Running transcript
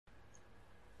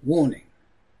Warning.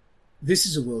 This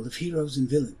is a world of heroes and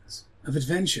villains, of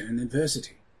adventure and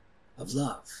adversity, of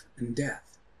love and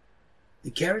death. The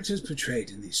characters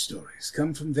portrayed in these stories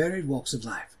come from varied walks of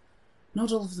life,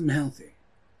 not all of them healthy,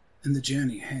 and the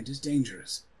journey ahead is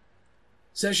dangerous.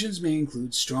 Sessions may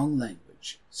include strong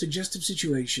language, suggestive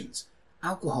situations,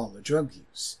 alcohol or drug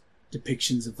use,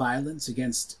 depictions of violence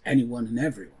against anyone and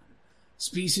everyone,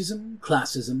 speciesism,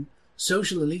 classism,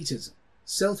 social elitism,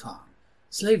 self-harm,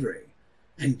 slavery,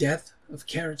 and death of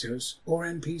characters or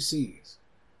NPCs.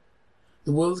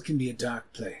 The world can be a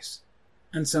dark place,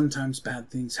 and sometimes bad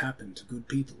things happen to good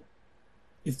people.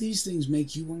 If these things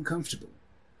make you uncomfortable,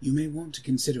 you may want to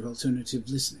consider alternative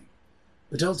listening,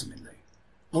 but ultimately,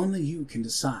 only you can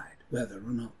decide whether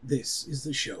or not this is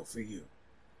the show for you.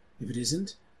 If it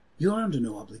isn't, you're under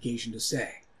no obligation to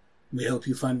stay. We hope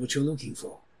you find what you're looking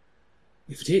for.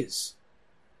 If it is,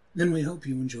 then we hope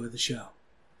you enjoy the show.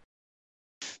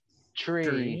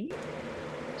 3,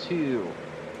 2,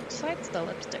 Besides the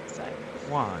lipstick side.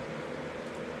 1.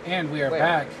 And we are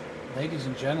back, ladies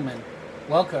and gentlemen.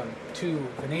 Welcome to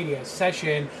Venadia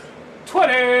session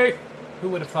 20! Who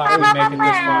would have thought we'd make it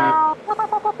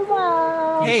this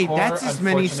far? Hey, These that's four as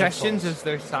many unfortunate sessions souls. as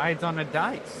their sides on a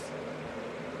dice.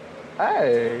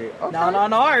 Hey, okay. Not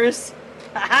on ours.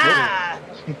 Ha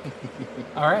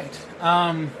All right.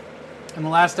 In the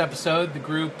last episode, the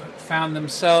group found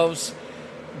themselves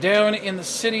down in the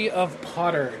city of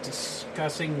Potter,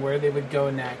 discussing where they would go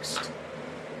next.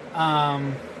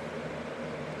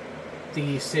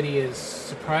 The city is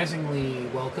surprisingly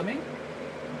welcoming,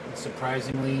 and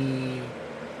surprisingly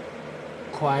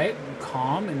quiet and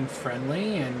calm and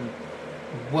friendly, and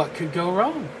what could go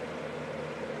wrong?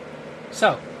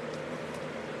 So,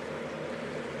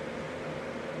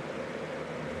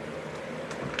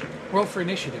 roll for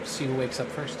initiative to see who wakes up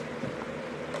first.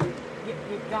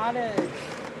 You gotta...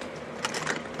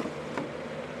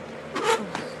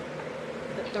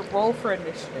 The roll for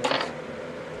initiative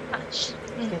gets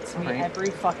me Right. every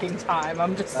fucking time.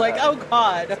 I'm just like, oh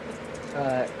god.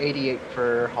 88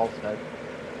 for Halstead.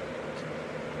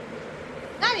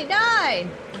 99!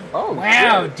 Oh,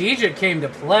 Wow, shit. DJ came to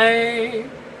play.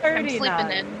 I'm 39.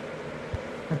 sleeping in.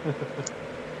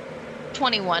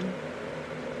 21.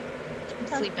 I'm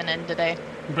sleeping in today.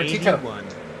 Bertito. 81.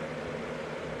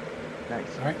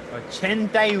 Nice. All right.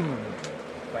 81.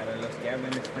 Para los que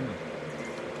hablan español.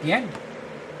 Bien.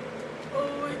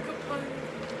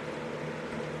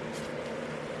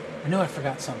 I know I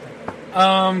forgot something.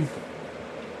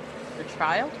 Your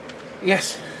child?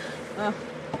 Yes.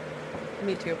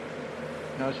 Me too.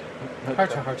 No,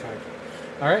 Heart.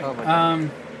 All right. Oh my God.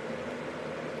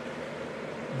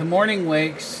 The morning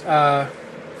wakes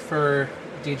for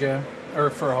DJ, or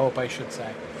for Hope, I should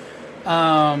say.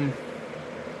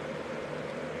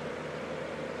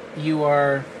 You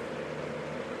are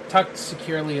tucked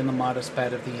securely in the modest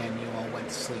bed of the inn you all went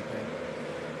to sleep in.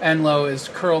 Enlo is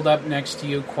curled up next to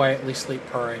you, quietly sleep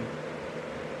purring.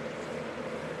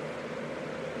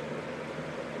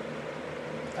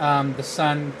 The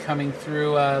sun coming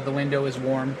through the window is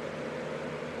warm.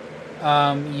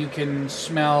 You can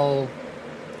smell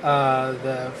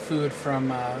the food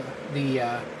from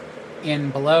the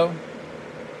inn below,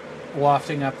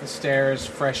 wafting up the stairs,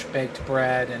 fresh baked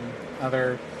bread and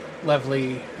other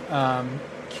lovely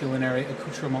culinary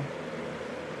accoutrement.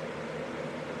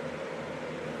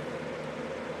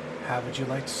 How would you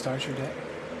like to start your day?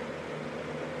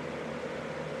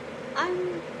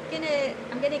 I'm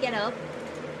gonna get up.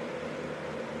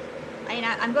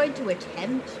 I'm going to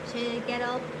attempt to get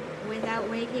up without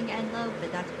waking Enlo,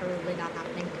 but that's probably not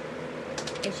happening.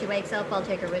 If she wakes up, I'll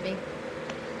take her with me.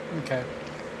 Okay.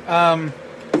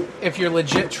 If you're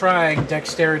legit trying,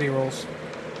 dexterity rolls.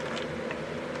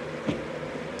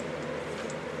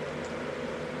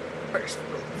 First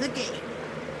roll of the game.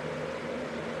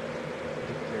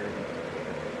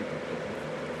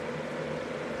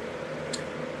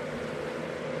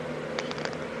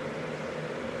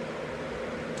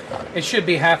 It should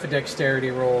be half a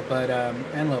dexterity roll, but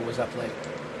Enlo was up late.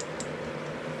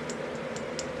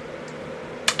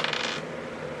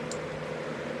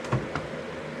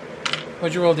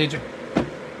 What'd you roll, DJ? You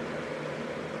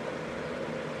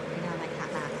know, like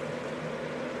half-half.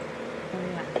 Oh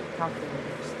yeah,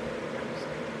 calculators.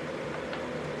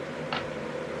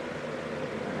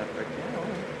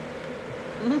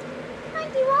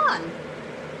 91!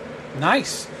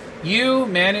 Nice. You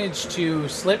managed to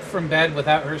slip from bed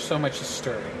without her so much as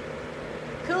stirring.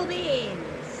 Cool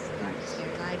beans! Here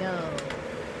I go.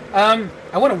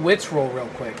 I want a wits roll real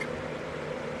quick.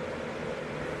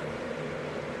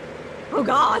 Oh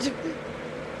god!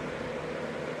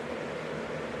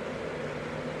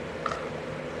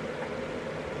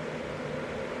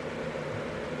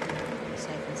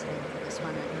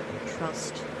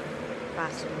 trust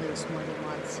fast and loose more than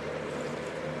once.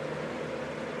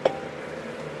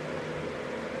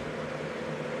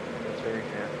 That's very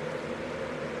fair.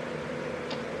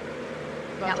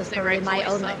 That was probably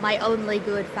my only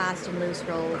good fast and loose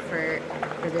roll for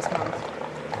this month.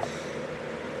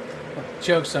 Well,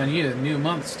 joke's on you. The new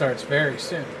month starts very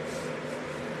soon.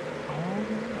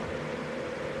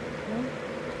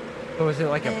 So is it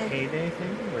like a Eh. payday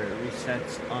thing where it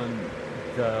resets on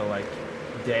the like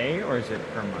day, or is it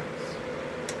per month?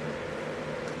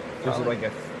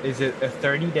 Is it a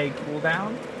 30-day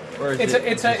cooldown, or is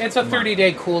It's a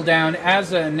 30-day cooldown.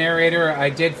 As a narrator,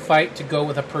 I did fight to go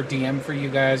with a per diem for you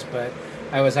guys, but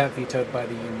I was out vetoed by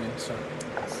the union. So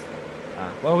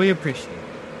well, we appreciate it.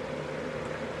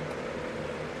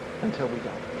 Until we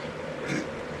don't.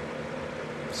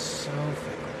 so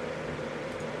fickle.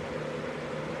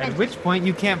 At which point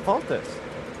you can't fault us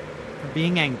for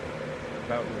being angry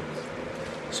about rules.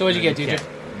 So what'd you get, DJ?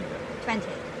 can't. 20.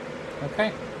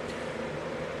 Okay.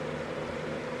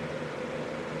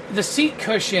 The seat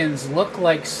cushions look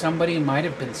like somebody might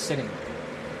have been sitting there.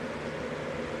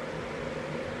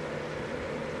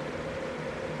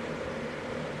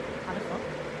 How the fuck?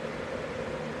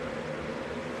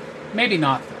 Maybe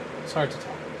not, though. It's hard to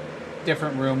tell.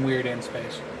 Different room, weird in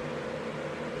space.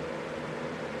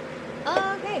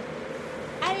 Okay.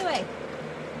 Anyway.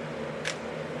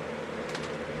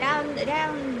 Down.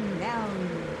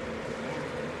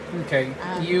 Okay.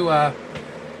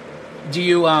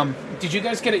 Did you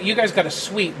guys get it? You guys got a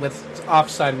suite with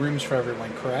offside rooms for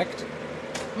everyone, correct?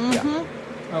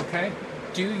 Mm-hmm. Okay.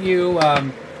 Do you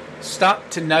stop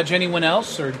to nudge anyone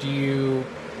else, or do you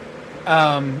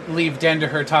leave Den to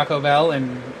her Taco Bell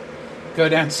and go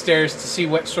downstairs to see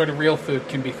what sort of real food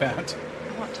can be found?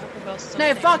 I want Taco Bell so No,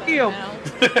 damn fuck bad you. now.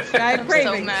 I have I'm so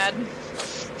cravings. mad.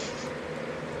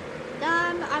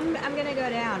 I'm gonna go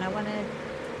down. I wanna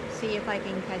see if I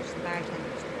can catch the bartender.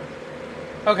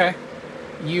 Okay.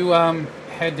 You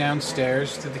head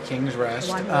downstairs to the King's The Rest.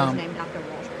 one who was named Dr.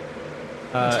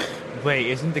 Walter. Wait,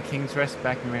 isn't the King's Rest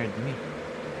back in Maradini?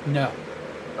 No.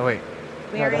 Oh wait.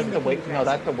 We're that's in the the wake. King's No, Rest.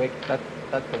 that's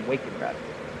the Waken Rest.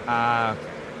 Okay.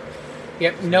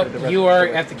 Yep. Nope. the rest You of are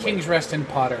the at the Wake. King's Rest in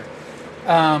Potter.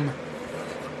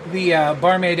 The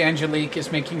barmaid Angelique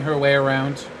is making her way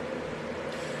around.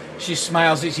 She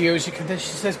smiles at you as you come in.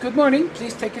 She says, "Good morning.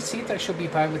 Please take a seat. I shall be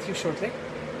by with you shortly."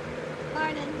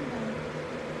 Morning.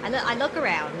 I look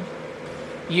around.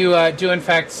 You do, in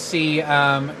fact, see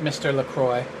Mr.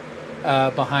 LaCroix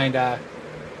behind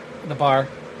the bar.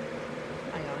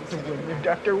 I go and The sit in the Wind of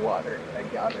back. Dr. Water. I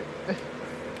got it.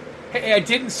 Hey, I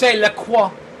didn't say LaCroix.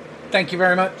 Thank you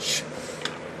very much.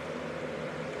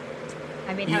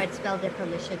 I mean, how it's spelled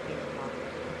differently should be the law.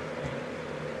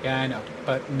 Yeah, I know,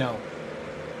 but no.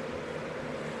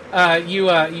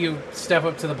 You step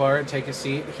up to the bar and take a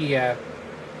seat. He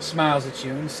smiles at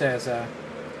you and says,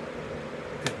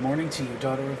 "Good morning to you,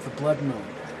 daughter of the Blood Moon.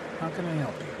 How can I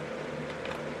help you?"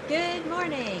 Good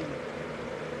morning.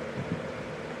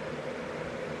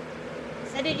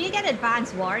 So did you get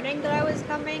advance warning that I was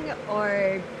coming,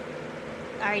 or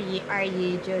are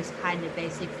you just kind of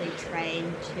basically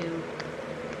trained to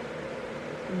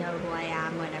know who I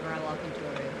am whenever I walk into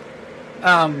a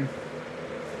room?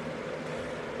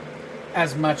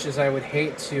 As much as I would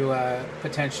hate to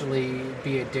potentially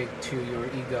be a dig to your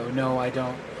ego, no, I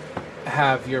don't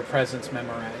have your presence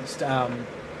memorized.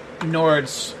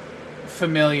 Nord's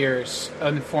familiars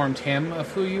informed him of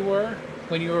who you were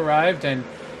when you arrived, and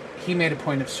he made a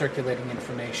point of circulating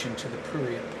information to the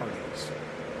prurient parties.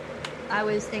 I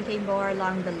was thinking more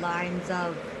along the lines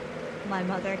of my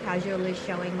mother casually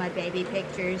showing my baby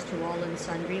pictures to all and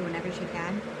sundry whenever she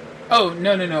can. Oh,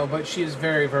 no, but she is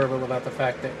very verbal about the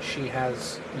fact that she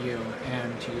has you,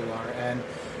 and you are an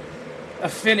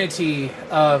affinity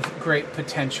of great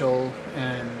potential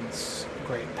and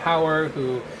great power,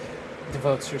 who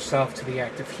devotes herself to the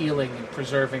act of healing and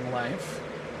preserving life,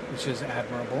 which is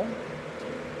admirable.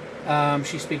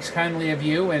 She speaks kindly of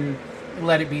you, and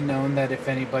let it be known that if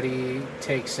anybody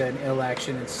takes an ill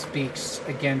action and speaks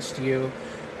against you,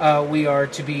 we are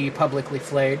to be publicly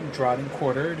flayed, drawn and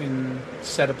quartered, and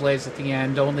set ablaze at the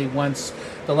end. Only once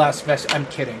the last I'm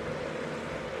kidding.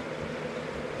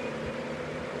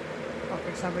 Well,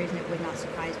 for some reason it would not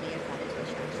surprise me if that is what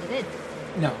she actually did.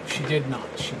 No, she did not.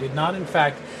 She did not, in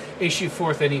fact, issue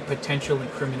forth any potential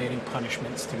incriminating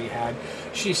punishments to be had.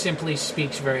 She simply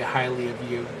speaks very highly of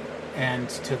you, and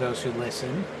to those who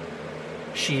listen,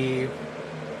 she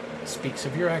speaks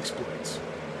of your exploits.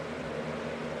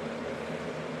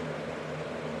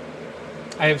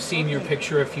 I have seen your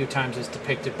picture a few times as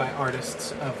depicted by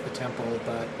artists of the temple,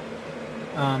 but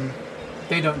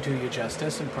They don't do you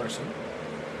justice in person.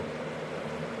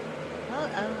 Oh.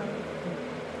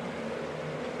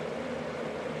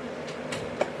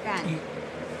 Grand.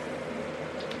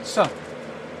 So,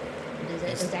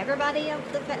 Does everybody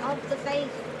of the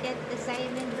faith get the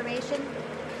same information?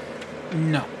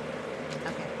 no.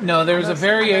 Okay. No, there's a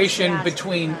variation Unless you ask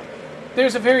between... about-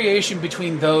 There's a variation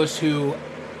between those who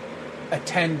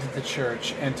attend the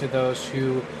church and to those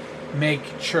who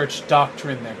make church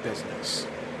doctrine their business.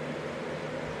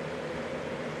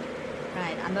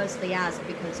 Right, I mostly ask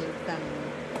because of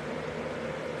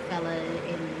fella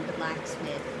in the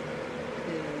blacksmith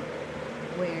who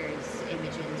wears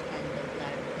Imogen's pendant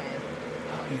loud coat.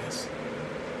 Oh, yes.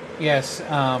 Yes, Whose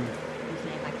name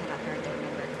I cannot currently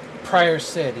remember. Prior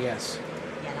Sid, yes.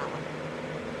 Yeah, that one.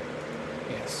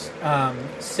 Yes.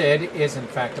 Sid is in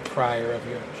fact a prior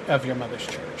of your mother's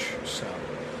church, so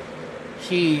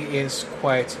he is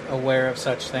quite aware of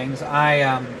such things.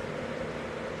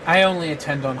 I only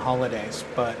attend on holidays,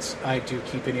 but I do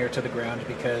keep an ear to the ground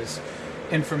because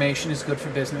information is good for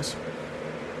business.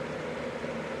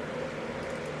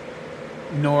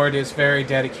 Nord is very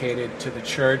dedicated to the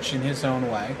church in his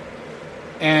own way,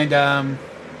 and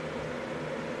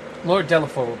Lord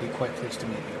Delafour will be quite pleased to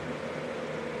meet you.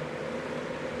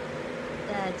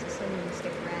 That's assuming you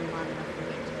stick around long enough for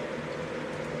me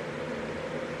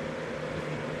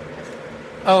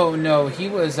to... Oh no, he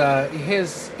was.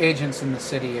 His agents in the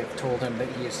city have told him that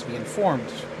he is to be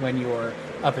informed when you're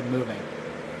up and moving.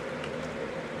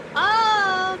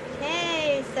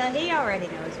 Okay, so he already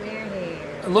knows we're here.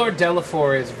 Lord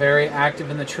Delafour is very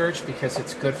active in the church because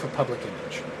it's good for public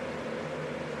image.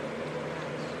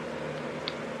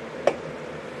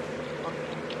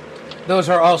 Those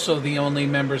are also the only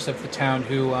members of the town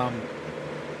who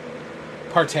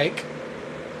partake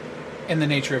in the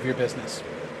nature of your business.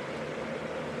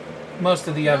 Most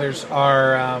of the others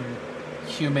are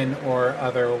human or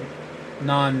other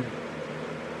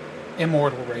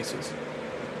non-immortal races.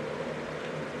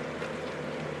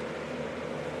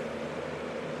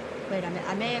 Wait,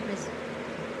 I may have missed...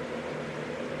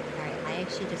 Alright, I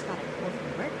actually just got a call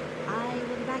from work. I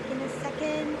will be back in a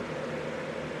second.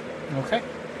 Okay.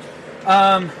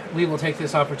 We will take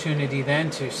this opportunity then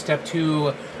to step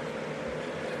to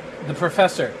the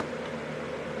professor.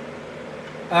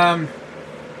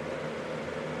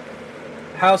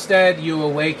 Halstead, you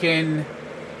awaken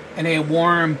in a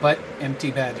warm but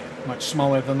empty bed, much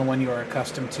smaller than the one you are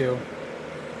accustomed to.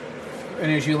 And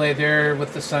as you lay there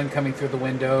with the sun coming through the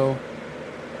window,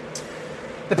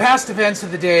 the past events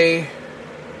of the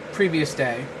previous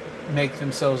day, make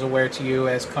themselves aware to you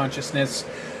as consciousness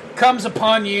comes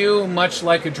upon you much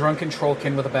like a drunken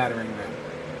trollkin with a battering ram.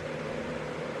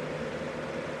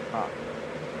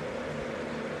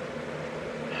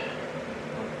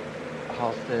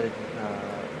 Halstead,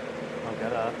 I'll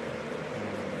get up.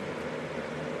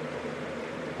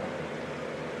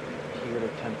 He would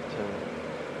attempt to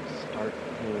start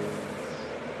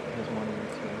his morning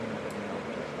routine,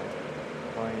 just like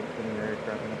going to the mirror,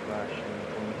 grabbing a brush, and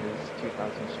doing his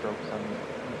 2,000 strokes on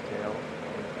his tail.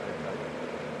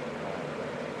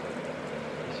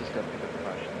 He's just got to pick up the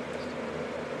brush and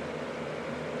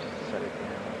just set it down.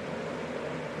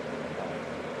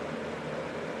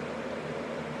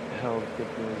 He'll dig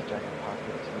through his jacket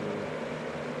pocket to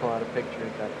pull out a picture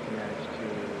that he managed to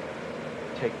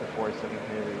take the force of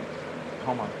his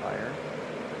home on fire,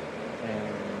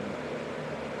 and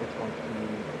it's going to be a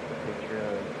picture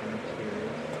of him in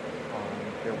tears on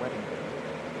their wedding day.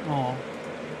 Aww.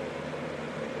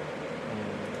 And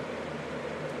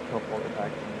he'll fold it back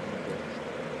and just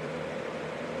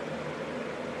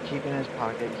keep it in his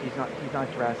pocket. He's not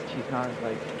dressed. He's not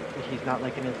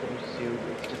like in his little suit.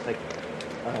 It's just like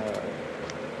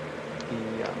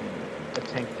a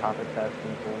tank top at best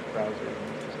and full trousers,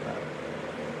 and he's just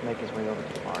make his way over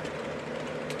to the bar.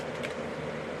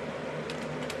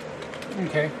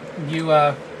 Okay. You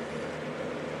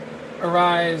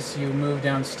arise, you move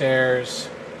downstairs.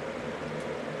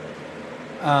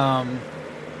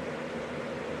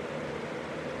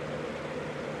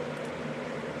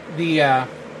 The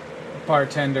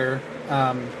bartender,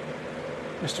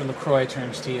 Mr. LaCroix,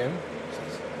 turns to you.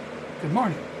 Says, "Good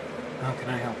morning. How can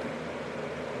I help you?"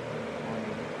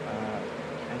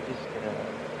 Can I just get a...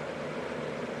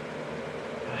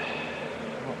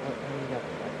 what do you got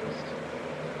for breakfast?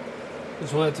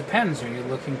 Well, it depends. Are you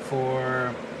looking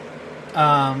for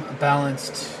a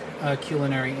balanced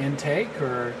culinary intake,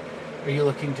 or are you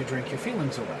looking to drink your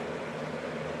feelings away?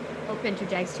 Hope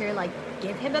interjects here, like,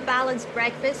 give him a balanced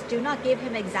breakfast. Do not give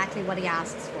him exactly what he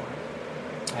asks for.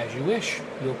 As you wish.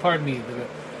 You'll pardon me.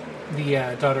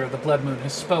 The daughter of the Blood Moon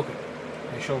has spoken.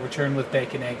 I shall return with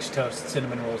bacon, eggs, toast,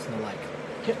 cinnamon rolls, and the like.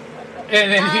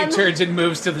 And then he turns and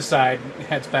moves to the side and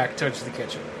heads back towards the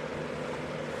kitchen.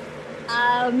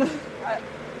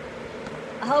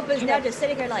 Hope is now just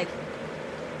sitting here like,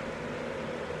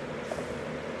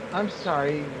 I'm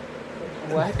sorry.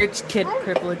 What? Rich kid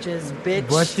privileges, bitch.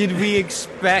 What did we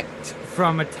expect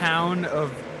from a town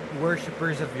of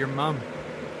worshippers of your mum?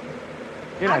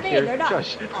 You're not here. they're not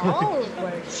Shush. all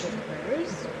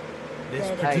worshippers. This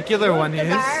But particular one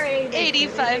is.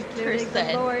 85%.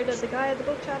 The Lord of the guy at the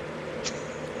bookshop.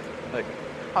 Like,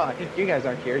 oh, you guys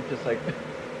aren't here. Just like,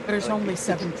 There's Like, only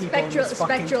 7 people in this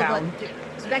fucking town.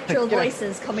 Spectral Get out.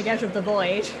 voices coming out of the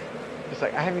void. just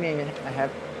like I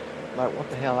have, like, what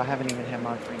the hell? I haven't even had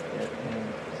my drink yet. And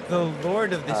The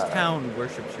lord of this town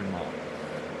worships your mom.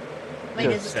 Wait,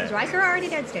 Just is Riker already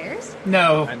downstairs?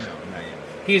 No, I know, not yet.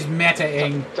 he's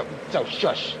meta-ing. so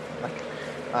shush. Like,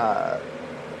 I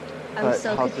But was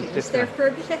so House is confused just there gonna- for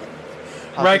a bit.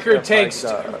 Riker House is takes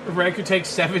gonna fight, Riker takes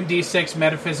 7d6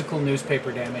 metaphysical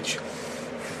newspaper damage.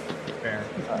 Fair.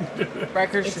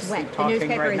 Riker's It's just wet. The talking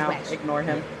newspaper right is now. wet. Ignore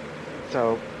him.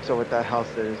 So with that house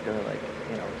that is gonna, like,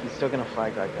 you know, he's still gonna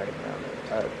flag that guy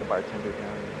down, the bartender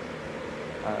down.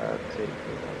 Say,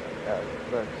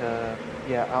 but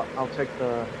yeah, I'll take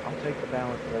the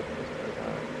balance of this.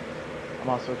 But I'm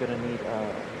also gonna need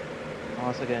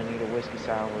a whiskey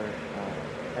sour,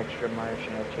 extra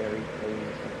maraschino cherry,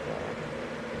 please,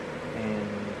 and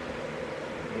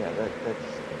yeah, that's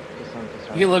just something to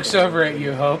start. He looks over at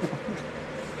you, Hope.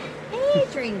 Hey,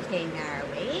 drinking, are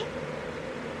we?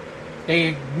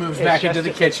 He moves back into the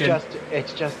kitchen.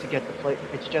 It's just to get the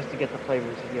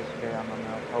flavors of yesterday on my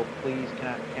mouth. Oh, please,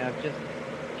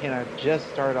 can I just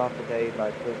start off the day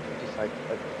like with just like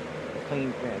a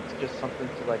clean rinse, just something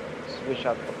to like swish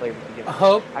out the flavors of yesterday.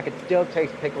 Hope, I could still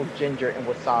taste pickled ginger and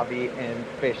wasabi and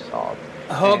fish sauce.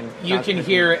 Hope, and you not can just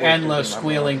hear oysters in my Enlo mouth.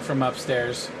 squealing from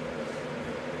upstairs.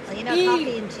 Well, you know,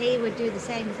 coffee and tea would do the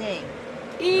same thing.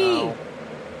 No.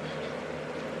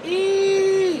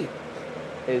 E.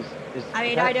 Is I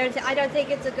mean, that, I don't think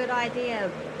it's a good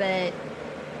idea, but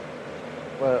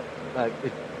well, like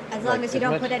it, as long like, as you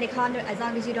don't much- put any as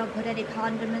long as you don't put any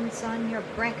condiments on your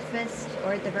breakfast,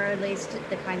 or at the very least,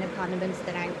 the kind of condiments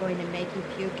that aren't going to make you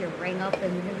puke your ring up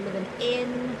in the middle of an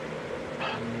inn.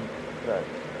 But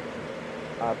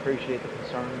I appreciate the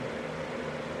concern,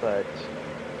 but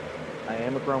I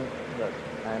am a grown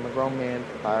man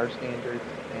by our standards,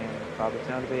 and by the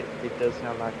sound of it, it does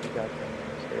sound like you got them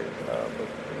upstairs looking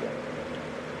for you.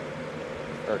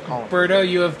 Or calling for Berto,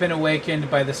 you. you have been awakened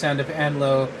by the sound of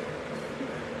Enlo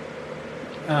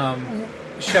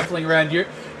shuffling around.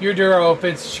 Your door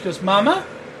opens. She goes, "Mama."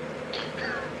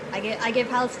 I give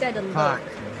Halstead a look Fuck.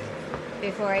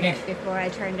 before I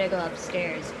turn to go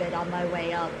upstairs. But on my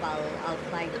way up, I'll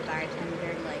flag the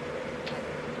bartender like,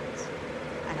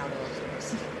 and I'll go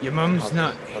upstairs. Your mum's How's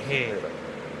not this- how's this here. flavor?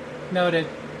 Noted.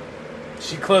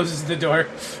 She closes the door.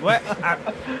 What?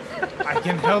 I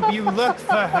can help you look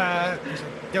for her.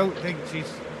 I don't think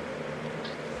she's.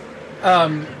 Okay,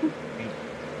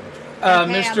 I'm on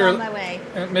Mr. my way.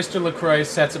 Mr. LaCroix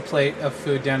sets a plate of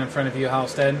food down in front of you,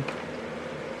 Halstead.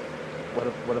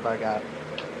 What have I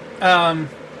got?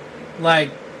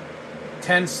 Like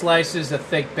 10 slices of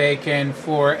thick bacon,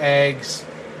 4 eggs,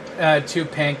 2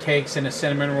 pancakes, and a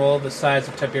cinnamon roll the size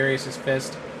of Tiberius's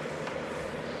fist.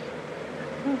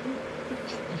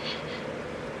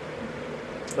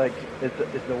 Like, is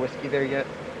the whiskey there yet?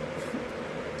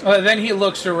 Then he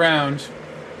looks around.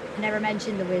 Never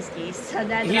mentioned the whiskey, so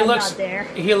that's He I'm looks. not there.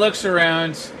 He looks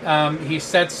around. He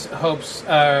sets Hope's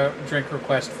drink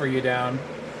request for you down.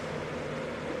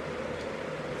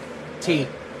 Tea.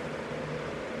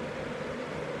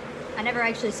 I never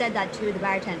actually said that to the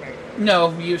bartender.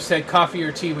 No, you said coffee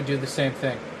or tea would do the same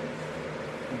thing.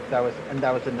 That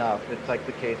was enough. It's like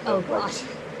the case Oh of like, gosh.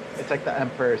 it's like the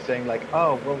emperor saying like,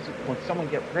 oh, well, when someone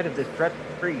get rid of this dreadful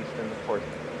priest, and of course,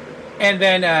 And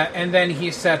then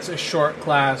he sets a short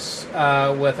glass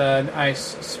with an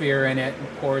ice sphere in it and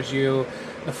pours you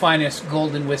the finest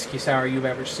golden whiskey sour you've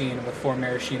ever seen with 4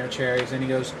 maraschino cherries. And he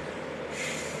goes,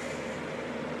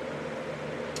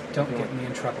 "Don't get me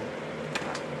in trouble."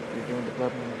 you're doing the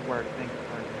government work. Thank you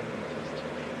for it.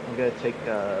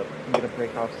 I'm gonna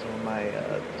break off some of my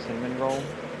cinnamon roll,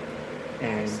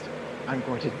 and I'm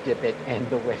going to dip it in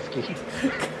the whiskey.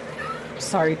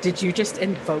 Sorry, did you just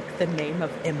invoke the name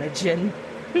of Imogen?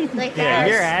 Like Yeah, that.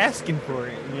 you're asking for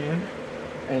it, man.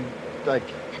 And like,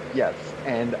 yes,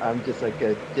 and I'm just like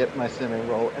gonna dip my cinnamon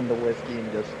roll in the whiskey and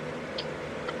just.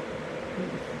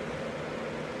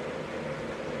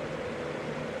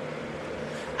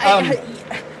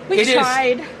 We it is-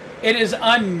 tried. It is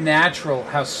unnatural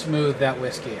how smooth that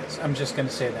whiskey is. I'm just going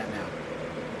to say that now.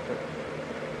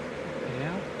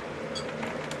 Yeah.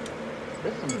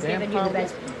 This is some He's damn giving you the fine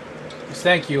best. whiskey.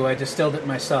 Thank you. I distilled it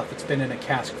myself. It's been in a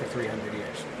cask for 300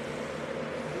 years.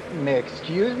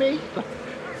 Excuse me?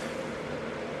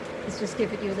 He's just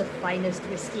giving you the finest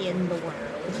whiskey in the world.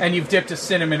 And you've dipped a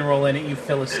cinnamon roll in it, you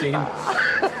Philistine.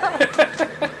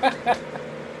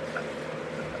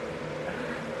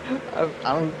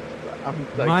 I'm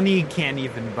like, Money can't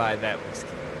even buy that whiskey.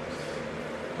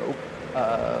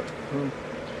 who?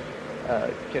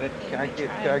 Can I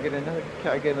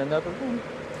get another one?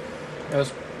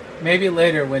 Goes, maybe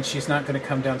later when she's not going to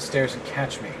come downstairs and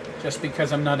catch me. Just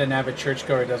because I'm not an avid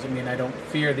churchgoer doesn't mean I don't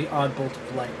fear the odd bolt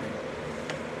of lightning.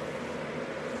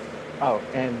 Oh,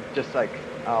 and just like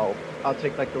I'll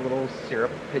take like the little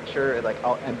syrup pitcher and like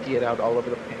I'll empty it out all over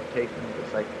the pancake and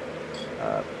just like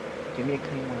give me a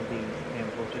clean one of these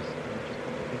and we'll just put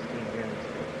the whiskey in here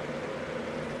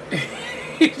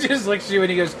instead. He just looks at you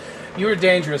and he goes, "You are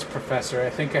dangerous, Professor. I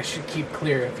think I should keep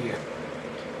clear of you."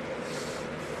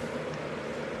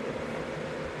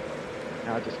 And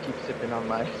I'll just keep sipping on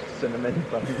my cinnamon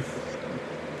buns.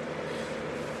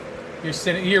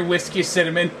 Your whiskey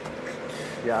cinnamon.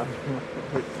 Yeah.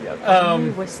 Yeah.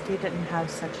 Only whiskey didn't have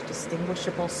such a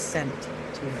distinguishable scent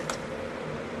to it.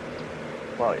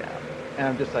 Well, yeah. And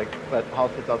I'm just like, but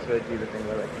Halstead's also going to do the thing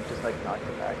where like you just like knock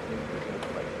it back and he's going to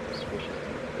like swish his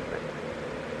teeth with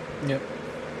it. Yep.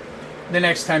 The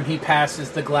next time he passes,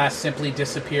 the glass simply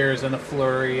disappears in a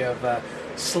flurry of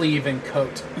sleeve and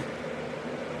coat.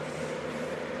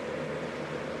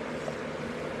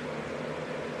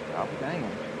 Oh, dang.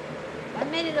 I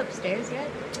made it upstairs yet.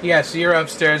 Yeah, so you're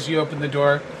upstairs, you open the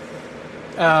door.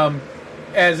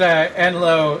 As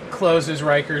Enlo closes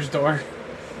Riker's door,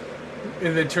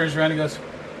 and then turns around and goes,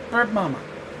 "Bird Mama."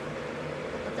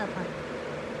 What's up, hon?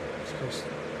 She goes,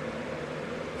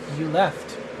 "You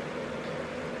left."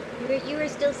 You were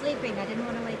still sleeping. I didn't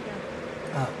want to wake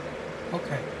you up. Oh,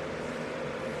 okay.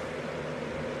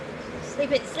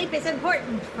 Sleep is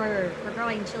important for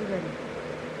growing children.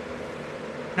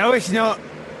 No, it's not.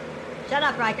 Shut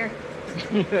up, Riker.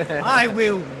 I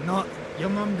will not. Your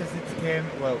mum doesn't scare me.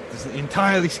 Well, doesn't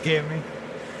entirely scare me.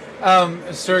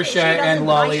 Saoirse She and doesn't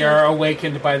Lolly like are you.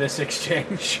 awakened by this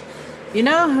exchange. You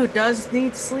know who does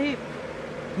need sleep?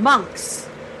 Monks.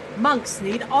 Monks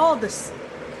need all the sleep.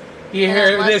 You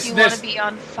hear Unless you want this to be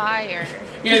on fire.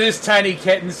 you hear this tiny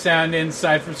kitten sound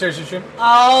inside from Saoirse's room.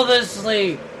 All the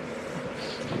sleep.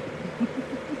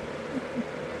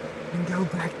 And go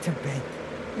back to bed.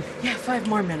 Yeah, 5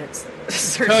 more minutes.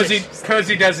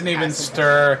 Cozy doesn't even Passing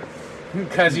stir.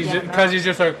 Cause he's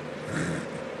just like,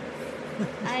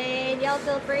 Y'all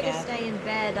feel free to Yeah. stay in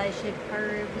bed. I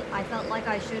felt like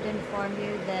I should inform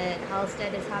you that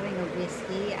Halstead is having a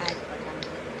whiskey at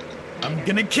I'm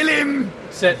gonna kill him!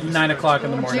 it's at 9 o'clock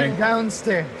in the morning.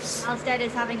 Downstairs. Halstead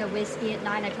is having a whiskey at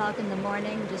 9 o'clock in the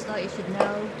morning. Just thought you should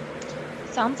know.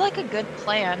 Sounds like a good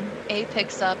plan. A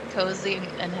picks up Cozy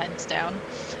and heads down.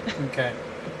 Okay.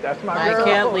 That's my I girl.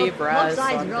 can't leave Both Raz. so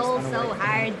sides I'm just roll gonna so wait.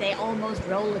 hard they almost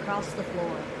roll across the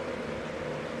floor.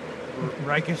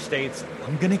 Riker states,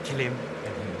 I'm gonna kill him,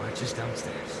 and he marches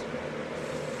downstairs.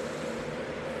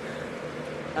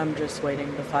 I'm just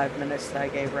waiting the 5 minutes that I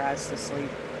gave Raz to sleep.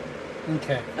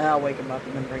 Okay. And I'll wake him up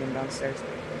and then bring him downstairs.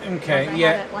 Okay.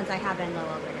 Yeah. Once I have Enlo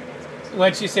over here.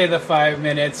 Once you say the 5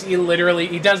 minutes, he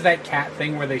does that cat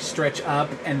thing where they stretch up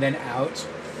and then out.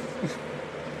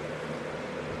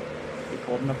 He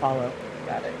pulled an Apollo.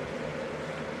 Got it.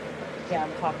 Yeah,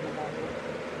 I'm talking about it.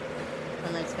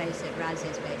 But let's face it, Raz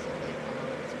is basically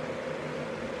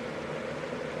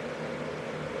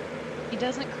He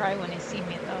doesn't cry when he sees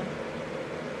me, though.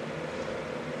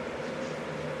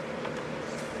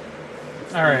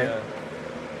 All right.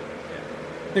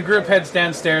 The group heads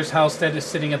downstairs. Halstead is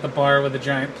sitting at the bar with a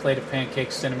giant plate of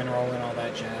pancakes, cinnamon roll, and all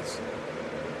that jazz.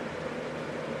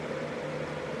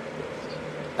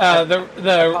 I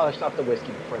The polished off the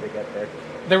whiskey before they get there.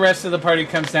 the rest of the party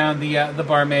comes down. The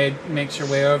barmaid makes her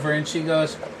way over, and she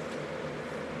goes,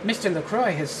 "Mr.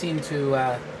 LaCroix has seen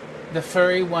to the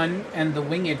furry one and the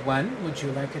winged one. Would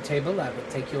you like a table? I will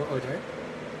take your order."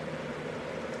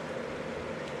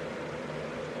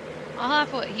 I'll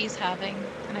have what he's having.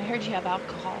 And I heard you have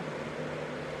alcohol.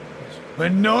 We're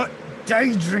not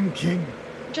day drinking.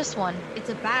 Just one. It's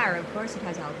a bar, of course it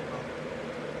has alcohol.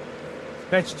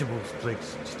 Vegetables,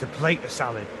 please. Just a plate of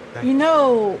salad. Thank You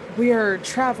know, we are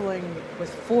traveling with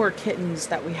 4 kittens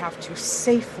that we have to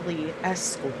safely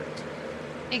escort.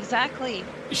 Exactly.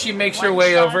 She makes her One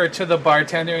way shot. over to the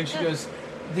bartender, and she goes,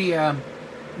 "The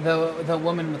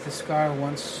woman with the scar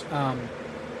wants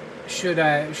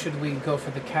should we go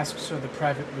for the casks or the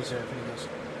private reserve? And he goes,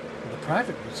 well, the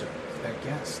private reserve, they're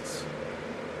guests.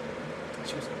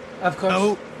 She goes, of course.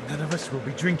 No, none of us will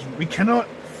be drinking. We cannot.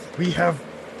 We have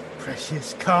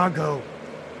precious cargo.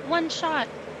 One shot.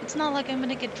 It's not like I'm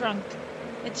gonna get drunk.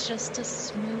 It's just to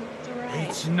smooth the ride.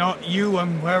 It's not you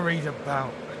I'm worried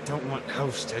about. I don't want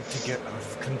Halstead to get out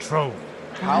of control.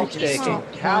 Halstead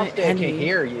can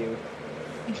hear you.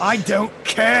 I don't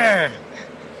care.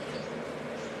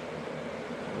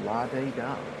 La de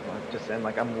da. Just saying,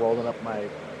 like I'm rolling up my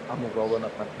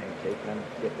pancake and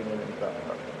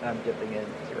I'm dipping in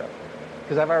syrup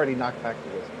because I've already knocked back the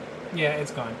whiskey. Yeah,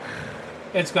 it's gone.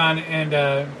 It's gone, and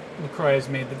LaCroix has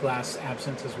made the glass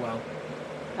absent as well.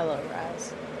 Hello,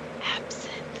 Raz.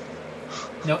 Absent.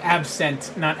 No,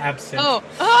 absent, not absent. Oh,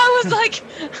 I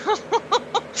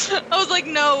was like,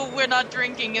 no, we're not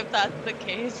drinking if that's the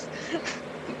case.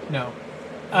 No.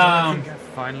 I think I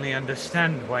finally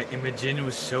understand why Imogen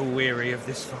was so weary of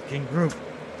this fucking group.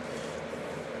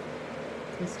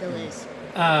 He still is.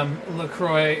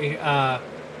 LaCroix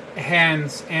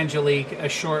hands Angelique a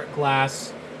short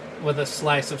glass with a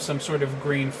slice of some sort of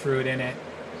green fruit in it,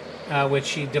 which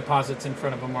she deposits in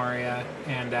front of Amaria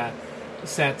and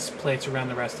sets plates around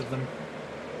the rest of them.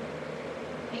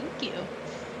 Thank you.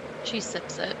 She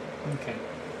sips it. Okay.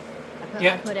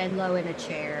 I put Enlo in a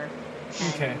chair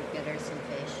and Okay. get her some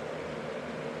fish.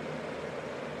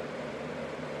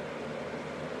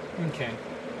 Okay.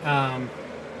 And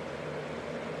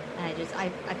I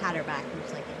pat her back and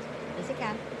just like, as it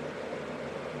can.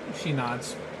 She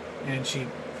nods, and she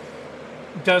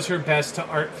does her best to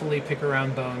artfully pick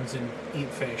around bones and eat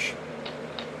fish.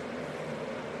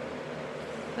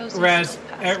 Those are Raz, still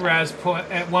passed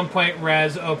out. at one point,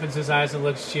 Raz opens his eyes and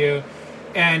looks at you,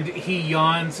 and he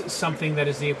yawns something that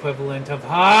is the equivalent of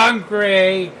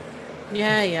hungry.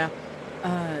 Yeah.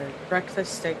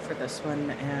 Breakfast steak for this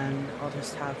one, and I'll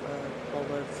just have a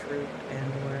bowl of fruit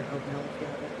and or oatmeal if you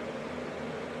have it.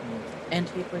 And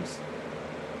tea, please.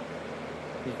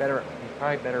 He's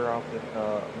probably better off with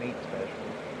meat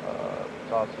specials,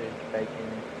 sausage,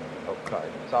 bacon. Oh, sorry,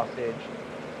 sausage.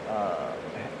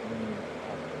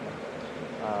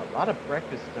 A lot of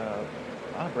breakfast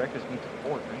meats and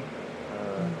pork, right?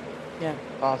 Yeah.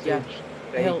 Sausage. Yeah.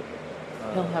 Steak,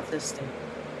 He'll have this steak.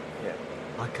 Yeah.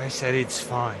 Like I said, it's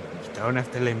fine. You don't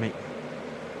have to limit.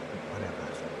 Whatever.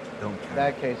 Don't care.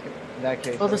 In that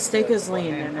case. Well, the steak is one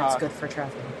lean hand and it's cock. good for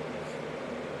traveling.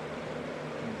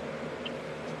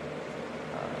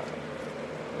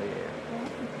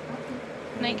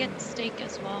 Can I get steak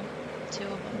as well? 2 of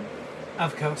them.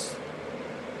 Of course.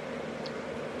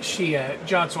 She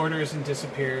jots orders and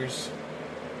disappears.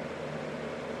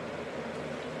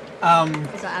 So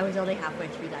I was only halfway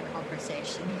through that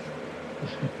conversation.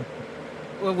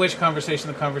 Well, which conversation?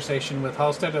 The conversation with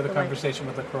Halstead or the The one- conversation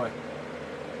with LaCroix?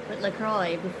 But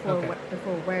LaCroix, before Okay.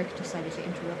 before work, decided to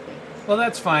interrupt me. Well,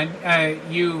 that's fine.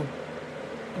 You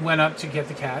went up to get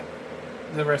the cat.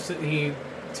 He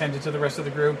tended to the rest of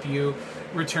the group. You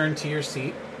returned to your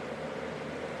seat.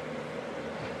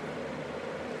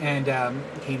 And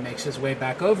he makes his way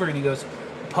back over and he goes,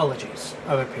 apologies,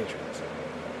 other patrons.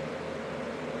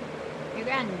 You're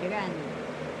grand. I don't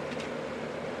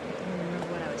remember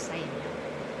what I was saying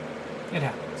now. It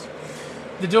happens.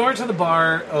 The door to the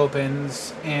bar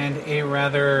opens and a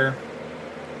rather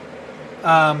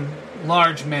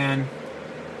large man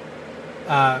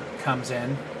comes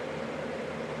in.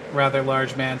 Rather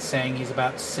large man, saying he's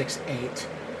about 6'8".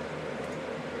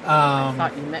 I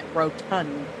thought you meant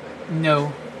rotund.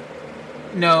 No,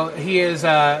 he is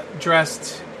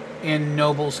dressed in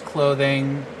noble's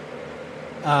clothing.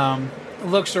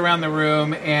 Looks around the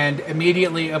room and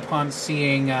immediately upon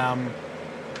seeing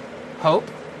Hope,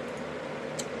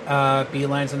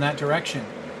 beelines in that direction.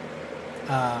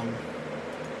 I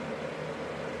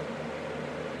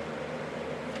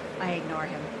ignore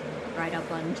him right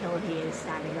up until he is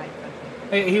standing right in front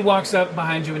of me. He walks up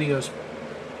behind you and he goes,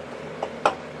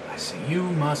 I see you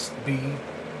must be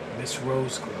Miss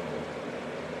Rosegrove.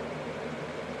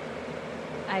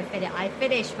 I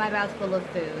finish my mouthful of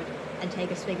food and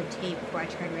take a swig of tea before I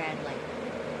turn around like,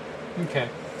 Okay.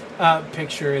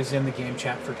 Picture is in the game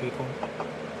chat for people.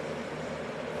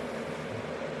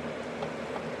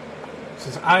 It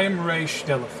says, I am Raish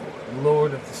Delaford,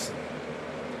 Lord of the Sea.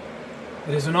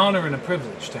 It is an honor and a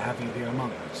privilege to have you here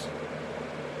among us.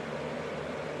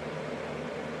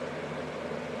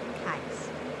 thanks.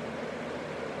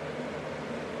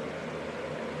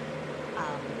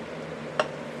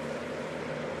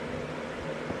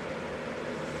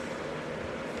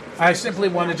 I simply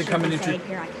wanted to come and introduce.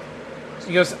 introduce... Here I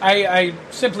He goes, I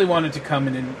simply wanted to come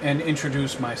in and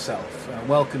introduce myself,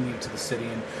 welcome you to the city,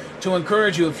 and to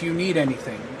encourage you if you need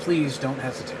anything, please don't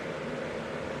hesitate.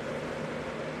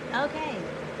 Okay.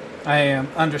 I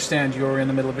understand you're in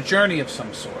the middle of a journey of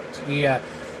some sort. He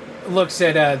looks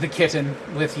at the kitten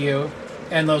with you,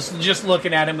 and those just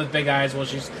looking at him with big eyes while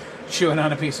she's chewing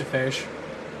on a piece of fish.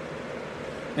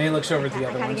 And he looks over at the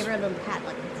other I kind of ones. give her a little pat,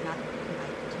 like it's not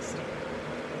like just.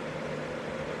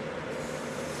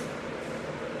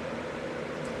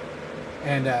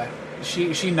 And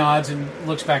she nods and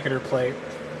looks back at her plate.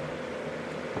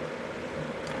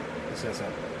 He says,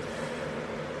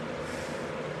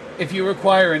 if you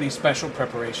require any special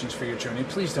preparations for your journey,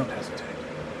 please don't hesitate.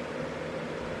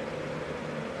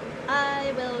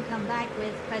 I will come back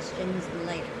with questions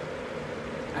later.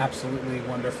 Absolutely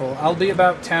wonderful. I'll be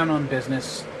about town on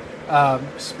business,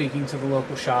 speaking to the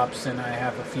local shops, and I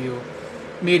have a few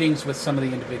meetings with some of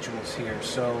the individuals here,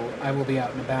 so I will be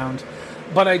out and about.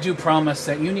 But I do promise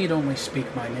that you need only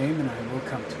speak my name, and I will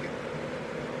come to you.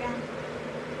 Yeah.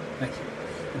 Thank you.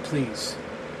 And please,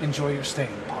 enjoy your stay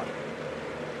in Potter.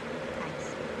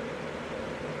 Thanks.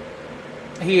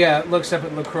 He looks up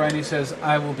at LaCroix and he says,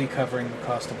 I will be covering the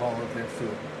cost of all of their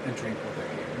food and drink while they're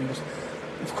here. And he goes,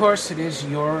 of course, it is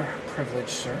your privilege,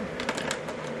 sir.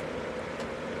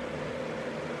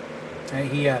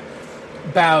 And he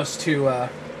bows to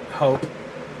Hope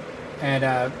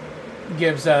and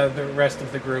gives the rest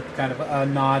of the group kind of a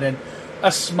nod and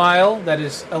a smile that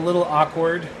is a little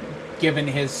awkward given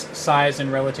his size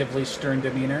and relatively stern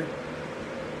demeanor.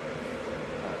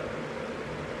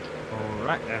 All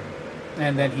right then.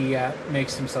 And then he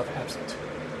makes himself absent.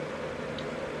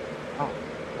 Oh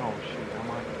shoot, I'm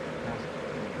on.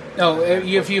 No,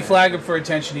 if you flag him for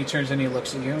attention, he turns and he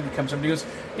looks at you and he comes up and he goes,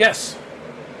 yes.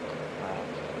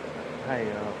 Hi,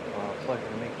 pleasure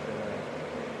to meet you.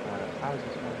 I was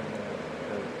just wondering,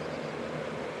 because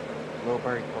Lil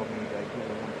Bird told me that you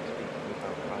were wanting to speak to me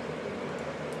about possibly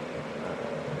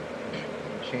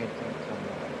enchanting some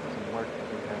work that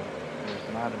we have. There's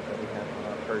some items that we have on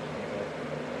our person,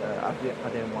 but I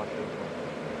didn't want to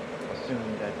assume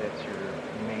that that's your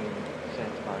main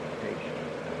sense of occupation,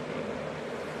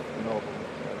 being noble and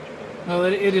such. Well,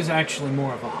 it is actually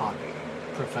more of a hobby,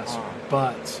 Professor,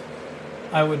 but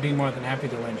I would be more than happy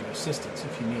to lend you assistance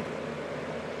if you need it.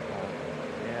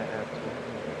 Yeah,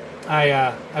 absolutely.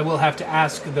 I will have to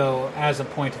ask, though, as a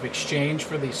point of exchange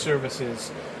for these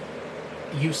services,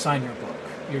 you sign your book.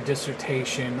 Your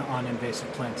dissertation on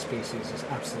invasive plant species is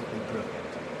absolutely brilliant.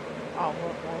 Oh,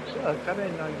 well, shucks, I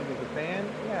didn't know you was a fan.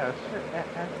 Yeah, sure,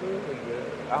 absolutely.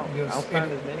 I'll sign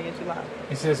as many as you like.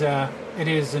 He says, it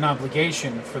is an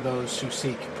obligation for those who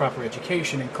seek proper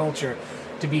education and culture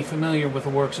to be familiar with the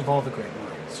works of all the great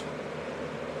minds.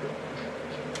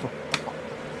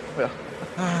 Well,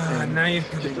 now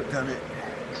you've done it.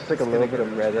 Just like a little bit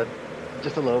of red.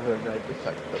 Just a little bit of red. Just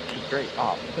like, that's great.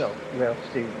 Oh, Phil. Well,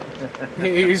 Steve.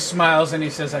 He smiles and he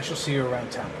says, I shall see you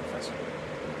around town, Professor.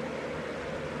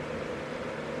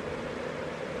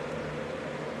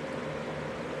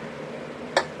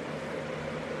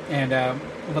 And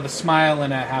with a smile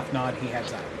and a half nod, he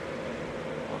heads out.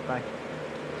 Well, thank you.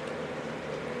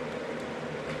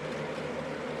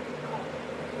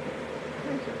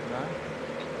 Thank you, Ron.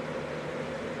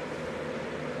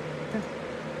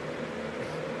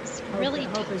 It's really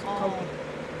Hope is tall.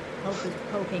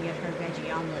 poking at her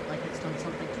veggie omelet like it's done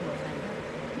something to offend her.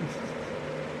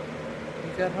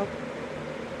 You got Hope?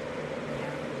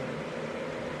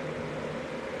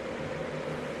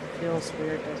 Feels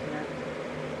weird, doesn't it?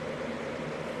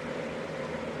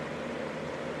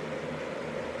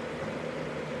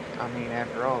 I mean,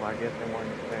 after all, I guess they weren't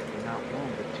expecting not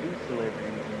one, but two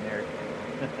celebrities in there.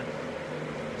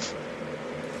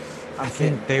 I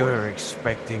think they were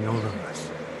expecting all of us.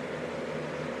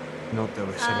 Not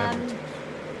those celebrities.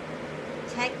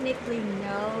 Technically,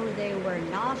 no, they were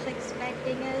not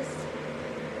expecting us.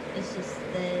 It's just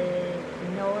the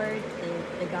Nord,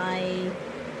 the guy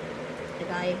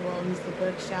who owns the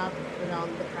bookshop with all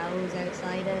the crows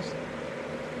outside it.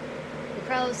 The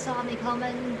crows saw me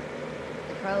coming.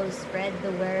 The crows spread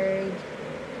the word.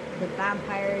 The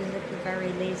vampires, at the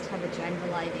very least, have a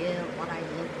general idea of what I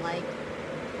look like.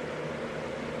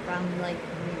 From, like,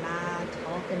 my ma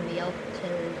talking me up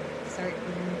to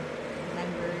certain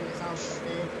members of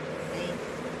the faith.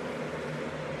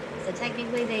 So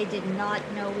technically they did not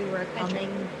know we were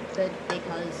coming, but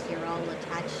because you're all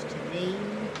attached to me,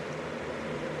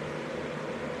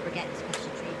 we're getting special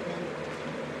treatment.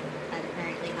 And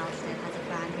apparently Halstead has a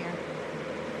fan here.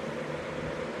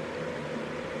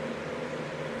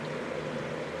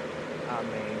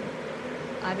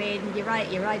 I mean, you're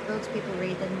right, books people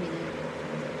read them, you know.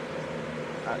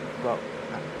 Well,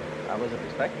 I wasn't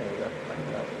expecting it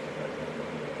like that,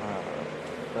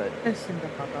 but They seem to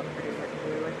pop up pretty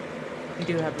regularly. We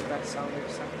do have a bestseller,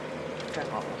 so. Okay.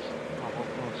 well,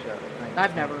 sure. Thank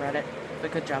I've you. never read it,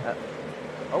 but good job.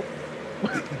 Oh.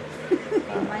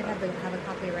 You might have a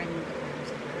copy right in the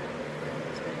times.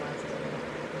 It's been a while since I read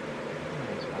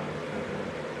it. It's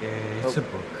fine. Yeah, it's a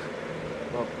book.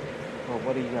 Well,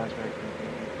 what do you guys reckon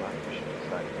about we should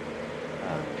decide?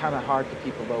 Kind of hard to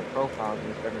keep a low profile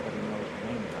if everybody knows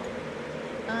your name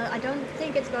now. I don't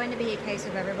think it's going to be a case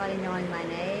of everybody knowing my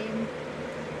name.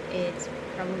 It's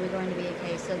probably going to be a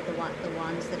case of the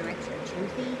ones that are extra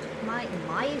toothy might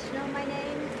know my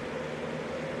name.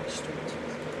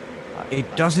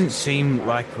 It doesn't seem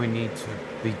like we need to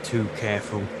be too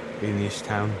careful in this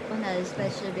town. Well, no,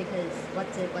 especially because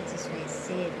what's his face,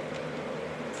 Sid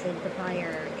the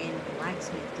prior in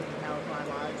Blacksmith didn't know who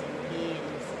I was, and he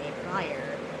is a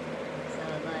prior. So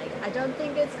like, I don't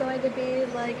think it's going to be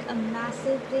like a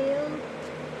massive deal.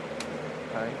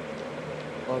 Okay.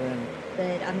 Well then.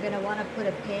 But I'm gonna want to put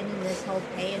a pin in this whole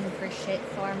paying for shit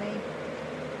for me.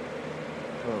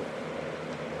 Oh.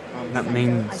 That I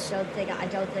means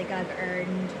don't think I've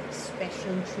earned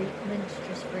special treatment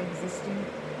just for existing.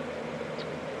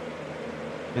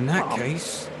 in that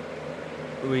case,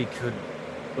 we could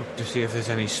look to see if there's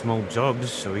any small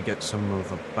jobs so we get some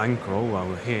of a bankroll while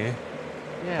we're here.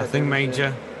 Yeah. Nothing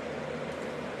major.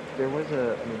 There was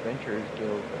an Adventurers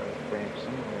Guild branch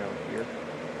somewhere out here.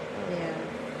 Yeah.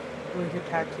 We could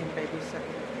tag team babysit.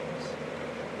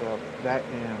 Well, that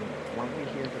and weren't we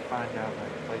here to find out like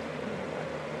a place to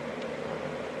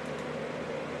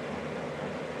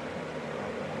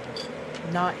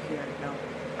Not here, no.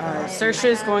 I Saoirse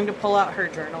is have- going to pull out her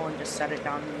journal and just set it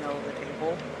down in the middle of the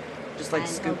table. Just like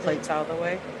And scoop Hope plates out of the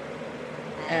way.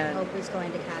 And And- Hope is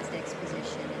going to cast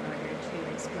exposition in order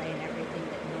to explain everything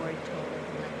that Nord told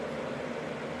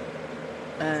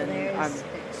her. And I'm there's-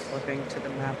 flipping to the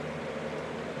map.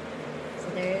 So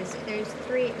there's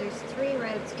three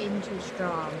routes into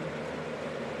Strong.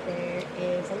 There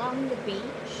is along the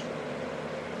beach.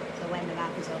 So when the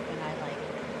map is open, I like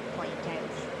point out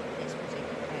this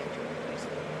particular route.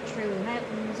 There's through the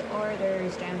mountains, or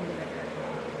there's down the river.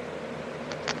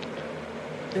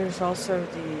 There's also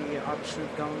the option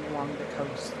of going along the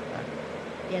coast.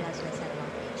 Yeah, that's what I said along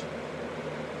the beach.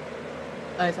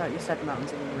 I thought you said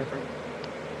mountains and river.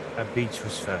 A beach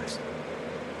was first.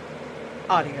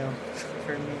 Audio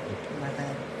for me. My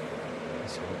bad.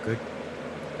 It's all good.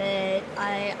 But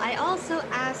I also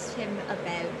asked him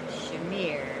about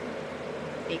Shamir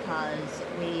because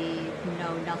we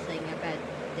know nothing about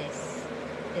this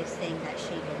thing that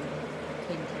she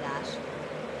hinted at.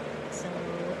 So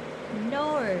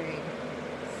Nord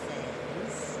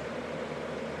says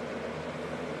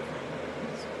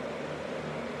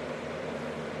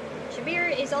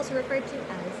Shamir is also referred to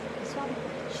as the Swamp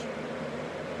Witch.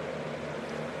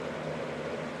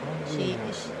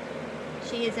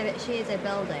 She is a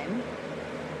building.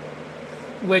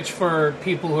 Which, for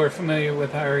people who are familiar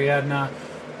with Ariadna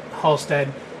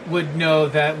Halstead, would know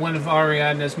that one of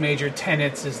Ariadna's major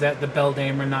tenets is that the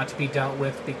Beldame are not to be dealt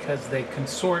with because they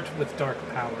consort with dark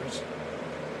powers.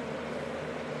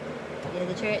 Yeah,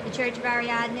 the Church of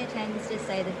Ariadne tends to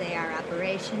say that they are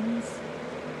aberrations,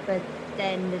 but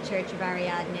then the Church of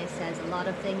Ariadne says a lot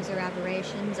of things are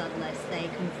aberrations unless they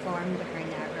conform to her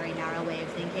very narrow way of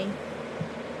thinking.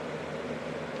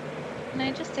 Can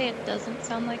I just say it doesn't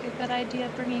sound like a good idea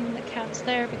bringing the cats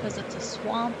there because it's a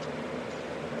swamp,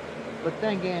 But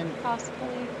then again,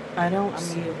 possibly? I don't I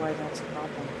see mean- why that's a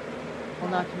problem.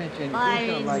 well, not to mention, I who's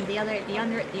gonna, mean, like,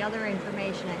 the other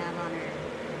information I have on her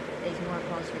is more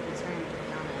cause for concern, to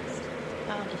be honest.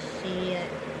 She,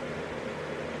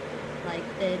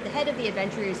 like, the head of the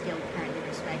Adventurers Guild apparently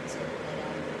respects her,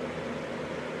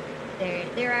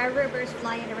 but there are rumors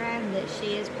flying around that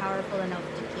she is powerful enough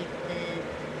to keep the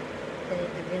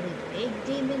really big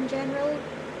demon general,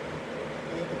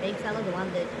 the big fellow, the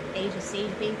one that ate a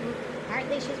siege people.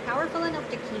 Apparently she's powerful enough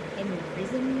to keep him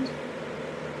imprisoned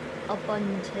up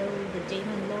until the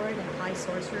demon lord and a high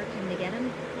sorcerer came to get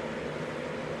him.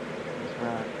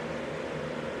 right.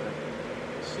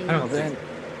 She's I don't think-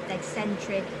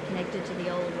 eccentric, connected to the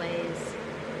old ways.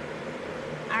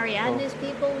 Ariadne's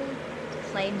people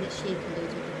claim that she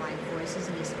colludes with divine forces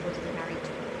and is supposedly married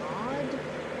to God.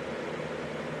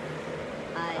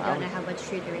 I don't know how much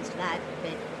truth there is to that,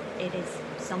 but it is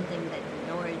something that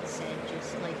Nord said,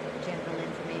 just like general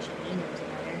information he knows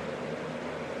about her.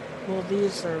 Well,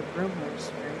 these are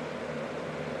rumors, right?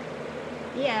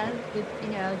 Yeah,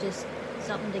 but, just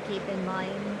something to keep in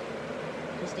mind,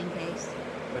 just in case.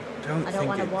 But I don't think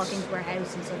want to walk it's- into her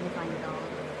house and suddenly find a dog.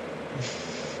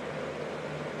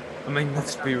 I mean,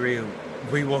 let's be real.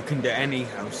 We walk into any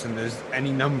house and there's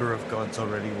any number of gods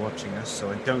already watching us, so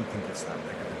I don't think it's that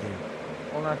big of a deal.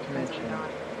 Well, not to mention, I'm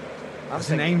Was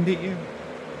it aimed at you?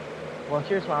 Well,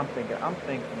 here's what I'm thinking.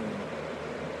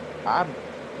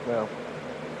 Well,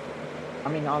 I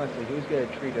mean, honestly, who's gonna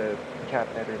treat a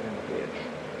cat better than a bitch?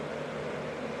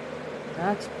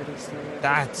 That's pretty stereotypical.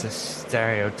 That's a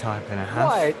stereotype and a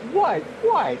half. What?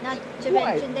 Not to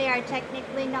mention, they are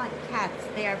technically not cats.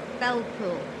 They are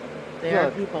Felpool. They are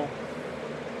Look. people.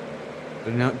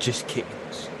 They're not just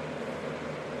kittens.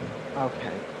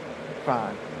 Okay,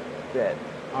 fine, dead.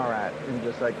 All right, and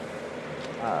just like,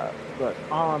 look,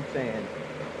 all I'm saying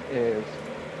is,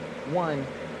 one,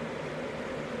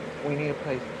 we need a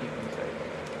place to keep them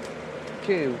safe.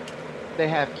 Two, they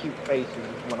have cute faces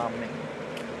is what I mean.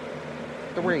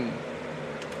 Three,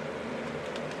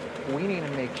 we need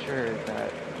to make sure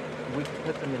that we can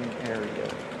put them in an area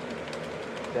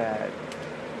that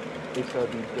it's going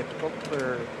to be difficult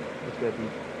for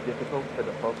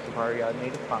the folks of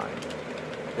Ariadne to find.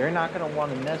 They're not going to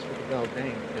want to mess with the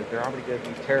Beldane because they're already going to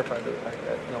be terrified of the fact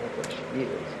that knowing what she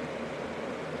is.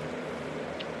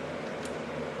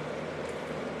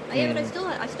 Yeah, but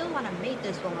I still want to meet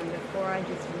this woman before I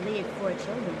just leave 4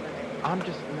 children with her.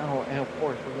 And of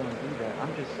course we're going to do that.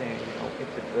 I'm just saying,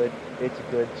 it's a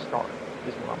good start,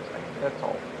 is what I'm saying. That's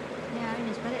all. Yeah, I mean,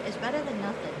 it's better than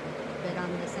nothing. But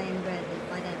on the same breath,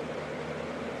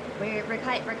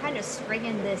 we're kind of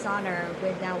springing this on her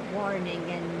without warning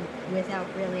and without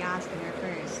really asking her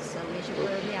first. So we should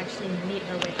probably actually meet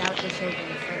her without the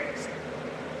children first.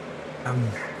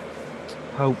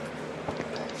 Hope.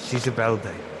 She's a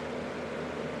Beldane.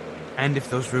 And if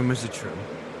those rumors are true,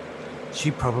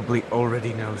 she probably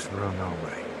already knows we're on our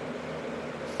way.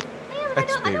 Yeah,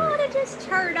 I don't want to just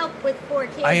turn up with 4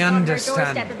 kids I on her understand.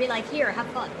 doorstep and be like, here, have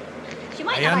fun. She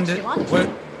might not actually want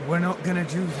to. We're not gonna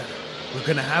do that. We're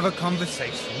gonna have a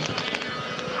conversation.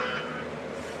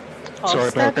 Sorry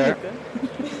about that.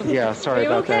 Yeah, sorry Are you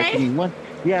about that.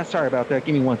 okay? Sorry about that.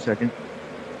 Give me 1 second.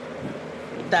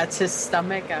 That's his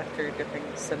stomach after dipping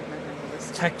cinnamon in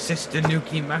the Texas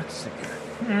Tanuki Massacre.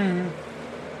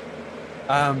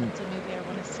 That's a movie I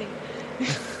want to see.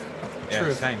 Yeah,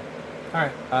 True. same. All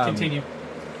right, continue.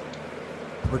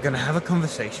 We're gonna have a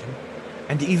conversation,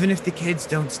 and even if the kids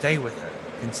don't stay with her,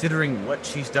 considering what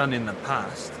she's done in the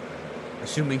past,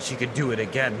 assuming she could do it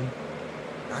again,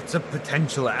 that's a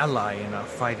potential ally in our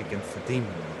fight against the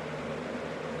demon.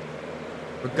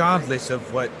 Regardless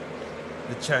of what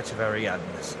the Church of Ariadne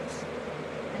says.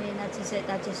 I mean, that's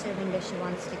assuming that she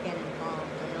wants to get involved.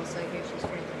 I also hear she's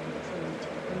fairly neutral in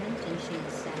temperament, and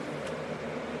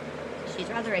she's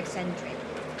rather eccentric.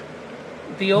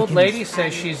 The old lady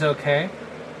says she's okay.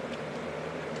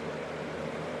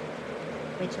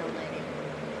 Which old lady?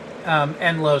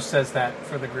 Enlo says that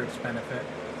for the group's benefit.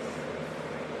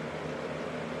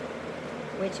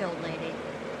 Which old lady?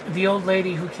 The old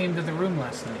lady who came to the room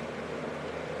last night.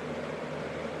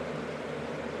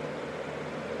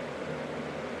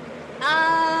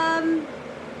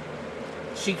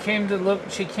 She came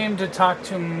to talk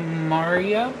to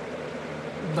Maria,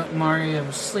 but Maria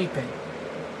was sleeping.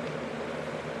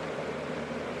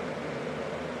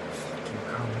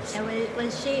 And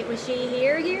was she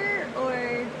here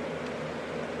or?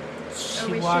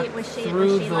 She was walked was she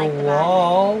through the like the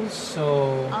wall,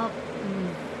 so... Oh,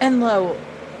 Enlo,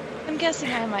 I'm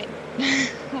guessing I might.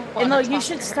 Enlo, you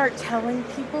should start telling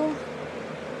people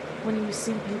when you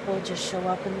see people just show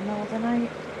up in the middle of the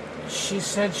night. She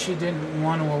said she didn't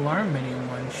want to alarm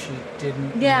anyone. She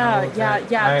didn't Yeah, know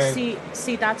that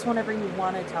See, that's whenever you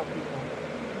want to tell people.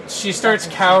 She starts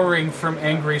cowering from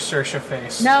angry Saoirse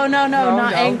face. No, not No,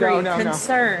 angry, no.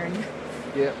 concerned.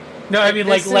 Yeah. No, I mean,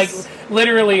 like This is-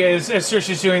 literally, as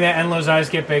Saoirse's doing that, Enlo's eyes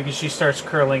get big and she starts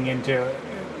curling into it.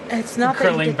 It's not that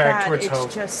Curling you get back that, towards it's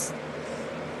Hope. just...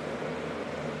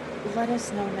 Let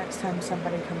us know next time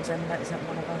somebody comes in that isn't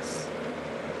one of us.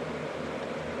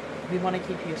 We want to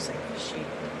keep you safe. She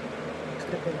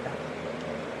could have been bad.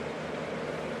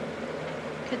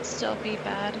 Could still be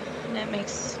bad, and it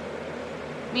makes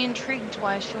me intrigued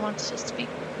why she wants to speak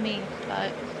with me,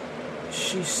 but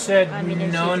She said I mean, if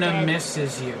she's Nona dead.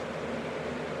 misses you.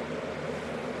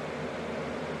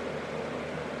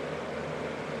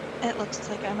 it looks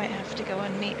like I might have to go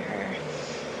and meet her.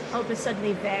 Hope is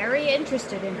suddenly very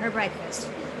interested in her breakfast.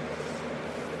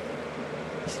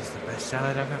 This is the best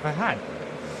salad I've ever had.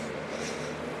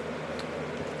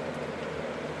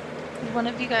 Would one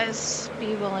of you guys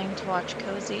be willing to watch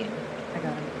Cozy? I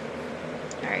got him.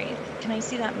 Alright, can I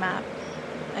see that map?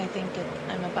 I think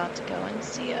I'm about to go and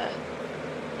see a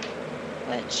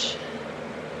witch.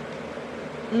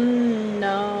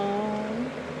 No.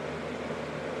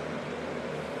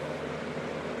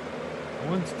 No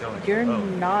one's going You're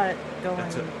alone. not going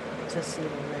That's a- to see the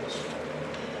witch.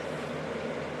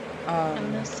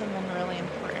 Nona's someone really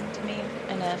important to me,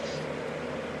 and if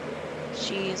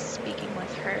she's speaking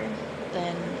with her,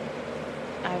 then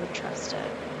I would trust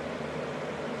it.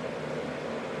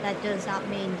 That does not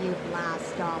mean you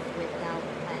blast off without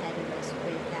ahead of us,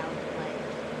 without like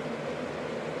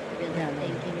really Yeah, no.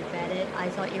 thinking about it. I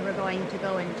thought you were going to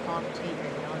go and talk to your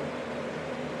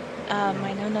nonna.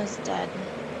 My Nona's dead,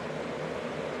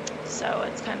 so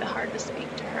it's kind of hard to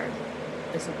speak to her.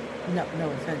 Isn't no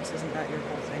offense, isn't that your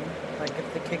whole thing? Like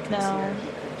if the kid can see No. her,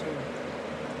 you could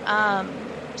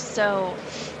too. So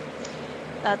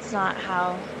that's not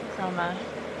how chroma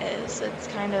is. It's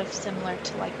kind of similar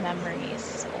to like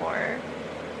memories or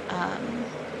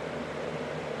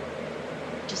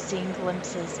just seeing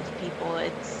glimpses of people.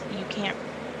 It's you can't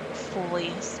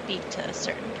fully speak to a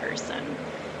certain person.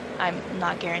 I'm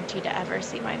not guaranteed to ever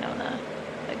see my Nona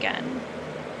again.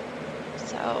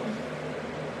 So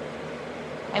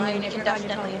I Well, mean, we if can you're going to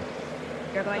definitely.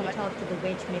 if you're going Go to ahead. talk to the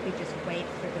witch, maybe just wait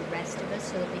for the rest of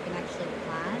us so that we can actually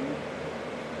plan.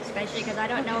 Especially because I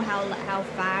don't know how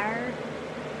far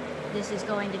this is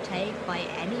going to take by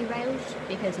any route,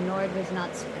 because Nord was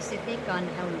not specific on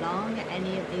how long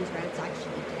any of these routes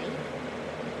actually take.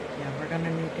 Yeah, we're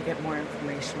gonna need to get more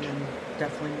information and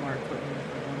definitely more equipment if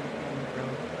we're going on the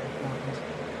road. Like, not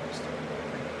just-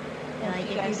 And like, you if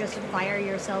you guys just can- fire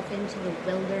yourself into the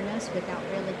wilderness without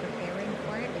really preparing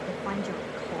for it, we could find your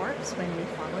corpse when we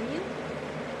follow you.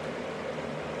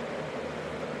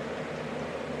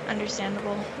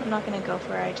 Understandable. I'm not gonna go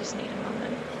for her. I just need a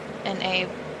moment. And Abe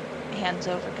hands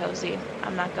over Cozy.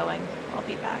 I'm not going. I'll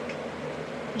be back.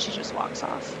 And she just walks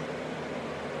off.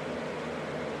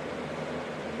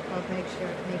 Well, make sure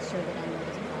that Emma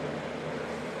doesn't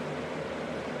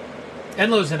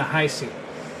follow. Enlo's in a high seat.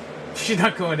 She's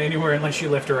not going anywhere unless you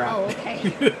lift her out. Oh,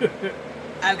 okay.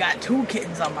 I've got 2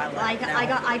 kittens on my Well, lap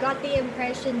now. I got the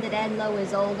impression that Enlo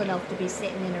is old enough to be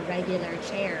sitting in a regular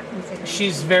chair, considering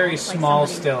She's she very talks like small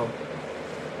somebody- still.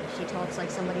 She talks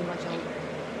like somebody much older.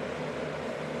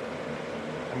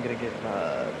 I'm gonna give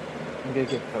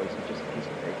Cozy just a piece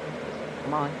of bacon. Just,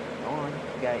 come on, go on.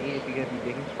 You gotta eat it. You gotta be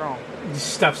big and strong. He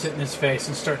stuffs it in his face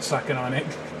and starts sucking on it.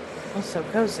 Also,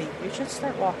 Cozy, you should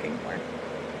start walking more.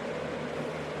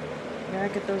 You gotta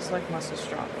get those like muscles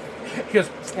strong. He goes,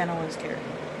 Can't always carry.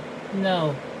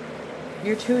 no.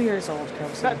 You're 2 years old,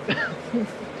 Cozy. That,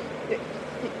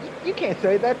 you can't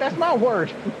say that. That's my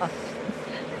word. I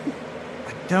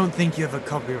don't think you have a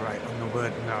copyright on the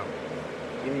word no.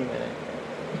 Give me a minute.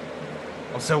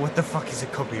 Also, what the fuck is a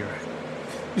copyright?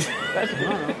 That's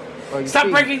well, you Stop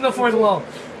see- breaking the fourth wall.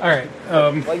 All right.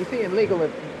 Well, you see, in legal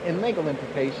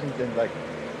implications and like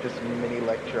just a mini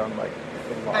lecture on like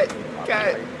the law. Hey, and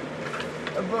guys.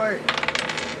 copyright. Abort.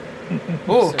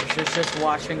 Ooh, So she's just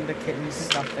watching the kittens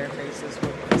stuff their faces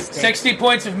with the stick. 60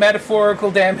 points of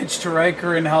metaphorical damage to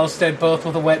Riker and Halstead, both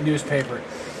with a wet newspaper.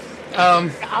 All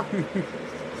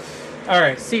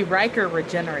right. See, Riker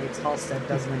regenerates Halstead,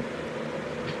 doesn't he?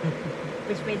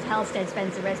 Which means Halstead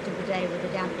spends the rest of the day with a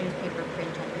damp newspaper print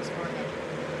on his forehead.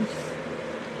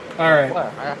 All right.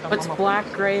 What? I got some Puts on my black,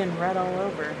 face. gray, and red all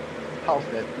over.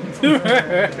 Halstead.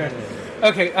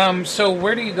 Okay. So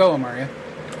where do you go, Amaria?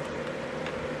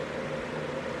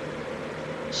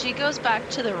 She goes back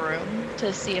to the room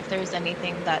to see if there's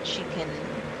anything that she can,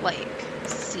 like,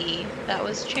 see that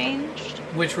was changed.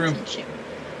 Which room? Since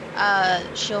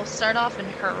she'll start off in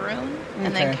her room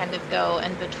and then Okay. kind of go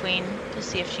in between to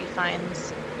see if she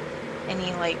finds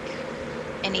any, like,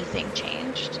 anything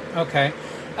changed. Okay.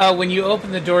 When you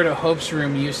open the door to Hope's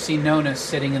room, you see Nona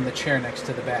sitting in the chair next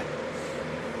to the bed.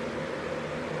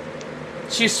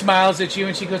 She smiles at you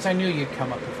and she goes, "I knew you'd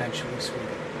come up eventually, sweetie."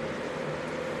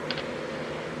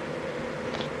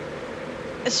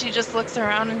 She just looks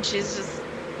around and she's just,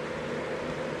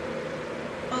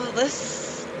 oh,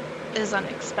 this is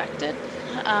unexpected.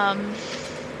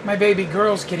 My baby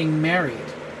girl's getting married.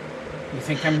 You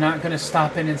think I'm not going to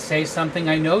stop in and say something?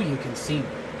 I know you can see me.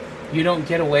 You don't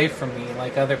get away from me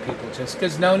like other people. Just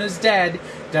because Nona's dead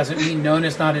doesn't mean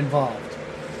Nona's not involved.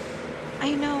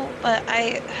 I know, but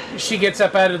She gets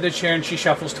up out of the chair and she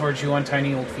shuffles towards you on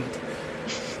tiny old feet.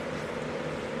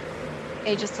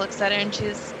 A just looks at her and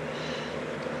she's,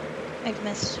 I've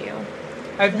missed you.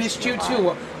 I've missed you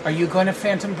too. Are you going to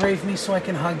Phantom Brave me so I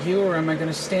can hug you, or am I going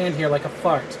to stand here like a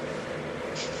fart?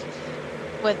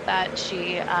 With that,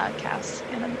 she casts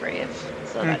Phantom Brave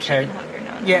so that she Okay. can hug her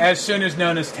Nona. Yeah, as soon as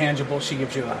Nona's tangible, she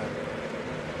gives you a hug.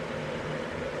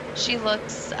 She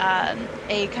looks,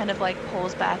 A kind of like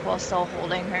pulls back while still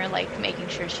holding her, like making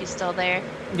sure she's still there.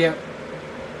 Yep.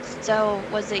 So,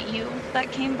 was it you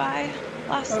that came by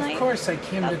last night? Of course, I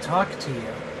came to talk to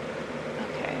you.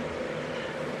 Okay.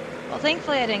 Well,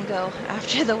 thankfully I didn't go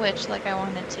after the witch like I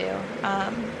wanted to.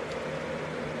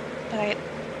 But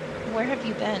where have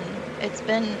you been? It's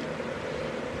been...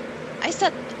 I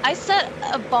set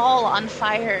a ball on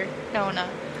fire, Nona.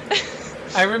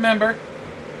 I remember.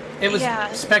 It was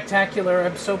Yeah. spectacular.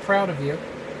 I'm so proud of you.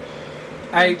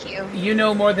 Thank you. You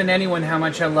know more than anyone how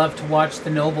much I love to watch the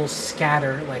nobles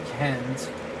scatter like hens.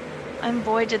 And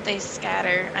boy, did they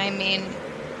scatter. I mean,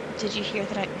 did you hear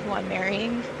that who I'm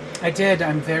marrying? I did.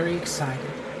 I'm very excited.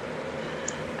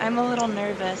 I'm a little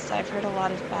nervous. I've heard a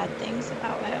lot of bad things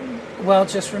about him. Well,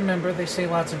 just remember, they say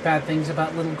lots of bad things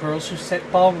about little girls who set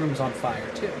ballrooms on fire,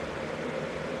 too.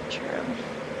 True.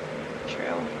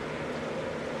 True.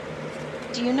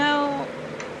 Do you know...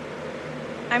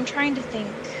 I'm trying to think.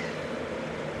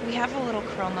 We have a little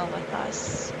chroma with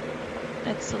us.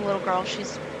 It's a little girl.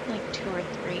 She's like 2 or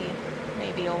 3,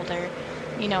 maybe older.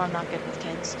 You know I'm not good with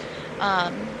kids.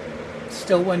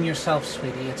 Still one yourself,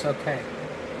 sweetie. It's okay.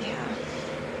 Yeah.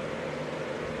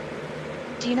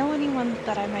 Do you know anyone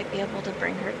that I might be able to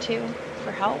bring her to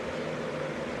for help?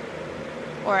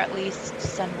 Or at least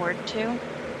send word to?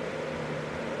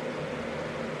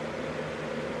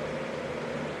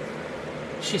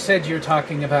 She said you're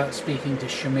talking about speaking to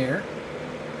Shamir.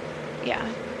 Yeah.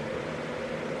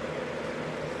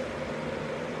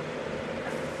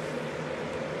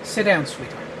 Sit down,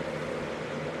 sweetheart.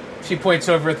 She points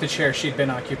over at the chair she'd been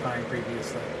occupying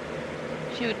previously.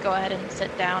 She would go ahead and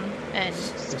sit down and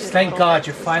scoot a Thank little God bit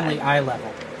you're to the finally side. eye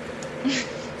level.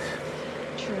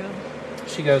 True.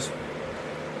 She goes,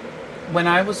 when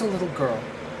I was a little girl,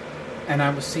 and I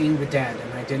was seeing the dead,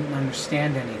 and I didn't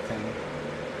understand anything,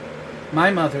 my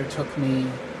mother took me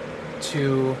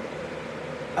to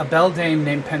a beldame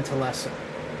named Pentalessa.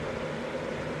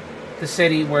 The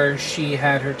city where she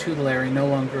had her tutelary no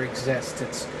longer exists.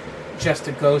 It's just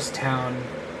a ghost town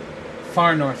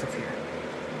far north of here.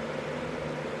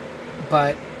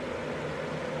 But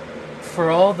for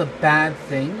all the bad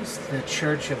things the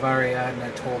Church of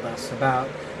Ariadne told us about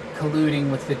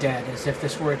colluding with the dead, as if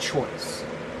this were a choice,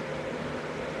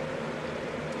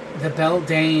 the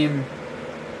beldame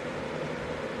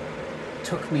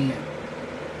took me in.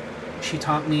 She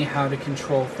taught me how to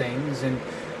control things, and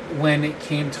when it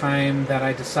came time that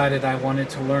I decided I wanted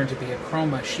to learn to be a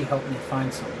chroma, she helped me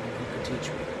find someone who could teach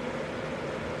me.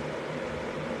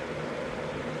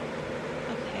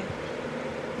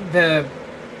 Okay.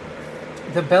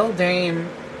 The beldame,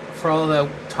 for all the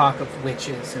talk of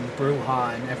witches and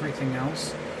Bruja and everything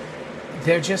else,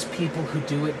 they're just people who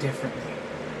do it differently.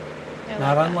 They're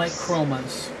Not like unlike us.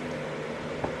 chromas.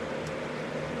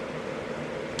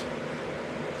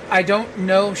 I don't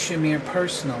know Shamir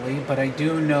personally, but I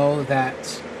do know that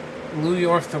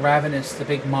Luyorth the Ravenous, the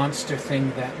big monster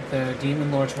thing that the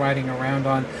Demon Lord's riding around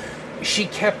on, she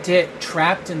kept it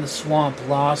trapped in the swamp,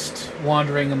 lost,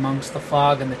 wandering amongst the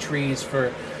fog and the trees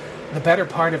for the better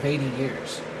part of 80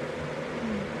 years.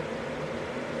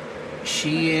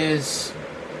 She is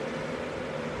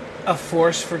a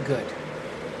force for good,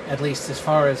 at least as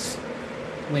far as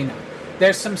we know.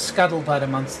 There's some scuttlebutt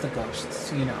amongst the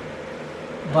ghosts, you know.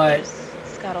 But There's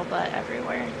scuttlebutt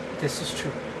everywhere. this is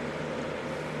true.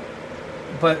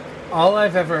 But all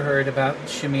I've ever heard about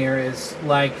Shamir is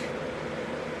like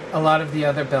a lot of the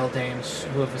other beldames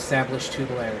who have established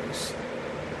tutelaries.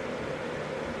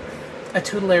 A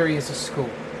tutelary is a school.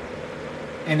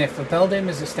 And if a beldame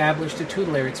has established a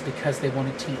tutelary, it's because they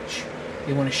want to teach.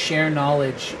 They want to share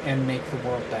knowledge and make the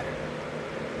world better.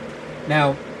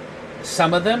 Now,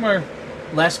 some of them are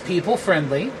less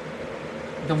people-friendly.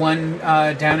 The one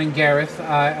down in Gareth,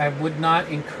 I would not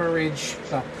encourage...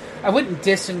 Well, I wouldn't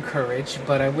disencourage,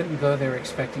 but I wouldn't go there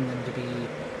expecting them to be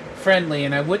friendly,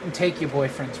 and I wouldn't take your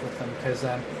boyfriends with them, because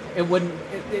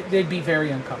they'd be very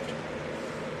uncomfortable.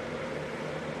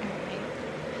 Alright.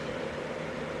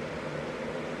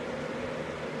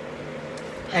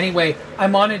 Anyway,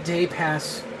 I'm on a day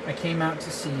pass. I came out to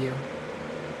see you.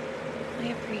 I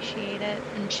appreciate it.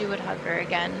 And she would hug her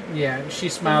again. Yeah, she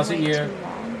smiles at Been way you. too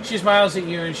long. She smiles at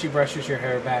you and she brushes your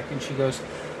hair back and she goes,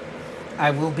 I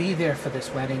will be there for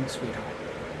this wedding, sweetheart.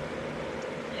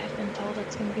 I've been told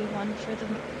it's going to be one for the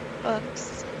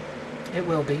books, It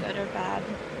will be. good or bad.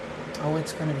 Oh,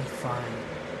 it's going to be fine.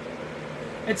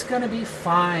 It's going to be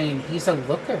fine. He's a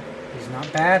looker. He's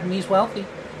not bad and he's wealthy.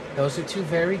 Those are two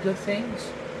very good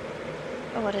things.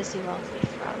 But what is he wealthy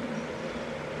from?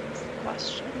 That's the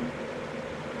question.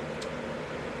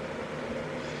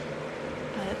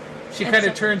 But She kind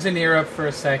of turns an ear up for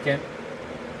a second.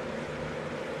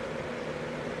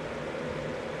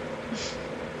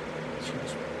 She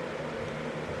goes,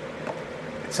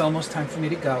 it's almost time for me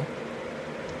to go.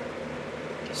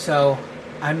 So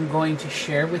I'm going to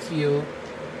share with you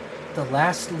the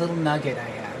last little nugget I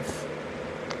have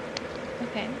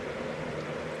Okay.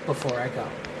 before I go.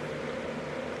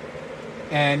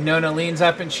 And Nona leans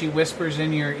up and she whispers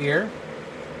in your ear,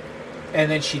 and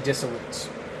then she dissalutes.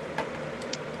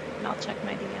 And I'll check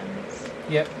my DMs.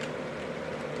 Yep.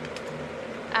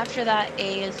 After that,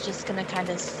 A is just gonna kind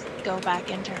of go back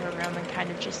into her room and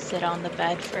kind of just sit on the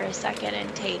bed for a second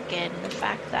and take in the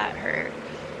fact that her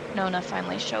Nona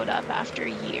finally showed up after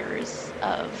years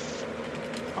of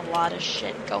a lot of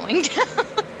shit going down.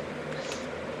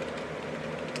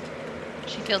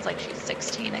 She feels like she's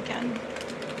 16 again.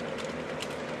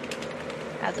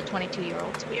 As a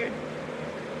 22-year-old, it's weird.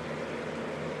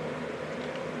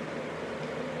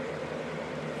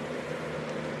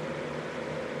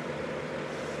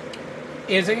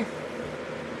 Izzy?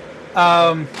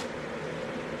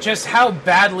 Just how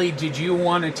badly did you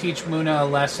want to teach Muna a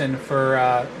lesson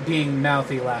for being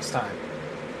mouthy last time?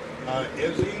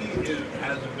 Izzy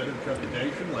has a bit of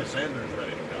trepidation. Lysander's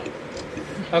ready to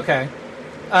go. Okay.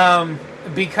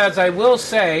 Because I will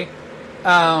say,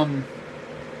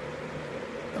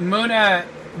 Muna,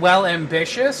 while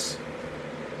ambitious,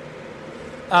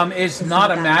 is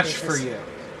not a match for you.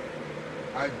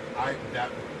 I'm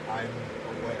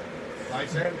aware.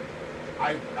 Lysander,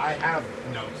 I have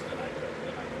notes that I can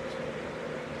say.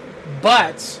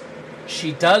 But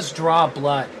she does draw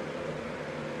blood.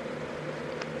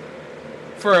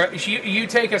 You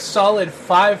take a solid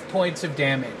 5 points of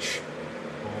damage.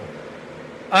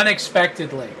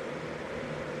 Unexpectedly.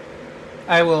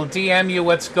 I will DM you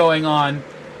what's going on,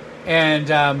 and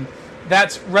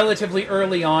that's relatively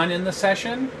early on in the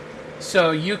session,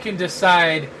 so you can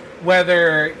decide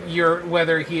whether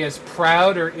he is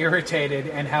proud or irritated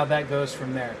and how that goes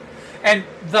from there. And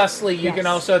thusly, you can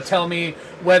also tell me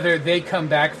whether they come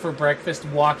back for breakfast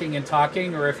walking and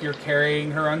talking, or if you're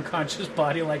carrying her unconscious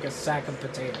body like a sack of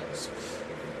potatoes.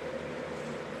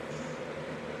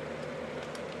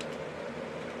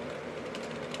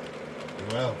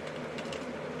 Well.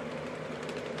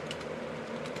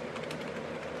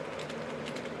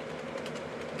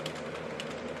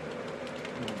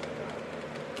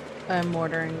 I'm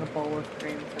ordering a bowl of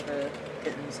cream for the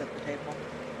kittens at the table.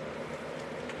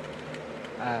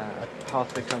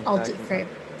 Halstead comes I'll back. do for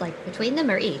like between them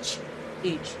or each.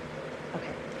 Each.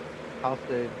 Okay.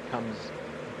 Halstead comes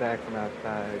back from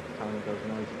outside, telling those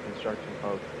noisy construction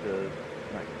folks to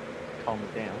like calm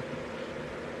it down.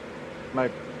 My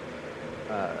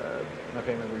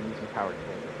family were using power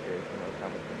tools upstairs, and knows how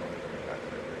much the noise is.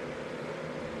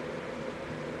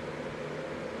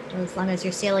 Well, as long as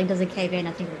your ceiling doesn't cave in,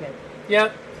 I think we're good.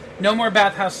 Yep. No more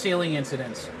bathhouse ceiling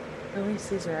incidents. At least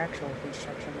these are actual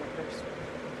construction workers.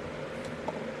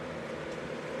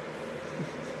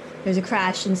 There's a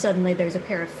crash, and suddenly there's a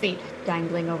pair of feet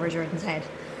dangling over Jordan's head.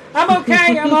 I'm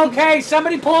okay, I'm okay.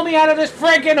 Somebody pull me out of this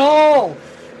freaking hole.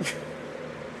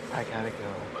 I gotta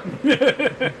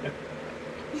go.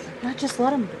 Not just let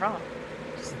them drop.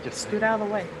 Just scoot out of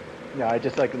the way. No, I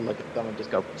just like look at them and just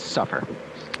go, suffer.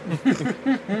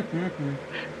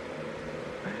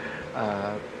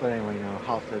 But anyway, you know,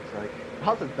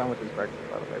 Halstead's done with his breakfast,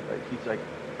 by the way, but he's like,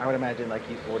 I would imagine like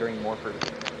he's ordering more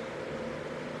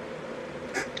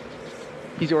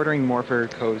for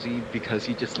Cozy because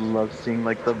he just loves seeing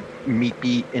like the meat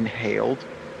be inhaled.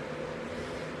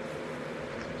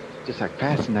 Just like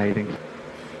fascinating.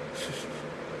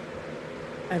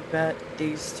 I bet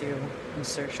these two, and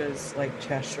Saoirse's like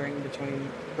gesturing between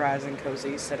Raz and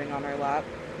Cozy sitting on her lap.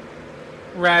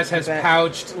 Raz has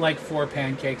pouched like 4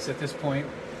 pancakes at this point.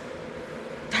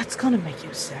 That's gonna make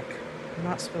you sick. I'm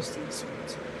not supposed to eat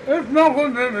sweets. It's not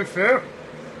going to make me sick.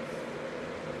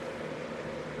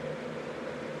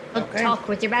 Don't talk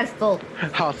with your mouth full.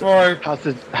 House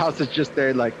is just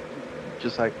there, like,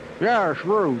 yeah, it's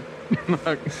rude.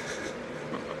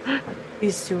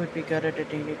 These two would be good at a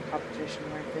D&D competition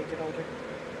where they get older.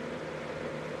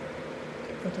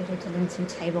 They did it to learn some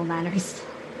table manners.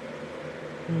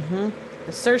 Mm-hmm.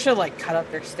 Saoirse like cut up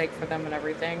their steak for them and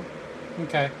everything.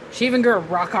 Okay. She even grew a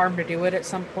rock arm to do it at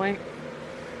some point.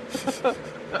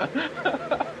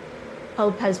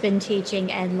 Hope has been teaching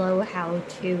Enlo how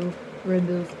to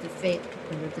remove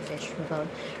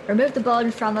the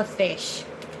bone from a fish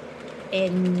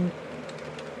in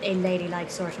a ladylike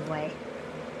sort of way.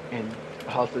 And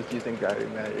House is using gravity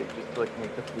magic just to like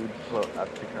make the food float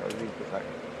up to Cozy. Just like,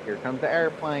 here comes the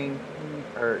airplane,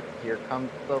 or here comes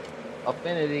the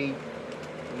affinity.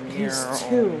 These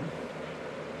two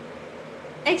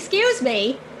Excuse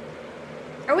me.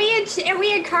 Are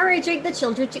we encouraging the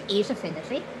children to eat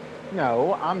affinity?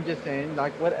 No, I'm just saying,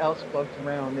 like, what else floats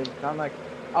around? It's not like,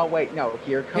 oh wait, no,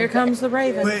 here comes the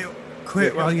raven. Wait,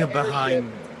 quit while you're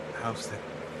behind house then.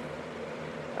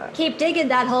 Keep digging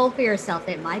that hole for yourself.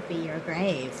 It might be your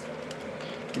grave.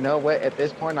 You know what? At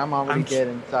this point, I'm already dead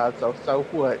inside. So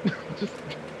what? Just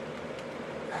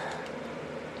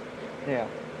yeah.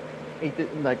 Eat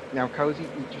it, like now, Cozy,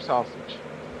 eat your sausage.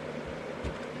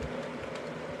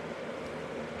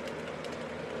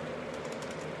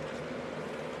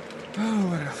 Oh,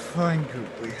 what a fine group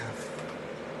we have.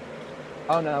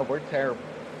 Oh no, we're terrible.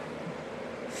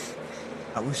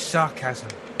 That was sarcasm,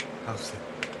 Elsie.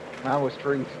 That was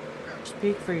truth.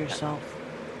 Speak for yourself.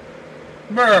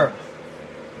 Brr.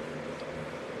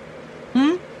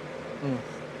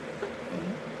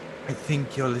 I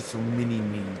think your little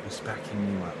mini-me was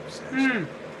backing you up, Seth.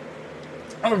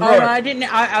 Oh no, I didn't.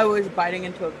 I was biting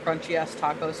into a crunchy ass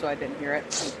taco, so I didn't hear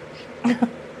it.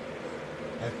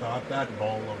 I thought that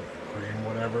bowl of cream,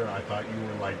 whatever, I thought you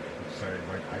were like saying,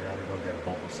 like, I gotta go get a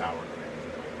bowl of sour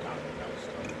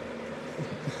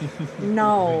cream.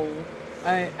 No,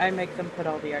 I make them put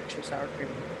all the extra sour cream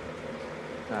in.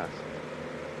 Nice.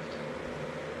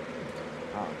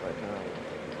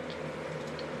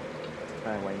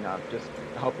 Anyway, no, just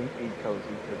helping feed Cozy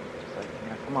because it's just like,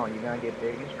 yeah, come on, you gotta get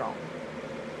big and strong.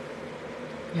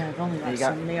 Yeah, I've only got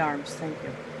so many arms. Thank you.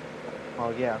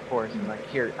 Well, yeah, of course. And like,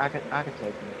 here, I could take you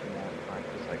if you want.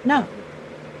 Like, just like no.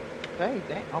 Dang,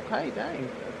 okay, dang.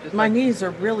 Just my like, knees are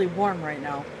really warm right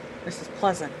now. This is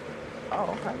pleasant.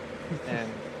 Oh, okay. And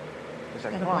it's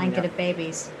like, got a blanket of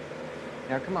babies.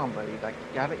 Now, come on, buddy. Like,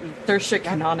 you gotta eat. Saoirse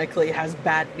canonically has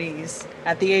bad knees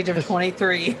at the age of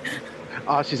 23.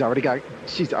 Oh, she's already got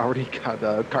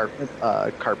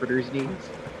carpenter's knees.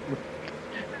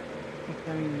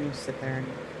 I mean, you sit there and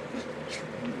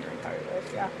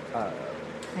yeah.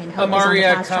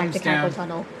 Amaria comes down.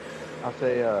 Tunnel. I'll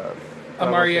say.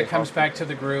 Amaria comes back to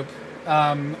the group.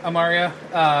 Amaria,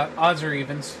 odds or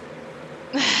evens?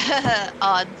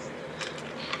 Odds.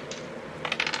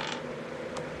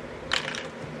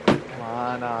 Come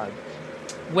on, odds.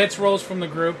 Wits rolls from the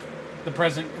group. The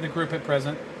group at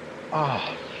present.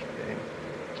 Oh,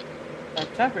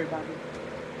 that's everybody.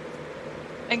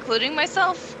 Including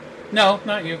myself? No,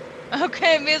 not you.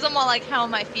 Okay, because I'm all like, how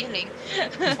am I feeling?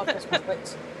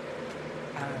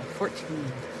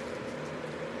 14.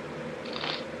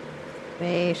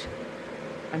 Wait.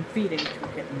 I'm feeding two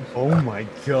kittens. Oh my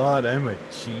god, I'm a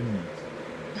genius.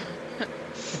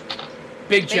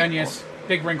 Big genius.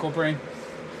 Big wrinkle brain.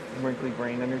 Wrinkly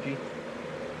brain energy.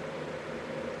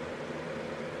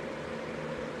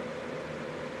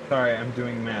 Sorry, I'm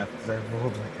doing math because I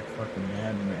rolled like a fucking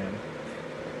madman.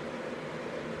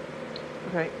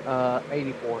 Okay,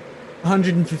 84.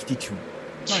 152.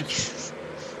 Nice.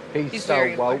 He's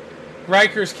so woke.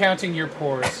 Riker's counting your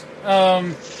pores.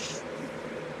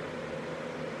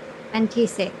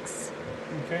 26.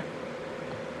 Okay.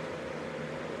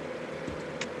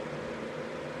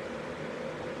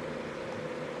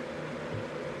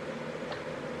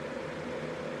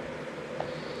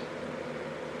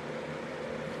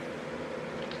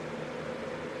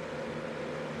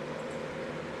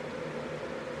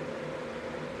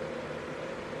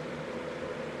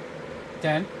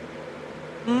 Dan?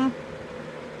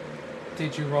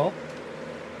 Did you roll?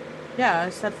 Yeah, I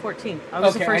said 14. I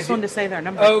was the first one to say their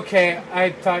number. Okay, I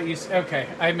thought you... Okay,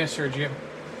 I misheard you.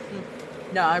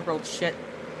 No, I rolled shit.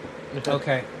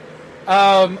 Okay.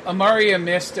 Amaria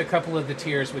missed a couple of the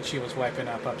tears which she was wiping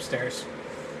up upstairs.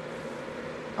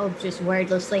 Oh, just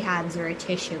wordlessly hands her a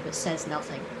tissue but says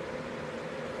nothing.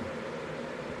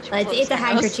 It's a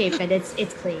handkerchief and it's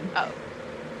clean. Oh.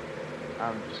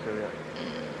 I'm just gonna be like,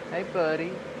 hey,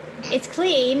 buddy. It's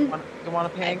clean. You want a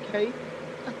pancake?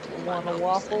 You want a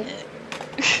waffle?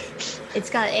 It's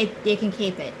got it. You can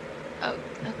keep it. Oh,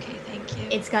 okay, thank you.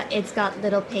 It's got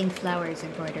little pink flowers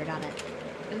embroidered on it.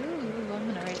 Ooh, I'm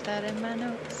gonna write that in my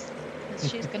notes. 'Cause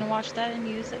she's gonna watch that and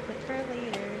use it for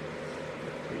later.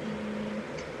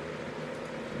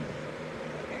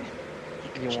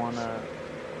 You wanna?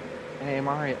 Hey,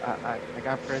 Amari, I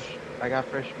got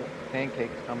fresh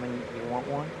pancakes coming. You want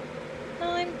one? No,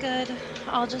 I'm good.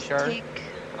 I'll just Sure.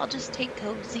 take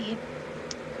Cozy.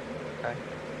 Okay.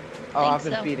 Oh, I've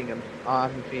Think been so. feeding him. So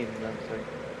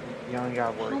you only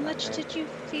got work. How much did you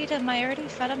feed him? I already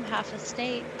fed him half a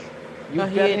steak. You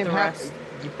he fed ate him the half. rest.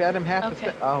 You fed him half a Okay.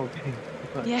 steak. Oh,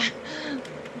 dang. Yeah.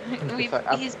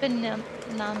 I've- He's been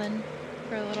numbing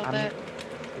for a little bit.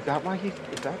 Is that why he's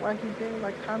being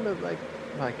like kind of like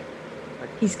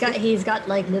He's got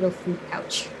like little food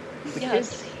pouch.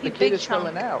 Yes, The he kid big is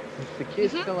filling chunk. out. The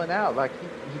kid's Mhm. filling out. Like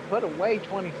he put away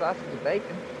 20 sauces of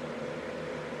bacon.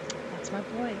 That's my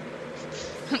boy.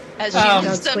 As Um, she Don't,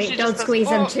 moves them, she just goes, squeeze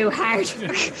him "Oh," too hard.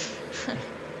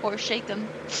 or shake him.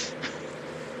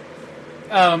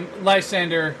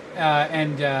 Lysander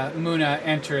and Muna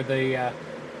enter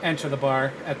the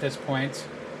bar at this point.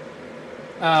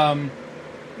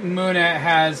 Muna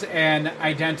has an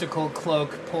identical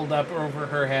cloak pulled up over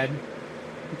her head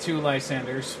to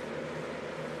Lysander's.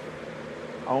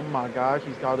 Oh my gosh,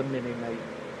 he's got a mini mate.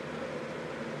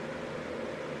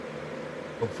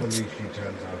 Hopefully she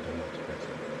turns out a lot better.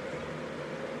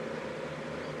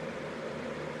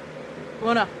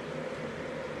 Luna.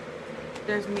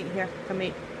 There's meat here. Come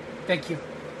eat. Thank you.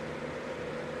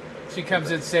 She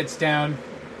comes and sits down.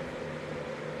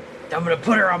 I'm gonna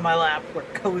put her on my lap where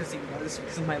Cozy was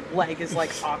because my leg is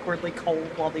like awkwardly cold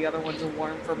while the other one's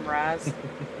warm from Raz.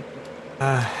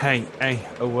 Hey,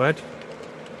 a word?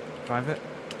 Private?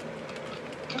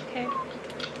 Okay.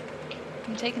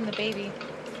 I'm taking the baby.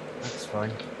 That's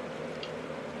fine.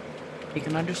 He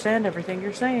can understand everything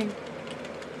you're saying.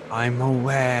 I'm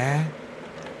aware.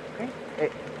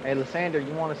 Hey, Lysander,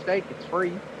 you want a steak? It's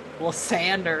free. Well,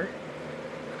 Sander.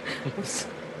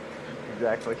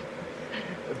 Exactly.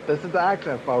 This is the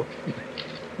accent, folks.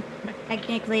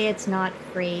 Technically, it's not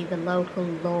free. The local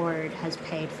lord has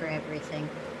paid for everything.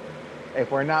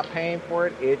 If we're not paying for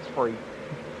it, it's free.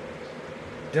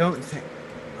 Don't think.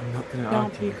 I'm not gonna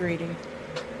Don't argue. be greedy.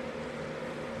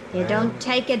 You don't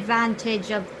take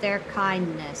advantage of their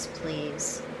kindness,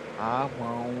 please. I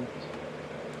won't.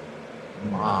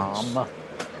 Mom.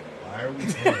 Why are we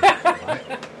paying?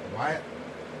 Why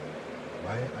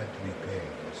aren't we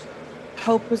paying for stuff?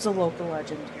 Hope is a local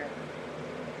legend here.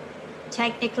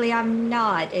 Technically, I'm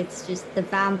not. It's just the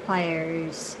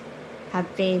vampires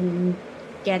have been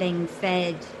getting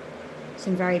fed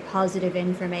some very positive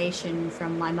information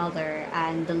from my mother,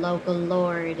 and the local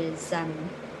lord is a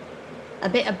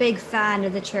big fan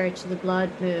of the Church of the Blood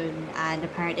Moon, and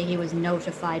apparently he was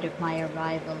notified of my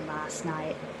arrival last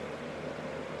night.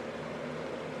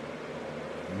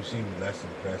 You seem less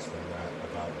impressed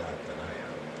about that than I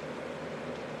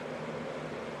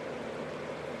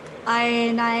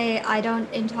am. I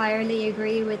don't entirely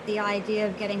agree with the idea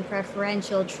of getting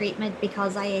preferential treatment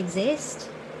because I exist.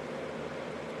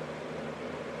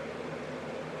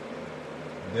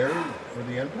 For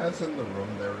the empaths in the room,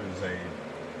 there is a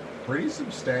pretty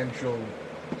substantial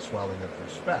swelling of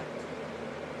respect.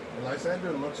 And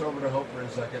Lysander looks over to Hope for a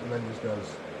second and then just goes,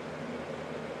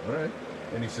 all right.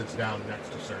 And he sits down next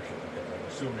to Saoirse because I'm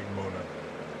assuming Muna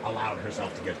allowed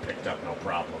herself to get picked up, no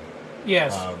problem.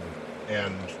 Yes.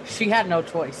 And She had no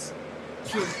choice.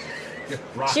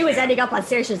 She was ending up on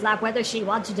Saoirse's lap whether she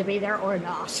wanted to be there or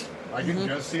not. I can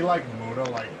just see like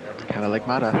Muna every Kinda like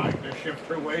once in a while Mata. trying to shift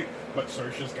her weight, but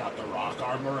Saoirse's got the rock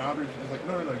arm around her. She's like,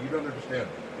 no, you don't understand.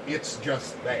 It's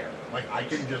just there. Like I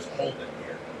can just hold it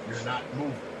here. You're not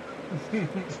moving.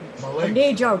 My I legs,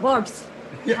 need your warmth.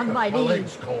 yeah, on my my knees.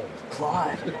 legs cold.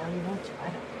 Claude. Well, you want to.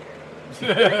 I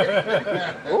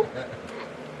don't care.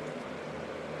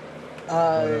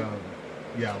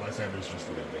 Yeah, Lysander's just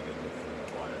living in the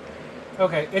food quietly.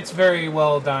 Okay, it's very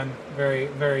well done. Very,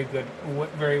 very good.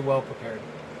 Very well prepared.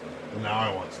 Now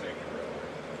I want steak and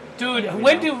ribeye. Dude,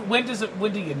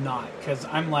 when do you not? Because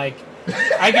I'm like,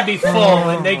 I could be full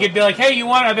and they could be like, hey, you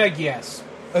want? I'd be like, yes.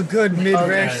 A good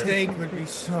mid-rare Okay. steak would be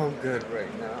so good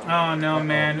right now. Oh no,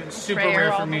 man, it's super Prayer rare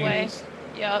for all the me. way.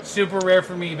 Yep. Super rare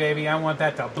for me, baby. I want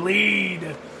that to bleed.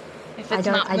 If I it's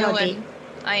don't- not I don't mooing, eat-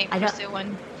 I ain't I don't-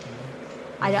 pursuing.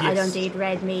 I Yes. don't eat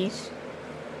red meat,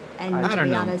 and I to don't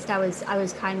be know. honest, I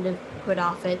was kind of put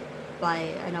off it by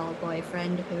an old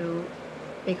boyfriend who,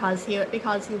 because he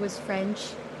was French,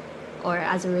 or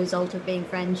as a result of being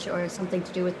French, or something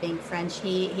to do with being French,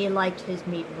 he liked his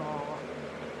meat raw.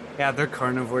 Yeah, they're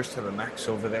carnivores to the max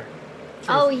over there.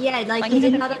 Oh yeah, like Like he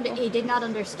did native not people. he did not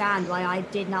understand why I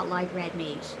did not like red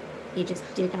meat. He just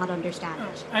did not understand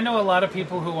it. I know a lot of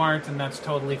people who aren't, and that's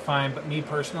totally fine. But me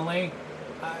personally,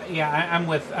 I'm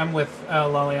with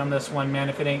Lolly on this one, man.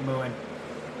 If it ain't mooing,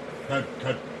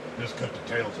 Just cut the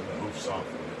tails and the hoofs off.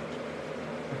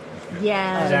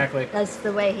 Yeah, Exactly. That's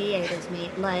the way he ate his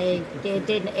meat. Like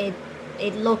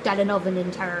it looked at an oven in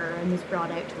terror and was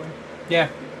brought out to him. yeah,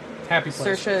 happy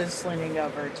place. Saoirse is leaning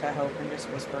over to Hope and just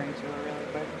whispering to her really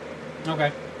quick.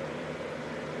 Okay.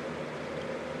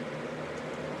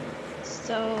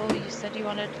 So you said you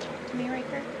wanted to talk to me,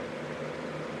 Riker?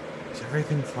 Is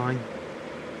everything fine?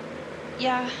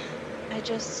 Yeah, I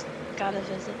just got a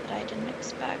visit that I didn't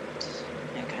expect.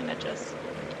 It kind of just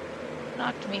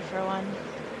knocked me for one.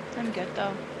 I'm good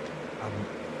though.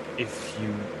 If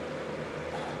you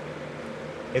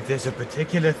if there's a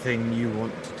particular thing you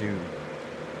want to do,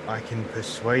 I can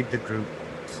persuade the group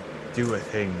to do a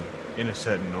thing in a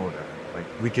certain order. Like,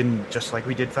 we can, just like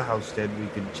we did for Halstead, we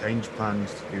can change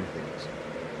plans to do things.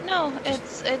 No,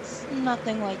 it's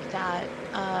nothing like that.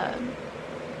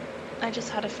 I just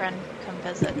had a friend come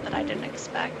visit that I didn't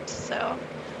expect, so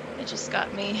it just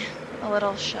got me a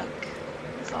little shook.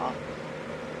 That's all.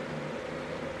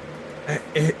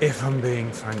 If I'm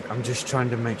being frank, I'm just trying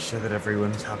to make sure that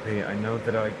everyone's happy. I know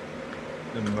that I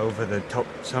am over the top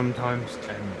sometimes,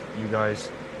 and you guys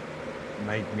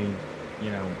made me,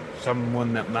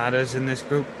 someone that matters in this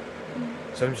group.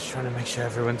 So I'm just trying to make sure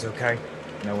everyone's okay.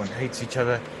 No one hates each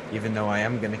other, even though I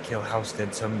am going to kill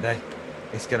Halstead someday.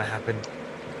 It's going to happen.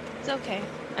 It's okay.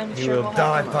 I'm He sure will we'll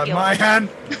die have by to my hand.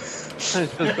 Has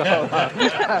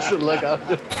to look up.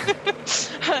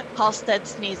 Halstead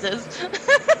sneezes.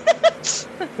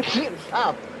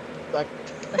 Stop. Like,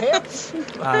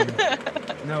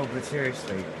 No, but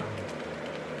seriously,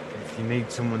 if you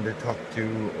need someone to talk to,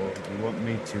 or you want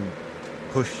me to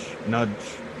push, nudge,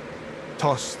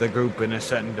 toss the group in a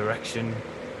certain direction,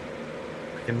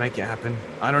 I can make it happen.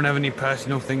 I don't have any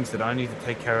personal things that I need to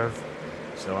take care of,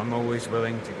 so I'm always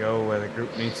willing to go where the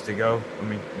group needs to go. I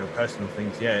mean, no personal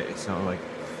things yet. It's not like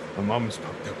my mom's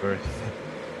popped up or anything.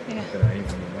 Yeah. Not that I even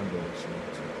remember what she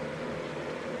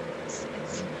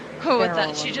With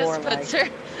that, she just More puts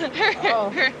like-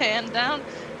 her hand down.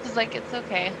 She's like, "It's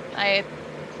okay. I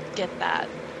get that,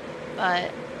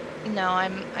 but no,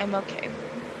 I'm okay.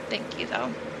 Thank you,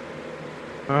 though."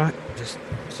 Alright, just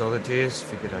saw the tears,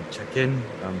 figured I'd check in.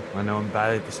 I know I'm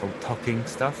bad at this whole talking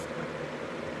stuff.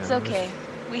 But, It's okay.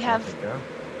 We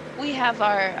have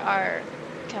our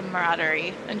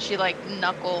camaraderie, and she like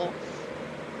knuckle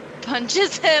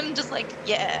punches him, just like,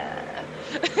 yeah.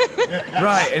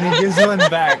 Right, and he gives one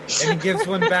back, and he gives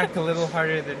one back a little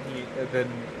harder than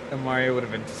Mario would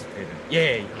have anticipated.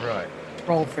 Yeah, you're right.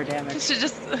 Roll for damage. She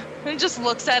just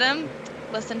looks at him.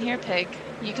 Listen here, pig.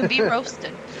 You can be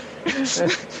roasted.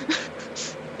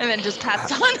 And then just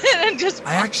pats on it and just.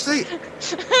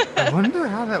 I wonder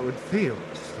how that would feel.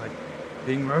 Just like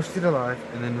being roasted alive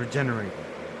and then regenerated.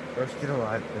 Roasted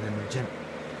alive and then regenerate.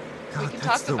 God, can that's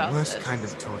talk the about worst this. kind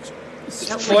of torture.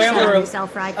 Don't Spoiler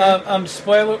yourself, Riker.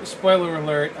 Spoiler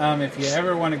alert. If you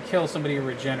ever want to kill somebody who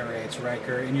regenerates,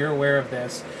 Riker, and you're aware of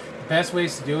this, the best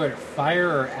ways to do it are fire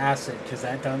or acid, because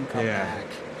that doesn't come back.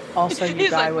 Also, you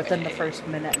He's die like, within the "Wait." first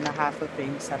minute and a half of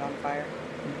being set on fire.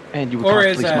 And you would Or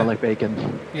constantly is, smell like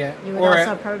bacon. Yeah. You would Or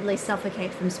also probably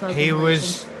suffocate from smoking. He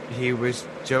pollution. was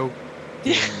joking.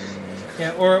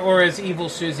 Yeah, or as Evil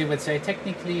Susie would say,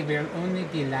 technically we'll only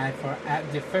be alive for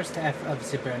the first half of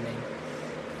the burning.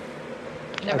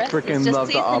 The I rest is freaking just love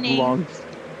the seasoning. oblongs.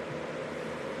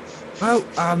 Well,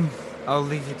 I'll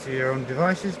leave you to your own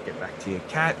devices. Get back to your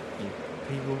cat, you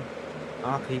people,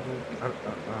 our people. I don't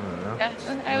know. Yeah,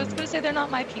 I was gonna say they're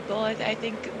not my people. I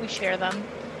think we share them.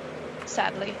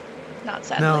 Sadly, not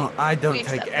sadly. No, I don't We take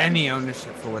accept them. any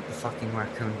ownership for what the fucking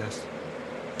raccoon does.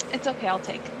 It's okay. I'll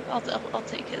take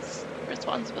his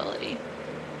responsibility.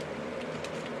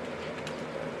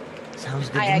 Sounds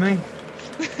good I to me.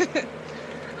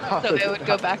 So it would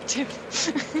go back to.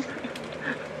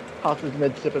 House is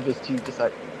mid sip of his tea, just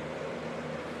like,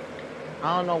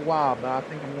 I don't know why, but I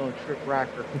think I'm gonna trick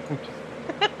Riker.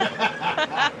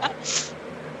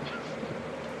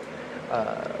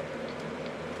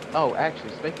 Oh,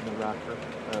 actually, speaking of Riker,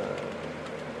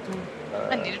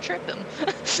 I need to trip him.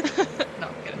 No,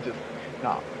 I'm kidding. just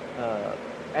no.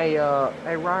 Hey,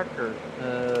 Riker,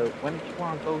 when did you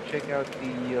want to go check out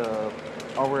the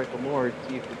Oracle Lord,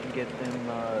 see if we can get them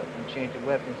enchanted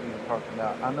weapons we were talking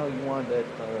about? I know you wanted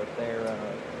their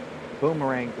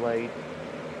boomerang blade.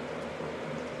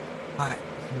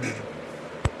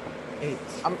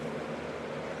 It's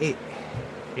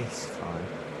fine.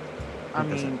 I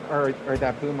mean, or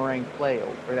that boomerang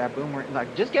flail, or that boomerang.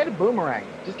 Like, just get a boomerang.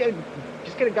 Just get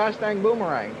a gosh dang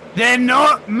boomerang. They're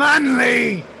not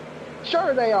manly.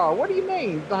 Sure they are. What do you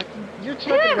mean? Like, you're Have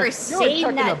chucking. you ever you're seen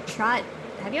chucking that tribe?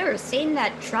 Have you ever seen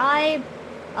that tribe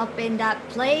up in that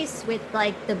place with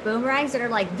like the boomerangs that are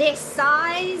like this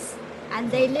size, and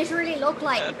they literally look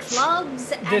like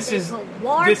clubs, and This they is- put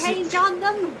war this is- paint on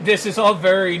them? This is all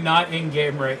very not in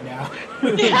game right now.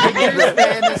 Here's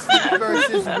fantasy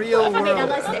versus real world.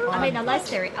 Unless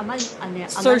they're.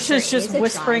 Saoirse's just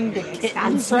whispering to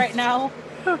kittens right now.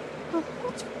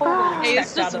 He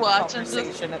is just watching this.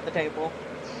 conversation at the table.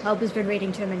 Hope has been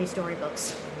reading too many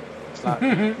storybooks.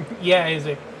 Yeah, is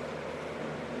it?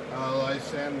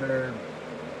 Lysander,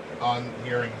 on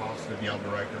hearing Halstead yell to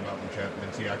Riker about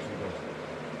enchantments, he actually goes,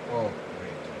 "Oh,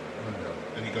 wait, window,"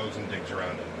 and he goes and digs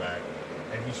around in the back.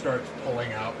 And he starts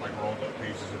pulling out like rolled up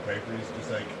pieces of paper. He's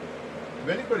just like, if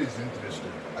anybody's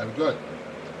interested, I've got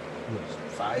what is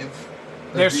it, 5.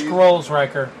 of They're these. scrolls,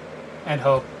 Riker, and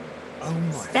Hope. Oh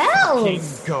my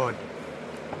Spells! fucking god.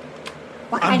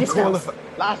 What kind of spells?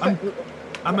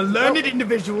 I'm a learned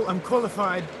individual. I'm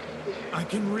qualified. I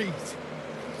can read.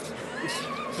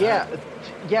 Yeah,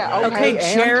 yeah. Okay, and-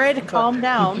 Jared, calm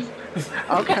down.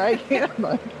 Okay.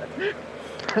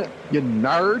 You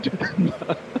nerd.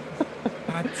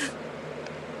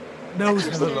 Those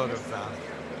have a lot of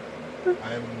value.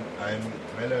 I'm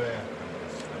well aware.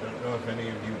 I don't know if any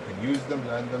of you can use them,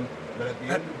 learn them, but at the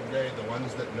end of the day, the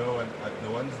ones that know and wants,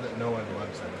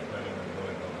 I'm planning on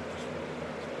going over to school.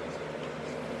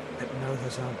 But no,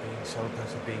 those aren't being sold.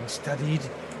 Those are being studied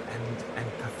and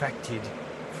perfected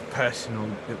for personal,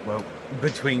 well,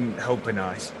 between Hope and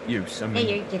I's use. I mean,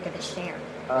 Hey, you're gonna share.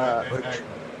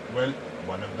 Well,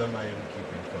 one of them I am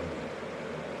keeping from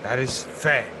you. that is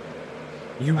fair.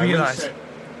 You I will realize say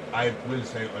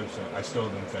also, I stole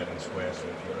them fair and square, so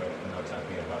if you're not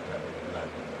happy about that, we'll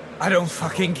I don't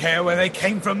fucking care where they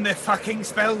came from. They're fucking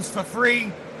spells for free.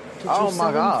 Did Oh you my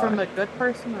steal God. them from a good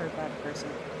person or a bad person?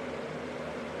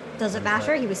 Does it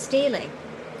matter? He was stealing.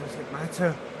 Does it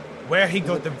matter where he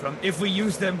got them from if we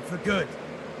use them for good?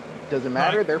 Doesn't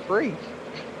matter. They're free. It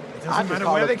I doesn't just matter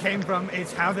call where it- they came from.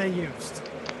 It's how they're used.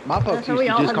 My folks So used we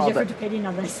to all just have a call different that. opinion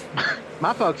on this.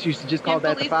 My folks used to just call Can't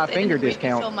that the believe they 5-finger didn't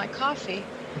discount. refill my coffee.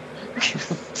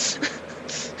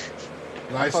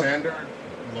 Lysander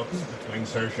looks between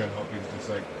Saoirse and Hope. He's just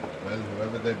like, well,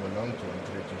 whoever they belong to, I'm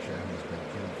pretty sure he's been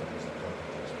killed for his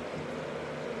incompetence.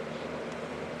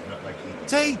 Not like he.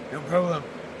 See? No problem.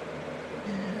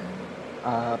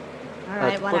 All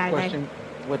right, what quick are question: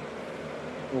 Would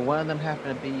one of them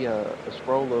happen to be a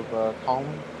scroll of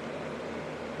calling?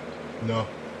 No.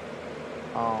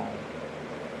 Oh,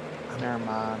 never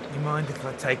mind. You mind if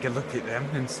I take a look at them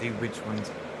and see which ones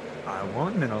I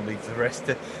want, and then I'll leave the rest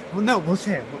to... Well, no, we'll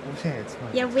share. We'll share. It's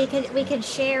fine. they? Yeah, we can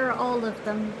share all of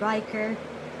them, Riker.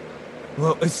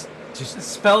 Well, it's just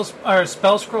Spell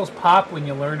scrolls pop when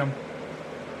you learn them.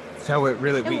 so it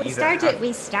really... No,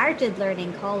 we started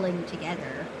learning calling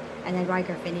together, and then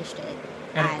Riker finished it.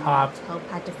 And it popped. Hope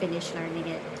had to finish learning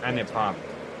it. And it popped.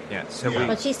 Yeah, so Yeah.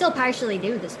 But she still partially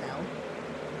knew the spell.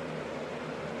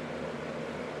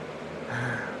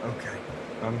 Okay.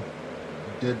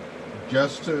 Did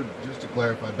just to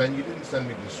clarify, Ben, you didn't send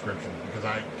me the description because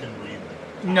I can read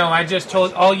them. No, I just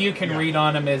told all you can Yeah. read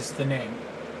on them is the name.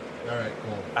 All right,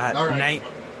 cool. All right.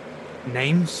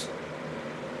 Names?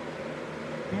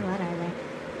 Yeah, what are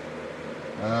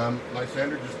they?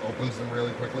 Lysander just opens them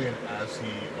really quickly, and as he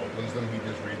opens them, he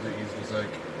just reads it. He's just like,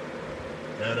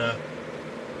 "Data."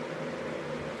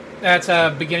 That's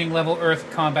a beginning level Earth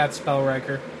combat spell,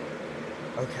 Riker.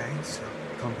 Okay, so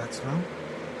combat spell.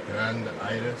 Grand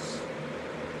Iris.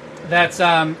 That's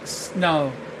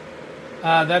no.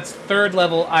 That's third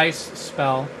level ice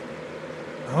spell.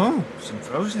 Oh, some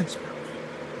frozen spells.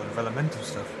 A lot of elemental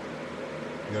stuff.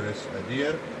 Yoris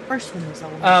Adir. First one was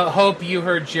all. Hope you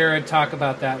heard Jared talk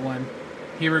about that one.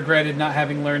 He regretted not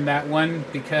having learned that one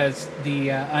because the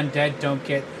undead don't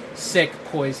get sick,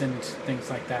 poisoned, things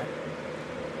like that.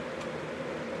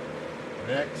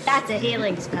 Rex. That's a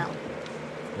healing spell.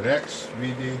 Rex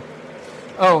Vidi.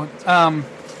 Oh,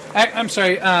 I'm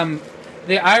sorry.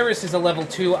 The Iris is a level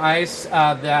 2 ice.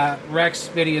 The Rex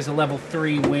Vidi is a level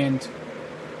 3 wind.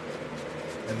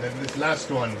 And then this last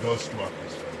one, Ghostwalk.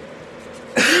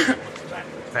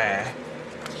 Fair.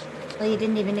 Well, you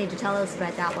didn't even need to tell us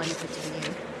about that one if it's for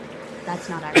you. That's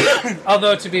not our.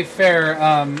 Although, to be fair,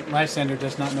 Lysander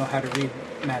does not know how to read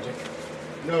magic.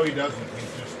 No, he doesn't.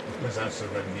 He's just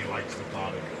possessive, and he likes the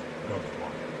thought of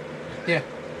Ghostwalk. Yeah.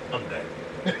 Someday.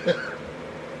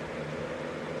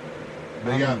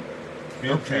 But yeah.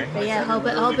 Feel okay. free. But yeah, Lysander Hope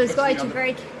literally is puts going the to other-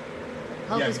 very.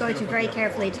 Hope Yeah, is he's going to gonna put very the other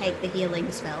carefully one. take the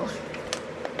healing spell.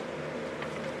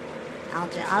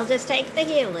 I'll just take the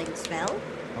healing spell.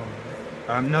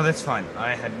 No, that's fine.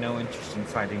 I had no interest in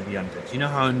fighting the undead. You know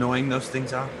how annoying those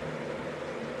things are?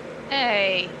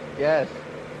 Hey, Yes,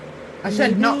 I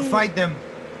said not Maybe- fight them,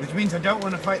 which means I don't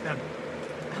want to fight them.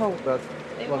 Oh, but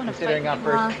they well, want to considering fight our me.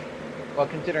 first, well,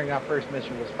 considering our first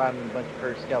mission was fighting a bunch of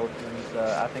cursed skeletons,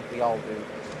 I think we all do.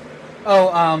 Oh,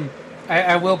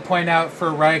 I will point out for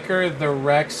Riker, the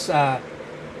Rex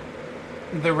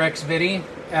Vidi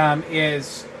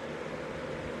is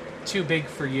too big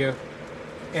for you.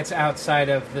 It's outside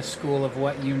of the school of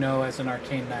what you know as an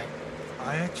arcane knight.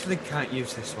 I actually can't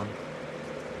use this one.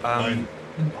 Fine.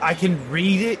 I can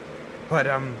read it, but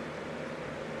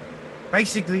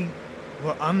basically,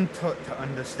 Well, I'm taught to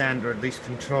understand, or at least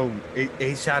control.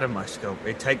 It's out of my scope.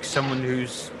 It takes someone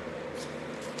who's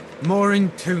more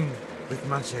in tune with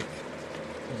magic.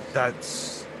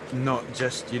 That's not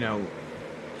just,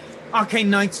 Arcane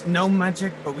Knights know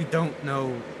magic, but we don't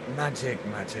know magic.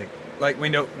 Like, we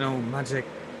don't know magic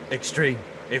extreme,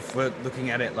 if we're looking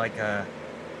at it like a...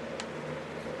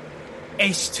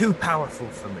 It's too powerful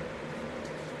for me.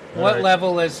 What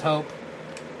level is Hope?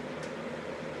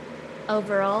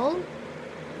 Overall,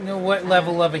 No, what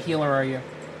level of a healer are you?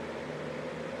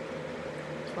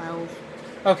 12.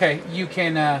 Okay, you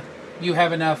can. You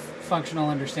have enough functional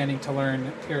understanding to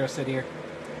learn Pyrocydir.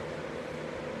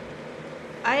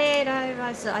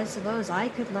 I suppose I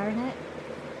could learn it.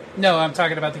 No, I'm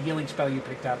talking about the healing spell you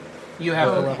picked up. You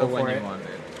have the okay. level The one for you it. wanted.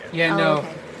 Yeah, Oh, no.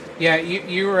 okay. Yeah,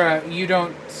 you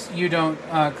don't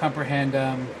comprehend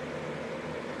the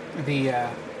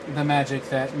magic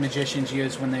that magicians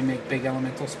use when they make big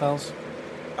elemental spells.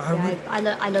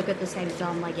 I look at the same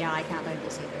film like, yeah, I can't learn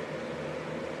this either.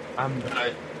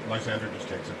 Lysander just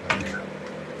takes it back.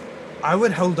 I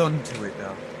would hold on to it,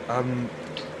 though.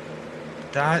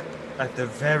 That, at the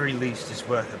very least, is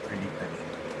worth a pretty penny.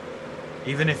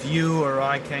 Even if you or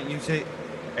I can't use it,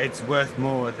 it's worth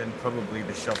more than probably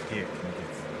the shop here can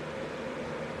give.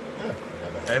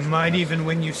 Yeah, It might even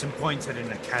win you some points at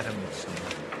an academy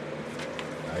somewhere.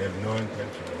 I have no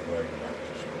intention of going back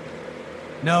to school.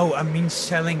 No, I mean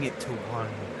selling it to one.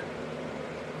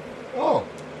 Oh.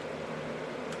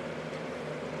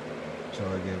 So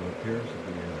I gave up Pierce at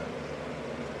the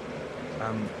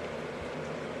end.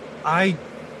 I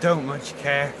don't much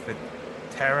care for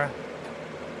Terra.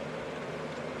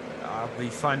 I'll be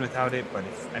fine without it, but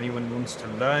if anyone wants to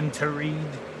learn to read,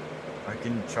 I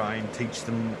can try and teach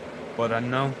them what I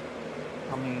know.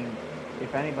 I mean,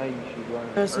 if anybody should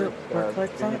learn Does it first, work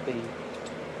like shouldn't that? it be?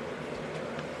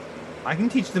 I can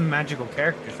teach them magical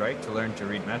characters, right? To learn to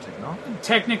read magic, no?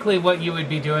 Technically, what you would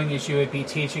be doing is you would be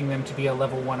teaching them to be a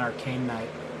level 1 arcane knight.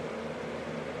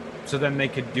 So then they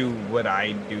could do what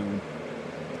I do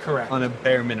Correct. on a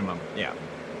bare minimum. Yeah.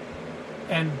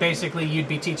 And basically, you'd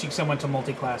be teaching someone to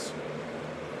multi-class.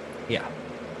 Yeah.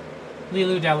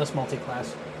 Lilu Dallas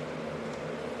multi-class.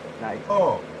 Nice.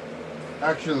 Oh,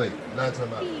 actually, that's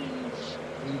enough. He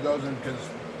goes in because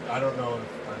I don't know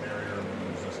if our narrator will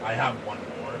use this. I have one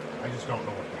more. I just don't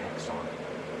know what the heck's on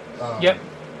it. Yep.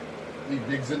 He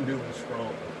digs into his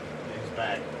scroll, his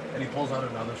bag, and he pulls out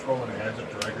another scroll and he hands it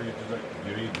to Riker. He's just like, "Do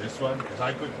you read this one?" Because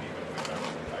I couldn't even figure out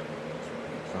what type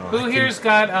of this.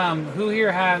 Who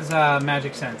here has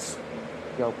magic sense?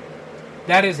 Yo.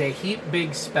 That is a heap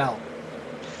big spell.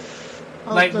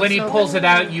 Hope Like when looks he over- pulls it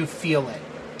out, you feel it.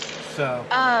 So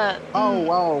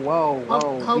Oh, whoa.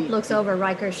 Hope looks over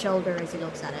Riker's shoulder as he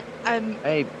looks at it.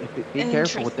 Hey, be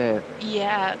careful with that.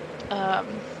 Yeah.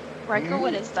 Riker,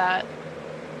 what is that?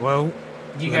 Well,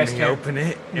 you let guys me can open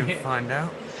it and find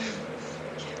out.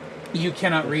 You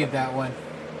cannot read that one.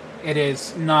 It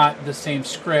is not the same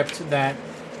script that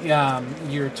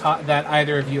you're taught, that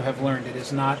either of you have learned. It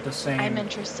is not the same. I'm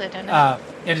interested in it.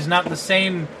 It is not the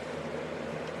same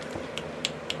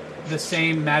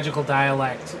magical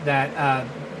dialect that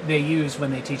they use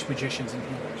when they teach magicians and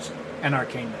healers and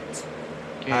arcane knights.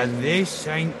 This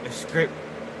ain't a script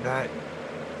that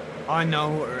I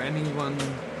know or anyone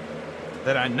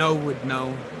that I know would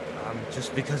know,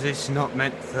 just because it's not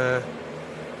meant for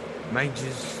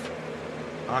mages,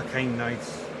 arcane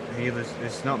knights, healers.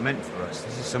 It's not meant for us.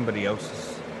 This is somebody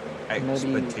else's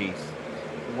expertise.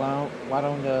 Why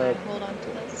don't I hold on to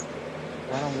this.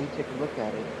 why don't we take a look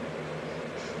at it?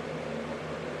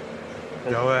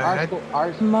 'Cause Go our ahead. school-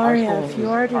 our Maria, school if you is-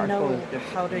 already our school know is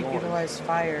different how to from yours. utilize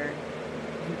fire,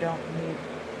 you don't need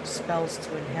spells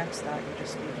to enhance that. You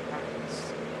just need to practice.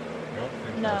 I don't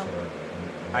think No. that's what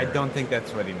I don't think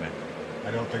that's what he meant.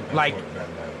 I don't think that's Like- what Ben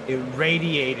meant. It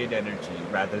radiated energy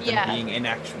rather than Yeah. being an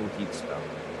actual heat spell.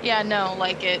 Yeah, no,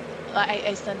 like it.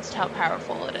 I sensed how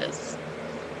powerful it is.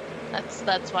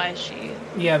 That's why she.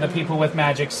 Yeah, the people with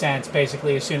magic sense,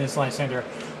 basically, as soon as Lysander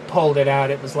pulled it out,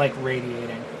 it was like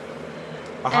radiating.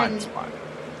 A hot And- spot.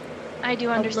 I do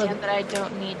look- understand that I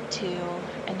don't need to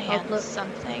enhance look. some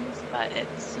things, but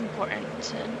it's important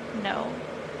to know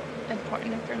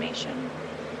important information.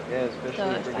 Yeah, especially So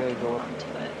if if we're I gonna can go hold up. on to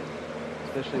it.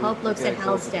 Especially Hope if looks we're at gonna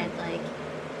go up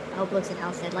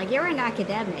Halstead like you're an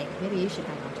academic. Maybe you should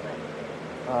hang on to it.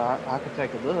 I could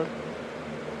take a look. If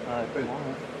you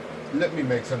want. Let me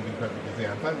make something perfectly clear.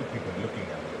 I'm fine with people looking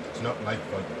at it. It's not my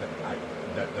fault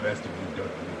that the rest of you don't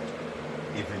use it.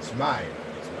 If it's mine,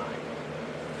 it's mine.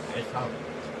 I found it.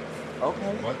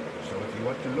 Okay. So if you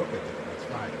want to look at it, that's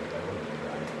fine. I won't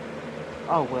try.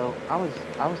 Oh well, I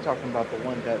was talking about the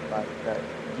one that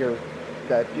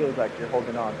that feels like you're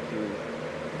holding on to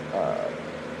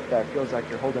that feels like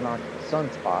you're holding on to the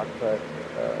sunspot, but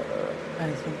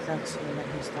I think that's the one that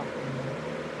he's talking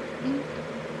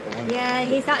about. the one Yeah,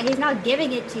 he's not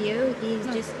giving it to you. He's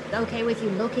just okay with you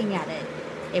looking at it.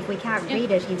 If we can't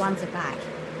read it, he wants it back.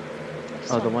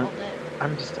 Oh, the one.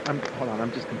 Hold on.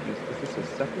 I'm just confused. Is this a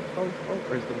separate scroll,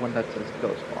 or is the one that says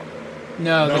Ghost Walk?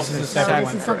 No, No, this is a this separate this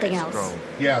one. is something else. Scroll.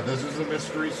 Yeah, this is a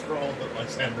mystery scroll that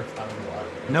Lysander found a while ago.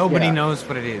 Nobody Yeah. knows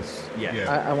what it is. Yeah. Yeah.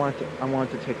 I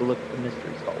wanted to take a look at the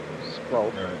mystery scroll.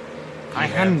 All right. I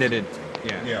Yeah. handed it.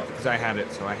 Yeah. Yeah. Because I had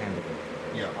it, so I handed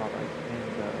it. Yeah. All right, and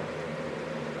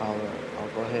I'll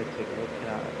go ahead and take a look. Can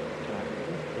I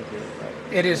read it? Is it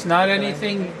like? It is not can I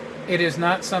anything. read It is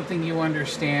not something you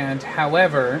understand.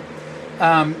 However,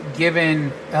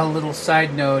 given a little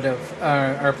side note of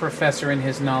our professor and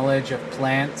his knowledge of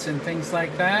plants and things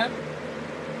like that,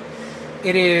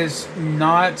 it is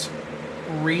not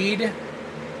reed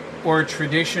or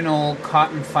traditional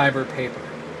cotton fiber paper.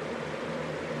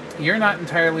 You're not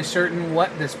entirely certain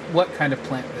what kind of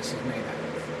plant this is made out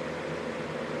of.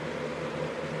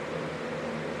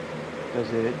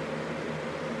 Does it?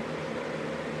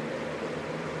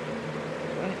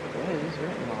 What is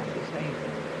written on this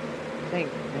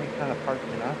ain't kind of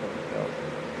parchment I thought it felt.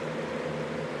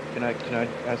 Can I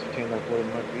ascertain like what it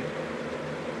might be?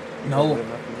 No, What it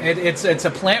might be? it's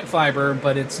a plant fiber,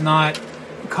 but it's not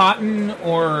cotton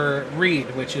or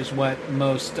reed, which is what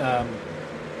most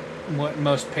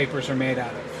papers are made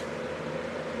out of.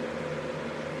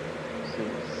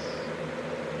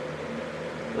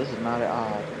 This is not at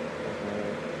odds.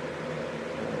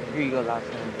 Here you go,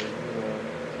 Lysander.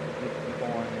 You go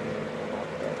on and off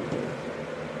that.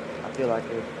 I feel like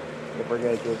if we're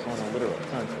gonna get on a literal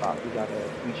sunspot,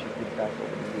 we should get back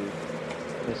over to you,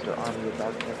 Mr. Army of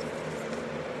Darkness.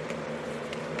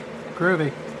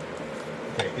 Groovy.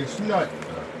 Okay, it's not.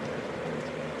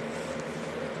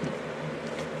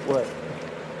 What?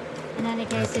 In any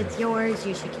case, it's yours.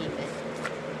 You should keep it.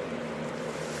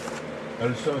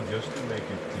 Also, just to make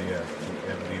it clear to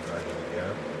everybody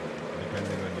here,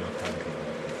 depending on your country,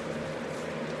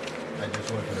 I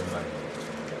just want to remind you,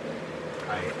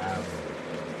 I am,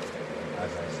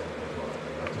 as I said before,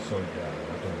 not a soldier,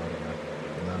 not a warrior,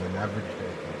 and I'm an average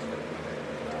day person.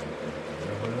 It's a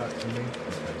whole lot to me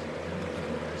because at the end of the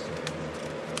day, I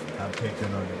simply have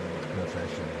taken on a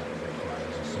profession that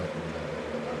requires a certain level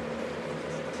of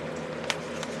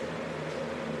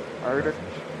Murder?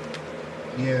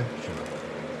 Yeah, sure.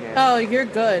 Yeah. Oh, you're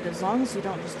good. As long as you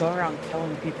don't just go around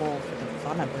killing people for the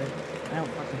fun of it. I don't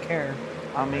fucking care.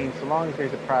 I mean, so long as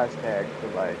there's a price tag for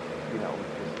like,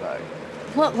 just like.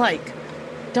 Well, like,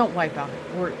 don't wipe out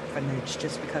an orphanage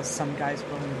just because some guy's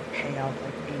willing to pay out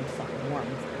like 80 fucking worm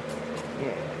for it.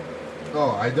 Yeah.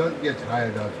 Oh, I don't get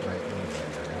hired out by anything.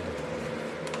 I haven't.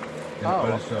 And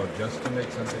Oh. also, just to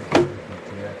make something perfectly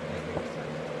clear, I hate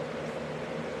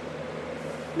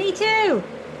that. Me too.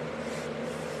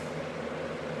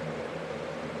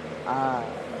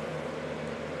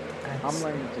 I'm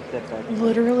learning to step back.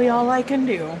 Literally all I can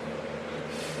do.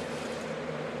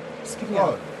 Just give me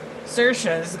Oh, a...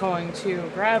 Saoirse is going to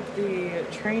grab the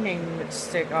training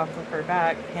stick off of her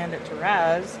back, hand it to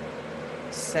Raz,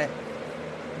 set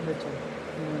little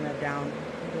Luna down,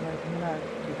 and be like, I'm gonna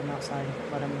keep him outside,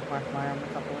 let him mark my arm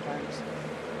a couple of times.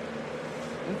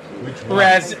 which one?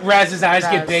 Raz's eyes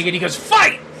get Raz. big and he goes,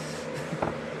 "Fight!"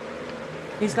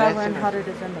 He's gotta That's learn an- how to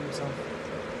defend himself.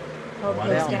 Hope Why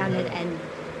looks don't down you at know? End.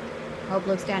 Hope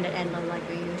looks down at Endla like,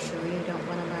 are you sure you don't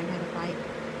want to learn how to fight?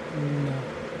 No.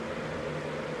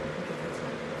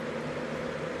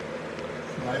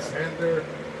 Lysander,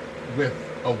 with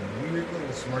a weird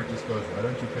little smirk, just goes, why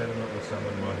don't you pair him up with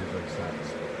someone more his own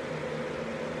size?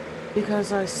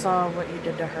 Because I saw what you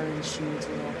did to her and she needs a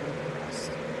little bit of a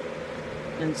rest.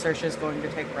 And Saoirse's going to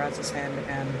take Raz's hand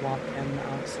and walk him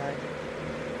outside.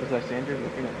 Was Lysander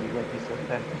looking at me like he said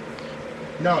that?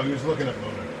 No, he was looking at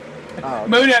Mona. Oh,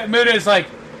 Muna is like,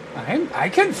 I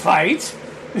can fight.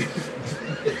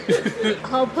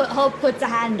 Hope puts a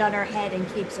hand on her head and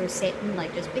keeps her sitting.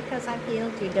 Like, just because I've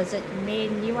healed you doesn't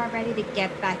mean you are ready to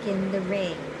get back in the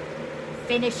ring.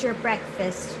 Finish your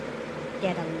breakfast.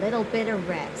 Get a little bit of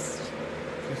rest.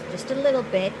 Just a little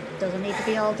bit. Doesn't need to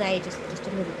be all day. Just a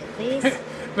little bit, please.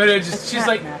 But it A just, she's cat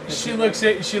like, nap is she good.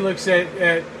 looks at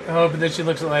Hope, and then she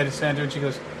looks at Lysander and she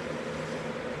goes,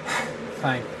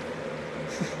 fine.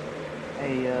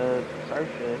 hey, Saoirse,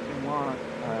 if you want,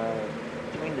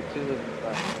 between the two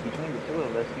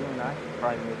of us, you and I could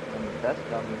probably make some dust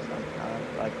dummies sometime,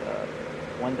 like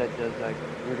one that does like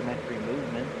rudimentary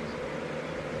movements.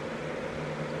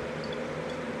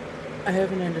 I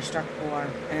have an indestructible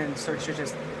arm, and Saoirse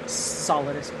just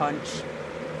solid as punch.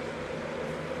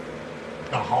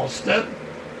 A Halston?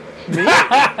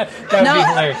 That would be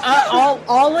hilarious.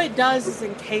 All it does is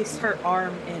encase her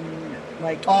arm in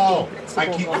like. Oh,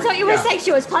 invincible I thought you were Yeah. saying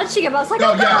she was punching him. I was like,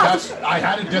 No, oh yeah, god! I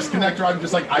had a disconnector. I'm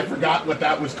just like, I forgot what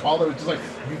that was called. I was just like,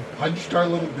 you punched our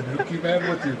little Danuki man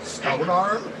with your stone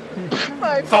arm?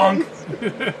 Thunk.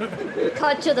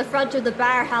 Cut to the front of the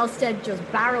bar, Halstead just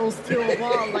barrels through a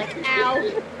wall like, ow.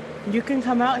 You can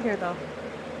come out here though.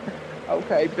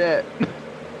 Okay, bet.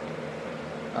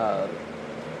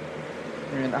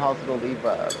 I mean, the house will leave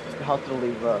a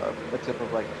tip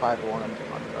of like 5-1 on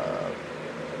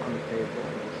the table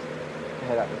and just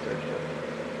head out to search it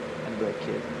and be a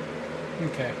kid.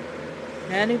 Okay.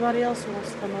 Anybody else who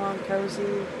wants to come along,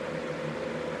 Cozy?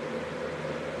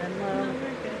 And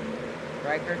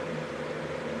Riker?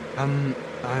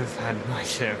 I've had my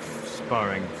share of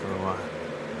sparring for a while.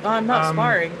 Oh, I'm not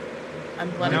sparring.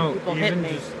 I'm letting No, people hit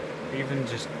me. Even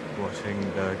just watching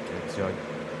the kids, I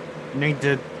need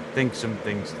to think some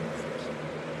things through first.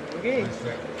 Okay.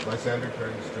 Lysander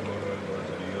turns to Mona and goes,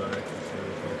 are you alright to see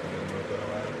what's open and look at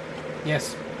all that?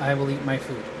 Yes, I will eat my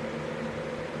food.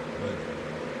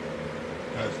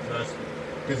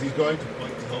 Because he's going to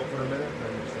point to Hope for a minute, and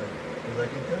I'm just like, because I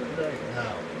can tell you right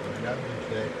now, when I have a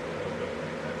mistake, I don't know if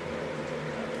I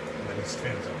and then he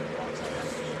stands up and walks out.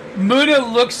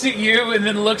 Muna looks at you and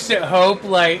then looks at Hope,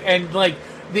 and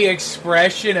the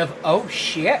expression of "oh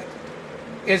shit"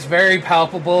 is very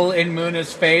palpable in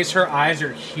Muna's face. Her eyes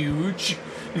are huge.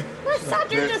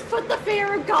 Lysander just put the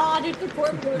fear of God into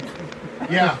poor Moon.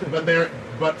 Yeah,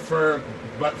 but for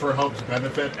Hope's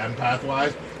benefit,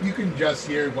 empath-wise, you can just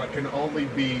hear what can only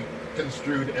be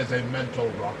construed as a mental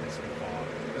raucous guffaw.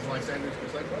 As Lysander's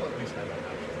just like, well, at least I don't have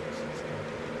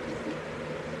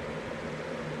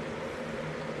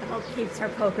to. Hope keeps her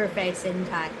poker face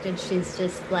intact, and she's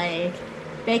just like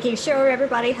making sure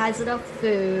everybody has enough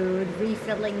food,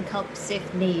 refilling cups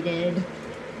if needed.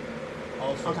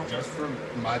 Also, just for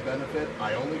my benefit,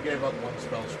 I only gave up one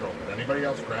spell scroll. Did anybody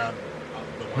else grab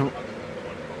the one Nope. other than the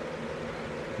one?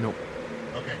 Nope.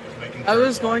 Okay, just making sure. I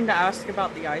was going to ask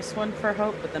about the ice one for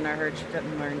Hope, but then I heard she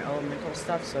couldn't learn elemental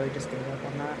stuff, so I just gave up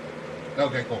on that.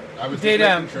 Okay, cool. I was Did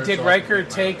just making sure did so I Riker could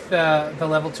get my- take the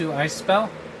level 2 ice spell?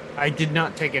 I did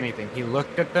not take anything. He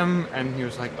looked at them and he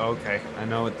was like, okay, I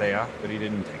know what they are, but he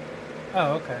didn't take it.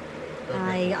 Oh, okay.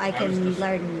 Okay, I was can just-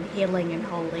 learn healing and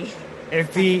holy.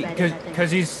 If he, That's better, I think.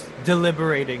 because he's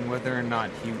deliberating whether or not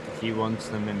he wants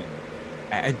them, and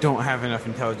I don't have enough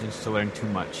intelligence to learn too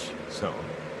much, so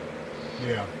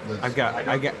Yeah, I got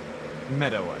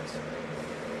meta-wise.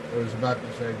 I was about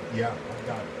to say, yeah, I've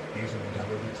got decent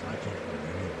intelligence, and I can't learn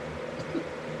anything.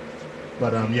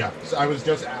 But yeah. So I was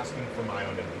just asking for my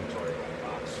own inventory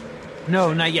box.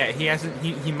 No, not yet. He hasn't.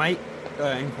 He might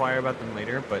inquire about them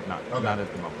later, but not Okay. not at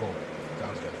the moment. Cool.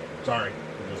 Sounds good. Sorry,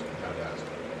 I just had to ask.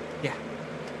 Yeah.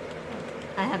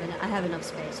 I have enough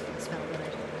space for the spell that I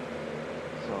do.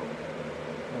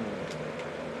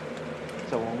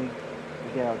 So when we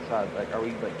get outside, are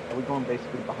we going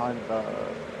basically behind the?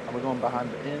 Are we going behind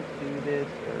the inn to do this,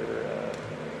 or?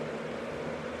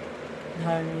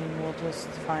 I mean, we'll just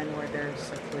find where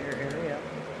there's a clear area.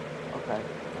 Okay.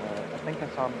 I think I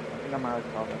might have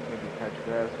saw that maybe catch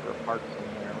grass or a park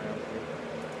somewhere around here.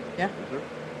 Yeah. Is there?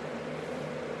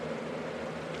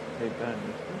 They've done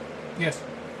Yes.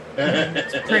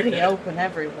 It's pretty open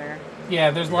everywhere.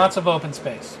 Yeah, there's lots of open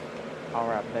space. all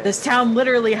right there. This town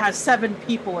literally has 7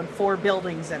 people and 4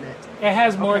 buildings in it. It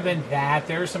has more than that.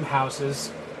 There are some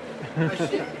houses. I should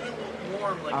feel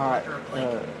warm like all right. water.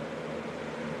 Like,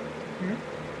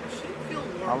 I should feel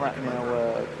warm. All right like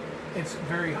now. It's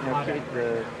very Now, hot kids, out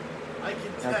right now. I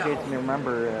can now tell. kids,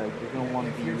 remember, you're gonna want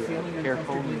If to you're be feeling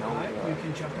careful. uncomfortably You know, hot, you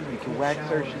can jump in a you cold can whack shower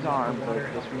Saoirse's and arm, let the but water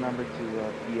just help. remember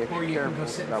to be extra Or you can go careful.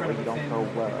 sit in That front way of you a don't fan go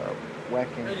real quick.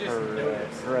 whacking I just her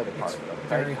noticed. her other It's part.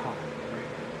 very hot.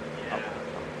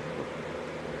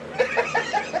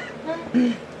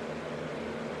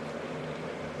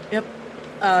 Yep.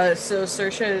 So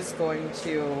Saoirse is going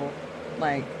to,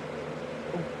 like,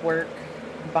 work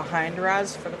behind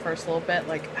Raz for the first little bit,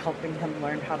 like, helping him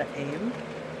learn how to aim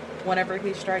whenever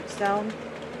he strikes down.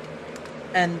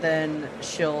 And then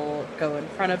she'll go in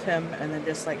front of him and then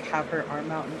just, like, have her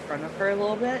arm out in front of her a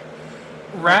little bit.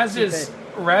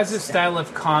 Raz's style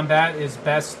of combat is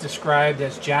best described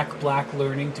as Jack Black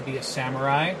learning to be a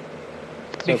samurai.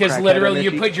 Because crackhead literally,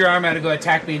 you Onishi? put your arm out to go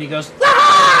attack me, and he goes,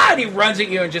 ah! And he runs at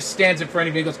you and just stands in front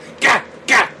of you and goes, gah,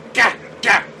 gah, gah,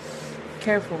 gah.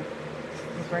 Careful.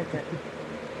 He's right there.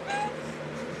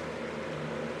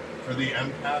 For the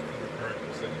empath in the current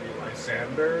vicinity,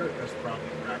 Lysander has probably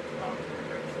racked about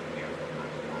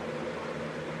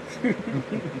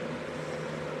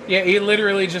Yeah, he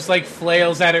literally just like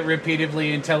flails at it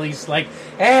repeatedly until he's like,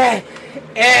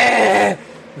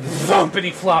 thump, and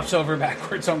he flops over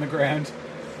backwards on the ground.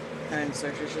 And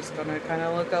so she's just gonna kind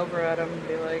of look over at him and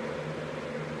be like,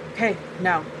 okay,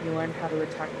 now you learned how to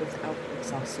attack without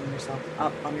exhausting yourself.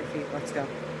 Up on your feet, let's go.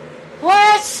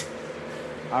 What?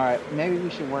 All right, maybe we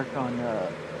should work on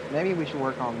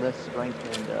less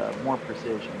strength and more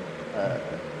precision.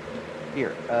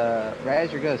 Here,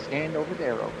 Raz, you're gonna stand over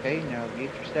there, okay? Now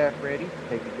get your staff ready.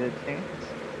 Take a good stance.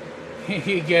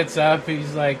 He gets up. He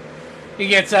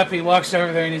gets up. He walks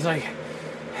over there and he's like,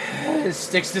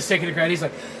 sticks the stick in the ground. He's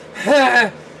like,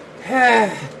 That's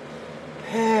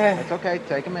okay.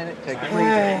 Take a minute. Take a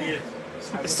breather.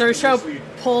 Saoirse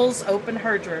pulls open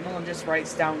her journal and just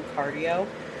writes down cardio.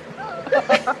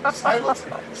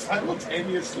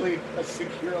 Simultaneously, a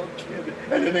 6-year-old kid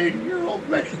and an 80-year-old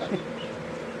man.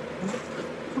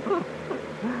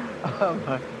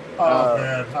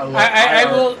 Man,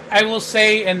 I will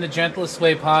say in the gentlest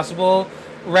way possible,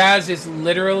 Raz is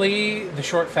literally the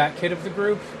short fat kid of the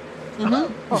group.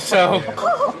 Mm-hmm. So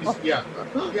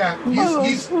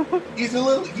he's a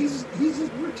little he's a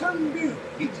returning dude.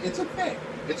 It's okay.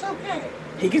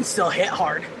 He can still hit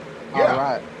hard. Yeah. All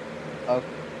right.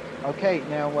 Okay.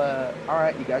 Now, all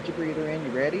right. You got your breather in.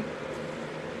 You ready?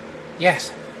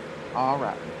 yes. All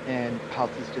right. And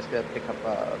House is just gonna pick up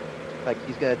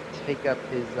he's gonna take up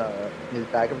his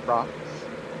bag of rocks.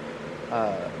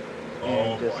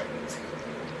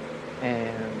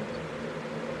 And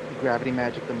gravity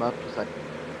magic them up, just like.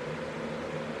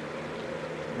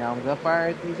 Now I'm gonna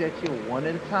fire these at you one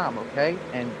at a time, okay?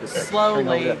 And just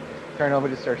Slowly. turn over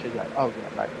to search it. Like, oh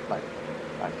yeah,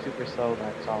 like super slow,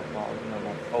 like softball,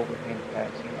 like overhand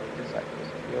pass, just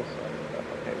real slow stuff.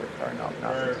 Okay, we're starting off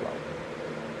nice and slow.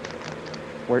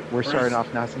 We're starting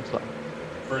off nice and slow.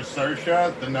 For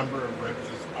Saoirse, the number of ribs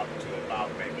is up to about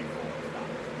maybe 4 or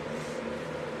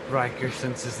 5. Riker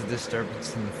senses a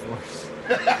disturbance in the force.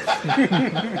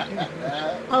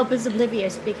 Hope is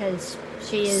oblivious because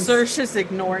she is. Saoirse's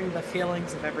ignoring the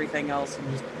feelings of everything else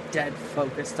and just dead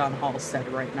focused on Halstead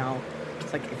right now.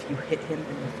 It's like, if you hit him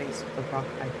in the face with the rock,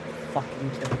 I'd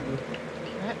fucking kill you.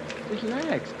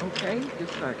 Relax, okay?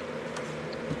 Just like.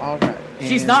 All right.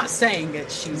 She's not saying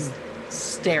it, she's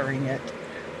staring it.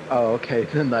 Oh, okay.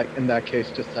 Then, in that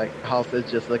case, just like Halstead's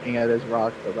just looking at his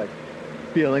rock, but like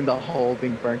feeling the hole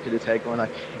being burnt in his head, going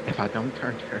like, if I don't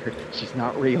turn to her, she's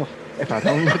not real. If I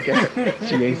don't look at her,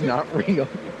 she is not real.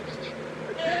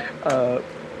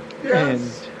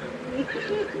 Yes.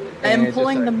 I'm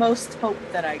pulling the most hope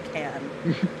that I can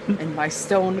in my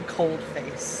stone cold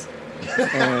face.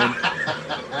 And,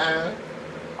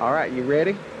 all right, you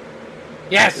ready?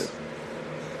 Yes. Just,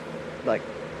 like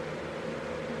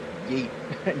yeet,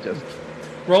 and just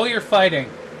Roll your fighting.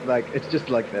 like it's just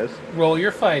like this. Roll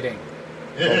your fighting.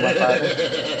 Roll my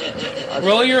fighting.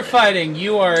 Roll your fighting.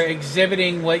 You are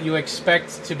exhibiting what you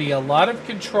expect to be a lot of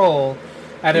control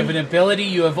out of an ability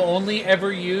you have only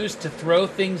ever used to throw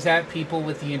things at people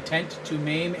with the intent to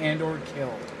maim and or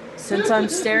kill. Since I'm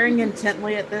staring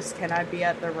intently at this, can I be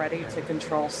at the ready to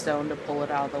control stone to pull it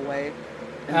out of the way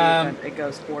in the event it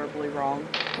goes horribly wrong?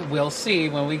 We'll see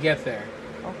when we get there.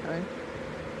 Okay.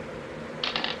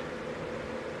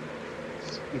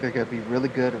 It's either gonna be really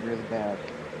good or really bad.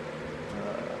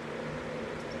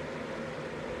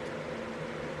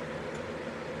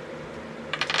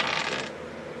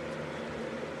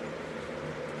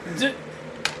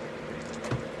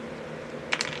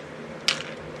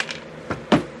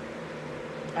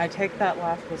 I take that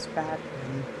laugh was bad.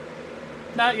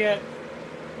 Not yet.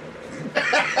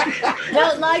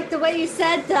 Don't like the way you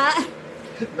said that.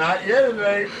 Not yet,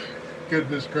 mate.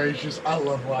 Goodness gracious, I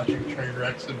love watching train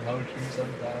wrecks in motion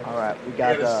sometimes. All right, we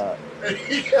got yeah,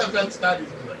 that's not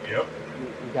easy. Like, yep.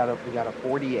 we got a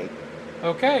 48.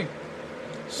 Okay.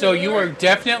 So you are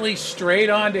definitely straight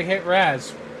on to hit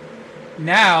Raz.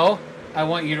 Now, I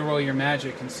want you to roll your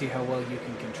magic and see how well you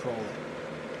can control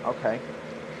it. Okay.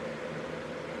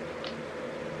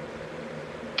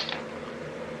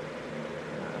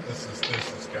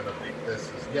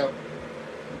 Yep.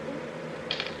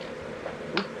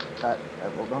 That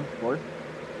rolled on 4.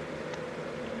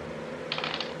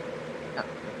 Yeah,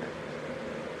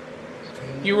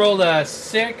 okay. You rolled a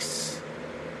 6,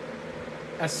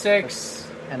 a 6,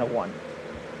 and a 1.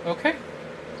 Okay.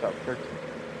 So 13.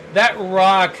 That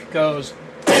rock goes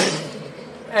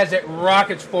as it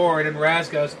rockets forward, and Raz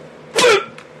goes.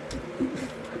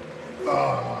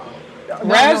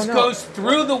 Raz goes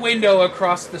through the window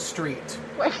across the street.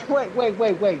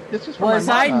 Wait. This is from Was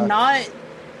my I mama. not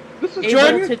This is able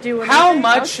Jordan, to do how anything?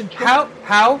 much?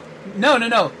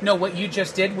 No. What you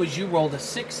just did was you rolled a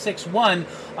 661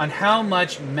 on how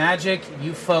much magic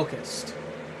you focused.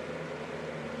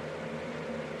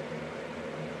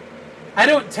 I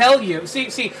don't tell you.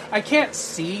 See, I can't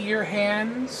see your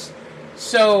hands,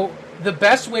 so the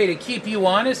best way to keep you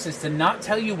honest is to not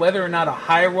tell you whether or not a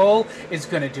high roll is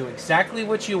going to do exactly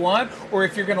what you want, or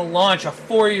if you're going to launch a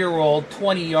 4-year-old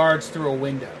 20 yards through a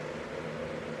window.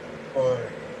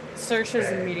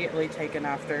 Saoirse's immediately taken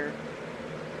after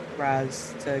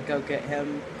Raz to go get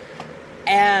him.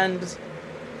 And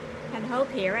Can Hope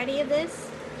hear any of this?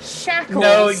 Shackles.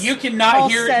 No, you cannot all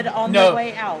hear. said on no, the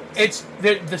way out. It's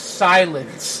the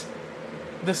silence.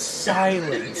 The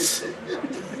silence.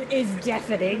 Is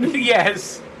deafening.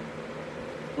 Yes.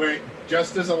 Wait,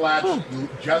 just as a last. Wait. No.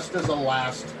 Just as a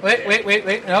last. I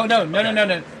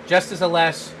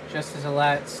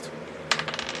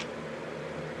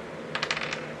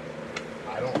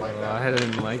don't like that. I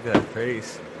didn't like that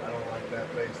face. I don't like that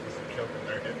face. This is choking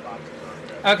their hitboxes on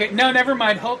good. Okay, no, never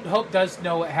mind. Hope does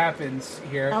know what happens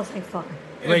here. Oh, thank fuck.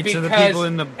 Wait, so the people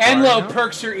in the bar Enlo know?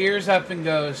 perks her ears up and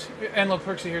goes.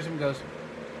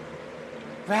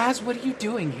 Raz, what are you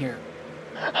doing here?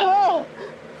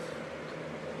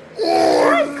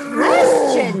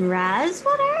 Question, Raz.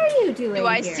 What are you doing Do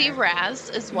I here? see Raz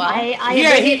as well?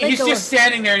 He's just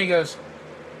standing there and he goes,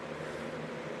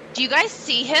 Do you guys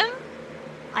see him?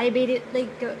 I immediately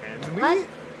go. What?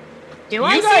 Do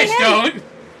I you see guys him? don't.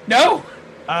 No.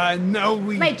 No,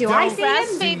 we Wait, do don't I see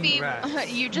Raz him? maybe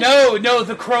Raz. you just No,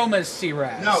 the chromas see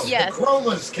Raz. No, Yes. the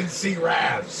Chromas can see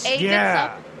Raz. A Yeah. gets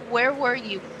up. Where were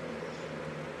you?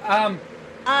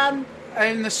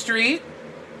 In the street,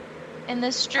 In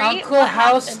the street? Uncle What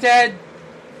happened? Halstead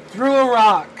threw a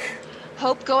rock.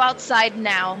 Hope, go outside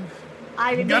now.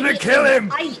 I'm gonna kill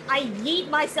him. I yeet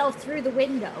myself through the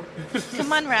window.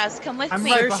 Come on, Raz, come with I'm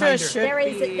me. right behind her. should There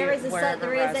is be a wherever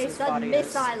Raz's sudden body is.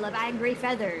 missile of angry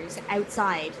feathers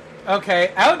outside.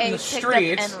 Okay, out in A the picked up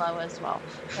streets. Enlo as well.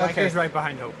 Okay, Riker's right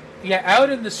behind Hope. yeah, out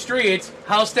in the streets.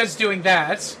 Halstead's doing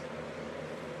that.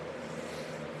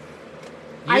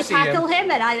 You I see tackle him.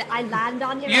 him and I land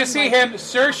on him. You I'm see like, him.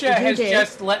 Saoirse you has did.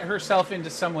 just let herself into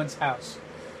someone's house.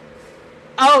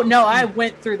 Oh no, I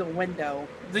went through the window.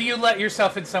 You let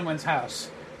yourself in someone's house.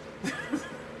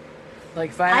 Like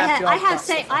if I have to, I I'll have cross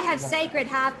the I fucking have wall. sacred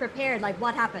half prepared. Like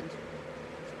what happened?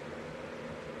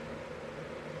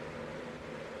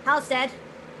 Halstead.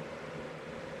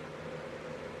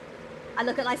 I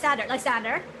look at Lysander.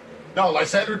 Lysander. No,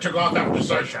 Lysander took off after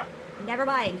Saoirse. Never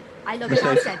mind. I look at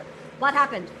Halstead. What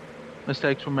happened?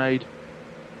 Mistakes were made.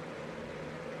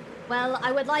 Well,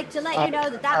 I would like to let you know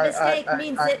that mistake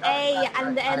means that A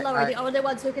and Enlo are the only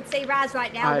ones who can see Raz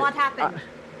right now. What happened?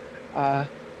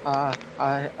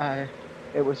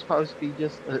 It was supposed to be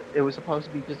just. It was supposed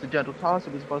to be just a gentle toss.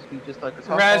 It was supposed to be just like a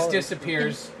softball. Raz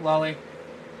disappears. Lolly.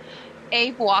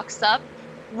 Abe walks up.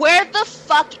 Where the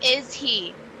fuck is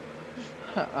he?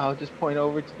 I'll just point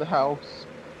over to the house.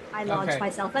 I launched Okay.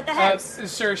 myself at the house.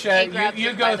 He grabs you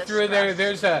him by go the through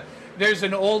there. scruff. There's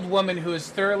an old woman who is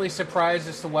thoroughly surprised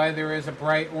as to why there is a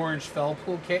bright orange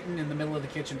Felpool kitten in the middle of the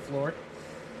kitchen floor.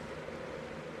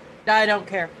 I don't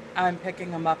care. I'm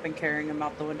picking him up and carrying him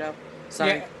out the window.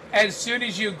 Sorry. Yeah, as soon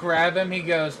as you grab him, he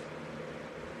goes,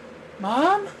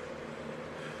 "Mom."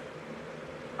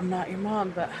 I'm not your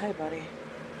mom, but hi, buddy.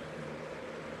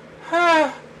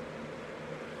 Ah,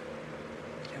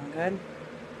 Doing good?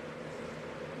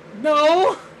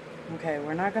 no. Okay,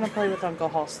 we're not gonna play with Uncle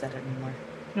Halstead anymore.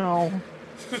 No.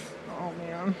 Oh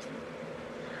man.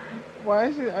 Why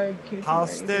is it? I can't.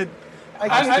 Halstead.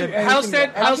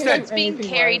 Halstead. It's being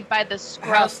carried by the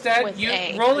scruff Halstead, with you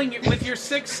A. rolling with your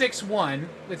 661.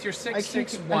 With your I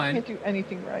 661. can't do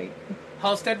anything right.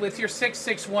 Halstead, with your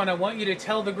 661, I want you to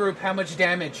tell the group how much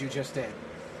damage you just did.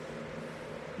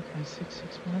 Okay,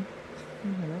 661.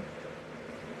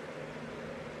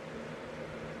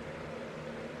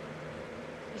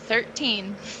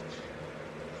 13.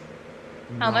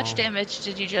 How much damage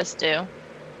did you just do?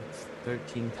 It's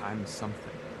 13 times something.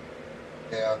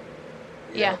 Yeah.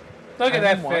 Yeah. Look at I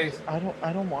that don't want face. to-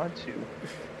 I don't want to.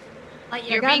 But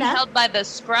You're being gonna. held by the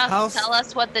scruff. House- Tell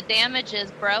us what the damage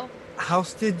is, bro.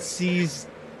 Halstead sees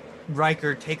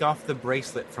Riker take off the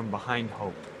bracelet from behind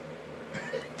Hope.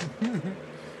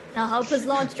 Now Hope has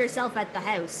launched herself at the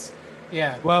house.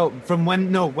 Yeah. Well, from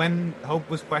when Hope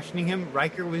was questioning him,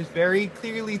 Riker was very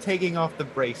clearly taking off the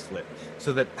bracelet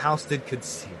so that Halstead could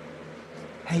see.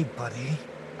 Hey, buddy.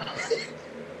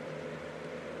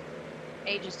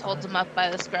 A just holds him up by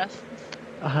the scruff.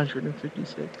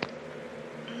 156.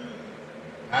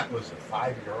 That was a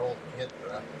 5-year-old kid.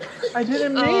 I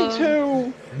didn't mean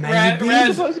to. Maybe.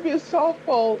 It's supposed to be a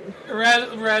softball.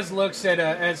 Raz looks at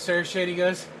Saoirse and he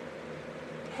goes,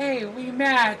 "Hey, we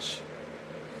match."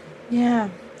 Yeah.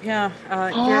 He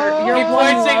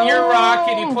points at your rock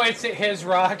and he points at his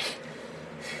rock.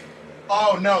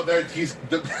 Oh no!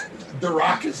 The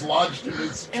rock is lodged in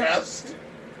his chest.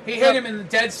 He hit him in the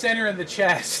dead center of the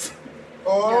chest.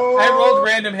 Oh! I rolled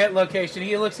random hit location.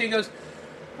 He looks. He goes,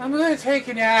 "I'm gonna take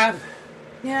a nap."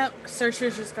 Yeah,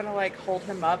 Saoirse's just gonna like hold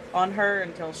him up on her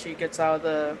until she gets out of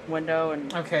the window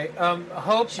and. Okay.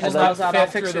 Hope She does just not knows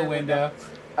fit through the window.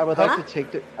 I would like to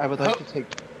take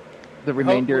the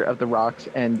remainder of the rocks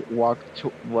and walk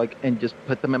to and just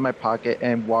put them in my pocket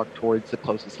and walk towards the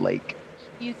closest lake.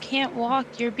 You can't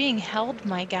walk. You're being held,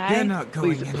 my guy. You're not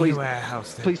going anywhere,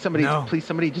 Halstead. Please, somebody, No. please,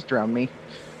 somebody, just drown me.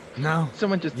 No.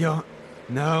 Someone just. No,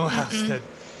 Halstead.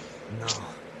 No.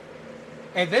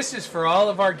 And this is for all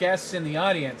of our guests in the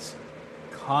audience.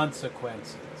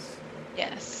 Consequences.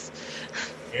 Yes.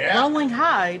 Yeah. Rolling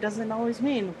high doesn't always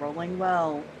mean rolling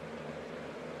well.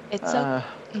 It's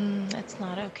it's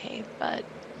not okay, but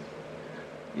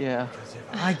Yeah. Because if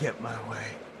I get my way,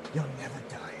 you're never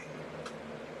dying.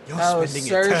 You're Oh, spending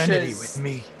eternity Saoirse's- with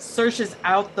me. Saoirse's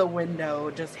out the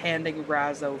window, just handing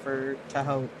Raz over to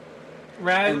Hope.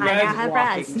 Raz And I now Raz have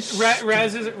walking.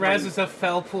 Raz. Raz is a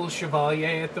Felpool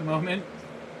Chevalier at the moment.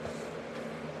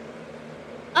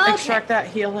 Okay. Extract that,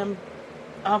 heal him.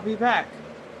 I'll be back.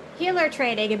 Healer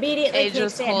training immediately it kicks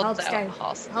just in. holds Hope out starts.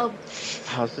 Halstead. Hope.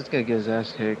 How's this gonna get his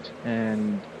ass kicked?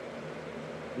 And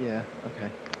yeah, okay.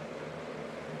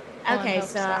 Well, I Okay, hope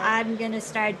so so. I'm gonna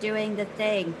start doing the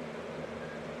thing.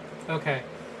 Okay.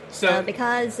 So So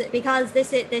because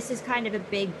this is kind of a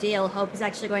big deal, Hope is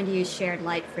actually going to use shared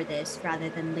light for this rather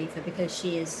than Leafa because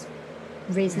she is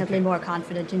reasonably more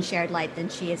confident in shared light than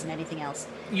she is in anything else.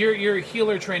 your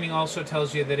healer training also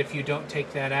tells you that if you don't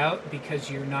take that out because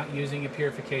you're not using a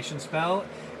purification spell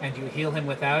and you heal him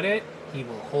without it, he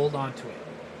will hold on to it.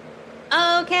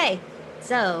 Okay,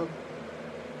 so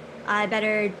I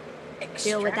better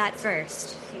deal with that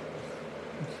first.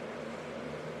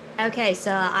 Okay,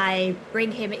 so I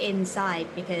bring him inside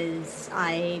because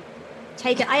I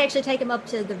actually take him up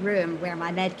to the room where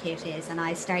my med kit is, and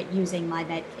I start using my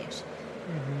med kit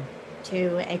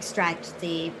to extract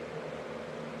the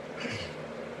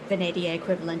Vanadium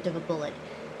equivalent of a bullet.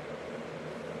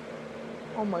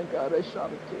 Oh my god, I shot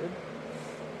a kid.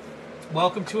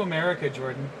 Welcome to America,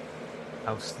 Jordan.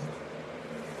 Halstead.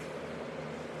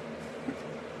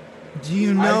 Do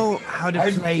you know how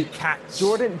to play cats?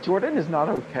 Jordan is not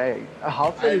okay.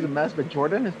 Halstead is a mess, but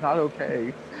Jordan is not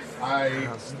okay.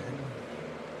 Halstead.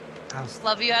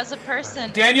 Love you as a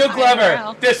person. Daniel Glover,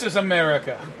 IRL. this is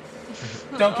America.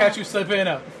 Don't catch you slipping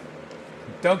up.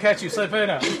 Don't catch you slipping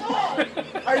up.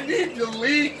 I need to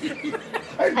leave.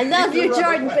 I love need to you, run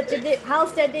Jordan, away. but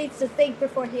Halstead needs to think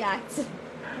before he acts.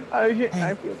 I feel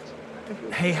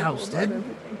Hey, terrible Halstead. about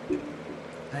everything.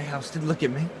 Hey, Halstead, look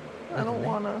at me. I don't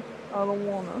wanna.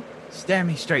 Stare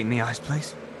me straight in the eyes,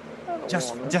 please. I don't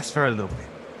Just wanna. for a little bit.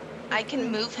 I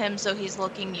can move him so he's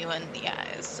looking you in the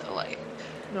eyes. So like,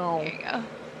 No. there you go.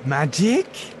 Magic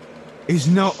is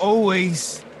not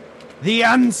always the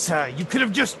answer. You could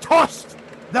have just tossed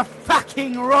the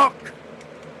fucking rock.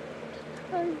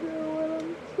 I know, and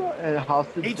I'm sorry. And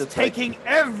Halstead's It's just taking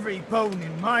every bone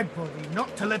in my body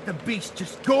not to let the beast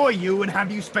just gore you and have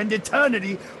you spend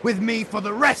eternity with me for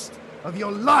the rest of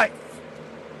your life.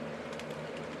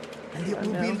 And it I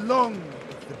will be know. long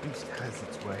if the beast has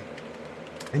its way.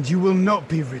 And you will not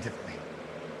be rid of me.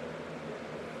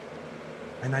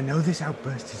 And I know this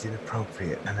outburst is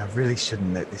inappropriate, and I really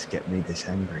shouldn't let this get me this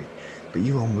angry, but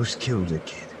you almost killed a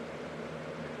kid.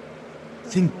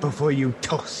 Think before you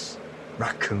toss,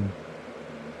 raccoon.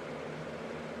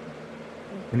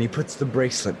 And he puts the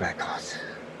bracelet back on.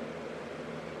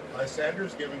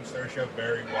 Lysander's giving Saoirse a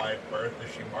very wide berth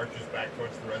as she marches back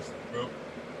towards the rest of the group.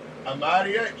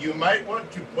 Amaria, you might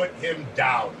want to put him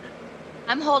down.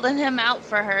 I'm holding him out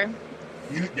for her.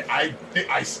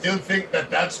 I still think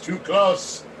that's too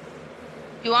close.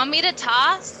 You want me to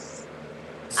toss?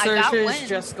 I got Saoirse's wind.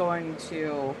 just going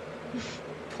to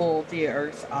pull the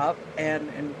earth up and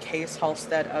encase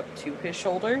Halstead up to his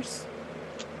shoulders.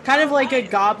 Kind of like a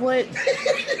goblet.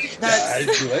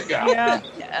 That's yeah.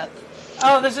 Yeah.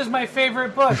 Oh, this is my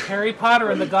favorite book, Harry Potter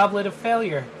and the Goblet of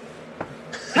Failure.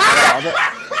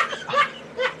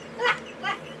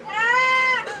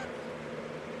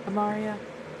 Amaria.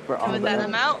 for all Can we of let them.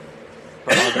 him out?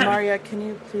 Amaria, can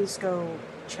you please go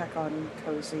check on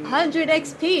Cozy? 100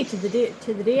 XP to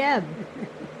the DM.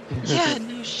 Yeah,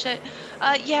 no shit.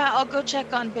 Yeah, I'll go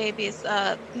check on babies.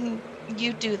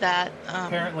 You do that.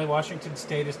 Apparently, Washington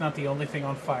State is not the only thing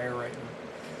on fire right now.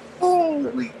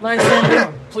 Holy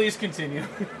Lysander, Please continue.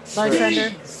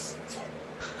 Lysander,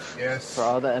 yes. For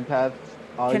all the empaths,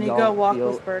 all can you y'all go walk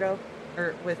feel, with Birdo?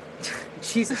 Or with...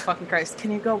 Jesus fucking Christ.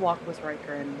 Can you go walk with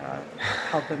Riker and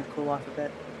help him cool off a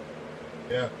bit?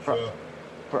 Yeah, sure.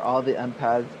 For all the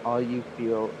empaths, all you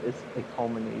feel is a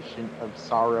culmination of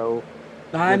sorrow.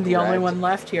 I'm the only regret, one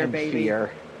left here, and baby.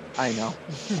 fear. I know.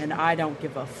 And I don't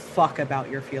give a fuck about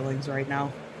your feelings right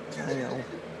now. I know.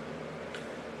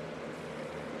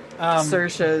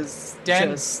 Saoirse's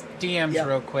Den's DMs Yep.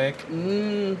 real quick.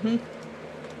 Mm-hmm.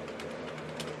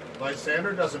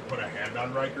 Lysander doesn't put a hand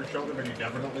on Riker's shoulder, but he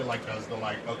definitely does the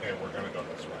okay, we're gonna go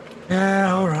this way.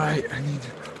 Yeah, all right. I need.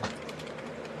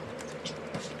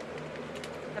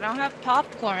 I don't have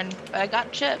popcorn, but I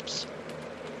got chips.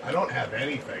 I don't have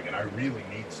anything, and I really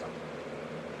need something.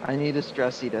 I need a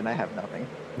stress eat and I have nothing.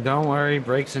 Don't worry,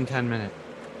 breaks in 10 minutes.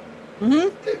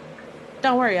 Mm-hmm.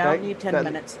 Don't worry, I don't That- need 10 that-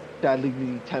 minutes. That leaves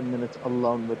me 10 minutes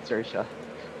alone with Saoirse.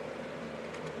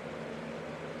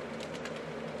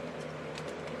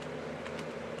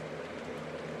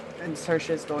 And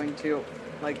Saoirse's going to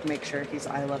make sure he's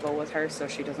eye level with her so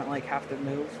she doesn't have to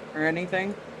move or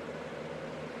anything.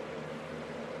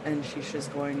 And she's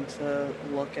just going to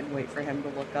look and wait for him to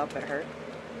look up at her.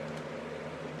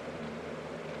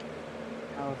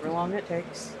 However long it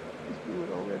takes. Just do it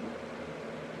already.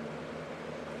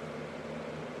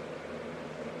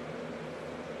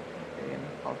 Okay, and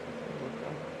I'll just look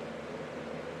up.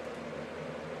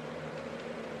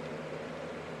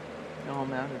 No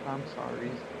matter, I'm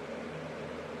sorry.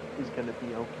 He's gonna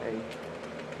be okay.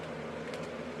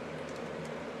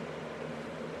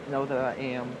 Know that I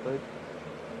am, but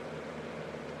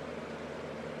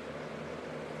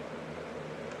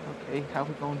okay, how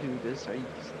we gonna do this? Are you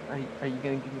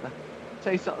gonna give me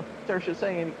say something? Saoirse,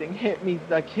 say anything. Hit me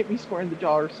square in the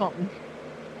jaw or something.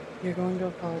 You're going to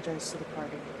apologize to the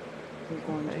party. You're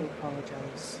going Okay. to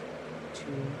apologize to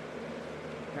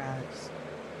Raz.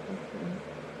 Okay.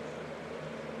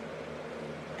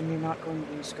 And you're not going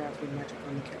to use gravity magic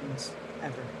on the kittens,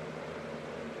 ever.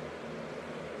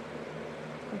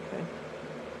 Okay.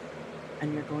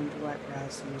 And you're going to let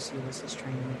Raz use you as his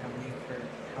training dummy for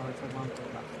however long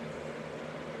they're left.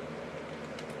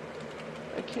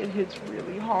 That kid hits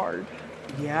really hard.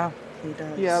 Yeah, he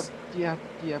does. Yep.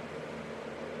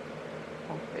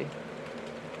 Okay.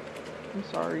 I'm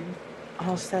sorry.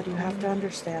 Halstead, you have to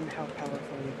understand how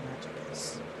powerful your magic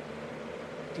is.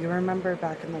 Do you remember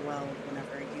back in the well,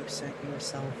 whenever you sent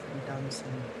yourself and Duns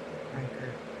and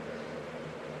Riker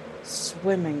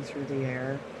swimming through the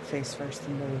air, face first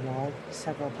into the wall,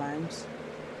 several times?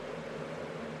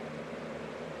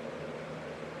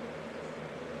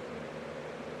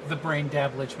 The brain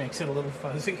dabblage makes it a little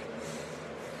fuzzy.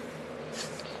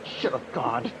 Shut up,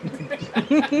 God.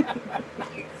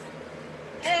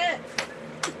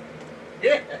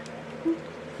 Yeah.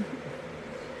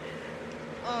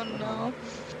 Oh no.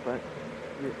 But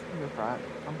you're right.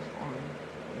 I'm sorry.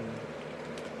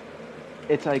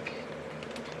 It's like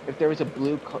if there was a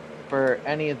blue for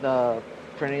any of the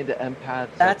empaths.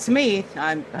 That's me.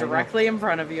 I'm I know. directly in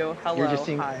front of you. Hello. You're just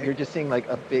seeing Hi. you're just seeing like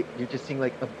a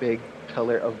big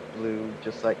color of blue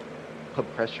just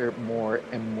put pressure more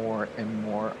and more and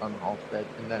more on Halstead,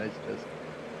 and that is just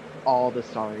all the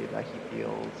sorry that he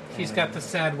feels. He's got and the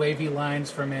sad wavy lines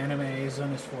from animes on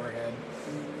his forehead.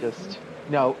 just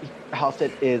no.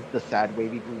 Halstead is the sad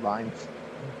wavy blue lines.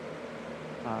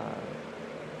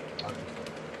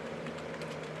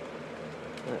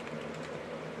 But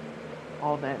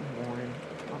all that and more.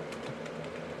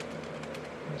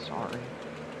 I'm sorry.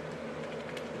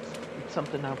 It's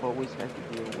something I've always had to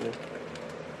deal with.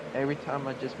 Every time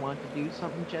I just want to do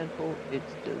something gentle,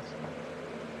 it's just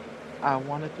I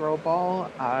want to throw a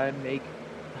ball. I make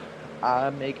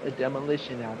a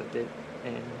demolition out of it,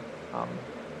 and I'm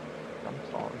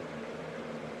sorry.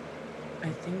 I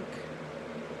think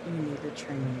you need to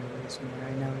train your ways more.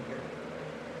 I know you're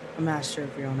a master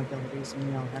of your own abilities and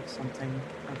we all have something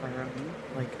of our own.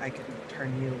 Like, I could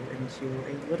turn you into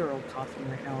a literal coffin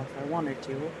right now if I wanted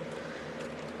to.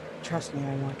 Trust me,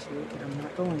 I want to, but I'm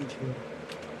not going to.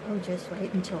 Oh, just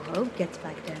wait until Hope gets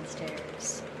back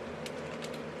downstairs.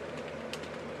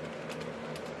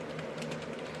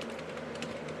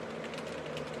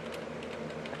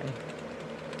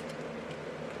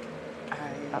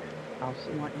 I I'll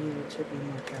see. want you to be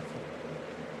more careful.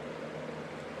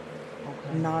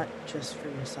 Okay. Not just for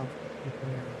yourself, but people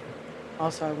around you.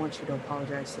 Also, I want you to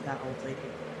apologize to that old lady.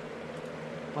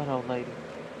 What old lady?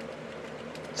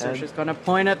 So she's gonna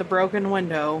point at the broken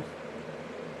window.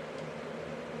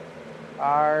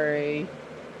 Sorry.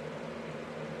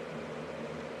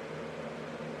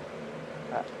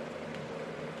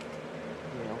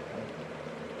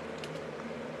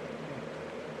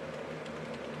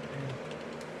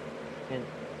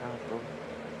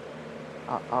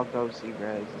 I'll go see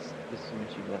Rez as soon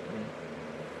as you let me.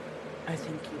 I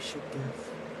think you should give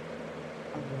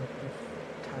a little bit of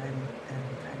time and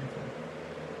kind of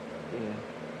a Yeah.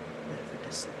 bit of a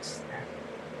distance there.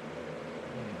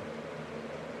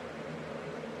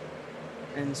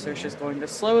 And Saoirse's going to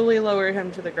slowly lower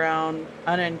him to the ground,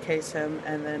 unencase him,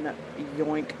 and then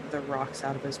yoink the rocks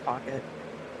out of his pocket.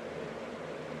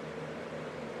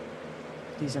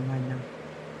 These are mine now.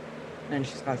 And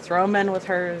she's going to throw them in with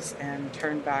hers and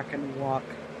turn back and walk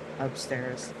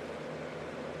upstairs.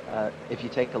 If you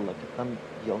take a look at them,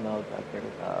 you'll know that they're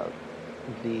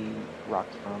the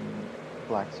rocks from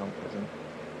Blackstone Prison.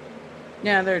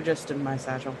 Yeah, they're just in my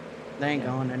satchel. They ain't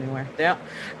going anywhere.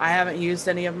 I haven't used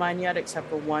any of mine yet, except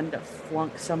for one to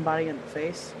flunk somebody in the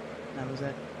face. That was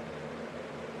it.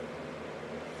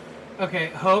 Okay,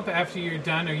 Hope, after you're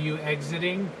done, are you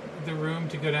exiting the room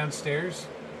to go downstairs?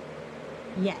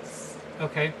 Yes.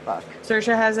 Okay. Fuck.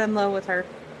 Saoirse has Enlo with her.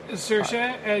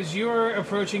 Saoirse, as you're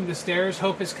approaching the stairs,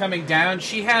 Hope is coming down.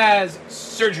 She has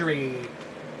surgery,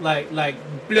 like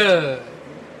blood,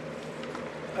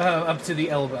 up to the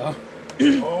elbow.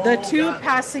 The two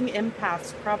passing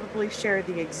empaths probably share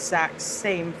the exact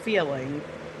same feeling.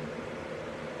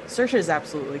 Saoirse is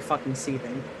absolutely fucking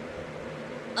seething.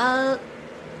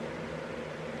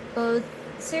 Both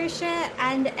Saoirse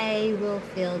and A will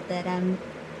feel that,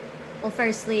 well,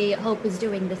 firstly, Hope is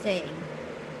doing the thing.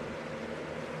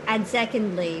 And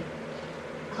secondly,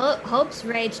 Hope's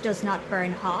rage does not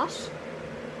burn hot.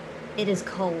 It is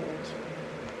cold.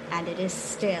 And it is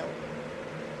still.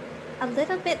 A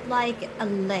little bit like a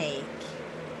lake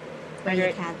where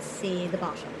you can't see the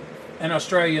bottom. An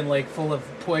Australian lake full of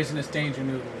poisonous danger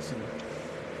noodles.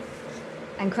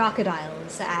 And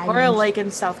crocodiles. And, or a lake in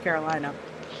South Carolina.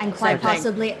 And quite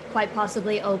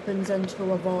possibly opens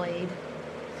into a void.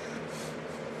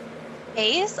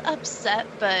 A is upset,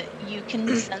 but you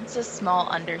can sense a small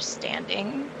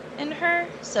understanding in her.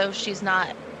 So she's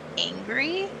not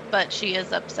angry, but she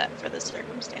is upset for the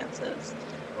circumstances.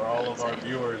 For all of our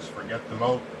viewers, forget the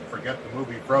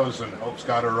movie Frozen. Hope's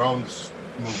got her own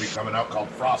movie coming out called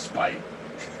Frostbite.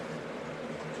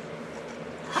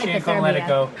 She ain't gonna let it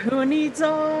go. Who needs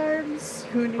arms?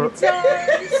 Who needs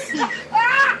arms?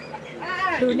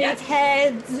 Who needs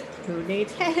heads? Who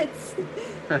needs heads?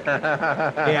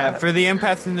 Yeah, for the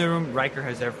empaths in the room, Riker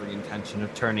has every intention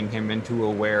of turning him into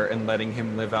a were and letting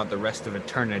him live out the rest of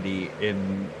eternity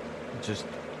in just,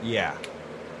 yeah.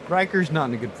 Riker's not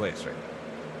in a good place right now.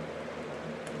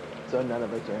 So none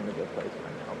of us are in a good place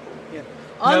right now. Yeah.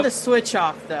 On the switch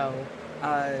off, though,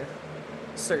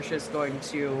 Saoirse's going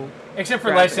to... Except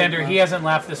for Lysander, he hasn't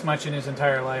laughed this much in his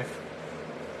entire life.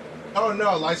 Oh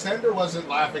no, Lysander wasn't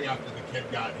laughing after the kid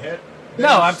got hit.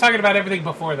 I'm talking about everything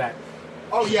before that.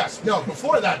 Oh yes, no,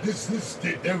 before that, this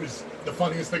there was the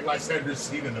funniest thing Lysander's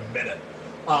seen in a minute.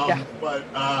 But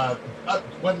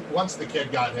once the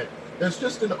kid got hit, there's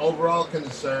just an overall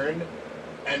concern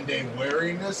and a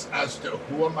wariness as to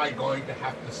who am I going to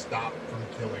have to stop from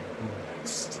killing who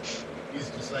next. He's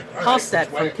just like, Halstead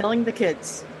from killing the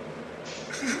kids.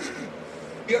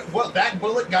 Yeah, well, that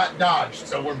bullet got dodged,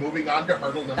 so we're moving on to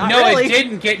hurdle number. It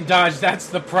didn't get dodged. That's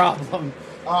the problem.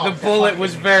 The bullet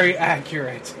was very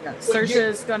accurate. Yeah,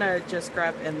 Saoirse's gonna just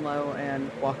grab Enlo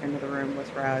and walk into the room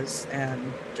with Raz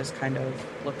and just kind of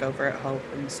look over at Hope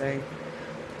and say,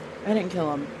 I didn't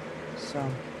kill him, so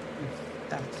if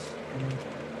that's any...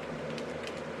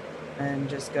 And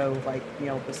just go,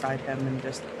 kneel beside him and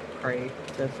just pray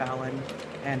to Fallon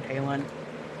and Halen.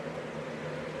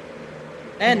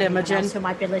 And Imogen. Who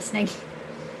might be listening.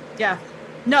 Yeah.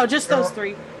 No, just those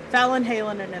three. Fallon,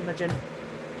 Halen, and Imogen.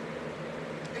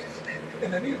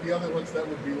 And any of the other ones that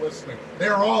would be listening.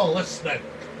 They're all listening.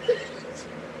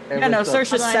 Yeah, no,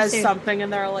 Saoirse says something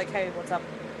and they're like, hey, what's up?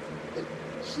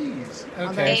 Jeez.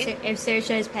 Okay. If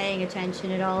Saoirse is paying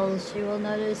attention at all, she will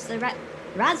notice that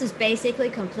Raz is basically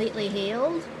completely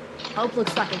healed. Hope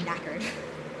looks fucking knackered.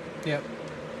 Yep.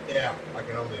 Yeah, I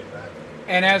can only imagine.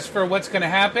 And as for what's going to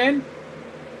happen,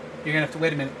 you're going to have to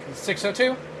wait a minute.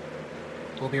 6:02.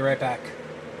 We'll be right back.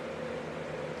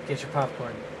 Get your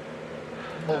popcorn.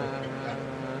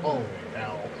 Holy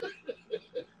hell.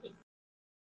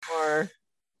 4,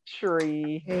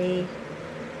 3,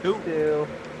 2.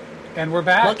 And we're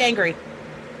back. Look angry.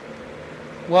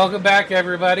 Welcome back,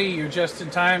 everybody. You're just in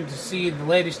time to see the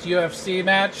latest UFC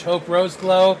match, Hope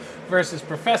Roseglow versus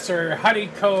Professor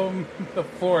Honeycomb the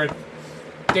Fourth.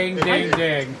 Ding, ding,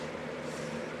 ding.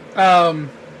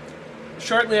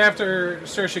 Shortly after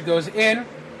Saoirse goes in,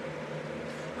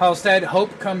 Halstead,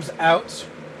 Hope comes out,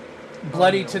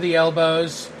 bloody to the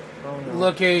elbows,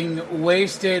 looking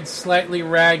wasted, slightly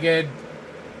ragged,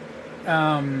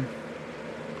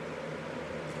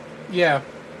 Yeah.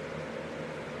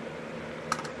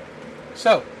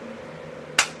 So,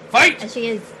 fight! And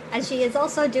she is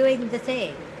also doing the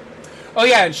thing. Oh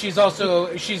yeah, and she's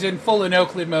in full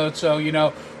Inoculid mode, so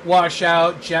wash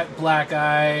out, jet black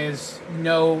eyes,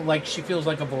 she feels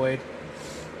like a void.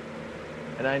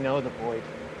 And I know the void.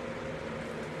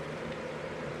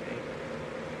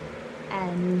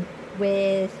 And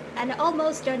with an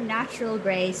almost unnatural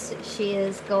grace, she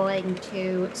is going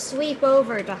to sweep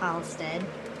over to Halstead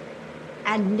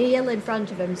and kneel in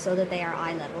front of him so that they are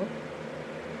eye level.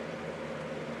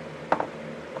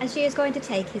 And she is going to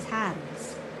take his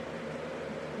hands.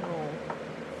 No.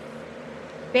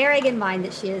 Bearing in mind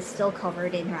that she is still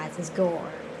covered in Raz's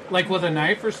gore. Like with a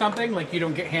knife or something? Like you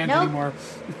don't get hands Nope. anymore?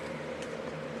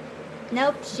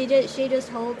 Nope, she just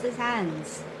holds his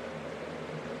hands.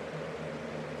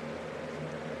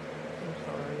 I'm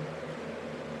sorry.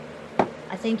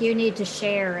 I think you need to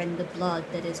share in the blood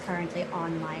that is currently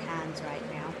on my hands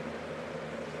right now.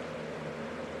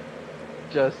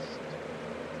 Just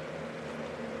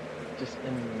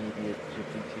immediate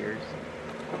jiffy tears.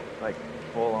 Like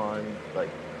full on, like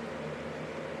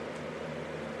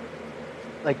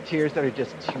tears that are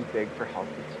just too big for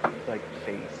Halstead's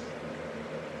face.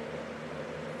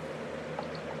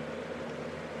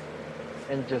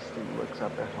 And just looks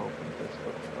up at Hope and just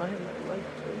goes, I like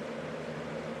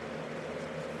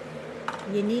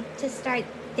this. You need to start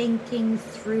thinking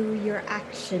through your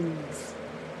actions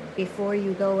before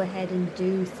you go ahead and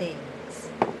do things.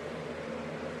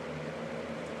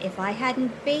 If I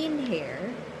hadn't been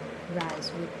here,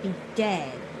 Raz would be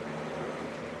dead.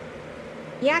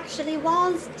 He actually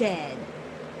was dead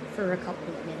for a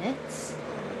couple of minutes.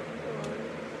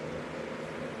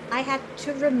 I had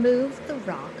to remove the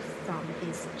rock from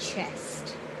his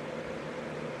chest.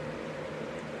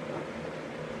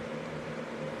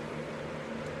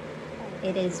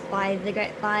 It is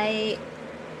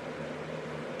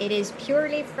it is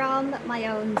purely from my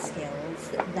own skills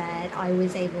that I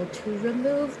was able to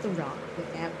remove the rock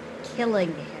without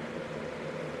killing him.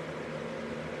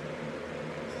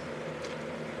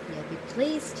 You'll be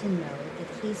pleased to know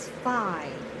that he's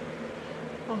fine.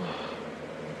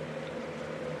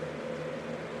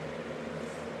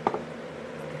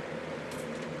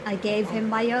 I gave him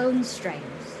my own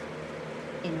strength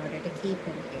in order to keep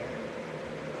him here.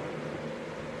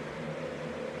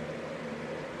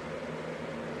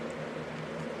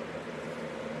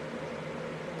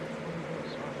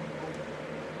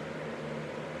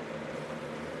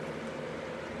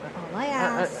 All I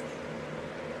ask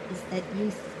is that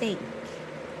you think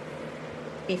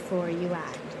before you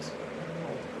act.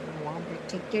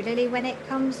 Particularly when it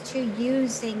comes to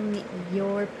using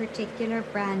your particular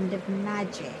brand of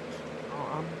magic.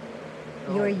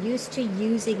 You're used to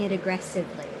using it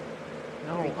aggressively.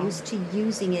 You're used to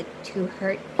using it to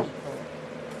hurt people,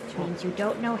 which means you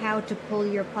don't know how to pull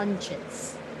your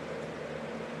punches.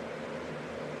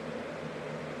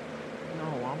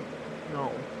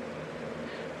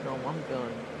 No, I'm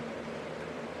done.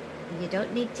 You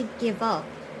don't need to give up.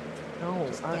 No,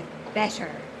 Just get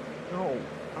better. No,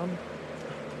 I'm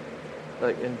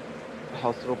and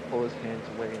Halstead will pull his hands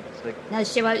away and it's like, No,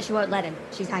 she won't let him.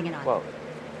 She's hanging on. well,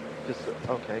 just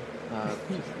okay.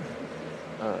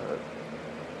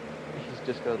 He's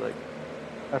just gonna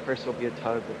at first it'll be a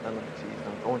tug, but then he's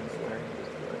not going anywhere. And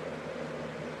just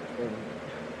do it.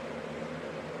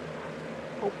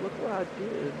 And look what I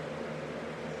did.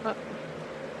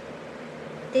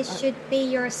 This should be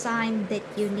your sign that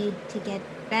you need to get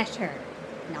better,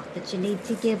 not that you need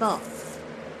to give up.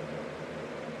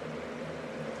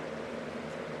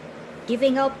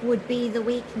 Giving up would be the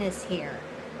weakness here.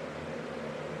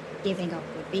 Giving up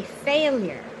would be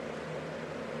failure.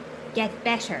 Get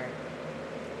better.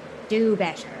 Do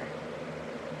better.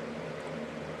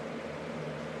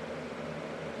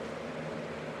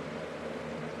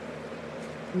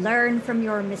 Learn from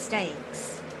your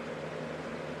mistakes.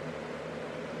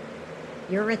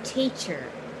 You're a teacher.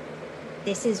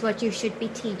 This is what you should be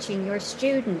teaching your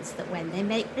students, that when they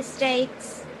make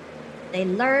mistakes, they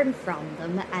learn from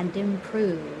them and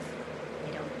improve.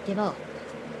 They don't give up.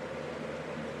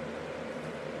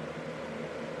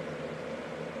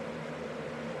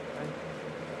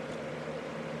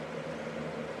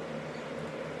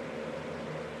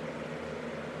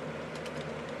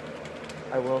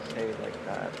 I will say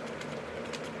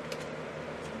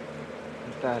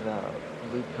that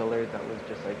blue pillar that was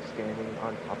just standing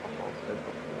on top of Halstead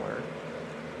before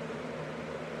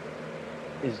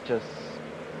is just,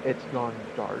 it's gone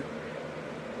dark,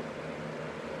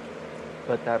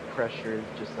 but that pressure is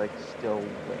just still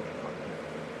weighing on him.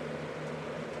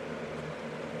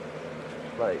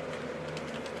 like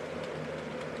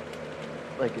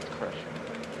it's crushing.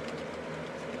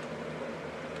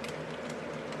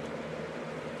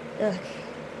 Ugh.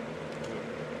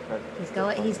 But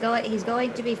He's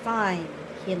going to be fine.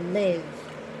 He'll live.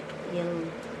 He'll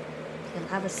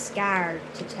have a scar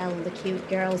to tell the cute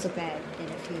girls about in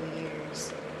a few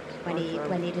years when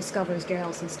he discovers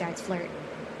girls and starts flirting.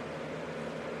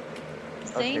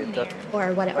 Same Okay, here.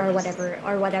 Or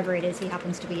whatever it is he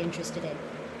happens to be interested in.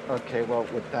 Okay, well,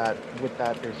 with that,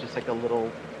 there's just like a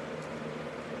little,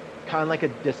 kind of like a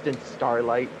distant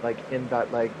starlight, like in that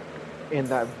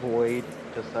void,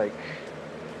 just like,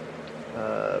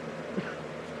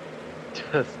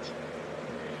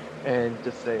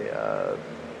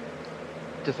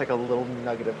 just like a little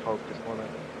nugget of hope. Just wanna.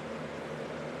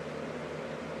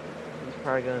 He's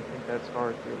probably gonna think that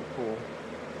scar is really cool.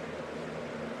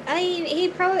 I mean, he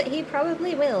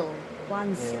probably will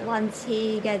once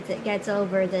he gets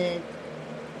over the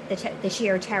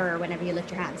sheer terror whenever you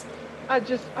lift your hands.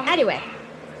 Anyway.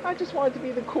 I just wanted to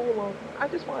be the cool uncle. I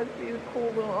just wanted to be the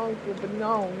cool little uncle, but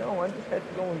no, I just had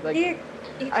to go and like. You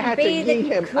I had to yeet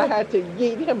him. I had to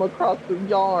yeet him across the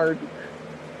yard.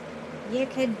 You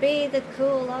could be the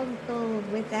cool uncle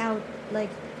without like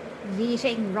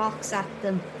yeeting rocks at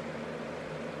them.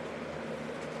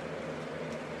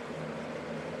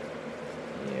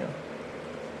 Yeah.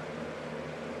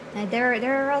 And there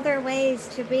are other ways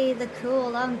to be the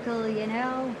cool uncle, you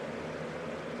know.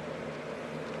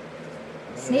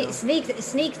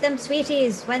 Sneak them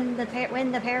sweeties when the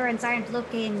parents aren't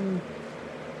looking.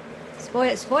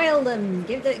 Spoil them.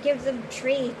 Give them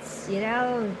treats, you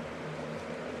know.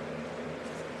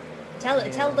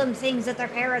 Tell them things that their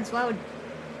parents won't.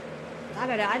 I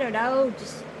don't know.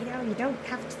 Just, you know, you don't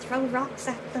have to throw rocks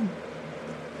at them.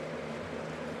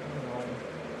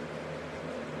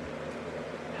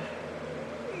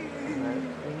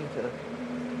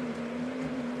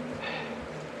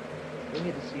 We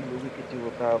need to see what we could do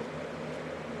about.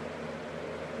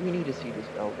 We need to see this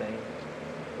Belvane.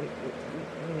 We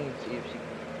need to see if she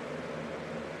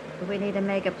can. We need to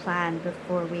make a plan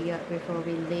before we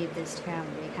leave this town.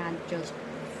 We can't just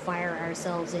fire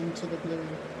ourselves into the blue.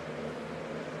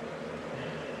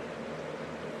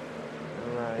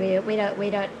 Right. We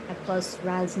don't. Plus,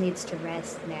 Raz needs to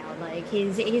rest now. Like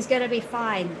he's gonna be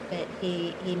fine, but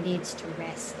he needs to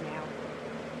rest now.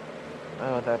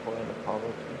 Oh, that boy an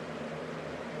apology.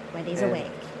 When he's awake.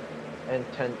 And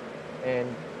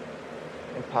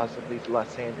possibly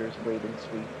Lysander's weight in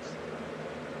sweets.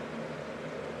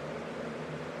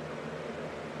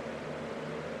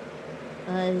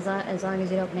 As long as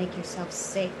you don't make yourself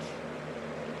sick.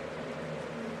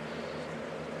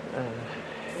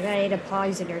 You don't need to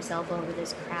poison yourself over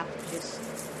this crap. Just.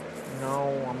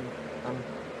 No, I'm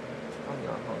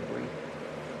not hungry.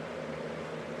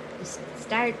 Just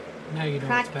start Now you know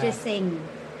practicing.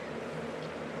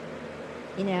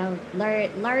 You know,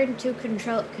 learn to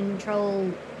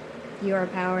control your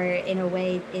power in a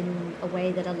way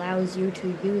that allows you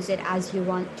to use it as you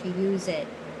want to use it,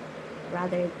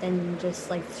 rather than just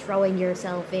like throwing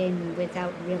yourself in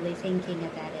without really thinking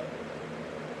about it.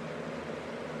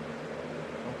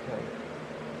 Okay.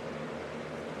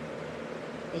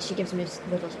 And she gives him his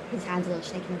hands a little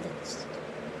shaking.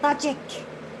 Logic.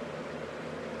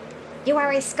 You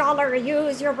are a scholar.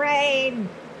 Use your brain.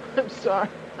 I'm sorry.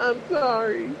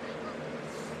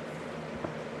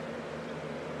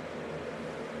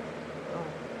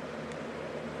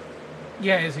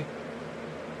 Yeah, Izzy.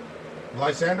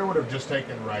 Lysander would have just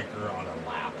taken Riker on a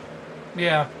lap.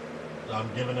 Yeah. I'm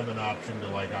giving him an option to,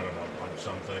 like, I don't know, punch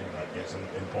something that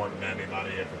isn't important to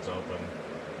anybody if it's open.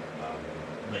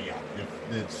 But yeah, if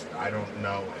it's, I don't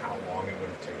know how long it would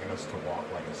have taken us to walk,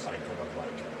 like, a cycle of,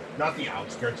 like, not the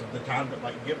outskirts of the town, but,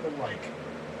 like, give them, like,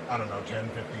 I don't know, 10,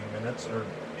 15 minutes, or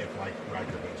if, like, Riker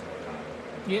needs more time.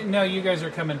 Yeah, no, you guys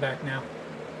are coming back now.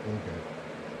 Okay.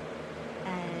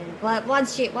 But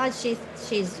once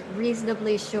she's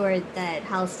reasonably sure that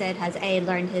Halstead has A,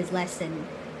 learned his lesson,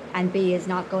 and B, is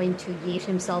not going to yeet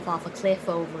himself off a cliff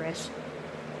over it.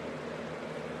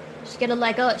 She's gonna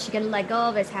let go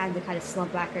of his hand and kind of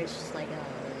slump back her. She's like,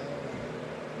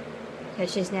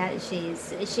 because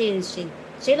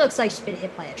she looks like she's been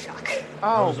hit by a truck.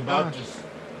 Oh,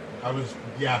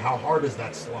 how hard is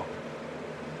that slump?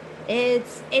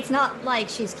 It's not like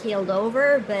she's keeled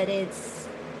over, but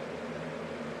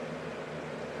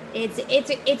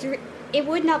it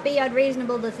would not be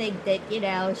unreasonable to think that, you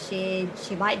know, she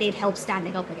might need help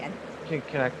standing up again.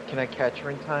 Can I catch her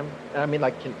in time? I mean,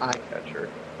 like, can I catch her?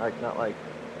 Like, not like.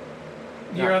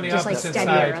 You're on the just, like, opposite steady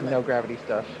side. her. No gravity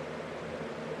stuff.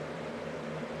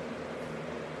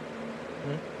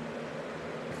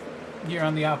 You're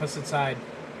on the opposite side.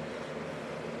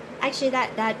 Actually,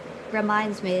 that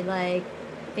reminds me, like,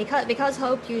 because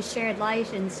Hope used shared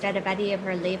light instead of any of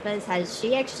her levas, has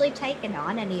she actually taken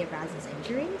on any of Raz's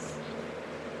injuries?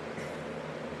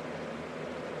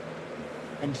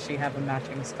 And she have a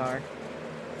matching scar.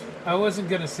 I wasn't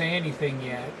gonna say anything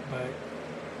yet, but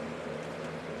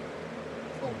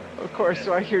Of course,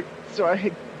 so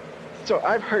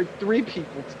I've heard 3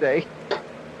 people today.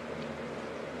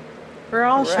 We're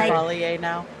all Right. Chevalier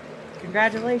now.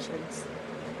 Congratulations.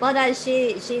 Well, no,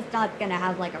 she's not gonna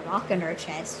have like a rock in her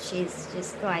chest. She's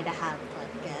just going to have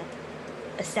like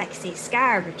a sexy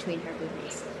scar between her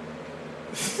boobies.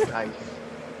 Nice.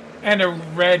 and a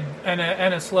red and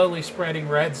a slowly spreading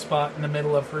red spot in the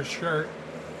middle of her shirt.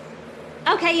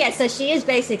 Okay, yeah, so she is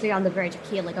basically on the verge of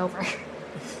keeling over.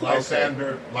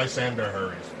 Lysander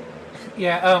hurries.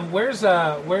 Yeah. Where's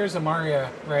Amaria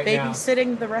right now?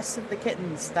 Babysitting the rest of the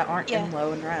kittens that aren't in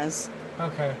low and res.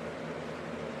 Okay.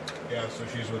 Yeah, so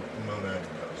she's with Mona and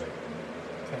Cozy.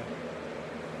 Okay.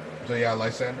 So yeah,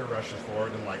 Lysander rushes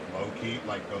forward and like low key,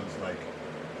 like goes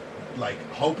like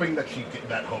hoping that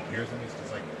that Hope hears him. He's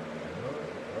just like, I really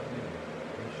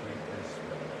appreciate this,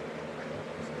 but I hope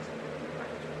this doesn't get back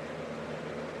to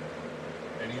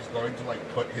me. And he's going to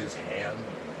like put his hand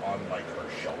on like her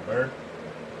shoulder,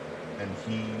 and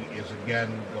he is again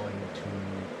going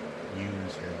to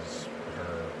use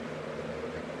her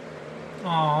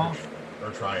Aww.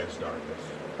 or try his darkness.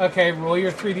 Okay, roll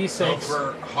your 3d6. So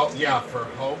for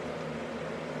Hope,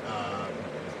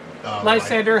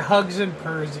 Lysander hugs and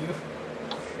purs you.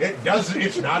 It doesn't.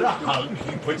 It's not a hug.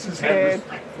 He puts his hand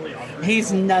respectfully on her.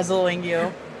 He's nuzzling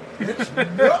you. It's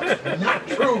not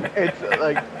true.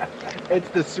 It's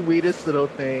the sweetest little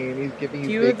thing. He's giving you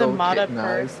Cue big the old Mata kitten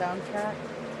Purr eyes. soundtrack.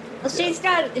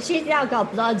 Well, she's now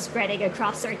got blood spreading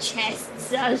across her chest,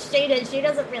 so she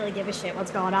doesn't really give a shit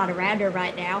what's going on around her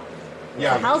right now.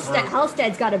 Yeah, So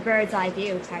Halstead's got a bird's eye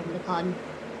view, pardon the pun,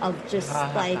 of just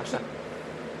like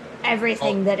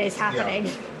everything that is happening.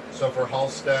 Yeah. So for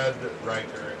Halstead,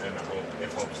 Riker, and Hope,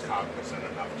 if Hope's cognizant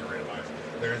enough to realize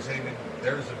there's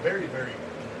a very, very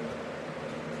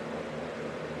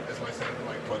as Lysander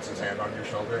like puts his hand on your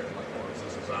shoulder and like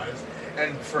closes his eyes.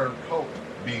 And for Hope,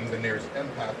 being the nearest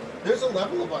empath, there's a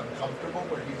level of uncomfortable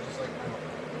where he's just like, I don't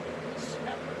know this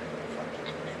ever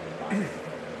fucking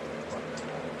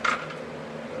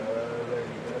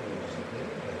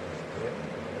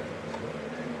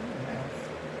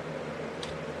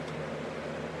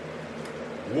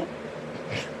Whoop.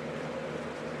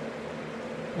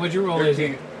 What'd you roll,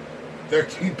 Izzy?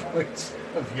 13 points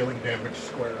of healing damage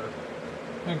square.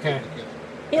 Okay.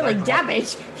 Healing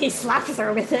damage. He slaps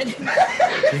her with it.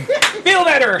 Feel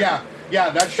better. Yeah,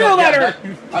 that's Feel better.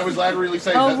 I was literally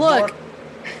saying. Oh, that's look. more-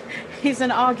 He's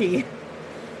an Augie.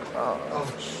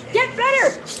 Oh, jeez. Get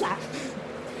better. Slap.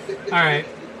 All right.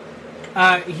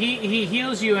 He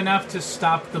heals you enough to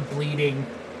stop the bleeding.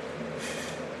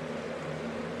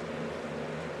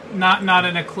 Not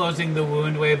in a closing the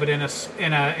wound way, but in a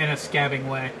scabbing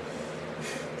way.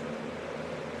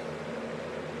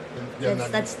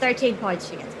 That's 13 points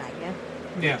she gets back, yeah?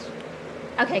 Yeah.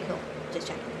 Okay, cool. Just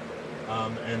checking.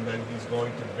 And then he's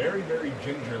going to very, very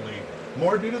gingerly,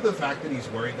 more due to the fact that he's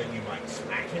worried that you might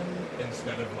smack him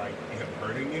instead of like him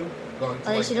hurting you. Going to,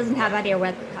 Although like, she doesn't have any of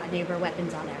her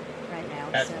weapons on her right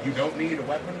now. So. You don't need a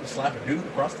weapon to slap a dude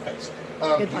across the face.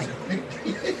 Good point.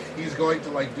 He's going to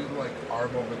like do the like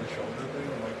arm over the shoulder thing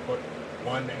and like put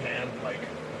one hand like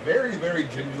very, very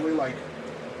gingerly, like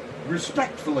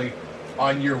respectfully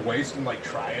on your waist and like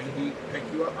try and pick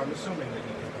you up. I'm assuming that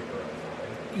he can pick her up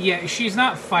fine. Yeah, she's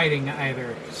not fighting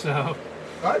either, so.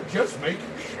 I'm just making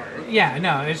sure. Yeah,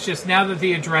 no, it's just now that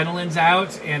the adrenaline's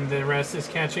out and the rest is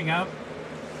catching up.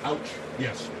 Ouch.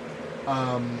 Yes.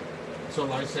 So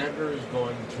Lysander is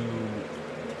going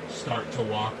to start to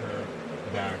walk her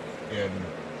back in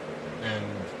and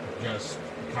just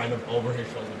kind of over his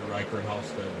shoulder to Riker and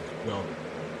Halstead go,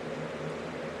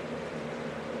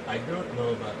 I don't know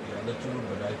about the other two,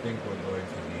 but I think we're going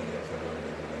to be as long as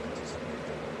we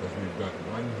anticipated. Because we've got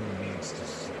one who needs to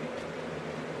sleep.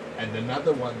 And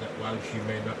another one that, while she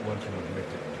may not want to admit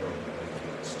it,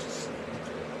 probably needs to sleep.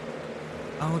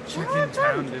 I'll check in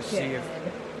town to see if.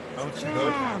 I'll check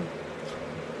in town.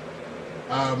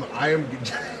 I am.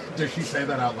 Does she say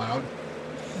that out loud?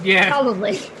 Yeah.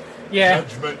 Probably. Yeah.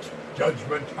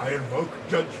 Judgment. I invoke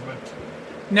judgment.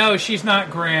 No, she's not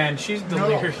grand. She's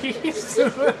delirious.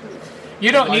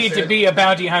 You don't need to Lysander- be a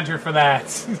bounty hunter for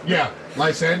that. Yeah,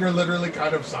 Lysander literally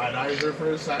kind of side-eyes her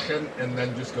for a second, and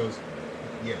then just goes,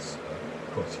 yes,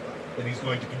 of course you are. And he's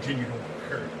going to continue to walk.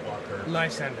 her.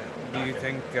 Lysander, do you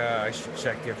think I should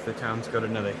check if the town's got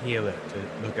another healer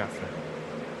to look after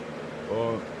her?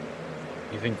 Or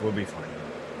you think we'll be fine?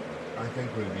 I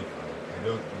think we'll be fine.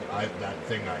 That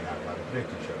thing I have, I'm pretty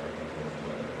sure I can go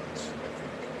for it once. I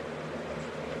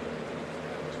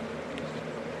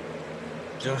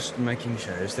think. Just making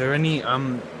sure. Is there any,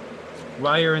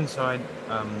 while you're inside,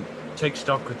 take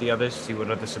stock with the others, see what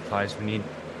other supplies we need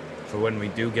for when we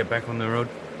do get back on the road,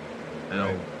 and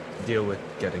I'll deal with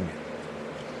getting it.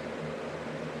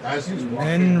 As he's walking...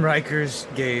 Then Riker's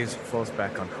gaze falls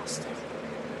back on Halstead.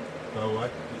 So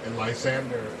what? And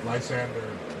Lysander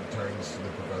turns to the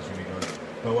professor and he goes,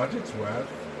 for what it's worth,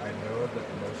 I know that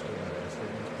most of the rest of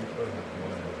these people have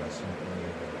more investment in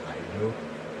you than I do.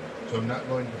 So I'm not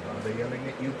going to bother yelling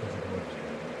at you because I won't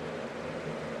care.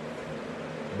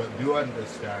 But do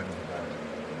understand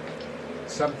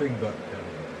that something got done.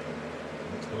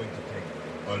 It's going to take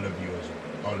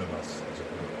all of us as a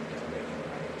group to make it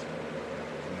right.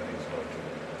 And then he's going to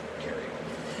carry on.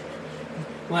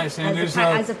 Lysander's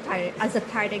As a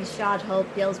parting shot, Hope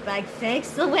yells back,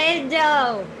 "Fix the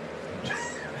window!"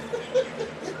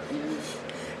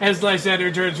 As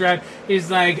Lysander turns around, he's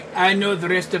like, I know the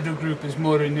rest of the group is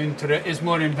more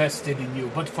invested in you,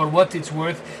 but for what it's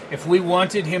worth, if we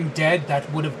wanted him dead,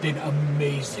 that would have been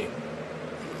amazing.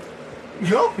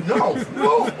 No.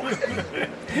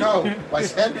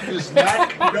 Lysander does not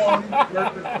condone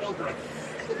murder children.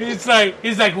 He's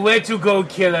like, way to go,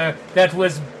 killer. That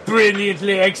was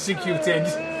brilliantly executed.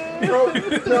 No.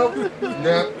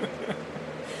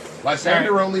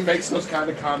 Lysander only makes those kind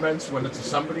of comments when it's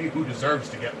somebody who deserves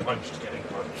to get punched getting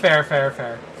punched.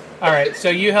 Fair. All right, so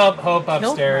you help Hope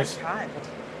upstairs.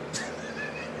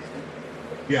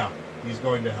 Yeah, he's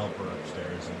going to help her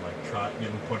upstairs and try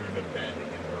and put her to bed in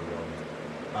her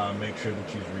room. Make sure that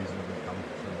she's reasonably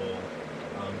comfortable.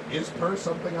 Is purr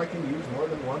something I can use more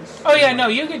than once? Oh yeah, no,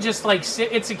 you could just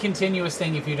sit. It's a continuous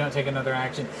thing if you don't take another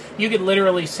action. You could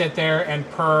literally sit there and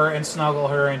purr and snuggle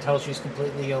her until she's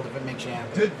completely healed if it makes you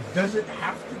happy. Does it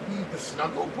have to be the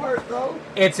snuggle part though?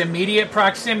 It's immediate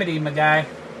proximity, my guy.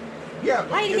 Yeah,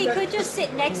 but He could just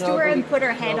sit next to her and put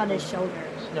her head on his shoulder.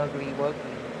 Snuggly wuggly.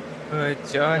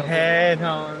 Put your head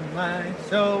on my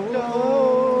shoulder.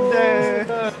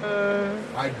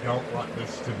 I don't want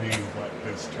this to be what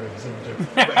this turns into.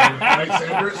 But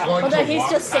Lysander's going to He's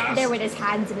walk just sitting past there with his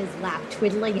hands in his lap,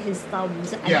 twiddling his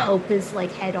thumbs, and Hope is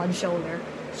head on shoulder.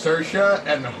 Saoirse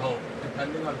and Hope,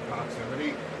 depending on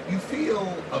proximity, you feel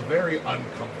a very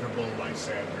uncomfortable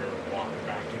Lysander walk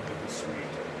back into the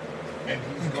suite. And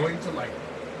he's going to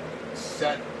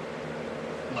set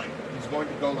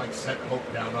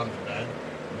Hope down on the bed,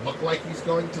 look like he's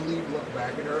going to leave, look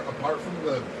back at her. Apart from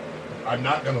I'm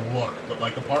not going to look, but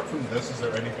apart from this, is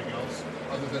there anything else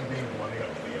other than being bloody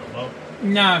up to the elbow?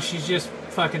 No, she's just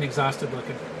fucking exhausted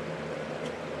looking.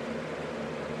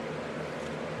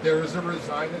 There is a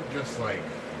resigned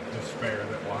despair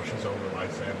that washes over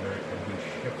Lysander, and he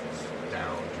shifts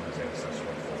down to his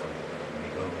ancestral form. And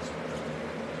he goes and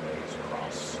lays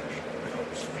across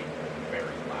Hope's feet,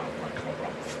 very loud, like a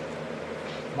rough.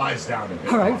 Lies down a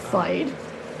bit. Alright, fine.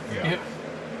 Yeah.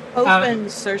 Hope and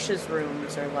Saoirse's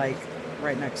rooms are right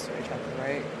next to each other,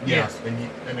 right? Yes,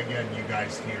 and again, you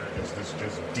guys hear as this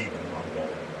just deep rumble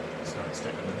starts to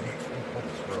emanate from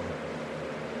Hope's room.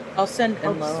 I'll send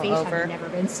Hope's Enlo feet over. have never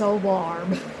been so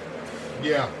warm.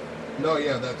 Yeah. No,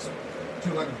 that's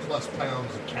 200 plus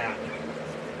pounds of cat.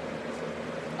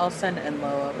 I'll send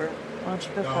Enlo over. Why don't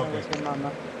you go cuddle with your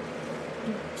mama?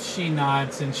 She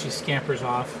nods and she scampers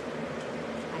off.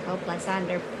 I hope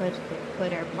Lysander put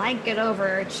her blanket over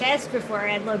her chest before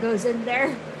Enlo goes in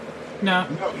there. No.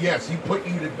 Yes, he put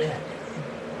you to bed.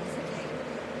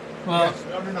 Well, yes,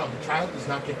 no. The child does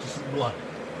not get to see blood.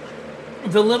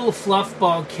 The little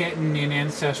fluffball kitten in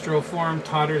ancestral form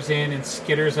totters in and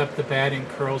skitters up the bed and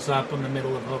curls up on the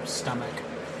middle of Hope's stomach.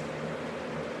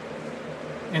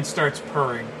 And starts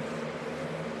purring.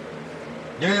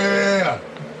 Yeah!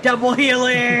 Double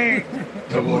healing!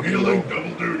 Double healing,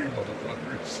 double duty,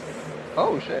 motherfuckers.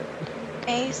 Oh, shit.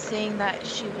 Seeing that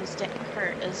she was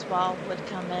hurt as well, would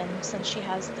come in. Since she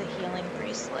has the healing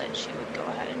bracelet, she would go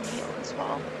ahead and heal as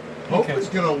well. Hope is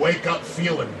gonna wake up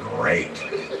feeling great.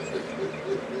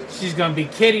 She's gonna be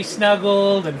kitty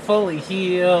snuggled and fully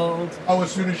healed. Oh,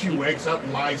 as soon as she wakes up,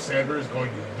 Lysander is going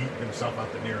to yeet himself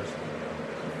out the nearest window.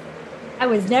 I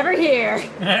was never here.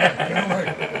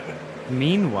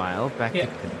 Meanwhile, back at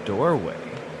the doorway.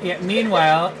 Yeah.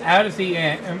 Meanwhile,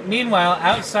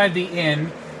 outside the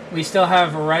inn, we still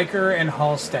have Riker and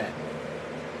Halstead.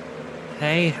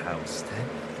 Hey, Halstead.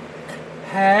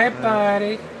 Hey,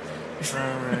 buddy.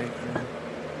 Alright.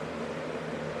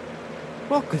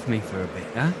 Walk with me for a bit,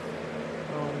 huh? I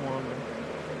don't want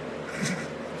to.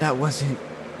 That wasn't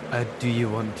a do you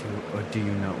want to or do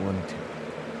you not want to.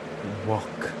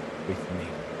 Walk with me.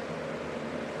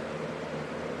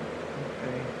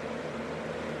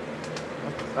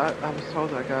 Okay. I was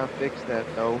told I gotta fix that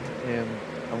though, and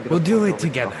I'm gonna. We'll do point it over to the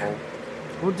together. hole.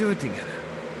 We'll do it together.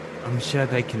 I'm sure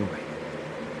they can wait.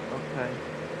 Okay.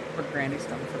 Or Granny's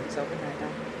done for itself right now.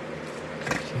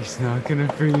 She's not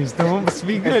gonna freeze. Don't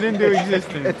speak that into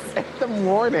existence. It's the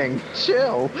morning.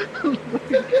 Chill.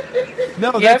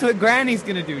 No, Yep. that's what Granny's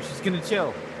gonna do. She's gonna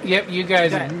chill. Yep, you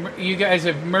guys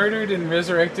have murdered and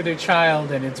resurrected a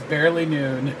child, and it's barely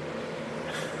noon.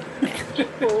 I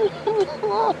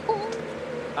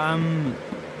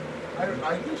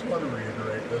just want to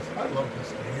reiterate this. I love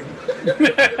this game.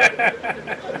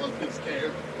 I love this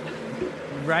game.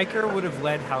 Riker would have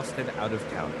led Halstead out of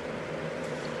town.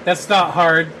 That's not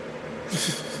hard.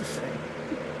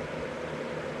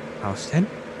 Halstead?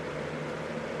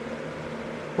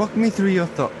 Walk me through your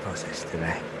thought process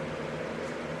today.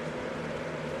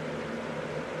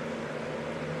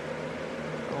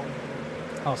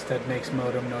 Halstead makes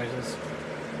modem noises.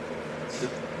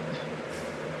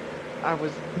 I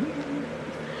was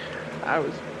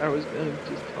gonna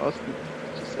just toss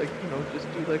the, just like, you know, just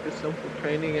do like a simple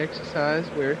training exercise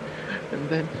where, and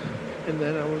then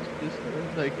I was just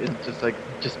like, it's just like,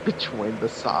 just between the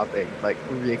sobbing, like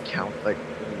recount like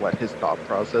what his thought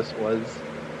process was,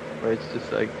 where it's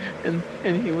just like, and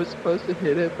he was supposed to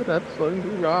hit it, but I flung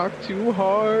the rock too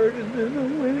hard, and then I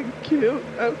went and killed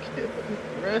his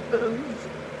friends.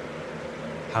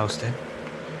 Halstead,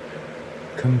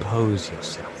 compose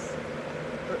yourself.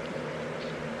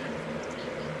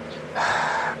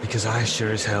 Because I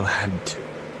sure as hell had to.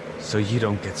 So you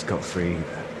don't get scot-free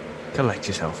either. Collect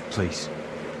yourself, please.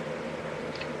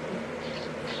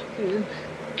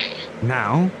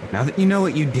 Now that you know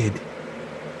what you did,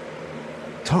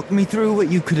 talk me through what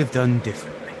you could have done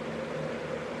differently.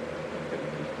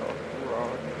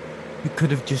 You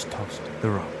could have just tossed the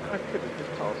rock. I could have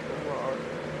just tossed the rock.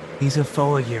 He's a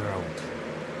 4-year-old.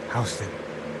 Halstead,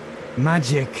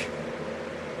 magic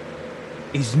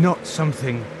is not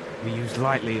something we use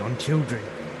lightly on children,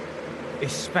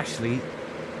 especially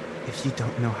if you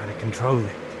don't know how to control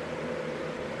it.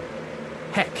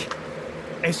 Heck,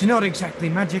 it's not exactly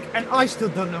magic, and I still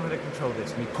don't know how to control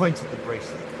this. And he points at the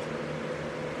bracelet.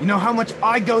 You know how much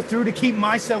I go through to keep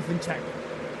myself in check.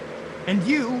 And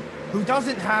you, who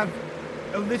doesn't have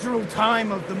a literal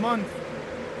time of the month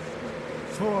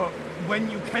for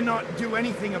when you cannot do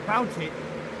anything about it,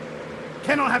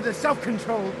 cannot have the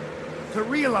self-control to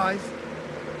realize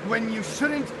when you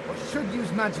shouldn't or should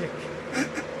use magic.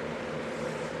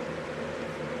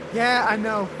 Yeah, I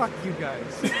know. Fuck you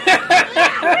guys. Come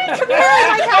here,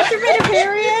 like after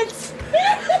mid-periods.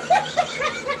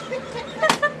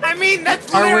 I mean,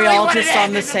 that's Are we literally all what it just on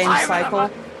is. the It's same time of the cycle?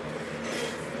 month.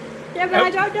 Yeah, but I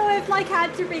don't know if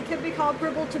lycanthropy could be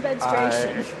comparable to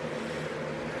menstruation.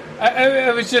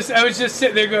 I was just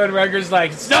sitting there going, Rutgers,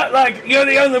 like, it's not like you're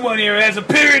the only one here who has a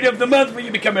period of the month where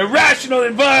you become irrational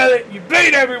and violent, you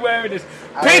bleed everywhere, and it's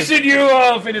pissing you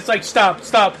off, and it's like, stop,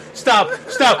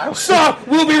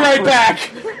 we'll be right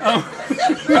back.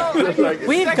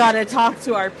 We've got to talk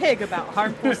to our pig about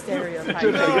harmful stereotypes.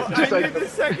 The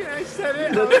second I said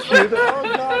it, I was Cue the, like, oh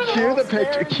God, cue the Halstead.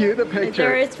 picture. Cue the There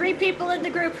picture. are 3 people in the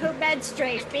group who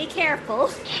menstruate. Be careful.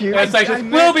 Cue, It's like, I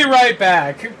meant- we'll be right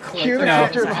back. cue the No.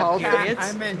 picture of Halstead.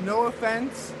 I meant no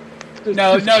offense.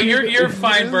 No, you're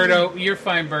fine, Berto. You're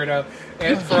fine, Berto.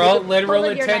 And for all literal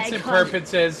Pulling your intents leg, and hon.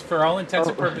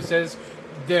 purposes,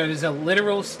 there is a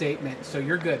literal statement. So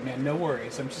you're good, man. No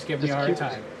worries. I'm just giving you a hard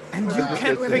time. And you Just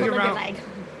can't listen. figure Pulling your out. leg.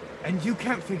 And you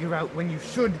can't figure out when you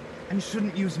should and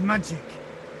shouldn't use magic.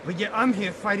 But yet I'm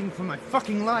here fighting for my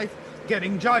fucking life,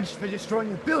 getting judged for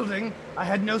destroying a building I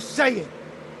had no say in.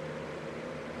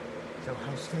 So,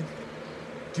 Halstead,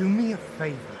 do me a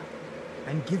favor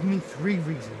and give me 3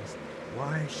 reasons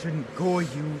why I shouldn't gore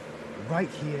you right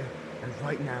here and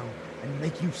right now and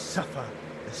make you suffer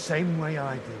the same way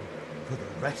I do for the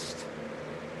rest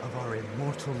of our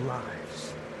immortal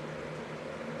lives.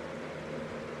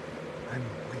 I'm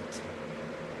waiting.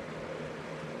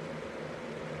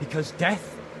 Because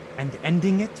death and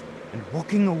ending it and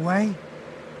walking away,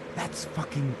 that's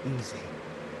fucking easy.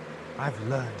 I've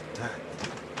learned that.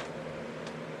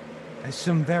 As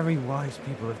some very wise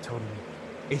people have told me,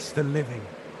 it's the living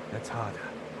that's harder.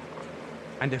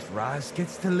 And if Raz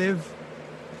gets to live,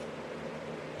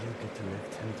 you get to live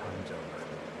 10 times over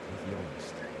with your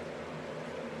mistake.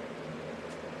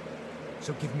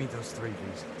 So give me those 3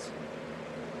 reasons.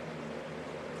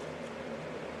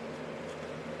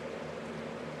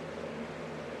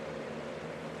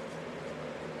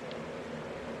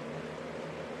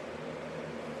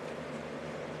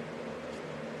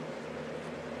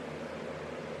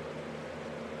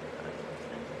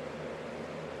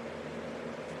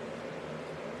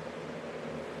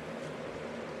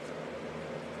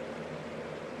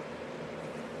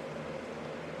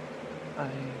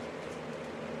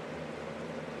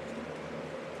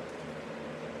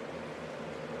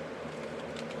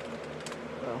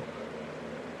 Well,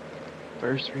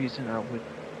 first reason I would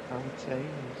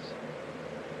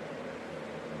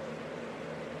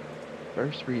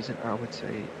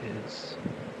say is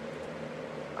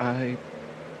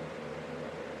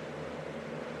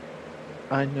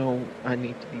I know I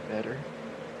need to be better.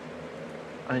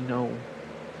 I know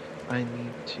I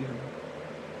need to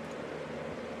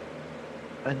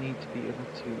be able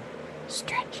to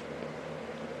Stretch.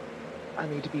 I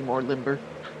need to be more limber.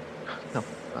 No.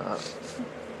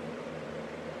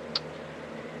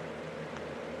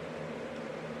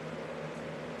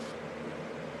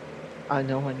 I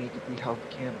know I need to be held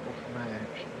accountable for my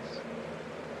actions.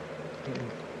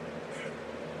 And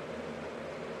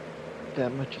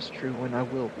that much is true, and I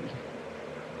will be.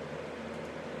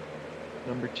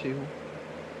 Number 2,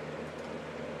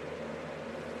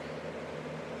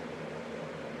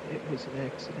 it was an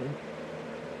accident.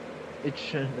 It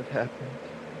shouldn't have happened,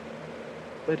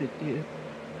 but it did.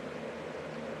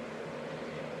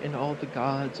 And all the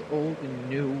gods, old and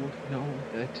new, know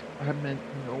that I meant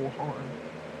no harm.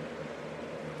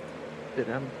 That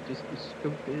I'm just a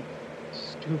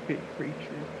stupid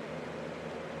creature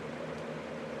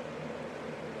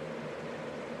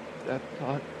that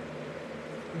thought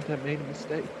that made a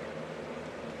mistake.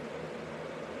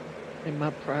 And my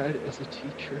pride as a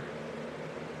teacher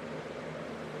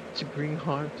to bring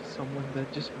harm to someone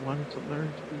that just wanted to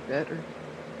learn to be better.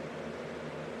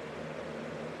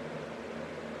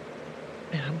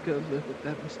 And I'm gonna live with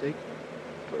that mistake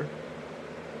for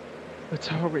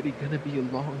what's already gonna be a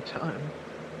long time.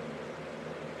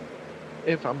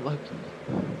 If I'm lucky.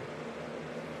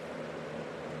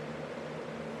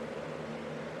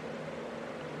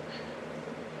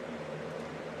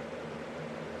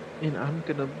 And I'm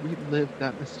gonna relive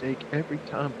that mistake every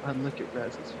time I look at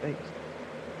Raz's face.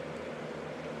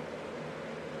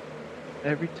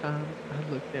 Every time I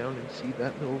look down and see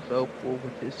that little Velpool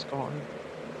with his scar,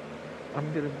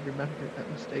 I'm gonna remember that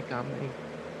mistake I made.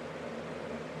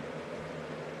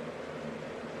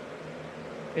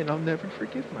 And I'll never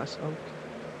forgive myself.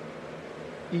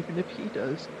 Even if he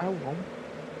does, I won't.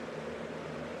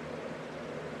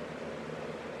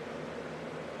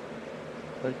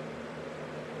 But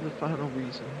the final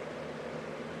reason,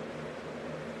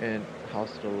 and I'll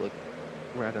still look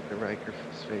right up at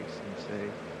Riker's face and say,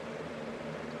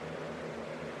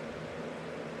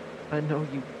 I know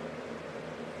you.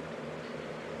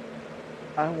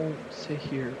 I won't sit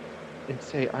here and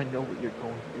say I know what you're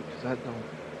going through, because I don't.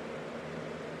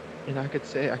 And I could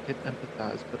say I could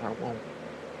empathize, but I won't.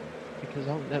 Because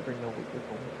I'll never know what you're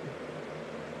going through.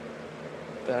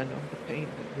 But I know the pain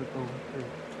that you're going through.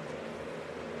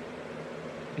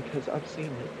 Because I've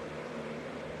seen it.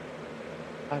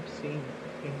 I've seen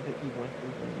the pain that you went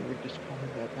through when you were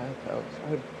destroying that bathhouse.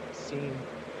 I've seen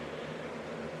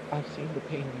the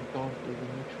pain you've gone through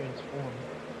when you transformed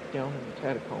down in the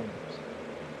catacombs.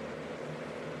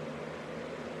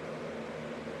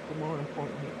 But more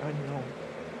importantly, I know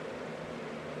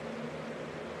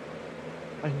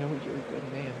you're a good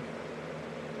man.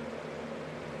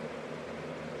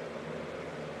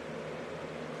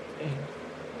 And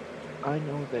I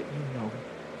know that you know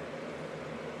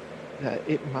that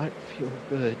it might feel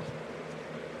good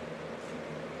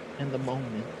in the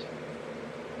moment,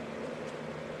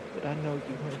 but I know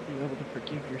you won't be able to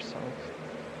forgive yourself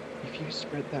if you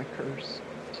spread that curse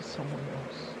to someone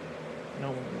else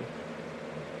knowingly.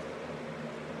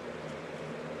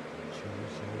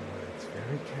 Choose your words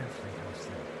very carefully,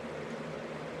 Hauser.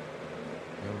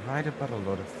 You're right about a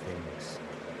lot of things.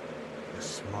 You're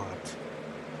smart.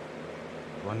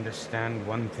 You understand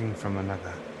one thing from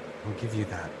another. I'll give you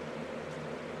that.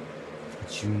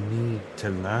 But you need to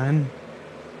learn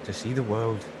to see the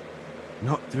world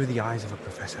not through the eyes of a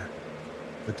professor,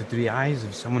 but through the eyes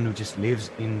of someone who just lives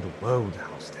in the world,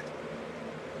 Halstead.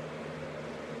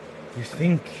 You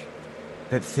think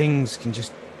that things can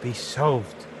just be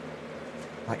solved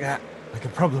like that, like a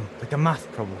problem, like a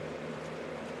math problem.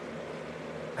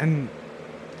 And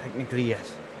technically,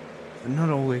 yes, but not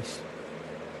always.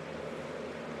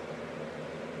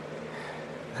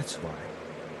 That's why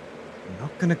I'm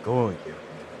not gonna go at you.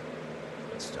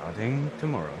 Starting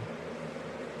tomorrow,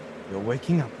 you're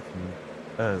waking up with me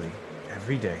early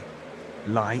every day.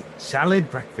 Light, salad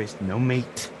breakfast, no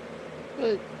meat.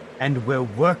 But And we're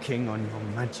working on your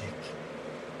magic.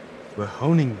 We're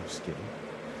honing your skill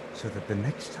so that the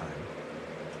next time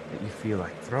that you feel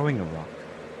like throwing a rock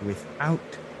without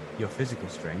your physical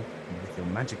strength and with your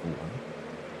magical one,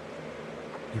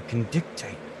 you can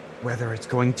dictate whether it's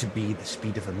going to be the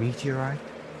speed of a meteorite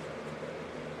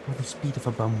or the speed of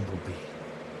a bumblebee.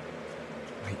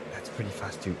 Wait, that's pretty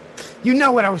fast too. You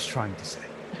know what I was trying to say.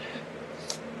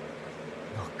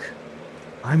 Look,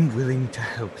 I'm willing to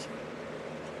help you.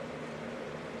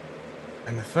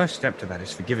 And the first step to that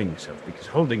is forgiving yourself, because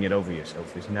holding it over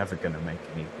yourself is never going to make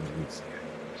anything easier.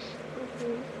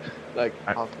 Like,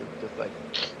 Austin's just like...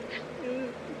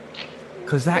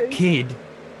 Because that kid,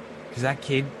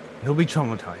 he'll be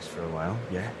traumatized for a while,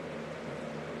 yeah.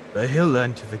 But he'll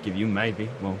learn to forgive you, maybe.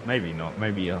 Well, maybe not.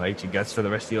 Maybe he'll hate your guts for the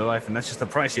rest of your life, and that's just the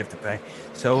price you have to pay.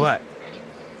 So what?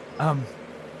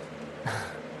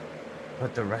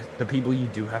 But the people you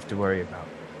do have to worry about,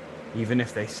 even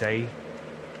if they say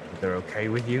that they're okay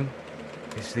with you,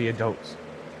 it's the adults.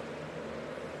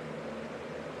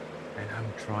 And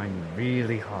I'm trying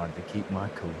really hard to keep my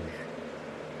cool here.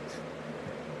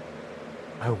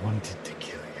 I wanted to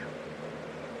kill you.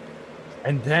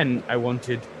 And then I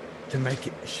wanted to make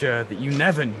it sure that you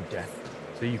never knew death,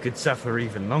 so you could suffer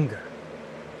even longer.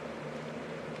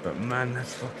 But man,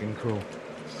 that's fucking cruel.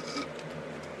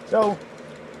 So,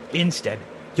 instead,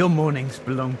 your mornings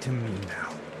belong to me now.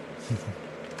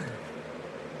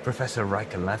 Professor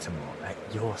Riker Lattimore, at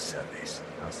your service,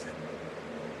 Alston.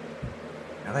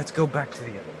 Now let's go back to the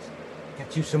others.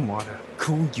 Get you some water,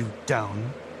 cool you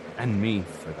down, and me,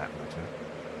 for that matter.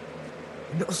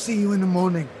 And I'll see you in the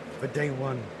morning for day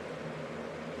 1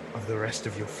 of the rest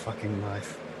of your fucking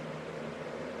life.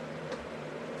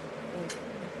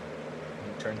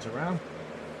 He turns around.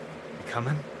 You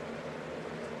coming?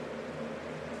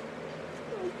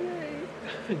 Okay.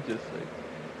 Just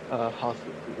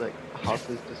like,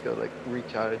 Hostage just go like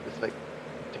reach out and just like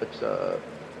touch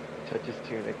his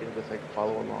tunic and just like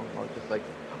follow along while just like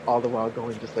all the while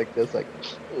going just like this like.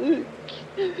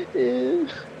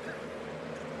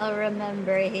 I'll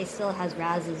remember he still has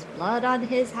Raz's blood on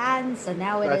his hands, so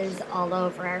now it is all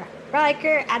over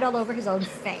Riker and all over his own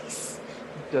face.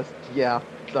 Just yeah,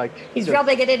 like he's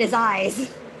rubbing it in his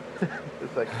eyes.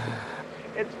 It's like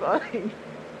it's fine.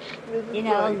 You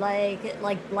know,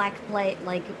 like Black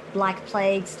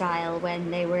Plague style,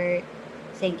 when they were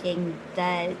thinking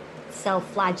that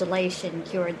self-flagellation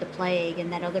cured the plague,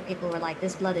 and then other people were like,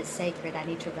 "This blood is sacred. I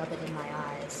need to rub it in my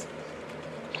eyes."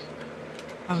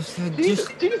 I was Jesus,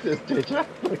 did you?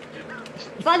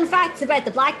 Fun facts about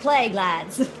the Black Plague,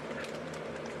 lads.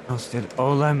 Austin,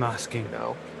 all I'm asking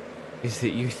is that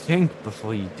you think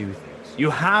before you do things. You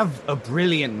have a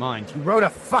brilliant mind. You wrote a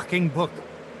fucking book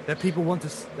that people want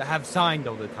to have signed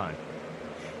all the time.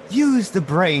 Use the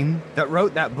brain that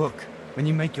wrote that book when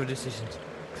you make your decisions,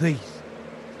 please.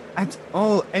 That's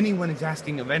all anyone is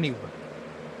asking of anyone.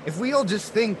 If we all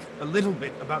just think a little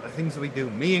bit about the things that we do,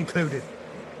 me included,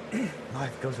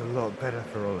 life goes a lot better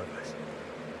for all of us.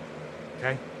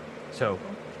 Okay? So,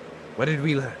 what did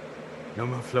we learn? No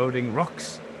more floating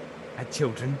rocks at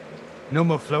children. No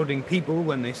more floating people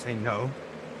when they say no.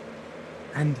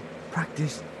 And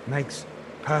practice makes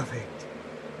perfect.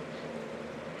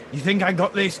 You think I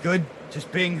got this good? Just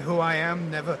being who I am,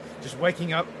 never just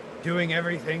waking up, doing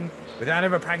everything without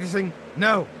ever practicing?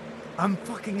 No. I'm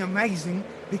fucking amazing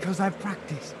because I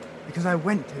practiced. Because I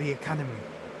went to the academy.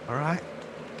 Alright?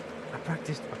 I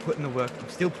practiced, I put in the work, I'm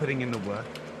still putting in the work.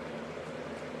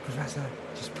 Professor,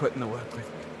 just put in the work with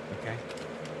me, okay?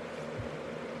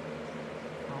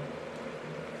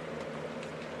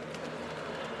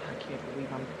 I can't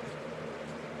believe I'm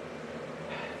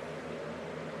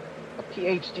a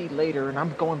PhD later and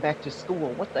I'm going back to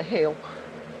school. What the hell?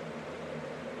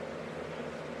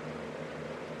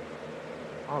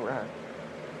 All right.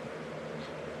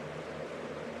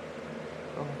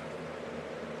 Oh.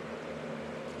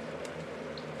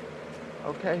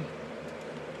 Okay.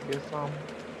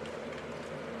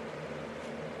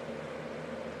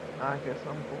 I guess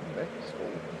I'm going back to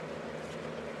school.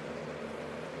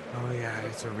 Oh yeah,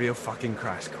 it's a real fucking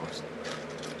crash course.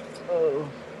 Oh.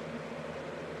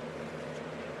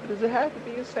 Does it have to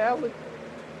be a salad?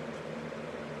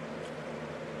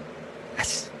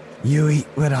 Yes. You eat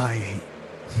what I eat.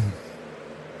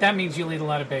 That means you'll eat a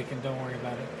lot of bacon. Don't worry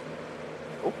about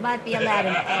it. Might be allowed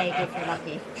an egg if you're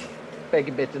lucky.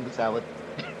 Bacon bits in the salad.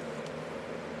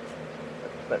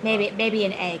 Maybe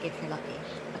an egg if you're lucky.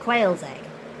 A quail's egg.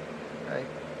 Right.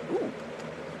 Ooh.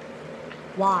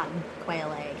 One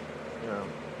quail egg. Yeah.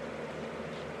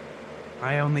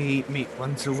 I only eat meat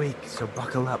once a week, so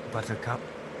buckle up, Buttercup.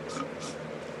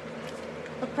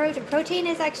 Well, protein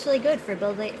is actually good for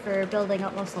building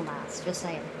up muscle mass. Just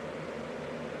saying.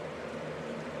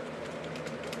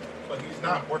 But he's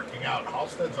not working out.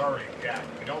 Halstead's already jacked.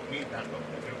 We don't need that little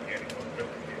dookie anymore.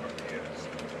 He is.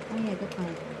 Oh yeah, good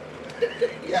point.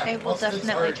 I will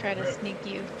definitely try to sneak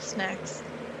you snacks.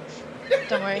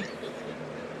 Don't worry.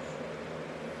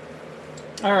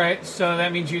 All right, so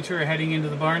that means you two are heading into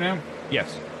the bar now?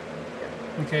 Yes.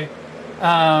 Okay.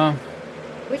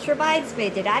 Which reminds me,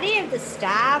 did any of the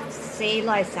staff see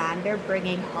Lysander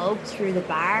bringing Hope through the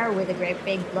bar with a great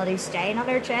big bloody stain on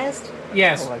her chest?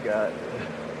 Yes. Oh my god.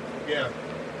 Yeah,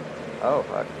 Oh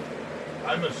fuck.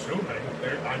 I'm assuming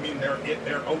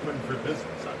they're open for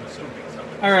business. I'm assuming so.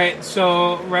 All right,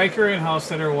 so Riker and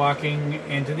Halstead are walking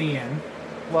into the inn.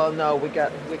 Well, no, we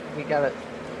got it.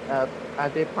 I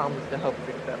did promise to help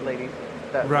fix that lady.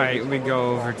 Right, lady's we hole.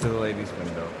 go over to the ladies'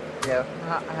 window. Yeah.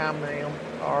 Hi, ma'am.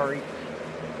 Sorry.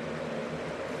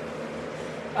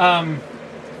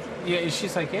 Yeah,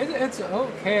 she's like, it's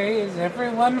okay. Is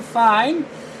everyone fine?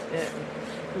 Eh,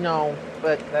 no,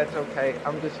 but that's okay.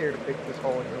 I'm just here to fix this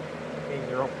hole in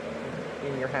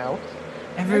your house.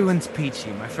 Everyone's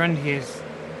peachy. My friend here's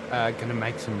gonna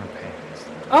make some repairs.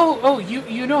 Oh,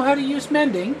 you know how to use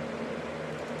mending?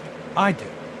 I do.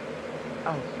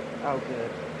 Oh,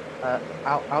 good.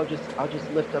 I'll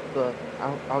just lift up the.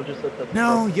 I'll just lift up.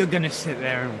 No, you're gonna sit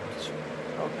there and watch.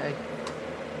 Okay.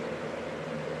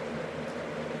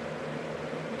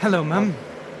 Hello, Mum.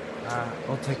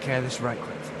 I'll take care of this right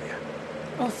quick for you.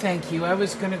 Oh, thank you. I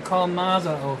was gonna call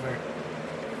Maza over.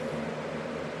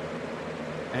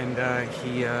 And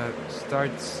he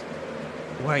starts.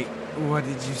 Wait, what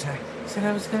did you say? Said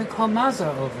I was gonna call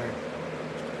Maza over.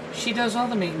 She does all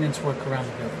the maintenance work around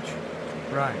the village.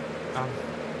 Right.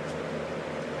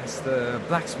 That's the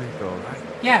blacksmith girl, right?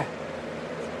 Yeah.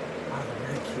 Oh, they're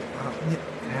really cute. Oh,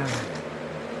 yeah.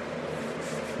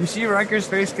 You see Riker's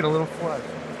face get a little flushed.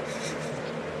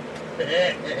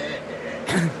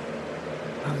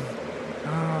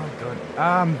 Oh, good.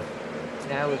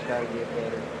 Now it's gotta get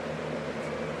better.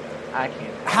 I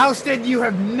can't. Halstead, you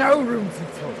have no room for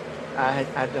talk.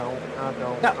 I don't.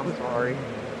 No. I'm sorry.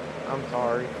 I'm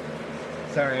sorry.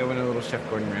 Sorry, I went a little Chef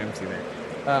Gordon Ramsay there.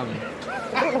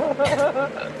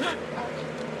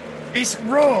 It's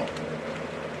raw.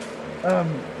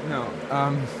 No.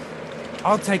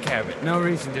 I'll take care of it. No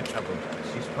reason to trouble her.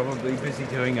 She's probably busy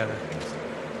doing other things.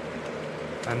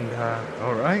 And,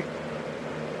 all right.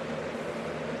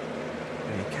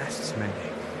 And he casts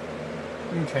mending.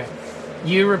 Okay.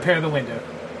 You repair the window.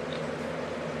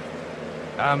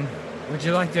 Would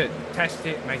you like to test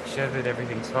it, make sure that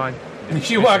everything's fine? And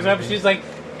she walks up. She's like,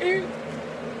 "It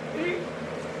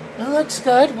looks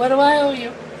good. What do I owe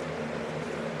you?"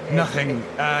 Nothing.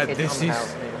 It's This on the is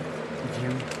house, man.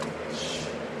 you.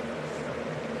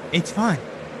 It's fine.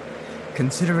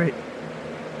 Consider it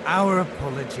our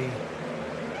apology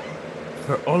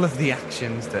for all of the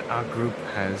actions that our group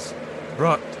has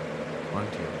brought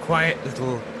onto your quiet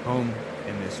little home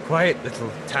in this quiet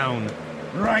little town.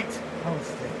 Right,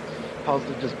 Halstead.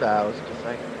 Halstead just bows, just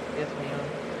like, yes, ma'am.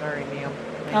 Sorry, ma'am.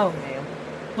 Thank Oh. you, ma'am.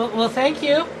 Well, thank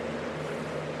you.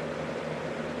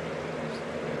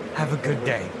 Have a good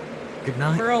day. Good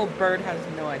night. Poor old bird has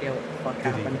no idea what the fuck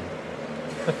Good happened.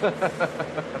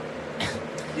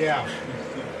 evening.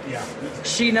 Yeah.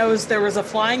 She knows there was a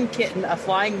flying kitten, a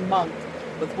flying monk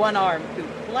with one arm who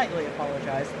politely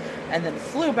apologized and then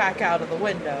flew back out of the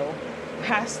window,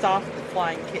 passed off the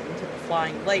flying kitten to the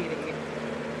flying lady.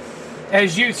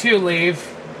 As you two leave,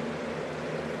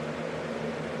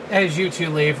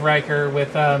 Riker,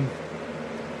 with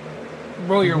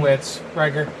roll your wits,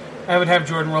 Riker. I would have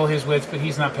Jordan roll his wits, but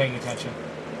he's not paying attention.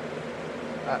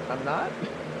 I'm not?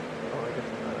 Oh, I guess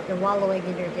I'm not. You're wallowing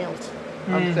in your guilt.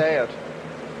 I'm sad.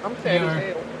 I'm sad You as are.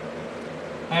 hell.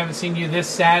 I haven't seen you this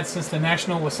sad since the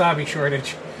national wasabi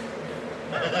shortage.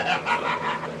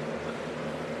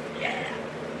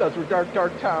 Those were dark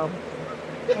times.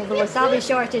 Well, the wasabi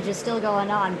shortage is still going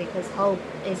on because Hope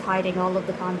is hiding all of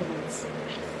the condiments.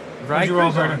 What'd you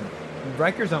roll, Vernon?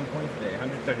 Riker's on point today,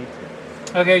 132.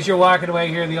 Okay, as you're walking away,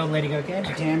 you hear the old lady go, "God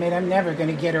damn it, I'm never going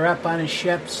to get her up on a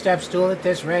step stool at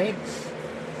this rate."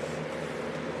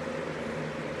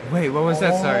 Wait, what was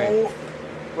that? Sorry.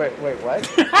 Wait, what?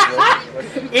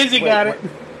 What? Izzy got it.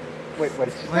 Wait, what?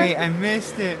 Did you say? Wait, I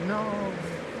missed it. No.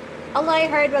 All I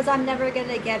heard was I'm never going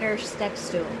to get her step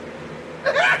stool.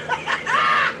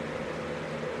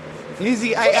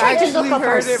 Izzy, I She tried to actually look up her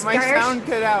heard it. My skirt. sound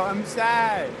cut out. I'm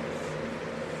sad.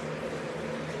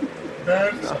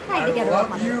 Benz, tried to I get her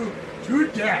up on love you to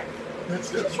death.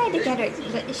 She tried to get her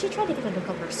to look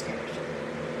up her skirt.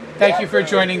 Thank you for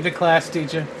joining the class,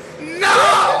 teacher.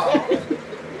 No!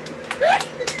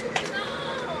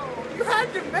 You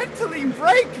had to mentally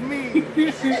break me.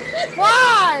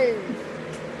 Why?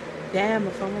 Damn,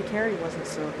 if only Carrie wasn't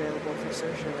so available for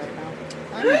Saoirse right now.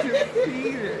 I'm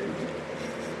defeated.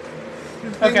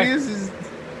 The thing Okay. is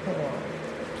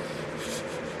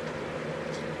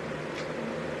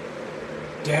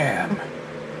Damn.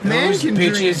 Man Those can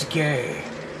bitches dream. gay.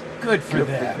 Good for Good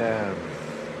for them. them.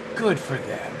 Good for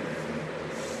them.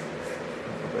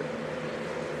 But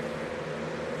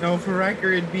No, for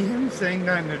Riker, it'd be him saying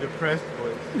that in a depressed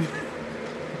voice.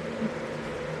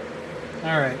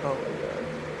 All right. oh my god.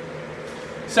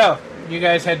 So, you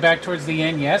guys head back towards the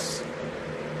inn, yes?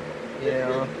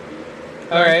 Yeah.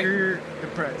 All right. Riker,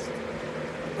 depressed.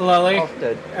 Lily,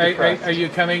 Halstead, are depressed. you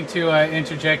coming to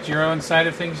interject your own side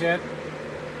of things yet?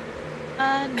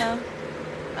 No.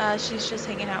 She's just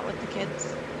hanging out with the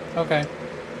kids. Okay.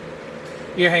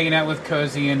 You're hanging out with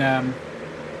Cozy and Enlo?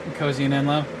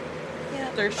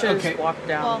 Yeah. Saoirse Okay. walked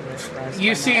down Well, with Raz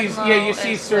you by see- now. Enlo yeah, you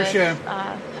see is Saoirse.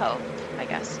 with, Hope, I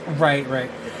guess. Right.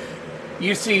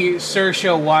 You see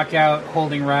Saoirse walk out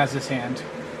holding Raz's hand.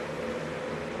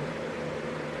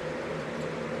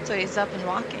 So he's up and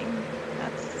walking.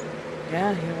 That's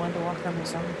Yeah, he wanted to walk on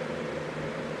his own.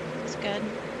 good.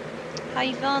 How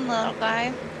you feeling, little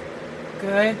guy?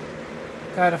 Good.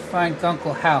 Gotta find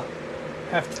Guncle Hal.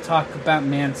 Have to talk about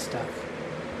man stuff.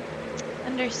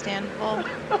 Understandable.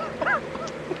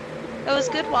 It was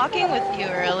good walking with you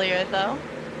earlier, though.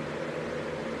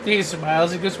 He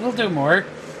smiles. He goes, "We'll do more."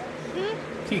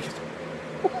 He goes,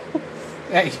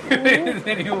 at you, and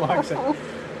then he walks up.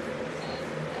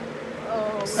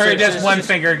 Or he does one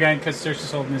finger again because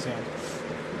Saoirse's holding his hand.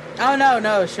 Oh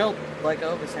no, she'll let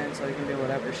go of his hand so he can do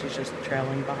whatever. She's just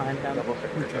trailing behind him. Double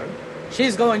finger Okay. gun.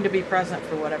 She's going to be present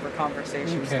for whatever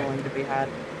conversation's Okay. going to be had.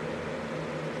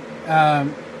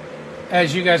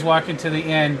 As you guys walk into the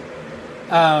inn,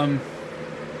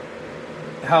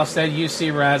 Halstead, you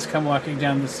see Raz come walking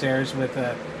down the stairs with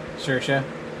Saoirse.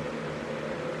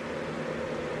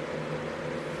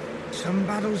 Some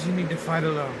battles you need to fight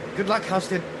alone. Good luck,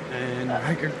 Halstead. And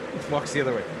Riker walks the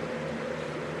other way.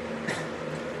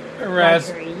 Raz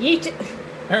Yeet.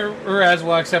 Raz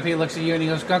walks up, he looks at you, and he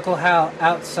goes, "Guncle Hal,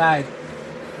 outside."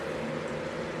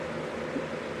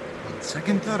 On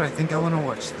second thought, I think I want to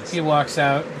watch this. He walks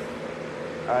out.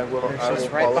 I will. There's I will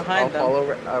just right follow. behind I'll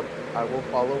follow. I will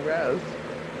follow Raz.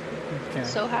 Okay.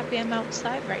 So happy I'm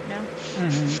outside right now.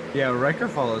 Mhm. Yeah, Riker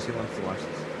follows. He wants to watch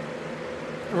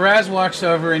this. Raz walks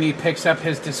over and he picks up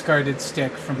his discarded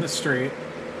stick from the street.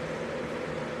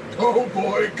 Go,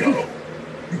 boy, go.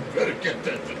 You better get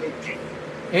that Tanuki.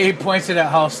 He points it at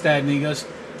Halstead and he goes,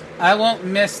 "I won't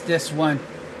miss this one."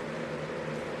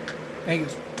 And he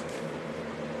goes,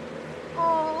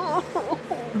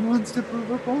 He wants to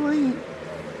prove a point.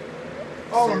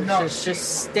 Oh, no.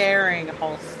 Just staring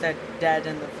Halstead dead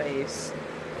in the face.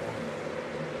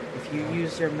 If you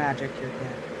use your magic, you're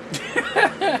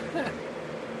dead.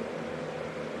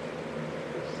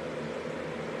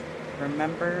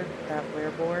 Remember that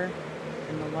werebore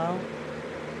in the well?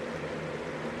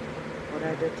 What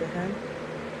I did to him?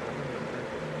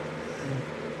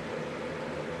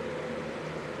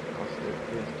 Halstead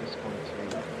is just going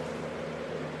to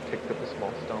pick up a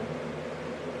small stone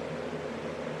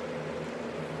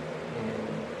and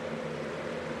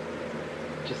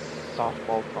just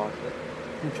softball toss it.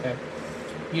 okay.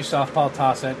 You softball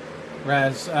toss it.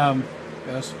 Raz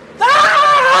goes,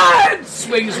 "Ah!" and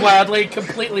swings wildly,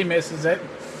 completely misses it.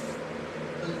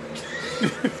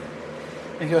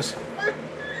 And he goes,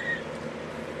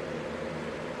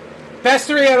 "Best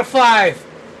 3 out of 5.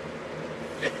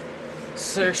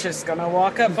 Saoirse's gonna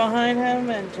walk up behind him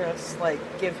and just like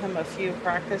give him a few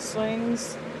practice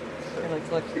swings. You're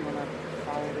like, look, you wanna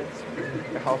follow this?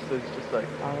 Halstead's just like,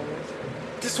 Follow this?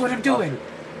 This is what I'm doing."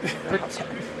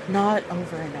 Not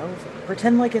over and over.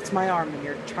 Pretend like it's my arm and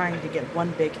you're trying to get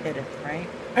one big hit in, right?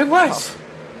 I was.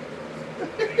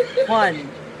 One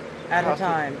at a Halstead-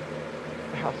 time.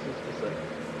 Halstead's just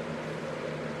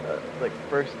like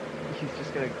first he's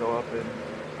just gonna go up and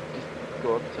just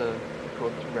go up to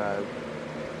Raz,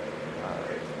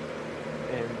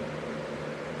 and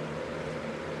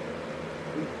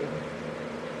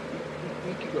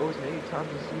we can go as many times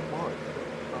as we want.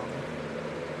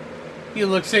 He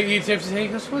looks at you, tips his head, he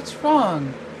goes, "What's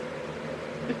wrong?"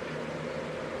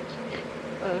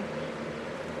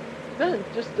 No,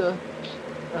 just and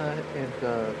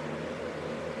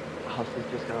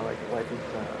Halstead's just gonna like wipe his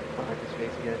behind his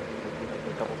face again,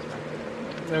 like a double smack.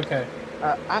 Okay.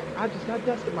 I just got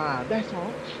dust in my eye. That's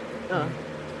all.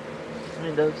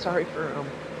 And sorry for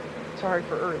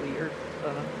earlier.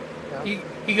 Yeah.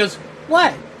 He goes,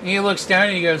 "What?" And he looks down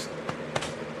and he goes,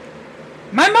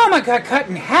 "My mama got cut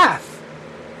in half.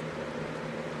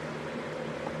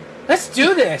 Let's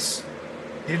do this."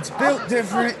 It's built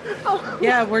different.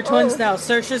 Yeah, we're twins now.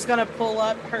 Saoirse's gonna pull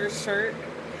up her shirt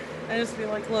and just be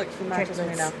like, look, he matches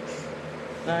me now.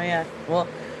 Oh yeah. Well,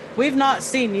 we've not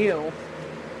seen you.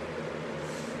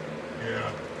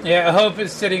 Yeah. Yeah, Hope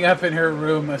is sitting up in her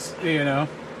room, you know.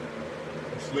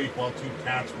 Sleep while two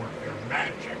cats work their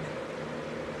magic.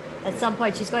 At some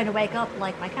point, she's going to wake up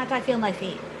like, why can't I feel my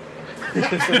feet?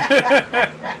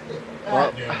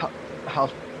 Well, Yeah.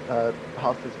 House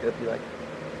is gonna be like,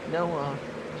 no,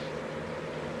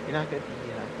 you're not gonna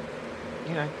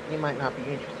be, you might not be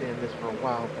interested in this for a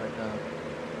while, but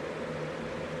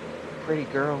pretty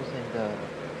girls and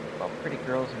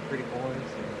pretty boys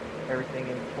and everything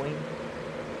in between,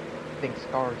 I think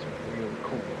scars are really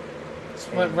cool.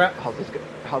 What Ra-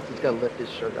 House is gonna lift his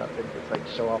shirt up and just like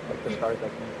show off like the scars that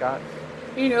he's got.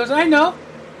 He knows, I know.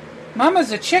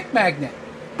 Mama's a chick magnet.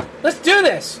 Let's do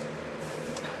this.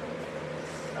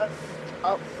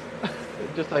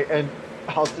 Just like, and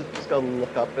House is just gonna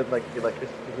look up and like be like, is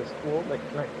this cool? Like,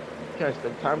 can I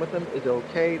spend time with him? Is it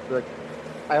okay? Like,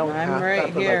 I don't have I'm right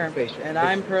that, but, here, like, patient- and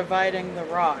I'm providing the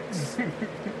rocks.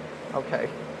 okay.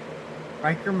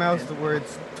 Riker mouths the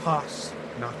words toss,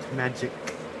 not magic.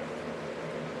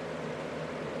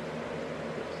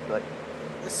 It's like,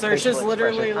 Saoirse's facial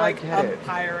literally expression, I like get it.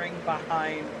 umpiring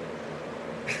behind.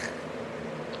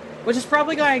 Which is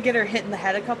probably going to get her hit in the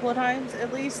head a couple of times,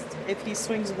 at least, if he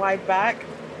swings wide back.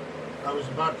 I was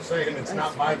about to say, and it's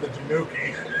not by the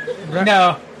Tanuki.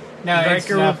 No, it's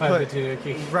Riker not will by the put-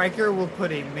 Tanuki. Riker will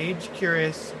put a Mage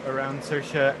Curious around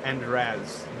Saoirse and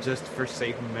Raz, just for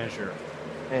safe measure.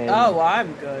 and Oh, well,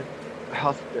 I'm good.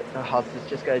 House is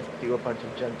just gonna do a bunch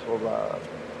of gentle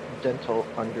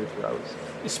underthrows.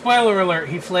 Spoiler alert,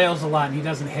 he flails a lot and he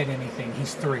doesn't hit anything.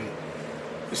 He's 3.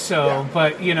 So, Yeah.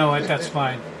 but you know what, that's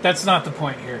fine. That's not the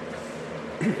point here.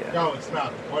 Yeah, No, it's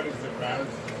not. The point is that Raz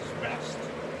is best.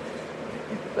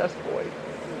 he's the best boy.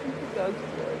 He's the best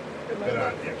boy. And Good I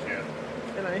on you, kid. hate him.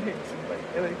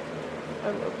 I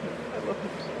love him. I love him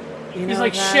so much. You He's know,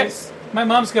 like, guys, shit, my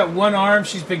mom's got one arm,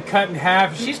 she's been cut in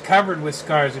half, she's covered with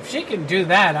scars. If she can do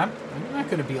that, I'm not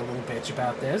going to be a little bitch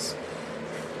about this.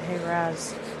 Hey,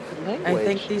 Raz. I Language.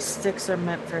 think these sticks are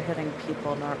meant for hitting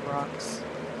people, not rocks.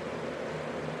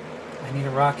 I need a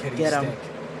rock hitting Get 'em. stick.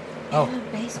 Oh. And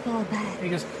a baseball bat. He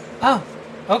goes, oh,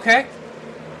 okay.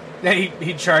 Then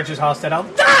he charges Halstead out.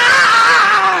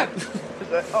 Ah!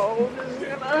 It's like, oh, this is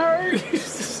gonna hurt.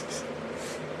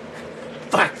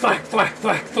 Thwack, thwack, thwack,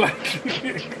 thwack, thwack.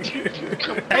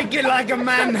 Take it like a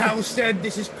man, Halstead.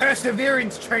 This is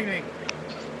perseverance training.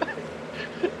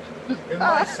 Is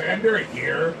Lysander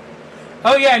here?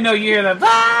 Oh yeah, no, you hear the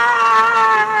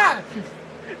Ah!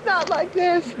 Not like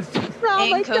this. Not Me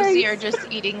and like Cozy this. are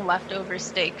just eating leftover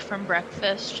steak from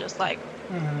breakfast, just like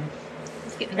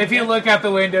just getting If you it. look out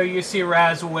the window, you see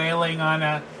Raz wailing on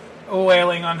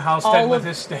Halstead All with of-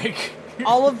 his steak.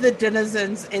 All of the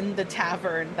denizens in the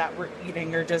tavern that were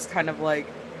eating are just kind of like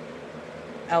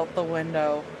out the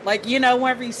window. Like, you know,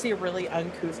 whenever you see a really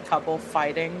uncouth couple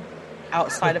fighting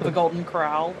outside of a Golden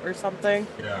Corral or something,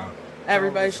 Yeah.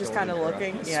 everybody's just Golden kind of Corral.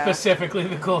 looking. Yeah. Specifically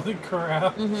the Golden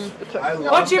Corral. It's like, I not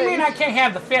love- What do you face. mean I can't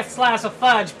have the 5th slice of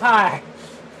fudge pie?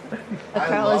 The I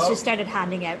Carl has love- just started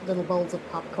handing out little bowls of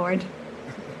popcorn.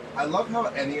 I love how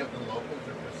any of the locals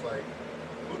are just like,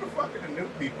 who the fuck are the new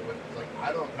people? And it's like,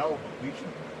 I don't know, but we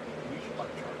should like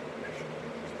charge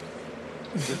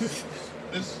admission.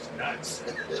 This is nuts.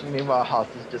 Meanwhile, House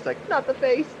is just like, not the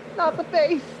face. Not the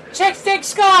face. Chick stick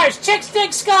scars! Chick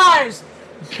stick scars!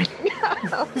 This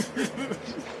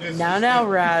Now, is- now,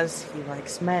 Raz, he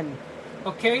likes men.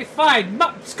 Okay, fine.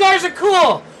 Scars are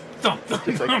cool! Thump, thump,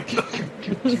 Just like, thump.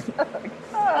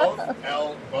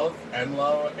 both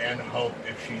Enlo and Hope,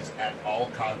 if she's at all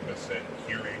cognizant,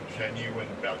 hearing genuine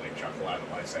belly chuckle out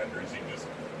of Lysander as he just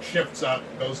shifts up,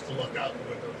 goes to look out the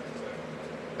window,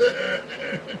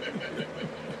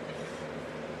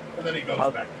 and then he goes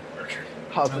back to work.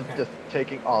 House Okay. is just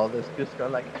taking all of this, just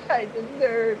going like, I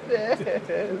deserve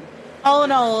this. All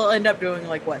in all, I'll end up doing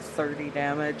like, what, 30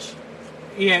 damage?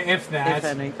 Yeah, if that. If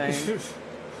anything.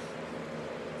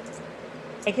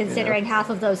 And considering half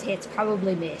of those hits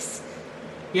probably miss.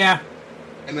 Yeah.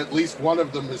 And at least one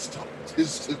of them is to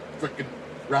freaking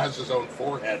Raz's own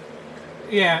forehead.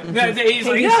 Yeah. He's like, He thinks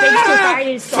too "Ah! hard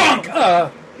is Fuck!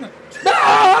 gone."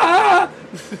 Ah!"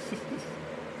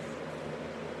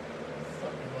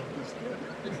 Fucking love this kid.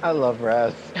 I love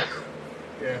Raz.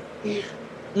 Yeah.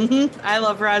 I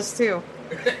love Raz too.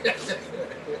 So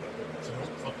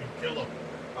don't fucking kill him.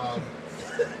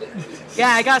 Yeah,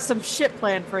 I got some shit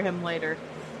planned for him later.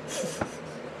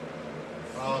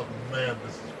 Oh man,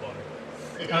 this is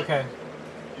funny. Okay.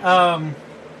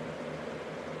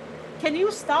 Can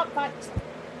you stop that?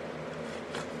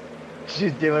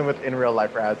 She's dealing with in real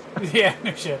life Raz. Yeah,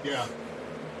 no shit. Yeah.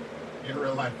 In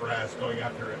real life, Raz going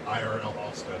after IRL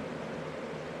Halstead.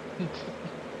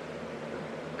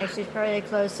 She's probably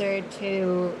closer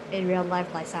to, in real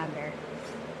life, Lysander.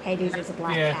 Hades is a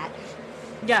black Yeah. cat.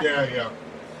 Yeah, Yeah.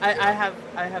 I have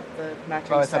the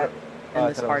matching Oh, I thought set it- in I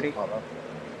this thought it was party. Apollo.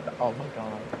 Oh my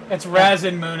god. It's Raz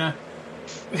and Muna.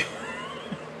 Yeah,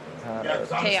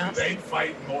 because honestly, Chaos. they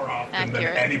fight more often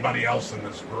Accurate. than anybody else in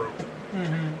this group.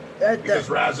 Mm-hmm. Because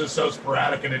Raz is so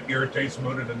sporadic and it irritates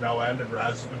Muna to no end, and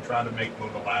Raz has been trying to make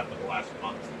Muna laugh for the last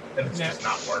month, and it's just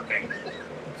not working.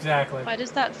 Exactly. Why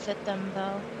does that fit them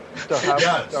though? So how, It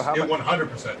does. so how, It much,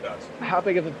 100% does. how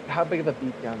big of a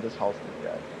beatdown does Halston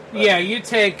get? Yeah, you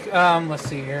take, let's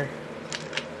see here.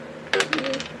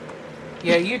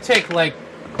 Yeah, you take like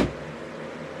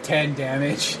 10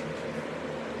 damage.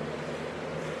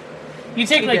 You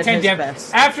take He like did 10 his damage.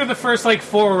 best. After the first like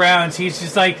 4 rounds, he's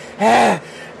just like, I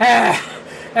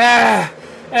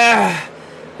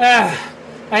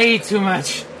eat too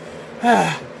much.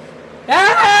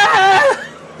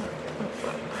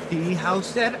 See,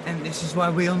 Halstead, and this is why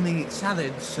we only eat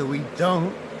salads, so we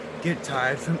don't get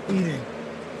tired from eating.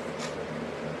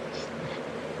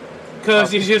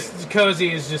 Cozy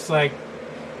is just like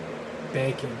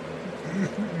bacon.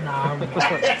 Nom, nom.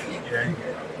 Yeah.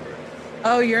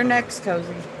 Oh, you're next,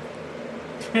 Cozy.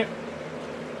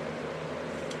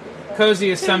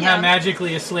 Cozy is somehow young.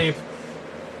 magically asleep.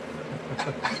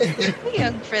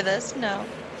 Young for this, no.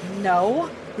 No.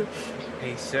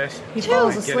 Hey, Sasha. He do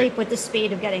falls I get asleep with the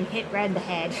speed of getting hit right in the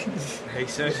head. a- Hey,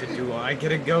 Sasha, do I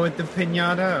get a go at the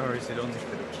pinata, or is it only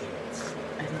for the kids?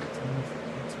 I think it's only for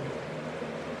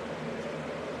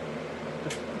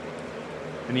kids.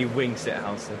 And he winks at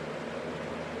Halstead.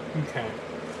 Okay.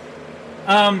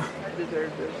 I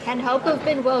deserve this. Can Hope have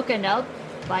been woken up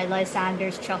by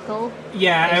Lysander's chuckle?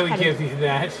 Yeah, I would Kind of- give you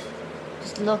that.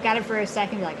 Just look at it for a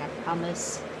second, be like, I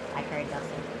promise I heard nothing.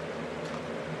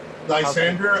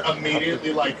 Lysander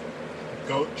immediately, like,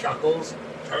 goat chuckles,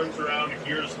 turns around,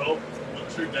 hears Hope,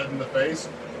 looks her dead in the face.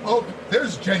 Oh,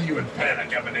 there's genuine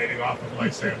panic emanating off of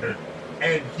Lysander,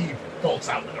 and he bolts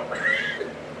out the door.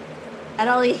 And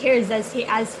all he hears as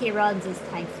he runs is,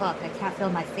 thank fuck, I can't feel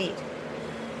my feet.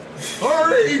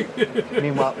 Hurry!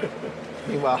 Meanwhile,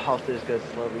 Halston just goes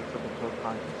slowly from the close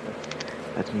consciousness.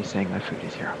 That's me saying my food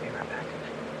is here. I'll be right back.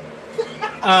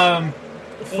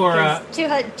 For It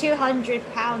is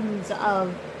 200 pounds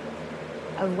of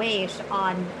weight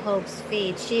on Hope's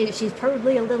feet. She's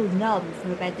probably a little numb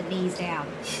from about the knees down.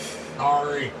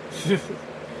 Sorry.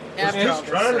 After all Just this,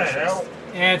 trying to Cersei's- help.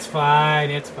 it's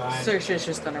fine. It's fine. Cersei's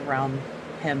just gonna round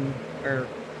him or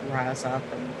Raz up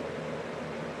and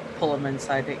pull him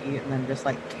inside to eat, and then just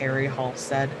like carry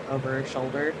Halstead over her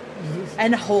shoulder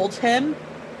and hold him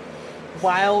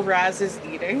while Raz is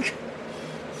eating.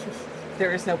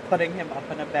 There is no putting him up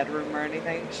in a bedroom or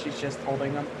anything. She's just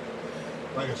holding him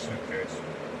Like a suitcase.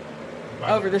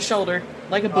 over the shoulder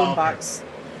like a Oh, okay. boombox.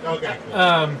 Okay,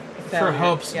 cool. For Failure,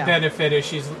 Hope's yeah. benefit, as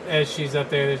she's up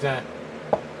there, there's a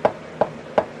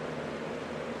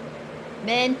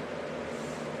Men,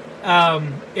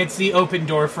 it's the open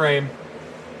door frame.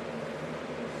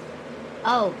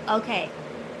 oh, okay.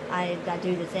 I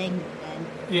do the thing then.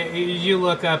 Yeah, you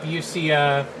look up, you see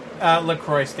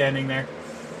LaCroix standing there.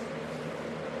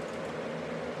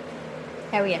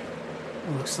 How are you?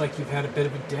 It looks like you've had a bit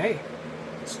of a day.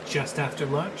 It's just after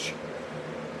lunch.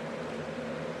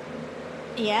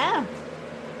 Yeah.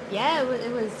 Yeah,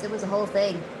 it was a whole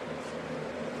thing.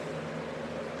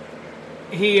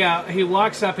 He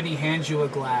walks up and he hands you a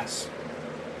glass.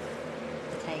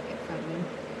 Take it from him.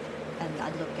 And I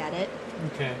look at it.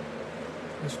 Okay.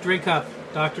 Just drink up.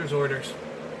 Doctor's orders.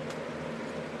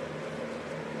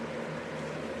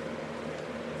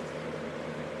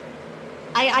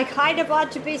 I kind of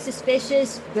want to be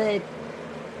suspicious, but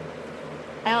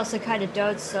I also kind of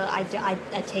don't, so I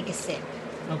take a sip.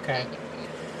 Okay.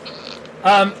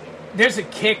 There's a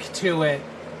kick to it,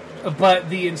 but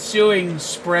the ensuing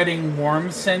spreading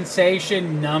warm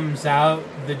sensation numbs out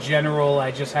the general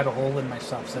I just had a hole in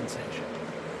myself sensation.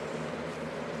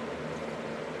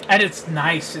 And it's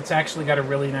nice. It's actually got a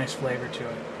really nice flavor to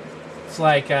it. It's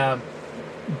like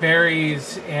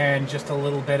berries and just a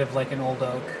little bit of like an old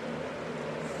oak.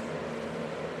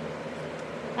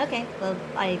 Okay, well,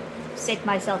 I sit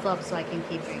myself up so I can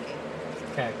keep drinking.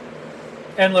 Okay.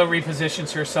 Enlo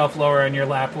repositions herself lower on your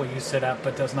lap while you sit up,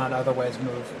 but does not otherwise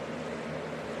move.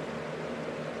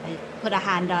 I put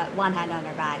one hand on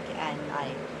her back, and I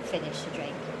finish the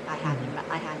drink. I hand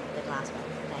the glass back.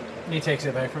 Thank you. And he takes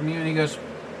it back from you and he goes,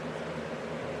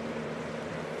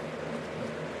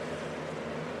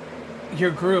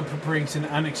 your group brings an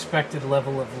unexpected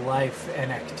level of life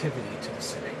and activity to the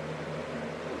city.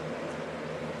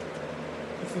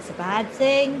 Is this a bad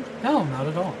thing? No, not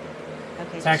at all.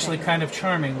 Okay. It's actually kind of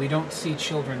charming. We don't see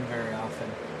children very often.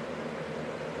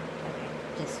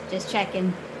 Okay. Just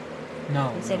checking.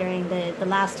 No. Considering the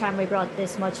last time we brought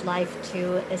this much life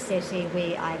to a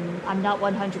city, I'm not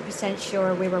 100%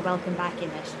 sure we were welcome back in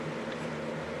it.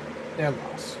 Their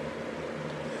loss.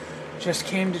 Just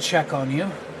came to check on you.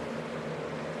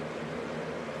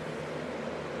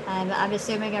 I'm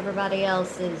assuming everybody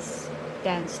else is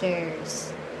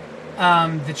downstairs.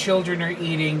 The children are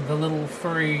eating. The little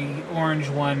furry orange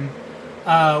one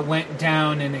went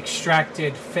down and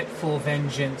extracted fitful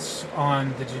vengeance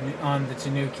on the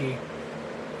Tanuki.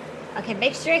 Okay,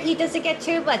 make sure he doesn't get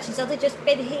too much. He's only just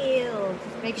been healed.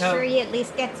 Make sure he at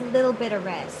least gets a little bit of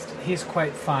rest. He's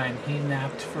quite fine. He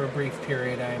napped for a brief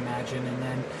period, I imagine, and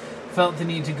then felt the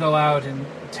need to go out and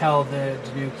tell the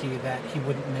Tanuki that he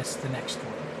wouldn't miss the next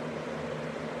one.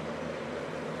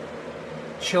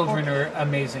 Children are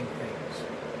amazing things.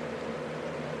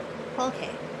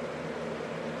 Okay.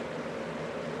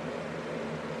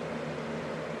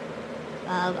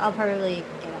 I'll probably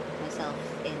get up myself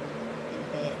in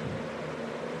a bit.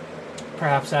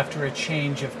 Perhaps after a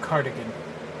change of cardigan.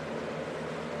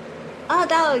 Oh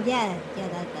no, yeah,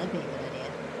 that'd be a good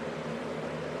idea.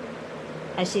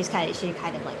 And she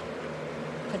kind of like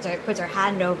puts her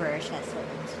hand over her chest.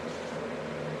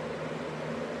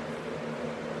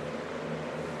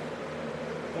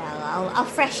 Yeah, I'll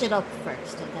freshen up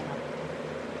first, and then I'll.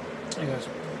 He goes,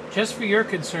 just for your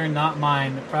concern, not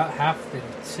mine. About half the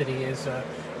city is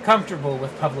comfortable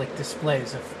with public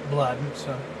displays of blood,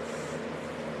 so.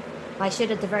 I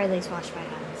should at the very least wash my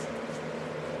hands.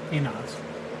 He nods.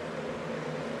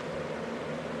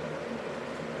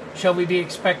 Shall we be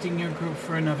expecting your group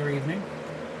for another evening?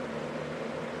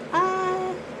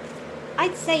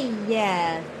 I'd say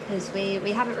yeah, because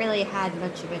we haven't really had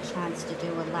much of a chance to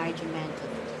do a large amount of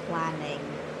planning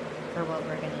for what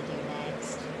we're going to do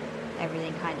next.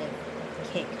 Everything kind of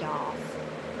kicked off.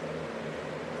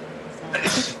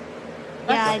 So,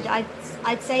 yeah,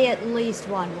 I'd say at least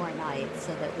one more night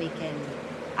so that we can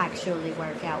actually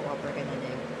work out what we're going to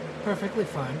do. Perfectly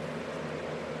fine.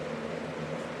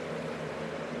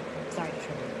 Sorry to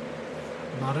trouble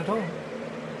you. Not at all.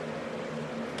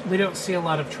 We don't see a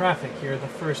lot of traffic. You're the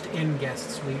first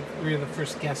guests. We're the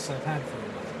first guests I've had for a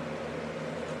while.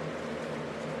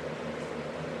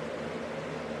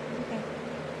 Okay.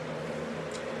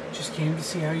 Just came to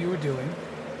see how you were doing.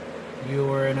 You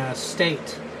were in a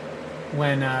state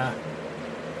when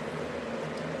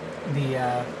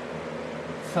the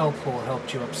Fellpool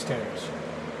helped you upstairs.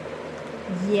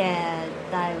 Yeah,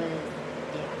 that was.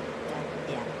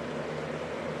 Yeah.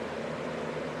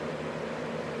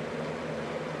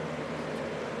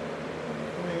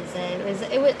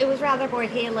 It was rather more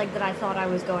healing than I thought I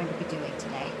was going to be doing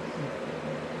today.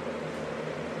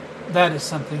 That is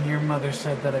something your mother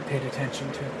said that I paid attention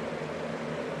to.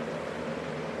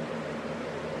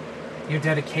 Your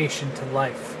dedication to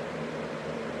life.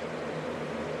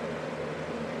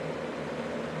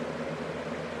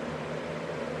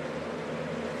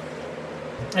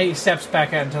 He steps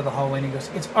back out into the hallway and he goes,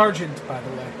 "It's Argent, by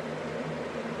the way."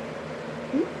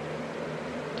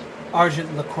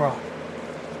 Argent LaCroix.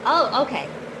 Oh, okay.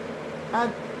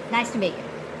 Nice to meet you.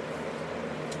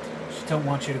 Just don't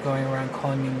want you to going around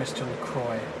calling me Mr.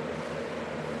 LaCroix.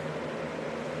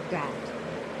 Grand.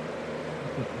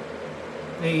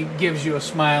 He gives you a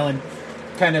smile and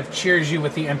kind of cheers you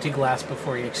with the empty glass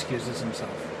before he excuses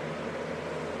himself.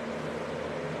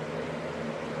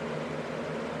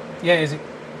 Yeah, is it?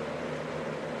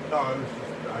 No, I was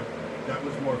just, that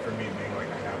was more for me being like,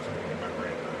 I have something in my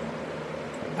brain.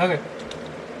 Okay.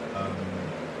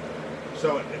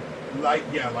 So,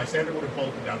 Lysander would have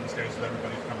bolted down the stairs as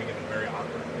everybody's coming in and very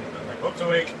awkwardly. I'm like, oops,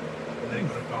 awake. And then he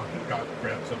would have gone and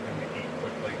grabbed something to eat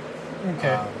quickly.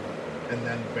 Okay. And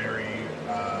then very,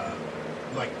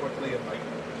 quickly and,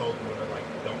 told Luna,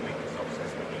 don't make yourself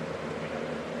sick and eat.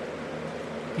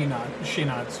 He nods. She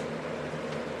nods.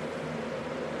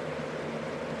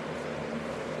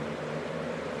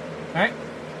 Alright.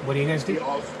 What do you guys do? He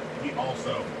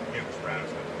also gives Raz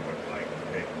a quick,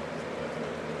 hey.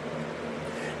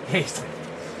 He's like,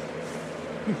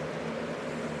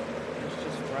 There's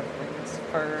just reference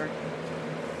for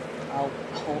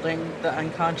holding the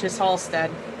unconscious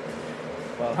Halstead.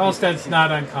 Well, Halstead's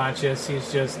not unconscious.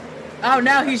 He's just Oh,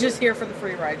 now he's just here for the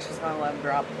free ride. She's gonna let him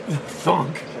drop.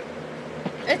 thunk.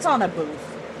 It's on a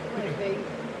booth.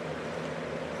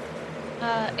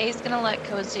 A's gonna let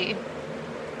Cozy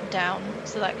down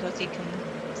so that Cozy can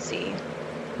see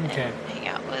Okay. and hang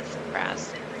out with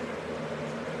Raz.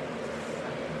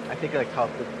 I think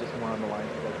Halstead's just more on the lines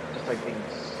of just being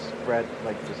spread,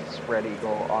 just spread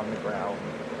eagle on the ground,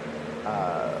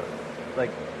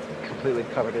 like completely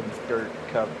covered in dirt,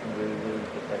 covered in bruises,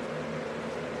 just like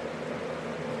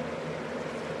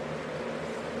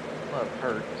well, it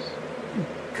hurts.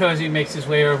 Cozy makes his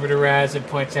way over to Raz and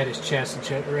points at his chest,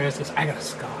 and Raz says, "I got a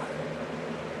scar."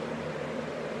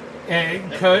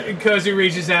 And Cozy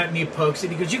reaches out and he pokes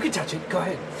it. He goes, "You can touch it. Go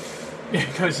ahead." And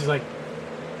Cozy's like,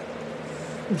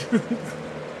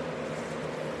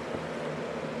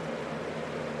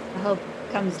 Hope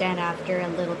comes down after a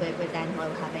little bit with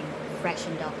Enlo having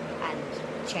freshened up and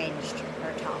changed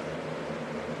her top.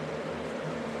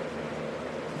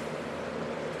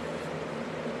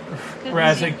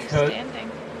 Raz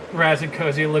and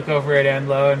Cozy look over at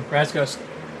Enlo, and Raz goes,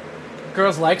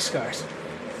 "Girls like scars."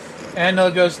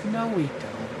 Enlo goes, "No, we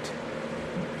don't."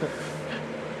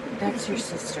 That's your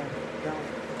sister. Don't.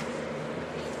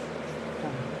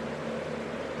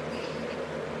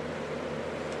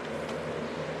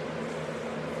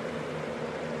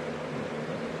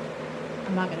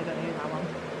 I'm not gonna go near that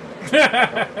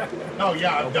one. No,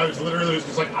 yeah, I was literally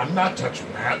just like, I'm not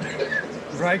touching that.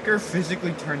 Riker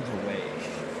physically turns away.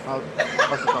 I'll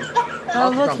Oh,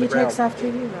 look, he takes after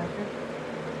you, Roger.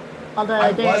 Although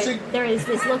I'm blessing- there is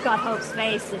this look on Hope's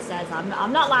face that says,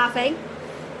 I'm not laughing.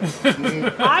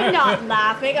 I'm not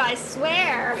laughing, I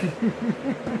swear.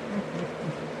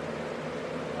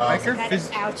 Riker,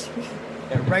 Ouch.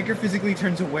 Riker physically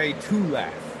turns away to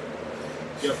laugh.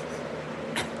 Yep.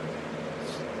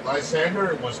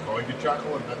 Lysander was going to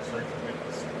chuckle and then start to make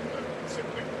this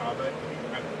cyclic comment. He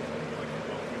kind of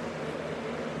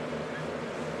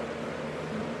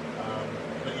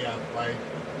but yeah,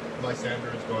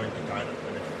 Lysander is going to kind of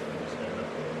finish stand up.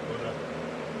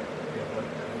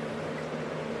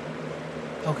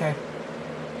 Okay.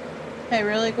 Hey,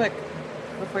 really quick,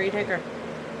 before you take her.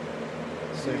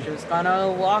 So she's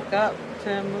gonna walk up to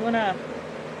Muna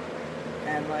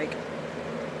and, like,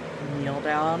 kneel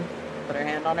down, put her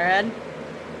hand on her head,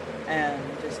 and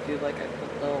just do, like, a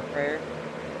quick little prayer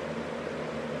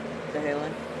to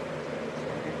Halen.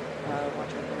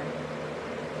 Watch over her.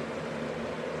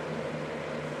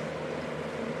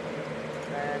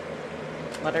 And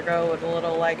let her go with a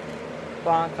little, like,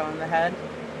 bonk on the head.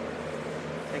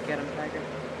 They get him, Tiger.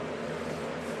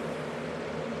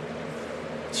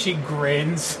 She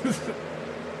grins.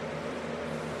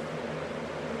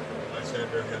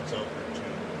 Lysander heads over to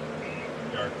the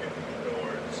darkened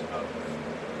doors of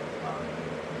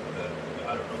the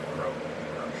I don't know, crow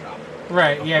shop.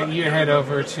 Right, yeah, you head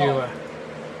over to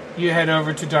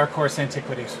Dark Horse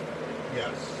Antiquities.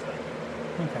 Yes.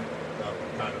 Okay.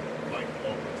 Kind of like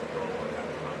opens the door and has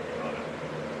knocking on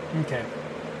it. Okay.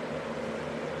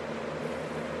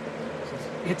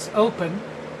 It's open.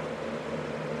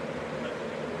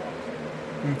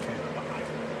 Okay.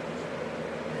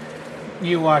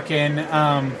 You walk in.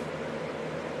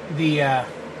 The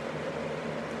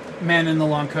man in the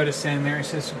long coat is standing there. He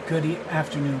says, "Good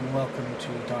afternoon. Welcome to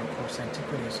Dark Horse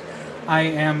Antiquities. I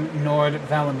am Nord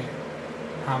Valamir.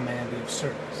 How may I be of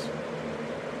service?"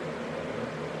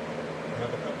 I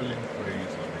have a couple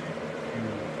inquiries on a few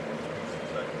pieces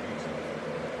that recently.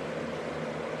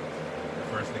 The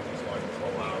first thing he's going to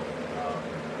pull out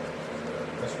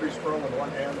the mystery scroll in one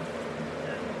hand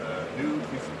and a new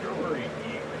piece of jewelry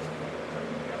he recently put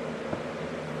together.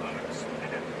 Onyx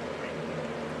and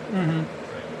Mm-hmm.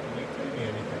 can you tell me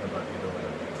anything about either one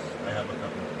of these? I have a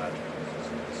couple of magic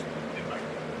pieces in my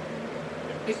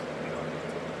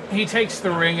He takes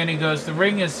the ring and he goes, "The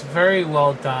ring is very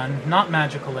well done. Not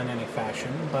magical in any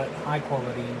fashion, but high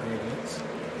quality ingredients."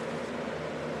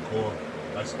 Cool.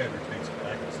 My standard takes it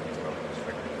back and says, "Well, it's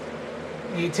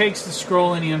figured." He takes the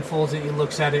scroll and he unfolds it. He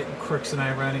looks at it and crooks an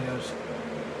eyebrow and he goes,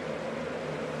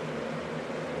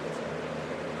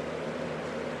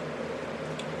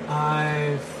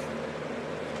 "I've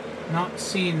not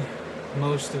seen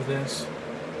most of this.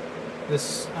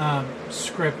 This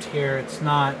script here, it's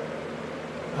not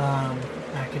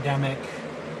academic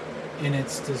in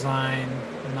its design,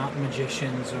 not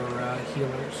magicians or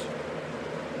healers.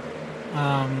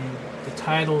 The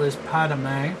title is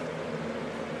Padme,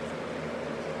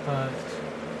 but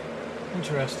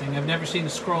interesting. I've never seen a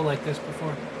scroll like this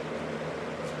before."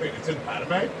 Wait, it's in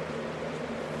Padme?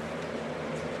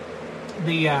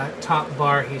 The top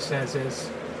bar, he says, is...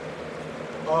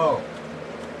 Oh.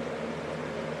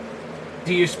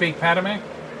 Do you speak Padme?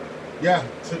 Yeah,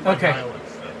 it's in my Okay.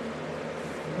 dialects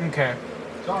then. Okay.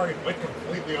 Sorry, went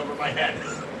completely over my head.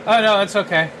 Oh, no, that's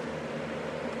okay.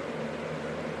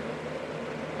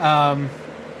 Look,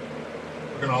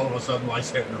 and all of a sudden,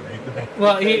 Lysander read the back.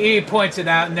 Well, he points it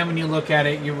out, and then when you look at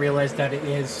it, you realize that it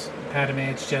is Padme.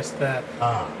 It's just the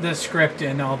script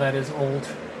and all that is old.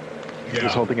 He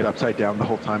was holding it upside down the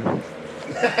whole time.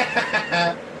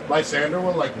 Lysander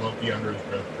will like Loki under his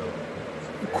breath.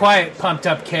 Quiet, pumped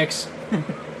up kicks.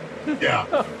 Yeah.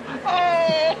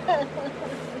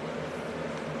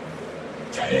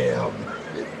 Damn.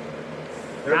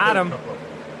 Got him.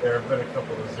 There have been a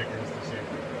couple of ziggers this evening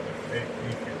that make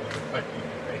me feel like you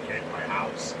can vacate my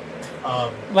house.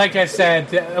 Like I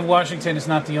said, Washington is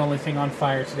not the only thing on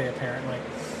fire today, apparently.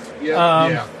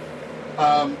 Yeah.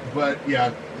 But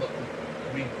yeah, look,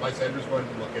 I mean, Lysander's going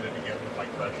to look at it again with like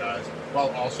fresh eyes, while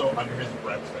also under his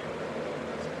breath saying,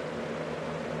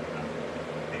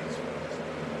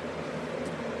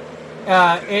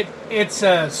 It's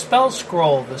a spell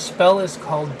scroll. The spell is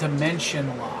called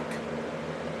Dimension Lock.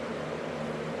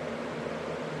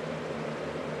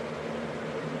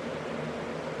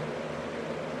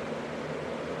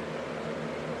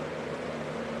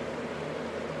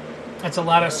 It's a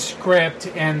lot of script,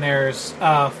 and there's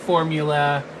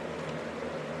formulaic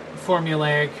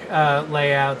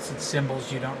layouts and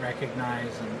symbols you don't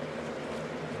recognize.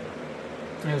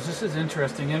 And this is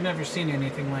interesting. I've never seen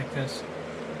anything like this.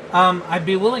 I'd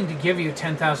be willing to give you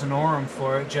 10,000 aurum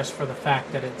for it, just for the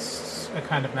fact that it's a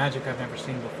kind of magic I've never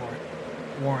seen before.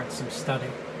 It warrants some study.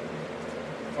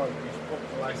 oh, you spoke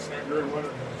to Lysander in one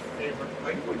of his favorite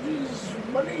languages,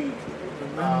 money.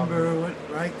 Remember what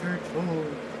Riker told.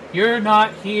 You're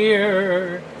not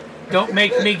here. Don't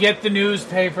make me get the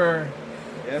newspaper.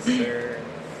 Yes, sir.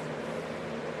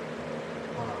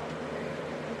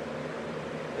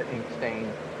 The ink stain.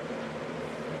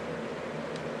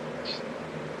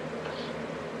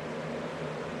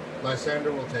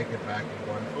 Lysander will take it back in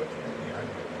 1 foot. Yeah,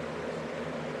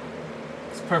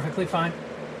 It's perfectly fine.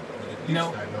 but at least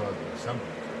No. I know something.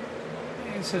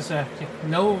 It says,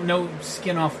 no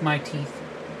skin off my teeth,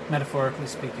 metaphorically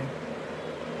speaking.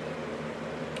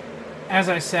 As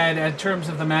I said, in terms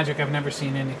of the magic, I've never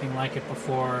seen anything like it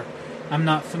before. I'm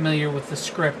not familiar with the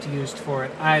script used for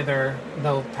it either,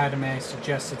 though Padme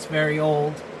suggests it's very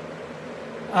old.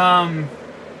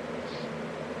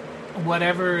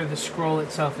 Whatever the scroll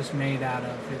itself is made out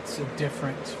of, it's a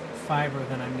different fiber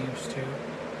than I'm used to.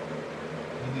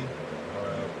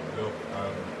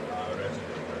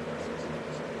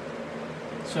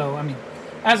 So, I mean,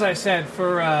 as I said,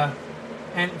 for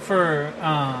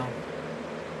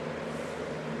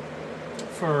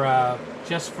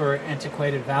just for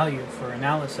antiquated value for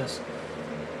analysis,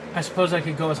 I suppose I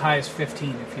could go as high as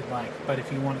 15 if you'd like, but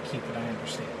if you want to keep it, I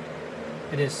understand.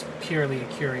 It is purely a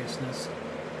curiousness.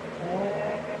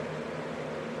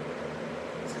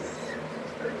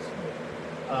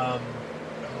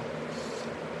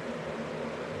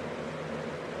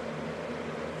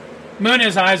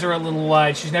 Muna's eyes are a little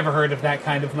wide. She's never heard of that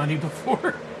kind of money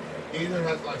before. Neither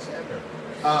has Lysander.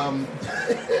 And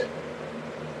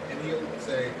he'll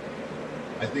say,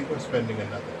 I think we're spending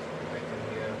another night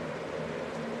in here.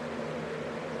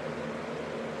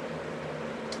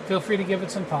 Feel free to give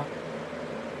it some thought.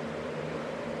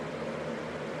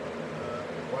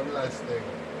 One last thing.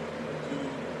 The two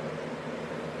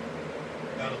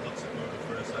kind of looks at Mona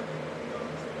for a second.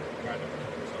 Kind of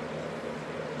took something.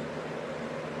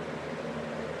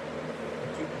 The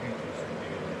two creatures who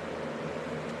deal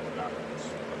in darkness.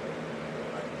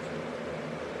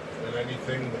 Is there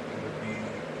anything that you believe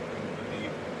would be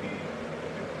of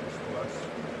interest to us?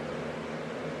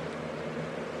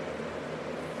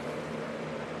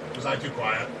 Was I too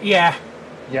quiet? Yeah.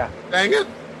 Yeah. Dang it!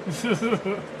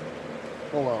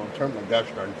 Hold on, turn my gosh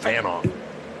darn fan off.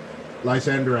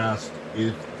 Lysander asked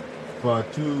if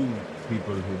two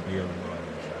people who deal in the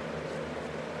shadows,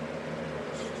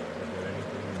 is there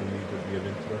anything you believe would be of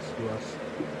interest to us?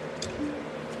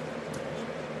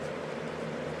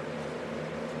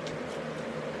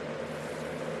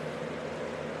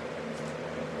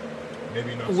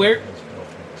 Maybe not. Where- something as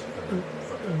important,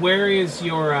 but, Where is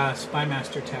your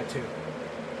Spymaster tattoo?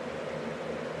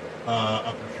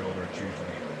 upper shoulder, it's usually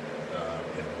hidden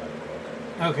by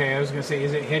the cloak. Okay, I was going to say,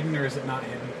 is it hidden or is it not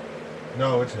hidden?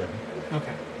 No, it's hidden.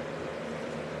 Okay.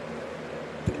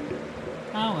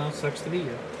 Oh, well, sucks to be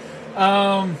you.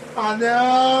 Um, Oh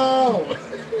no!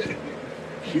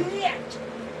 Shit!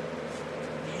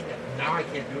 Now I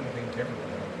can't do anything different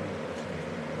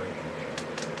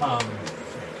without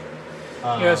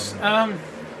being yes,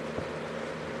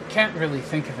 can't really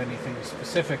think of anything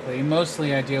specifically.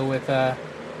 Mostly I deal with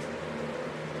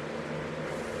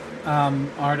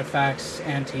artifacts,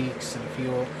 antiques, and a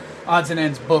few odds and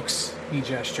ends books, he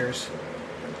gestures.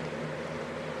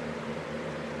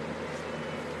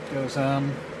 Goes,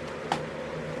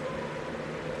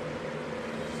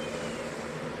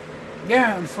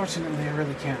 yeah, unfortunately I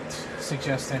really can't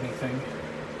suggest anything.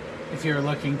 If you're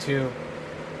looking to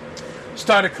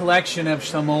start a collection of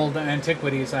some old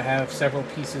antiquities. I have several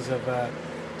pieces of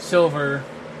silver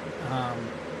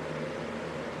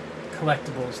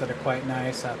collectibles that are quite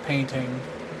nice. Painting.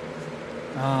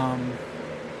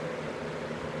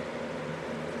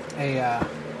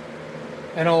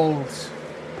 An old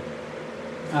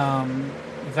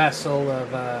vessel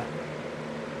of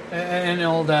an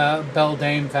old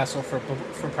beldame vessel for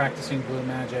practicing blue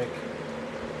magic.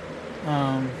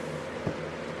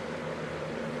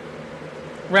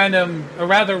 A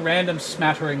rather random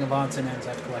smattering of odds and ends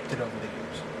I've collected over the years.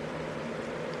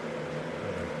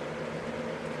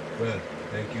 Well,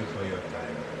 thank you for your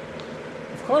time.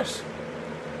 Of course.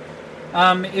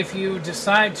 If you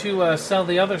decide to sell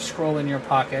the other scroll in your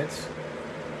pocket,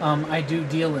 I do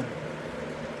deal in.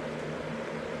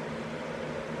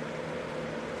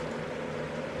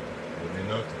 Duly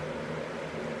noted.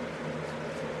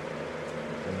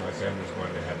 And Lysander's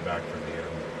going to head back for the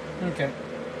inn. Okay.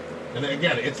 And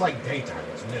again, it's like daytime.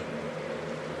 It's noon.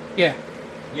 Yeah.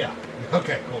 Yeah.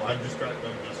 Okay, cool. I'm just keeping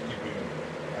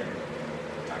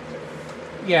tactic.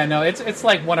 Yeah, no, it's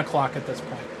like 1 o'clock at this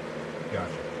point.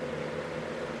 Gotcha.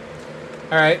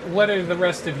 All right, what are the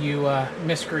rest of you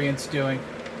miscreants doing?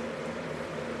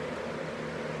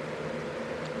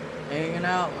 Hanging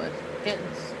out with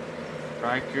kittens.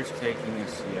 Riker's taking a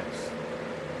CS.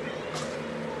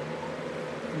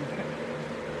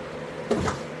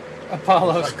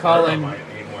 Apollo's Like calling. Murdo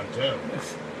might need one too.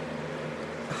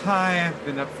 Hi, I've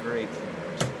been up for 18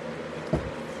 hours.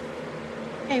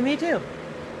 Hey, me too.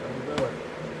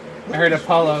 I heard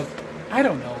Apollo. I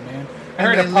don't know, man. I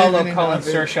heard And they Apollo live in calling an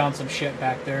oven. Saoirse on some shit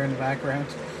back there in the background.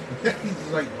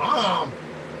 He's like, Mom!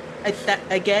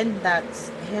 Again, that's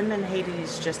him and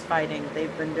Hades just fighting.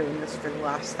 They've been doing this for the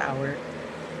last hour.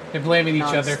 They're blaming each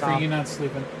other for Non-stop. you not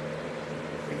sleeping.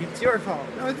 Like, it's your fault.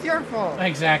 No, it's your fault.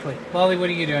 Exactly. Lolly, what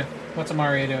are you doing? What's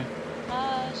Amaria doing?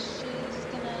 She's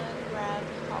gonna grab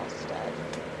Halstead.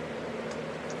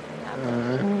 Have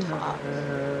them talk.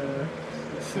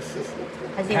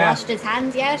 Has he Yeah. washed his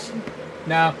hands yet?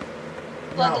 No.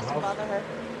 Blood No, doesn't bother her.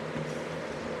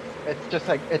 It's just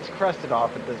like it's crusted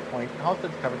off at this point.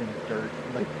 Halstead's covered in dirt,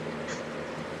 like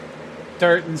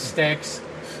Dirt and sticks.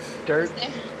 dirt.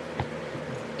 Is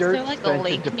Dirt. there like a stench of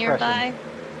lake depression. nearby?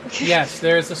 Yes,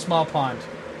 there is a small pond.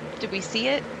 Did we see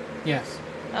it? Yes.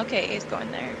 Okay, he's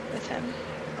going there with him.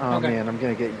 Oh Okay. man, I'm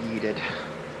gonna get yeeted.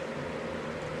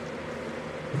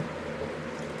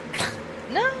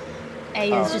 No.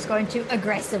 Aya's just going to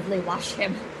aggressively wash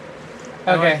him.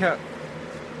 Okay.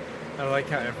 I like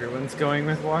how everyone's going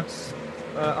with walks,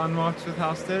 on walks with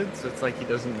Halstead, so it's like he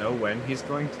doesn't know when he's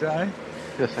going to die.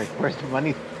 Just like, where's the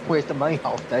money? Where's the money,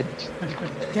 Halstead?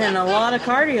 Getting a lot of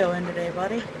cardio in today,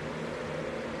 buddy.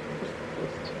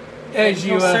 As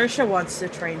you Saoirse wants to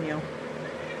train you.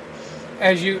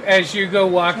 as you go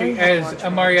walking, Okay, as watch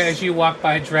Amaria, this. as you walk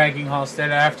by dragging Halstead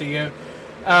after you,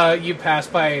 you pass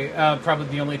by probably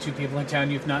the only two people in town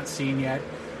you've not seen yet.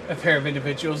 A pair of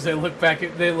individuals. They look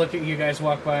at you guys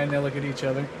walk by and they look at each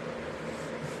other.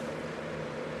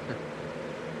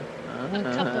 A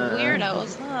couple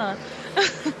weirdos, huh?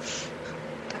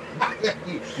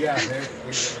 Yeah,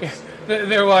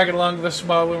 They're walking along the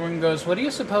smaller one and goes, "What do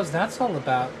you suppose that's all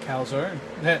about, Calzor?"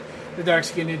 The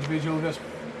dark-skinned individual goes,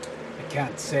 "I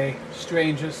can't say.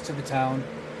 Strangers to the town.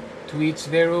 To each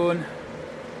their own."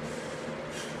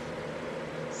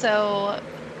 So,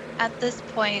 at this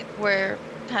point, we're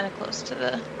kind of close to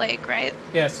the lake, right?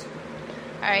 Yes.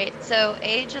 All right. So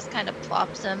A just kind of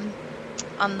plops him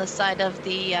on the side of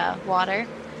the water.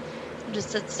 Just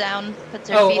sits down, puts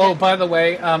her feet. Oh, by the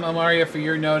way, Amaria, for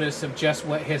your notice of just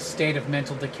what his state of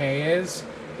mental decay is,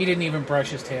 he didn't even brush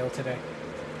his tail today.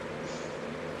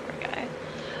 Poor guy.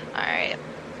 All right.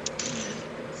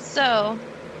 So,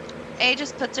 A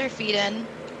just puts her feet in,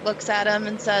 looks at him,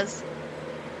 and says,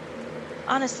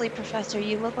 "Honestly, Professor,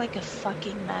 you look like a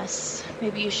fucking mess.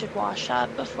 Maybe you should wash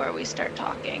up before we start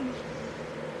talking."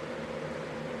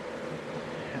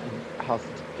 And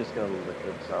Halstead's just gonna look at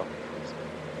himself.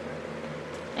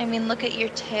 I mean, look at your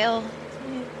tail.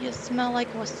 You smell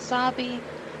like wasabi.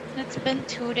 It's been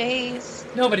 2 days.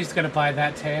 Nobody's gonna buy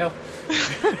that tail.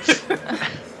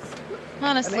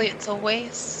 Honestly, it's a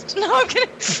waste. No, I'm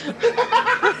kidding.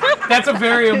 That's a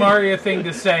very Amaria thing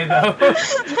to say, though.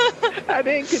 I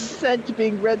didn't consent to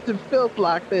being read to filth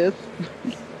like this.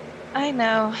 I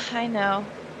know. I don't know.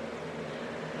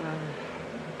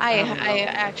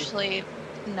 actually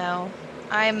no.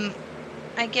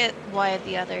 I get why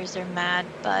the others are mad,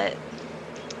 but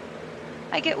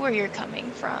I get where you're coming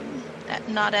from.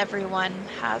 Not everyone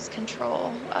has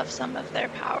control of some of their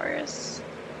powers.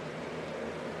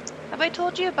 Have I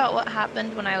told you about what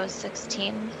happened when I was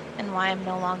 16 and why I'm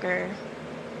no longer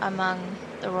among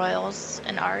the royals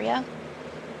in Aria?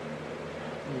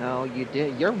 No, you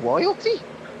did. You're royalty?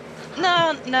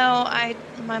 No,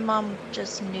 my mom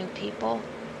just knew people.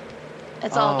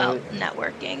 It's all about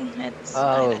networking.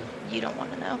 You don't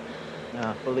want to know.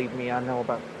 No, believe me,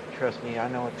 trust me, I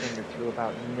know a thing or two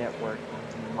about networking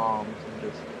and moms and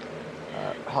just,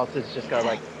 Halsey's just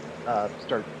gotta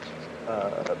start,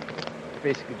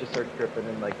 basically just start tripping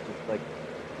and just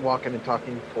walking and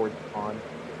talking towards the pond.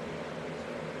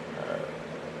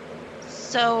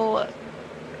 So,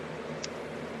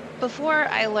 before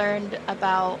I learned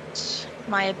about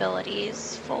my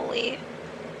abilities fully,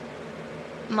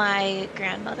 my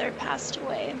grandmother passed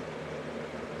away.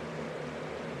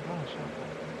 Gosh,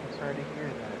 I'm sorry to hear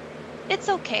that. It's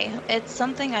okay. It's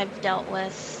something I've dealt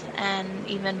with, and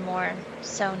even more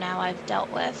so now I've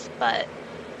dealt with. But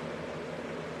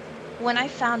when I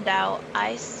found out,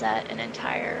 I set an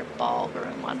entire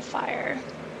ballroom on fire,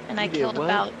 and I killed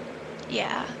about...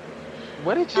 Yeah.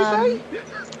 What did you say?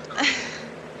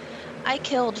 I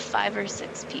killed 5 or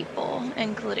 6 people,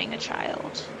 including a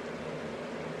child.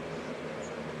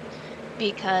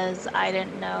 Because I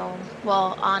didn't know,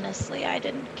 well, honestly, I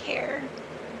didn't care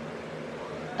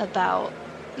about,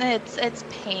 it's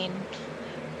pain,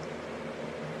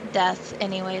 death,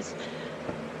 anyways.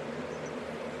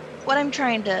 What I'm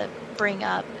trying to bring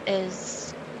up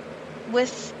is,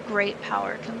 with great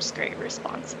power comes great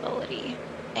responsibility,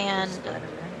 and...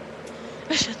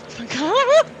 Shut the fuck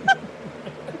up!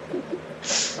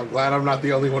 I'm glad I'm not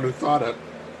the only one who thought it.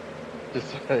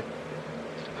 Just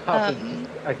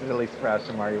accidentally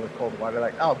thrashed Mario with cold water,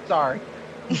 like, oh, sorry.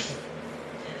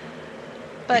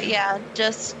 But yeah,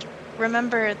 just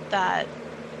remember that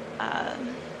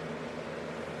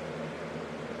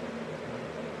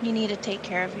you need to take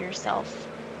care of yourself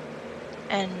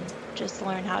and just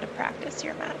learn how to practice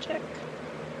your magic.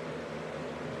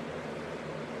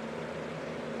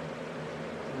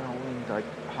 No, and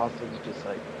Hostage just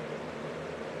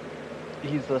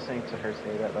he's listening to her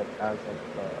say that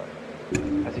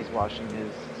as he's washing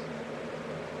his,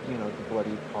 the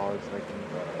bloody paws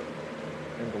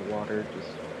in the water,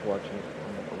 just watching it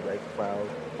from a red cloud,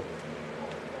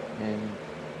 and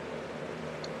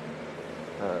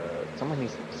someone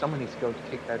needs to go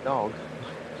kick that dog.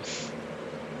 Just,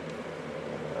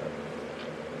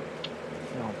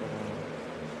 no, but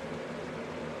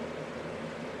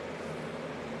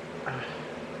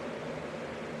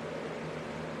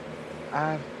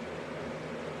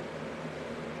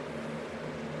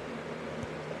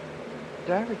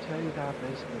did I ever tell you that I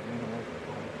basically ran away from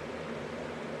home?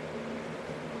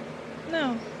 No.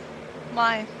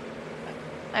 Why?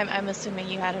 I'm assuming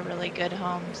you had a really good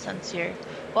home since you're...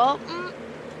 Well,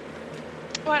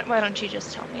 why don't you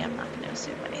just tell me? I'm not going to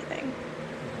assume anything.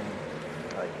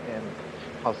 And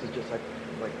House is just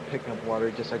picking up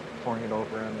water, just pouring it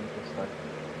over him, and just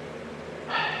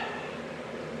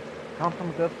come from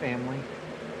a good family,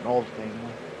 an old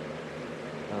family,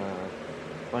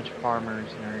 a bunch of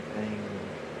farmers and everything. And,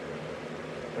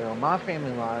 well, my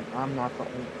family line, I'm not the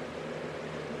only.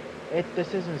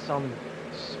 This isn't some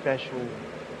special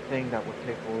thing that we're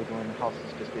capable of doing. The house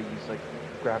is just they use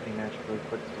gravity magic really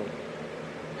quick to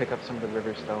pick up some of the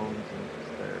river stones and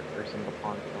or some of the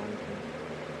pond stones and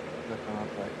lift them up.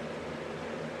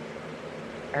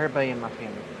 Everybody in my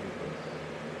family can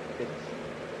do this.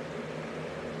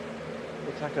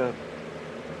 It's like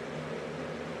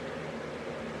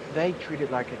they treat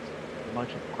it like it's a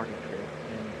bunch of party tricks,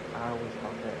 and I always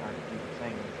thought that I could do the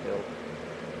same until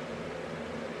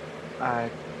I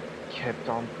kept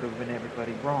on proving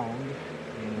everybody wrong,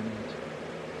 and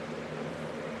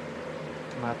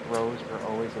my throws were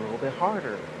always a little bit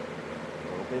harder, a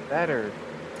little bit better,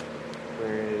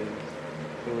 whereas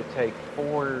it would take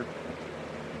four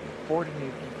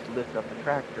newbies to lift up a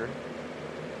tractor.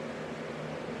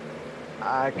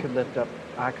 I could lift up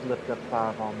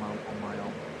 5 on my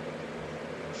own.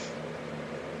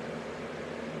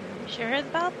 Sure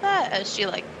about that? As she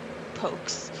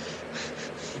pokes.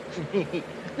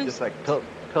 Just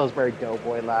Pillsbury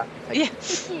Doughboy laugh. Yeah.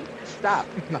 Stop.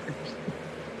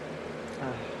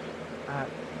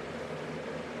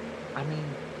 I mean,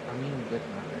 with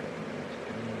my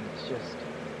it's just,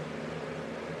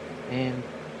 and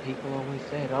people always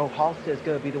said, "Oh, Halstead's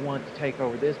gonna be the one to take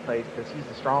over this place because he's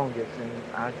the strongest,"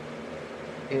 and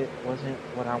it wasn't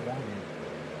what I wanted.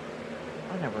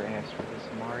 I never asked for this,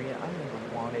 Maria. I never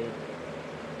wanted.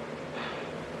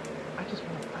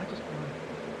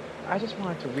 I just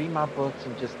wanted to read my books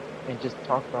and just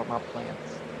talk about my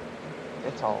plants.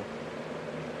 That's all.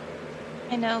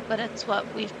 I know, but it's what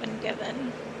we've been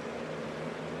given.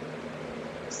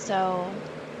 so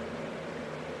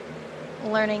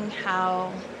learning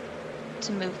how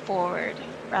to move forward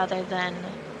rather than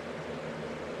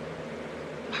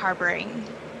harboring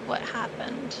what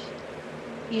happened.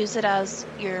 Use it as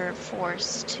your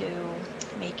force to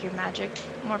make your magic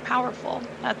more powerful.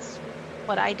 That's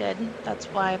what I did. That's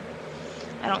why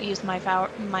I don't use my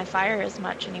fire as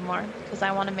much anymore, because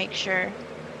I want to make sure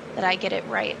that I get it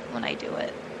right when I do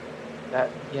it.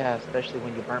 Yeah, especially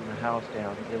when you burnt my house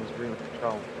down. It was real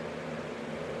control.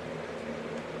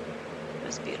 It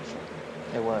was beautiful.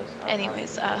 It was.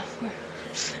 Anyways,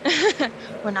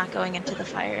 we're not going into the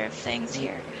fire of things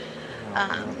here.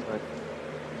 No, but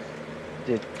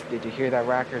did you hear that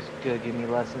Racker's gonna give me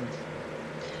lessons?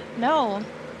 No,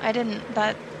 I didn't.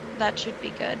 That should be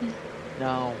good.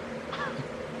 No.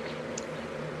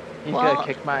 He's Well- gonna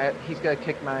kick my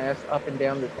ass up and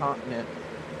down the continent,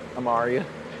 Amaria.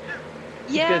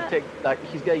 Yeah.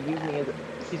 He's gonna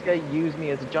use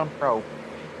me as a jump rope.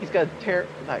 He's gonna tear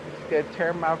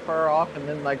my fur off and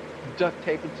then duct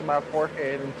tape it to my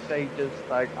forehead and say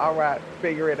all right,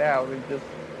 figure it out, and just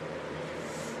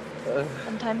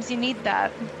Sometimes you need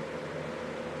that.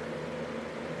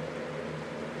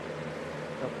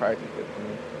 that'll probably be good for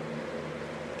me.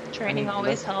 Training need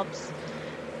always less- helps.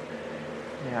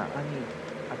 Yeah,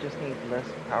 I just need less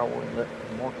power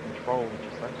and more control,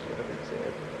 just like you ever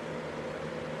said.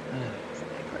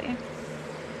 Exactly.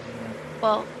 Yeah.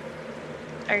 Well,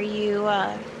 are you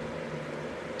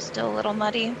still a little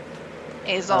nutty?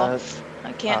 Azolf,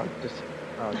 I can't.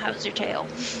 How's your tail?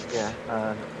 Yeah,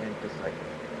 and just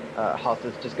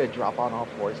Halsey's just gonna drop on all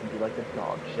fours and do like a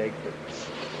dog shake.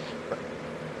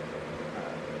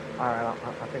 Alright,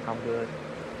 I think I'm good.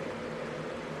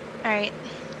 Alright.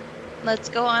 Let's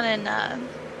go on and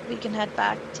we can head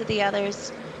back to the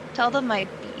others. Tell them I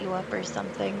beat you up or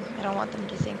something. I don't want them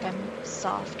to think I'm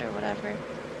soft or whatever.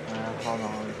 Hold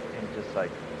on, and just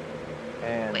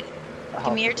and Wait,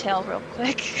 give me your tail real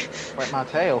quick. Wait, my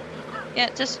tail. Yeah,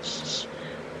 just shh.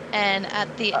 And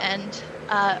at the end,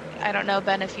 I don't know,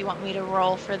 Ben, if you want me to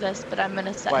roll for this, but I'm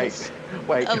gonna set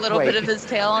a little bit of his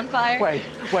tail on fire.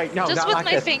 Wait, no, just not with like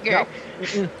my this. finger.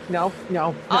 No,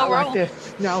 I'll not roll. like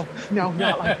this. No,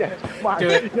 not like this. Why? Do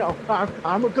it. No,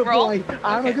 I'm a good Roll. boy.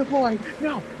 I'm Okay. a good boy.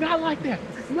 No, not like this.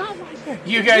 Not like this.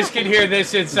 You guys can hear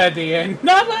this inside the inn.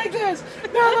 Not like this.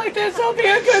 Not like this. I'll be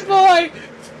a good boy.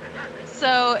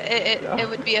 So it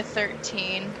would be a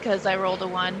 13 because I rolled a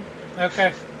 1.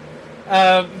 Okay.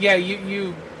 Yeah,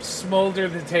 you smolder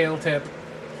the tail tip.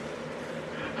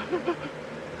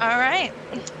 All right.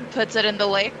 Puts it in the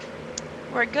lake.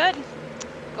 We're good.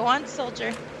 Go on,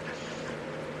 soldier.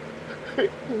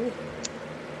 Could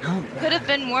have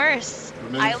been worse.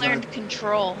 From I inside- learned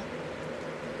control.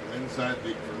 From inside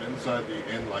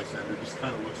the inn, Lysander just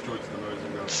kind of looks towards the noise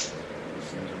and goes, "It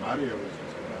seems Amaria was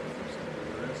just about to do something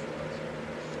to the rest of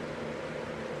us."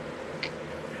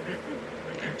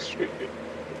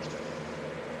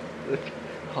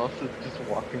 Halsey's just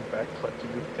walking back, clutching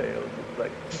his tail. It's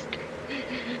like,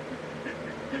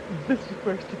 this is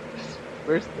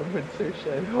first when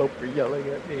Saoirse and Hope are yelling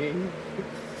at me.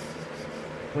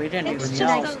 We didn't Hope even didn't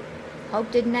yell. act-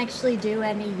 Hope didn't actually do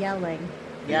any yelling.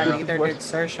 Yeah, Yeah. neither did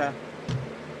Saoirse.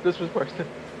 This was worse than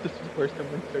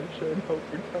when Saoirse and Hope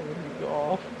were telling me to go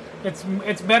off.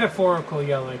 It's metaphorical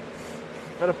yelling.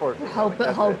 Metaphor.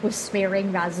 Hope was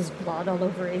smearing Raz's blood all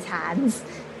over his hands.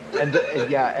 And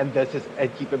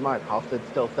keep in mind, Halsey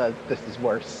still says this is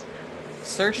worse.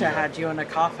 Saoirse had you in a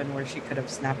coffin where she could have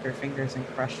snapped her fingers and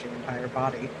crushed your entire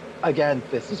body. Again,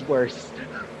 this is worse.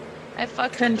 I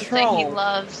fucked with the thing he Control.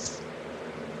 loves.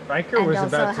 Riker And was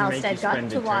also about to how make you Stead got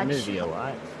spend to watch- eternity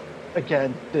alive.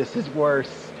 Again, this is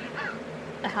worse.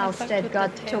 Halstead with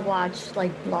got the to tail. watch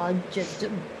blood just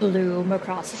bloom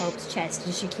across Hope's chest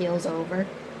as she keels over.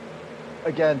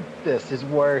 Again, this is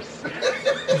worse.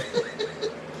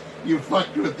 You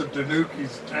fucked with the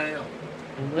Tanuki's tail.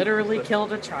 Literally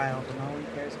killed a child, and all he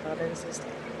cares about is his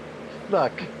tail.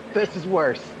 Look, this is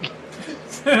worse.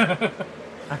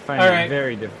 I find All it right.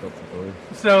 very difficult to believe.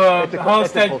 So It's a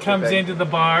Halstead culture comes thing. into the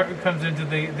bar, comes into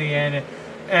the inn,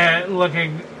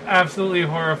 looking absolutely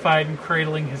horrified and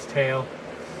cradling his tail.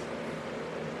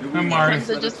 Do we I'm notice Mari.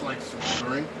 that Just- it's like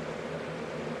smoldering?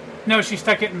 No, she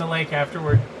stuck it in the lake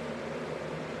afterward.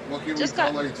 Well, can we Just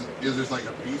tell got- like is there like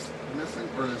a piece missing,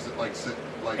 or is it like It's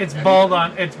anything?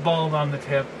 bald on the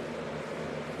tip.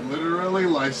 Literally,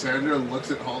 Lysander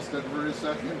looks at Halstead for a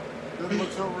second, then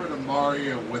looks over at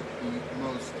Amaria with the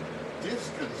most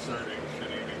disconcerting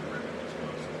shit-eating grin and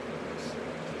just goes,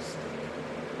 "This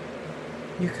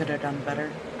You could have done better.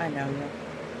 I know you.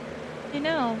 You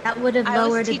know, That would have I was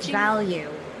lowered its teaching- value.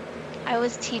 I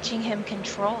was teaching him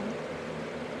control.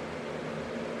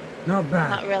 Not bad.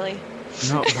 Not really.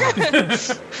 Not bad. I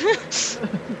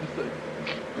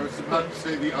was about to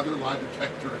say the other lie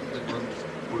detector in the room is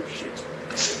bullshit.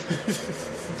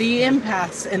 The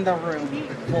impasse in the room.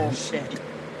 Bullshit.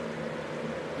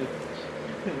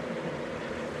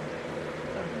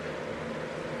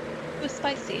 It was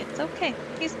spicy. It's okay.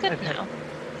 He's good now.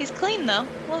 He's clean though.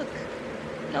 Look.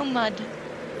 No mud.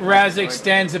 Raz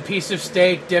extends a piece of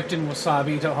steak dipped in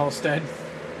wasabi to Halstead.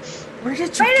 Where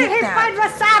did you Where did get he that? find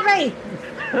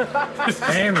wasabi?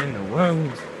 Damn in the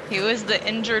world. He was the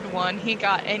injured one. He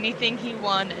got anything he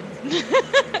wanted.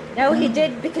 No, he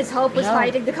did because Hope was No.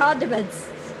 hiding the condiments.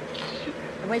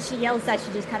 And when she yells that,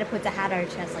 she just kind of puts a hat on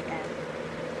her chest like that.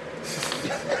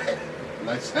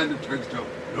 Lysander turns to him.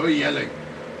 No yelling.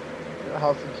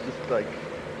 Halston's just like,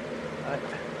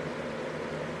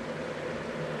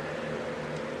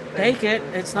 Take it.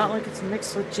 It's not like it's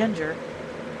mixed with ginger.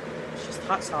 It's just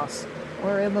hot sauce.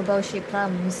 Or umeboshi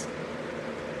plums.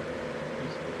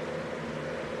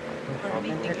 Or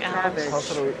anything Cabbage. else.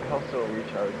 Halston will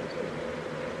reach out and just like,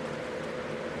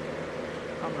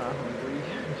 I'm not hungry.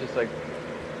 Just like,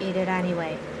 Eat it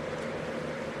anyway.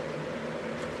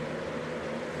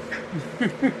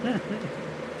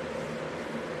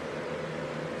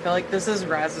 I feel like this is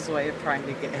Raz's way of trying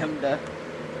to get him to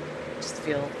just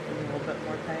feel a little bit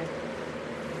more pain.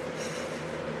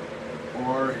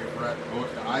 Or if Raz,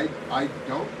 I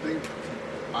don't think,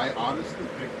 I honestly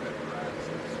think that Raz is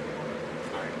more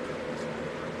kind than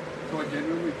Lysander. So I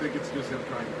genuinely think it's just him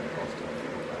trying to make Halston feel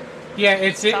better.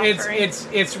 Yeah, Suffering.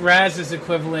 it's Raz's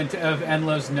equivalent of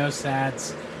Enlo's no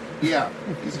sads. Yeah,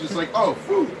 he's just like, oh,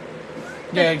 food.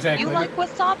 Yeah, exactly. You like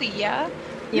wasabi, yeah?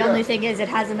 The Yeah. only thing is it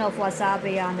has enough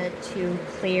wasabi on it to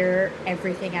clear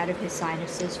everything out of his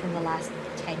sinuses from the last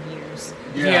 10 years.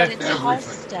 Yeah, But it's everything.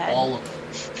 Halstead. All of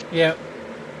it. Yep.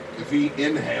 If he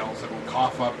inhales, it will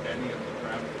cough up any of the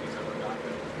crap that he's ever gotten in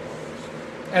his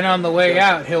lungs. And on the way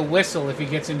out, he'll whistle if he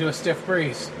gets into a stiff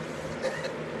breeze.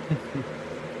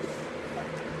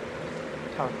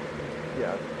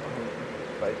 yeah,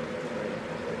 spicy.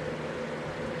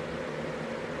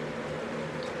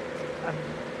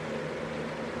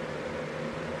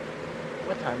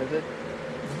 What time is it,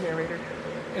 narrator?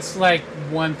 It's like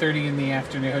 1:30 in the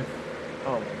afternoon.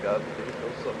 Oh my god, the day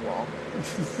feels so long.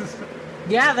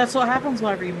 Yeah, that's what happens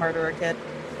whenever you murder a kid.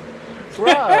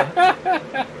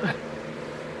 Bruh!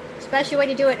 Especially when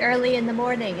you do it early in the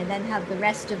morning and then have the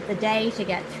rest of the day to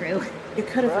get through. You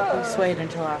could have at least waited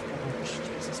until after lunch.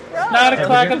 Jesus Christ. 9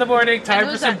 o'clock in the morning, time It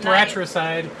for was some at night.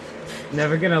 bratricide.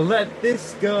 Never gonna let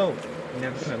this go.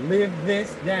 Never gonna live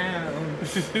this down.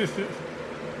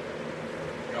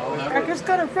 Y'all have Cracker's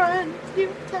gonna run you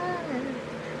down.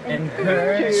 And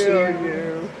hurt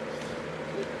you.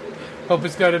 Hope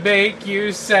it's gonna make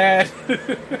you sad.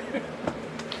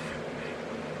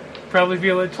 Probably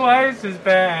feel it twice as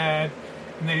bad.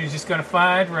 And then you're just gonna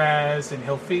find Raz and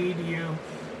he'll feed you.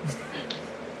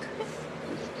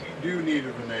 You do need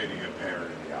a Vanadian pair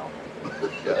in the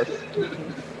album. Yes.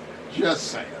 Just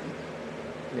saying.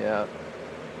 Yeah.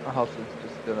 Halston's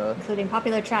just gonna... Including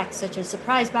popular tracks such as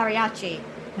Surprise Mariachi,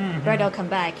 Birdo Come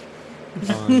Back.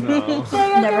 Oh no.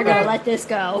 Never gonna let this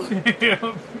go.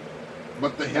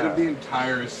 But the hit of the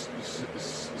entire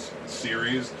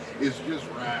series is just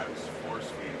Raz force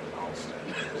feeding Halston.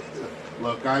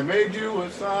 Look, I made you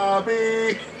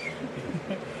wasabi.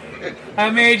 I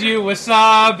made you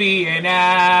wasabi and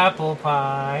apple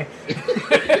pie.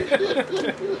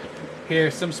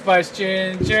 Here's some spiced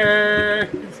ginger.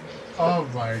 Oh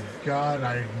my god,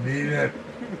 I need it.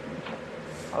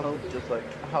 Halston's just like...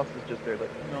 Halston's just there like,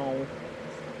 no.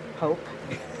 Hope.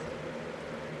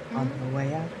 On the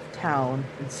way out of town,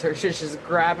 and Saoirse's just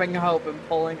grabbing Hope and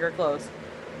pulling her close.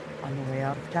 On the way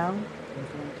out of town, we're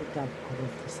going to dump all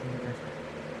of this in the river.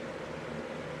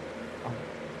 Oh,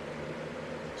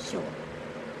 Sure.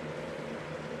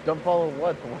 Dump all of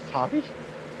what? The wasabi?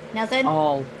 Nothing?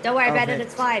 all. Don't worry of about it, it.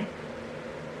 it's fine.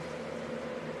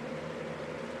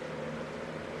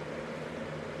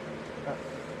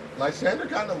 Lysander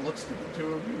kind of looks to the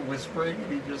two of you, whispering,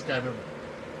 and he just kind of,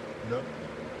 nope.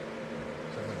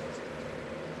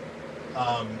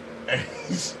 And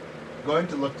he's going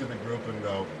to look to the group and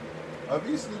go,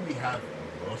 obviously we have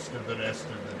most of the rest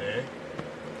of the day.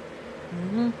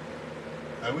 Mm-hmm.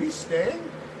 Are we staying?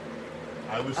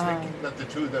 I was Oh. thinking that the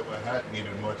two that were hurt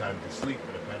needed more time to sleep,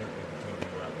 but apparently the two of you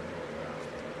were out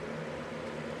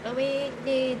and moving around. We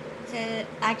need to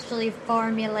actually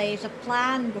formulate a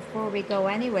plan before we go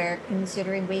anywhere,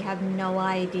 considering we have no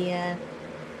idea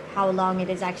how long it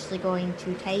is actually going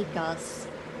to take us,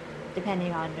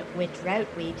 depending on which route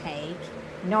we take,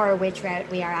 nor which route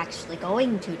we are actually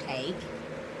going to take.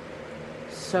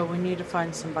 So we need to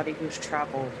find somebody who's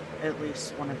traveled at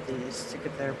least one of these to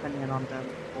give their opinion on them,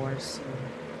 or see.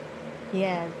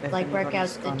 Yeah, If like work out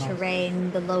anybody's the gone off.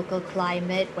 terrain, the local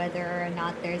climate, whether or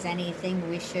not there's anything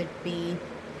we should be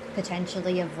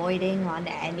potentially avoiding on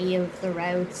any of the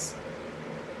routes.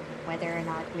 Whether or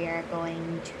not we are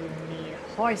going to need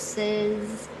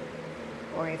horses,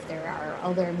 or if there are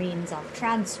other means of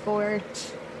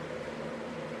transport.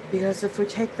 Because if we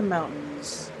take the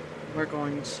mountains, we're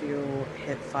going to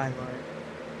hit Phylor.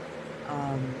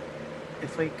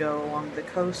 If we go along the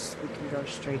coast, we can go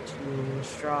straight to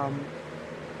Strom.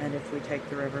 And if we take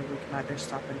the river, we can either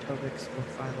stop in Tobix or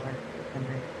Phylor,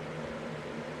 depending.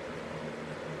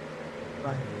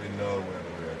 But Do we know where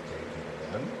we're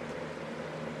taking them?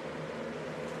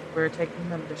 we're taking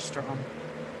them to Strom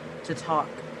to talk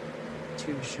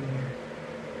to Shamir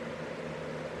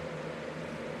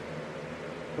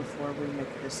before we make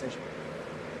a decision.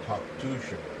 Talk to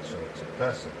Shamir, so it's a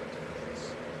person.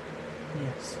 Yes.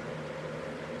 Yes.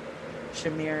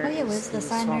 Shamir Oh yeah, is was the the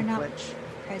signer swamp not witch.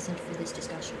 present for this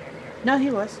discussion earlier? No, he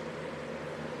was.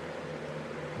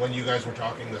 When you guys were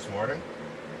talking this morning?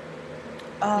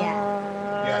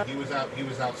 Yeah, he was out. He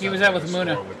was out. He was out with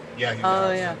Muna. Yeah, he was Oh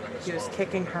out. yeah, settling a he was score with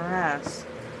kicking Muna. her ass.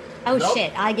 Oh Nope.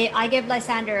 shit! I gave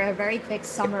Lysander a very quick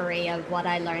summary of what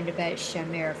I learned about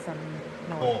Shamir from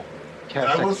North. Cool. Cat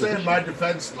And I will texted say, the in my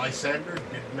defense, Lysander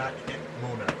did not hit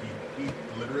Muna. He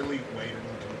literally waited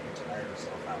until he tired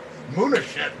herself out.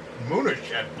 Muna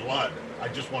shed blood. I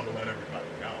just want to let everybody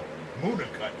know. Muna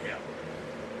cut him.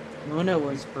 Muna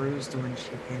was bruised when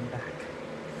she came back.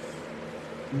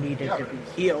 Needed Yeah, to but-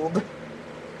 be healed.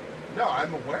 No,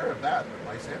 I'm aware of that,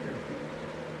 but Lysander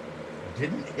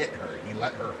didn't hit her. He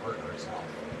let her hurt herself.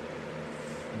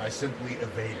 And I simply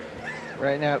evaded.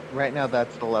 Right now,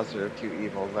 that's the lesser of two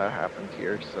evils that happened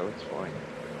here, so it's fine.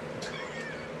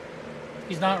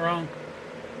 He's not wrong.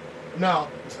 No,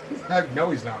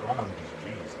 no, he's not wrong.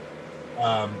 Just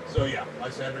jeez. So yeah,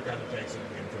 Lysander kind of takes in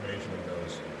the information and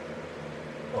goes,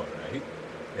 "All right."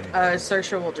 And he goes,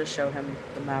 Saoirse will just show him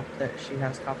the map that she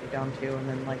has copied down to, and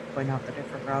then like point out the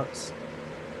different routes.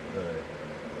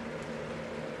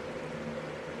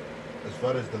 As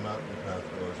far as the mountain path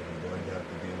goes, are we going to have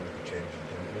to deal with the change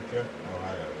in temperature? How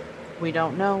high are they? We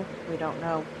don't know. We don't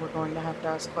know. We're going to have to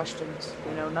ask questions.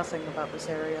 We know nothing about this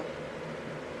area.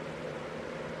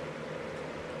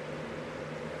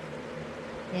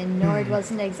 And Nord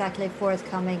wasn't exactly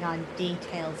forthcoming on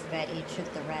details about each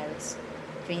of the routes.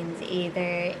 Which means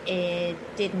either it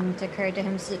didn't occur to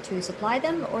him to supply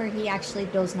them, or he actually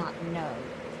does not know.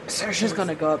 Saoirse's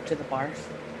gonna go up to the bar.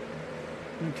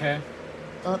 Okay.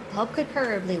 But Pub could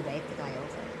preferably wake the guy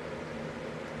over.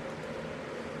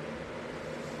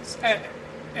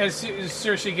 As soon as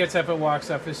Saoirse gets up and walks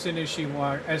up, as soon as she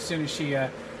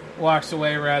walks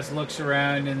away, Raz looks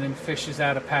around and then fishes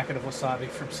out a packet of wasabi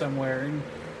from somewhere and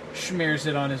smears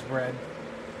it on his bread.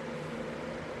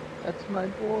 That's my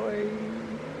boy.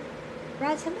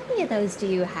 Raz, how many of those do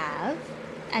you have?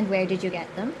 And where did you get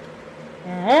them?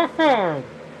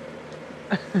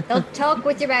 Don't talk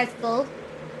with your mouth full.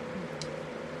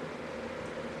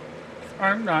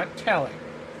 I'm not telling.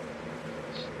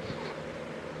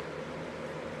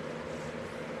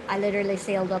 I literally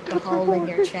sealed up the hole in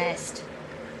your chest.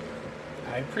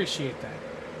 I appreciate that.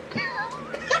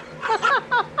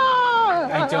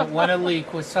 I don't want to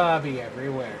leak wasabi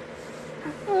everywhere.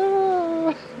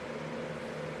 Oh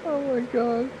my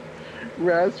god.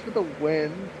 Raz for the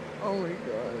win. Oh my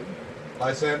god.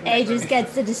 Lysander. Aegis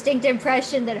gets the distinct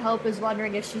impression that Hope is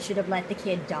wondering if she should have let the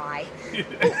kid die.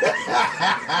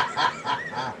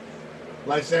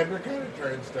 Lysander kind of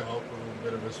turns to Hope with a little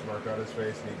bit of a smirk on his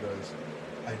face, and he goes,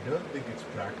 "I don't think it's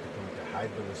practical to hide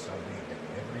the wasabi at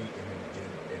every inn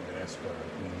in restaurant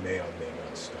we may or may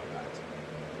not stop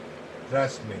at.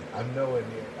 Trust me, I'm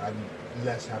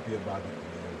less happy about it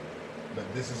than you, but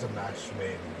this is a match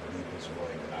made in the deepest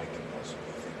void that I can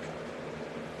possibly think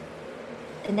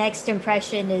of." The next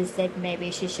impression is that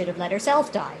maybe she should have let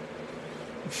herself die.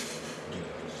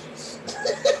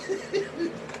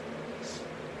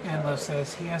 Anlo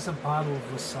says he has a bottle of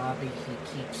wasabi he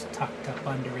keeps tucked up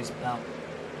under his belt.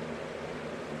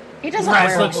 He doesn't Raz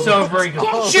wear looks over and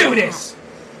goes, Judas!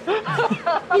 He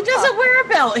doesn't wear a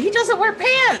belt. He doesn't wear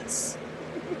pants.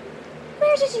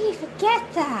 Where did you even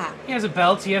get that? He has a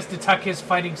belt. He has to tuck his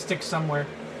fighting stick somewhere.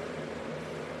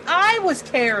 I was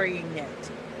carrying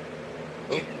it.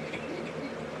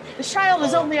 The child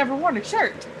has only ever worn a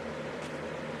shirt.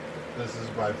 This is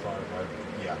by far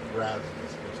Raz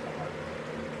is just a hard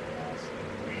boss.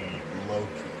 And we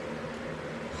low-key.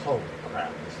 Holy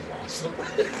crap, this is awesome.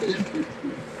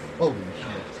 Holy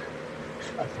shit.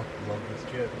 I fucking love this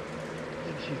kid.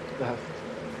 She's the best.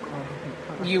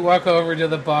 You walk over to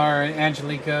the bar, and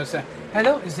Angelique goes,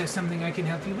 "Hello, is there something I can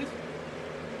help you with?"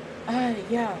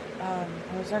 Yeah. I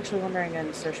was actually wondering,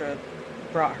 and Saoirse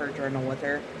brought her journal with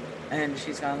her, and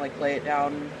she's gonna like lay it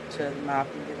down to the map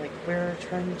and be like, "We're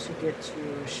trying to get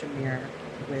to Shamir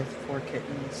with 4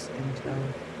 kittens in tow."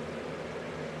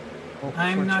 Well, 4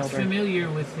 I'm not children. familiar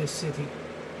with this city.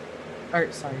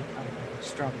 Or sorry,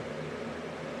 Strum.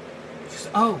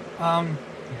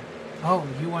 Oh,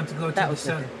 you want to go to That the was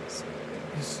south? different.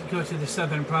 Just go to the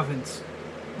southern province.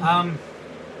 I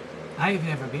have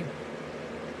never been.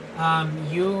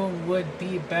 You would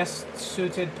be best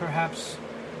suited, perhaps,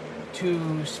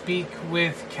 to speak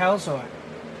with Calzor,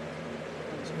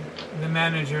 the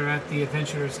manager at the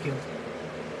Adventurers Guild.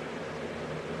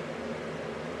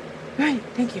 Right,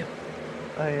 thank you.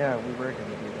 Oh yeah, we were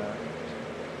gonna do that.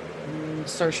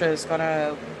 Saoirse is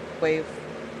gonna wave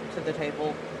to the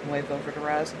table and wave over to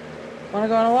Raz. Wanna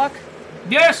go on a walk?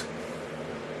 Yes!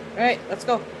 Alright, let's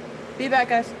go. Be back,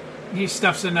 guys. He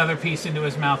stuffs another piece into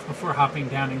his mouth before hopping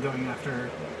down and going after her.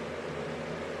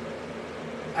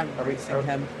 I'm racing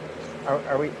him.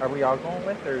 Are we all going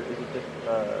with, or is it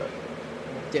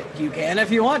just You can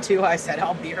if you want to. I said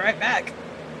I'll be right back.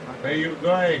 Where are you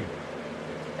going?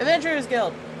 Adventurers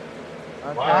Guild.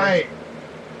 Okay. Why?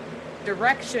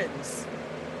 Directions.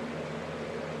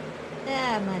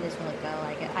 Yeah, might as well go.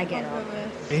 I get I'll up. go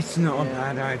with- It's not Yeah.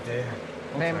 a bad idea.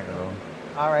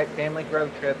 All right, family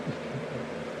road trip.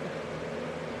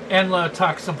 Enla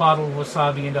tucks a bottle of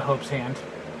wasabi into Hope's hand.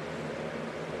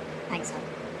 Thanks,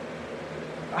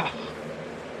 hon.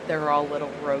 They're all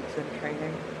little rogues in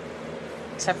training.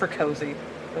 Except for Cozy.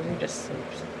 Cozy just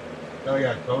sleeps. Oh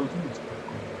yeah, Cozy's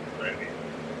ready.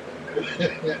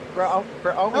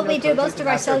 Well, we do most of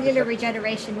our cellular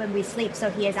regeneration when we sleep, so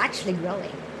he is actually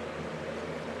growing.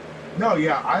 No,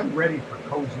 yeah, I'm ready for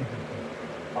Cozy to be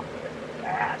fucking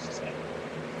ass.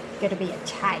 Gonna be a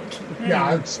tank. Yeah,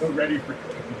 I'm so ready for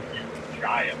Cozy to be a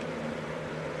giant.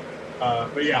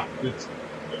 But yeah, it's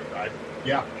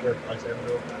yeah, sure. I said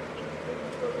no.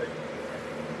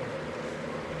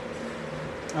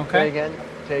 Okay.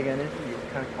 Say again. You were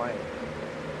kind of quiet.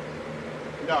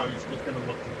 No, he's just gonna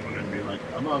look at him and be like,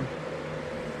 "Come on."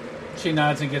 She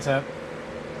nods and gets up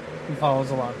and follows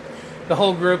along. The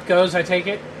whole group goes, I take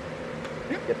it?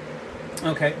 Yep.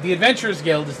 Okay. The Adventurers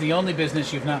Guild is the only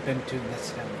business you've not been to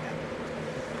this town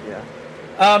yet.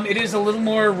 Yeah. It is a little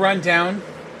more run down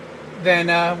than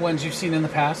ones you've seen in the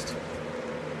past.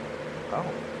 Oh.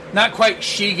 Not quite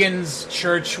Sheegan's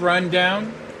church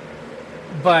rundown,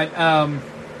 but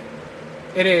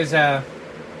it is.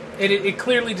 It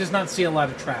clearly does not see a lot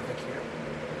of traffic here.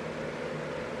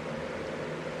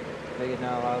 They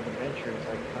not a lot of adventures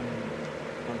like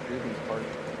come through these parts.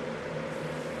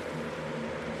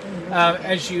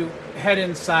 As you head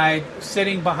inside,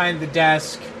 sitting behind the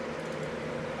desk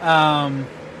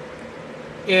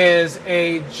is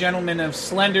a gentleman of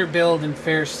slender build and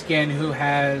fair skin who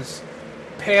has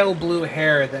pale blue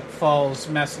hair that falls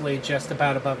messily just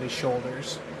about above his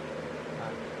shoulders.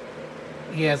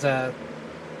 He has a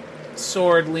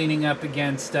sword leaning up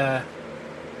against the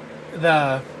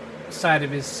side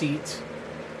of his seat,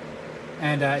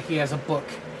 and he has a book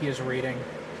he is reading.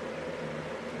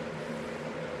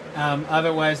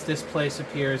 Otherwise, this place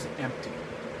appears empty.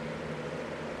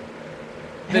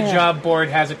 The job board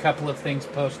has a couple of things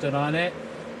posted on it,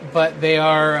 but they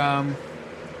are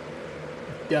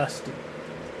dusty.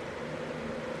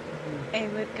 I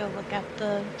would go look at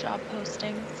the job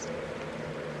postings.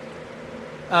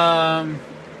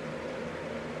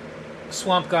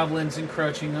 Swamp goblins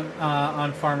encroaching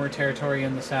on farmer territory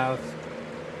in the south.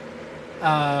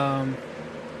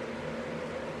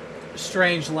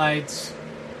 Strange lights.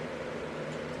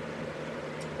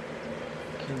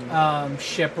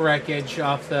 Ship wreckage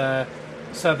off the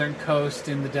southern coast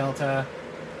in the delta.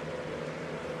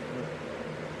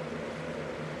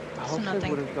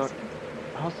 nothing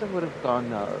Halstead would have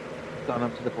gone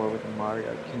up to the board with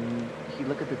Maria. Can he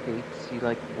look at the dates? See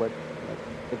like what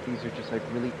if these are just like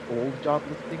really old job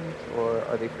listings, or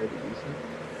are they fairly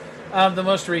recent? The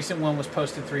most recent one was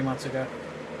posted 3 months ago.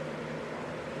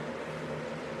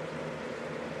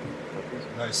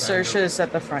 Saoirse is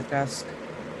at the front desk.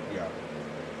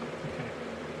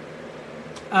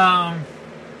 Yeah.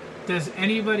 Does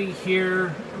anybody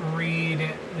here read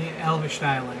the Elvish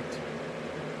dialect?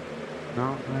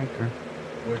 Not like her.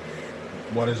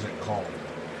 What is it called?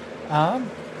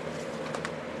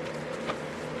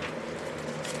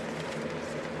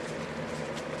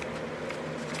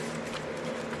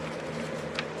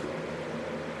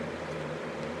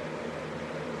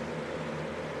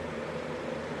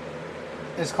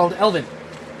 It's called Elven.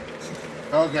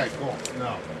 Okay, cool.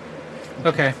 No.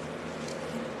 Okay.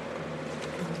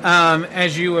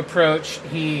 As you approach,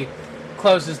 he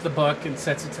closes the book and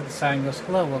sets it to the side and goes,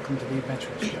 "Hello, welcome to the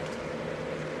Adventurers Guild."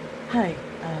 Hi,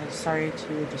 sorry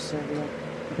to disturb you.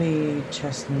 We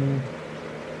just need...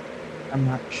 I'm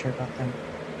not sure about them.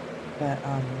 But,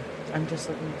 I'm just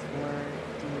looking for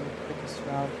the quickest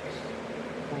route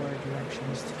or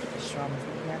directions to get the Strom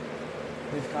from here.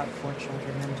 We've got 4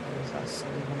 children in towards us, so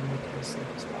we want to make it as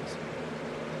safe as possible.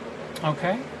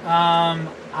 Okay.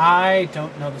 I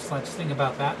don't know the slightest thing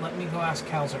about that. Let me go ask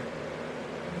Kalzer.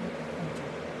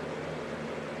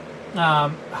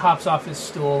 Hops off his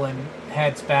stool and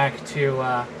heads back to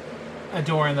a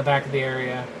door in the back of the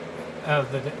area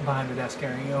of the behind the desk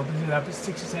area. He opens it up, he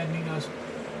sticks his head, and he goes,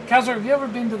 "Kalzer, have you ever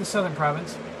been to the Southern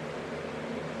Province?"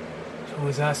 Who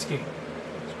is asking?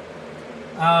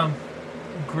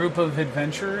 Group of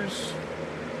adventurers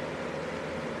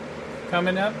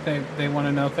coming up. They want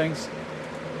to know things.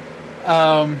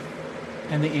 And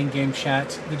the in-game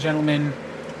chat. The gentleman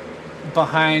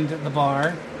behind the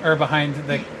bar, or behind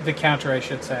the counter, I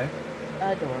should say.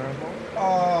 Adorable.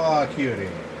 Aw, cutie.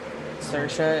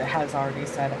 Saoirse has already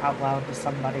said out loud to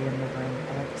somebody in the room,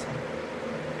 Alexa.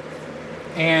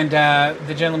 And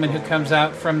the gentleman who comes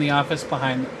out from the office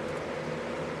behind them.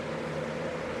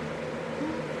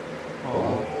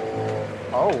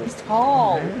 Oh. He's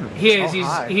tall. He is.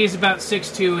 Oh, He's about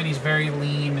 6'2", and he's very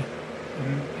lean,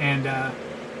 and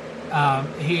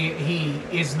he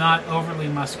is not overly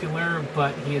muscular,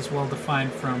 but he is well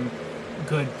defined from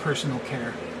good personal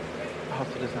care.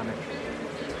 Also does not interest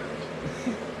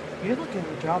me. You look at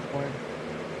the job board.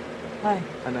 Hi.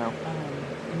 I know.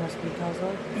 You must be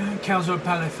Kalzor? Kalzor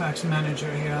Palifax,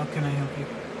 manager here. How can I help you?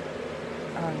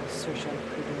 Saoirse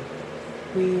Credu.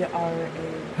 We are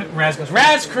a... Raz goes,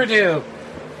 "Raz Credu!"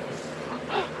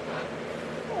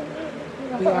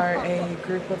 We are a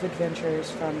group of adventurers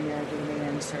from Miradini,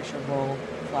 and Saoirse will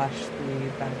flash the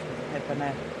badge with the hip on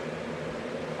it.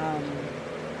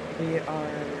 We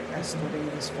are escorting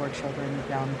these 4 children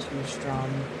down to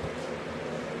Strom,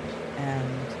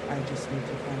 and I just need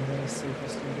to find the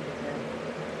safest way to get there.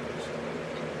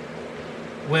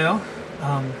 Well,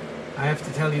 I have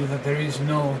to tell you that there is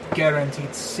no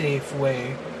guaranteed safe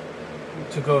way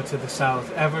to go to the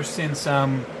south. Ever since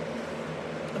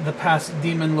the past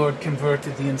Demon Lord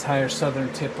converted the entire southern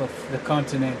tip of the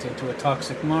continent into a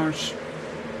toxic marsh,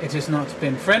 it has not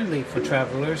been friendly for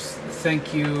travelers.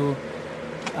 Thank you.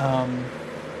 The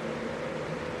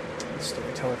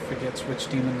storyteller forgets which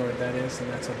Demon Lord that is,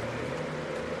 and that's annoying.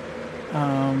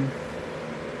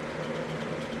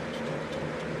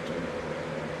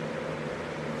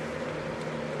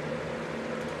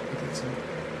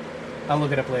 I'll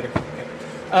look it up later.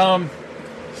 Okay.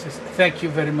 Says, "Thank you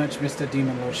very much, Mr.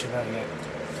 Demon Lord Chevalier."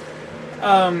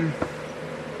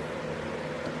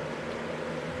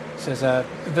 Says,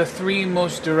 "The 3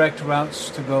 most direct routes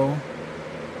to go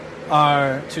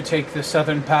are to take the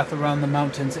southern path around the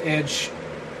mountain's edge,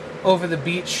 over the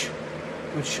beach,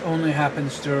 which only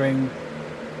happens during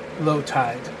low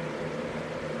tide.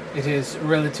 It is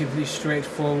relatively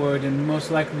straightforward and most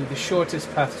likely the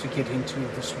shortest path to get into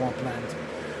the swampland.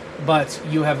 But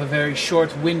you have a very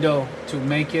short window to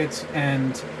make it,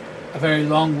 and a very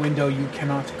long window you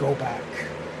cannot go back.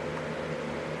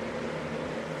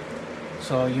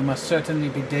 So you must certainly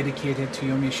be dedicated to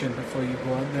your mission before you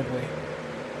go out that way.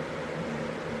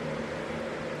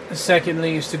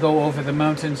 Secondly is to go over the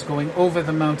mountains. Going over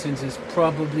the mountains is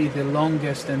probably the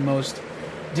longest and most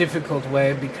difficult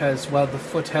way, because while the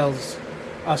foothills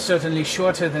are certainly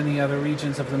shorter than the other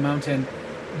regions of the mountain,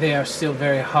 they are still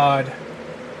very hard.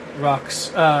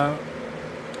 Rocks,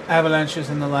 avalanches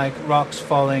and the like, rocks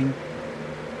falling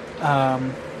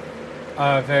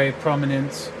are very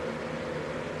prominent.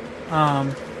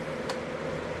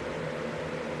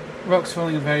 Rocks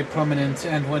falling are very prominent,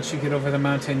 and once you get over the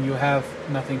mountain, you have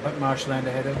nothing but marshland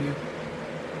ahead of you.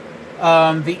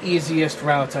 The easiest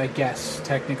route, I guess,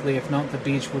 technically, if not the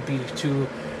beach, would be to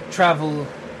travel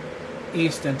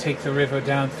east and take the river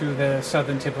down through the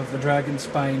southern tip of the Dragon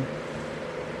Spine.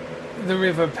 The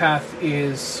river path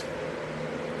is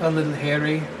a little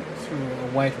hairy through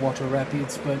whitewater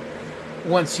rapids, but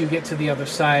once you get to the other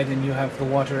side and you have the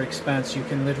water expanse, you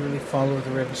can literally follow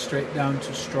the river straight down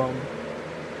to Strom,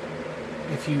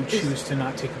 if you choose to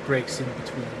not take breaks in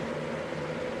between.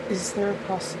 Is there a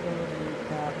possibility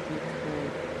that we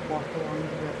could walk along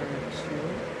the river to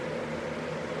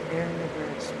the area where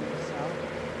it smooths out?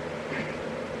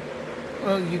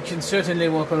 Well, you can certainly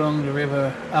walk along the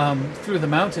river. Through the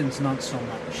mountains, not so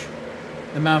much.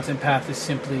 The mountain path is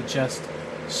simply just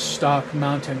stark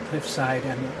mountain cliffside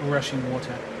and rushing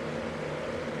water.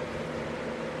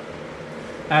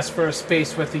 ask for a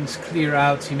space where things clear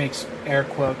out. He makes air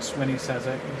quotes when he says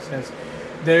it. He says,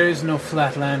 there is no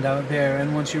flat land out there,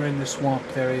 and once you're in the swamp,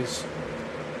 there is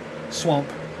swamp,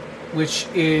 which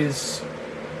is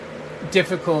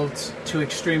difficult to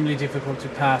extremely difficult to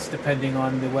pass depending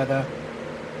on the weather.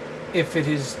 If it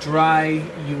is dry,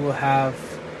 you will have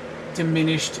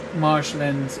diminished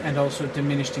marshlands and also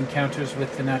diminished encounters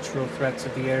with the natural threats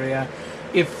of the area.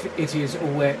 If it is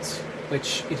wet,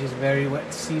 which it is very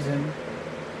wet season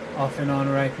off and on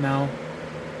right now,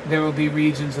 there will be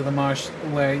regions of the marsh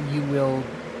where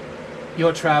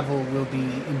your travel will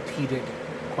be impeded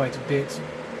quite a bit,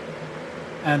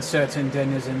 and certain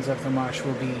denizens of the marsh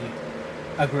will be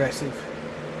aggressive.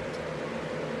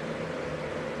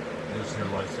 Just hear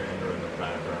Lysander in the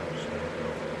background. Just gonna go.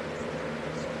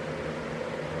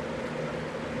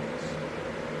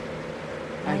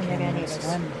 I don't think any of us.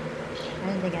 swim. I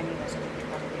don't think any of us are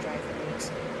probably dry for weeks.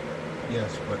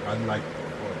 Yes, but unlike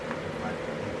before, if I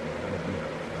don't do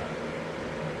that.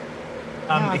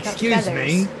 No, I've got Excuse feathers.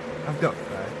 me. I've got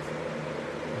facts.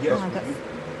 Yes, Oh, I've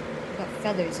got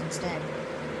feathers instead.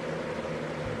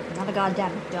 Not a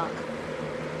goddamn duck.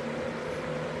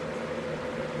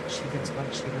 She gets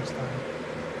what she goes down.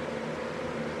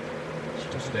 She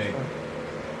Just doesn't stay. float.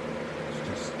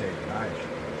 Just stay nice.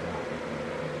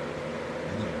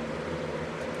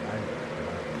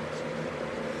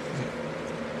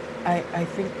 I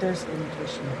think there's a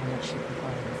limitation of how much she can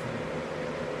fly.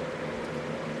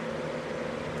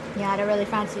 Yeah, I don't really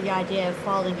fancy the idea of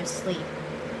falling asleep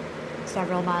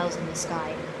several miles in the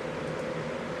sky.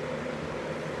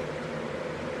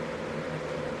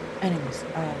 Anyways,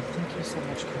 thank you so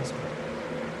much, Casper.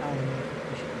 I really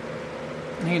appreciate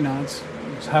it. He nods.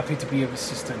 He's happy to be of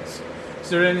assistance. Is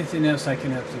there anything else I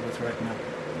can help you with right now?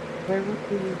 Where would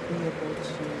we be able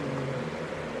to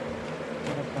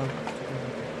get a boat to go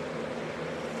with it?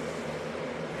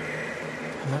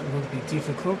 That will be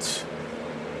difficult.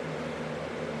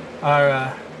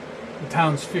 Our the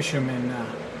town's fisherman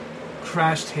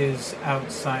crashed his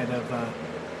outside of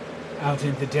out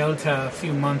in the delta a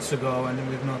few months ago, and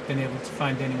we've not been able to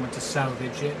find anyone to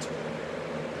salvage it.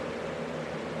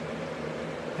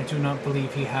 I do not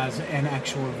believe he has an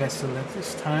actual vessel at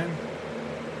this time.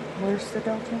 Where's the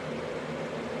delta?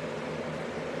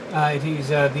 It is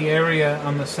the area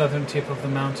on the southern tip of the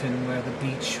mountain where the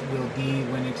beach will be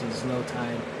when it is low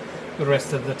tide. The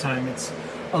rest of the time it's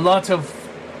a lot of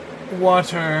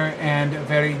water and a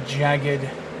very jagged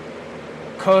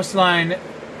coastline.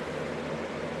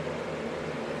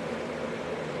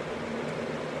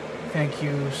 Thank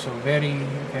you so very,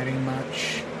 very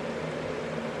much,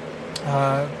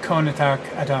 Konatark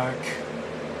Adark,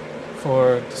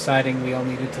 for deciding we all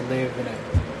needed to live in a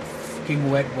fucking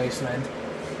wet wasteland.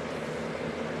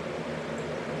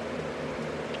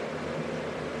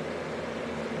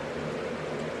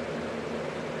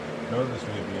 I know this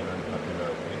may be an unpopular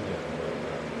opinion, but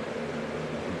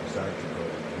if you decide to go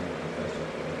to the vessel,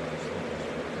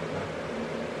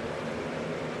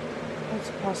 It's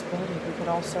a possibility. We could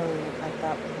also, at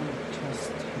that point,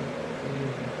 just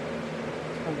leave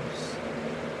close.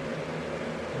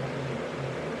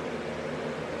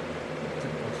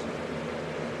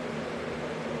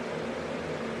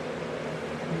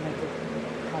 I mean, I could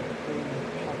probably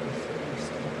help us at least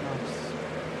get across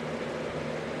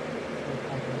the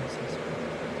Pyrosis.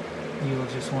 You will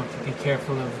just want to be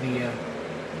careful of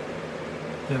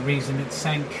the reason it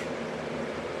sank.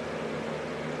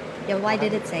 Yeah, why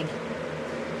did it sink?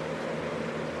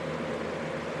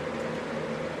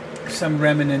 Some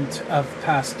remnant of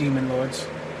past demon lords.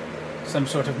 Some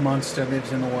sort of monster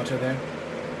lives in the water there.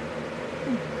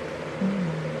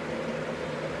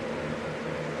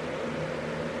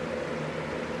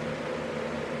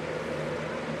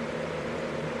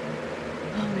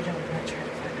 Oh, we don't want to try to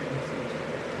find anything to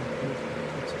conclude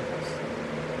with us.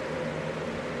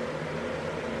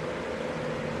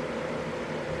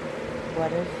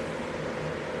 What if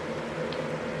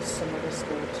some of us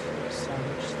go to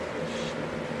salvage the ship?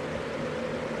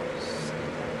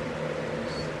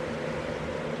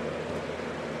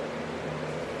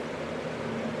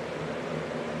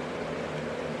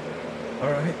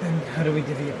 Alright then, how do we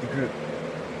divvy up the group?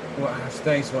 What half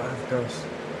stays, what half goes?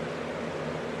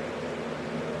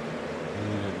 we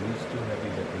need at least 2 heavy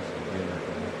hitters to get at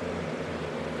the local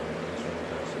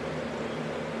vessel.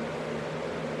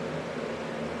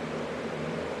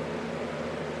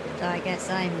 So I guess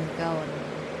I'm going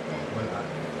then. Well,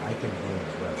 I can go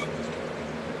as well.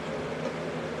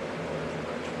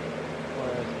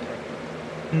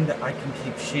 And I can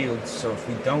keep shields, so if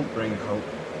we don't bring hope,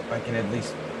 I can at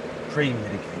least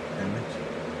pre-mitigate damage.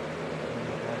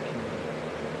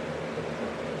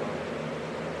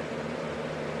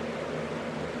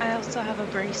 I also have a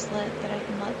bracelet that I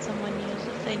can let someone use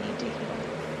if they need to heal.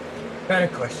 Better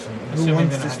question. Who Assuming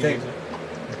wants they know to how to stay? use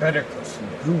it. Better question.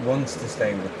 Who wants to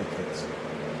stay with the kids?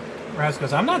 Raz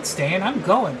goes, I'm not staying, I'm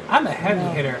going. I'm a heavy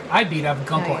No. hitter. I beat up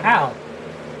Guncle you're Hal.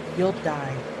 You'll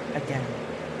die again.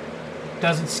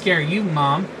 Doesn't scare you,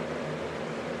 Mom.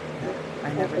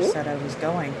 I never said I was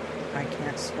going. I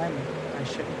can't swim. I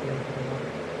shouldn't be over the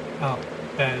water. Oh,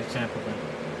 bad example then.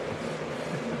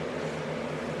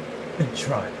 Good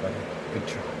try, buddy. Good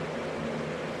try.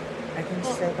 I can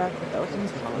stay back with those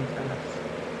kids if you can.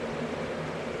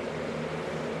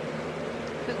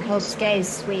 Hope's gaze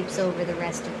sweeps over the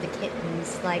rest of the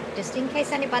kittens, like, just in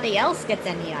case anybody else gets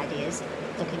any ideas.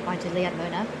 Looking pointedly at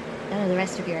Mona. None of the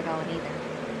rest of you are going either.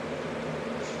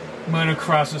 Mona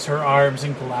crosses her arms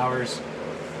and glowers.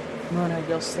 Mona,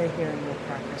 you'll stay here and you'll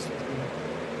practice with me.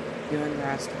 You and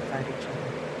Raz can fight each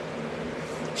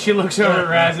other. She looks over at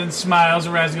Raz and smiles,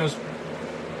 and Raz goes,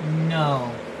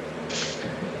 no.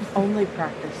 Only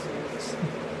practice is.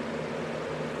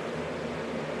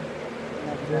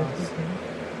 Nothing else.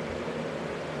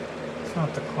 It's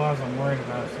not the claws I'm worried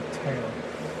about, it's the tail.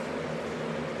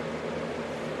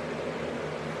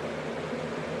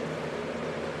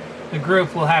 The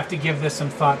group will have to give this some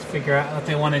thought to figure out what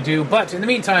they want to do. But in the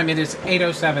meantime, it is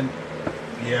 8:07.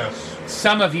 Yes.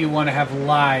 Some of you want to have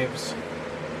lives.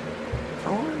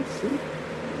 Oh, I see.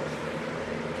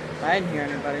 I didn't hear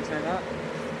anybody say that.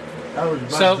 I was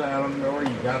about So- to say, I don't know where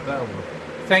you got that one.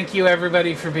 Thank you,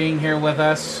 everybody, for being here with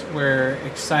us. We're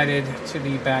excited to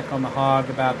be back on the hog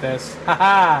about this.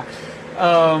 Haha!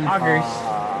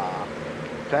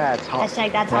 That's hot.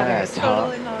 Hashtag that's That's hoggers. hot.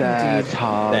 Totally hot. That's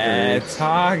hot. That's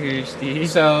hoggers, Steve.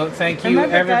 So, thank you,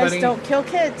 Remember, everybody. guys, don't kill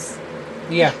kids.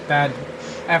 Yeah, bad.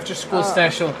 After school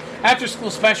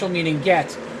special meeting.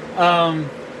 Get. And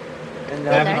Have a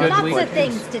There are good lots week. of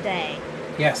things today.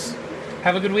 Yes.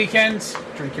 Have a good weekend.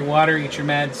 Drink your water, eat your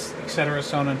meds, etc.,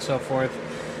 so on and so forth.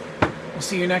 We'll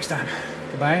see you next time.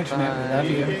 Goodbye, Internet.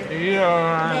 We love you.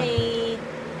 Yeah. Hey.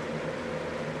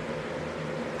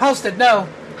 Hosted, no.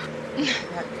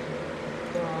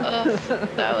 Ugh,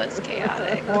 that was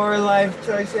chaotic. More life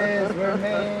choices were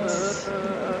made.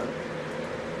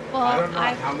 Well, I don't know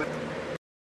I how many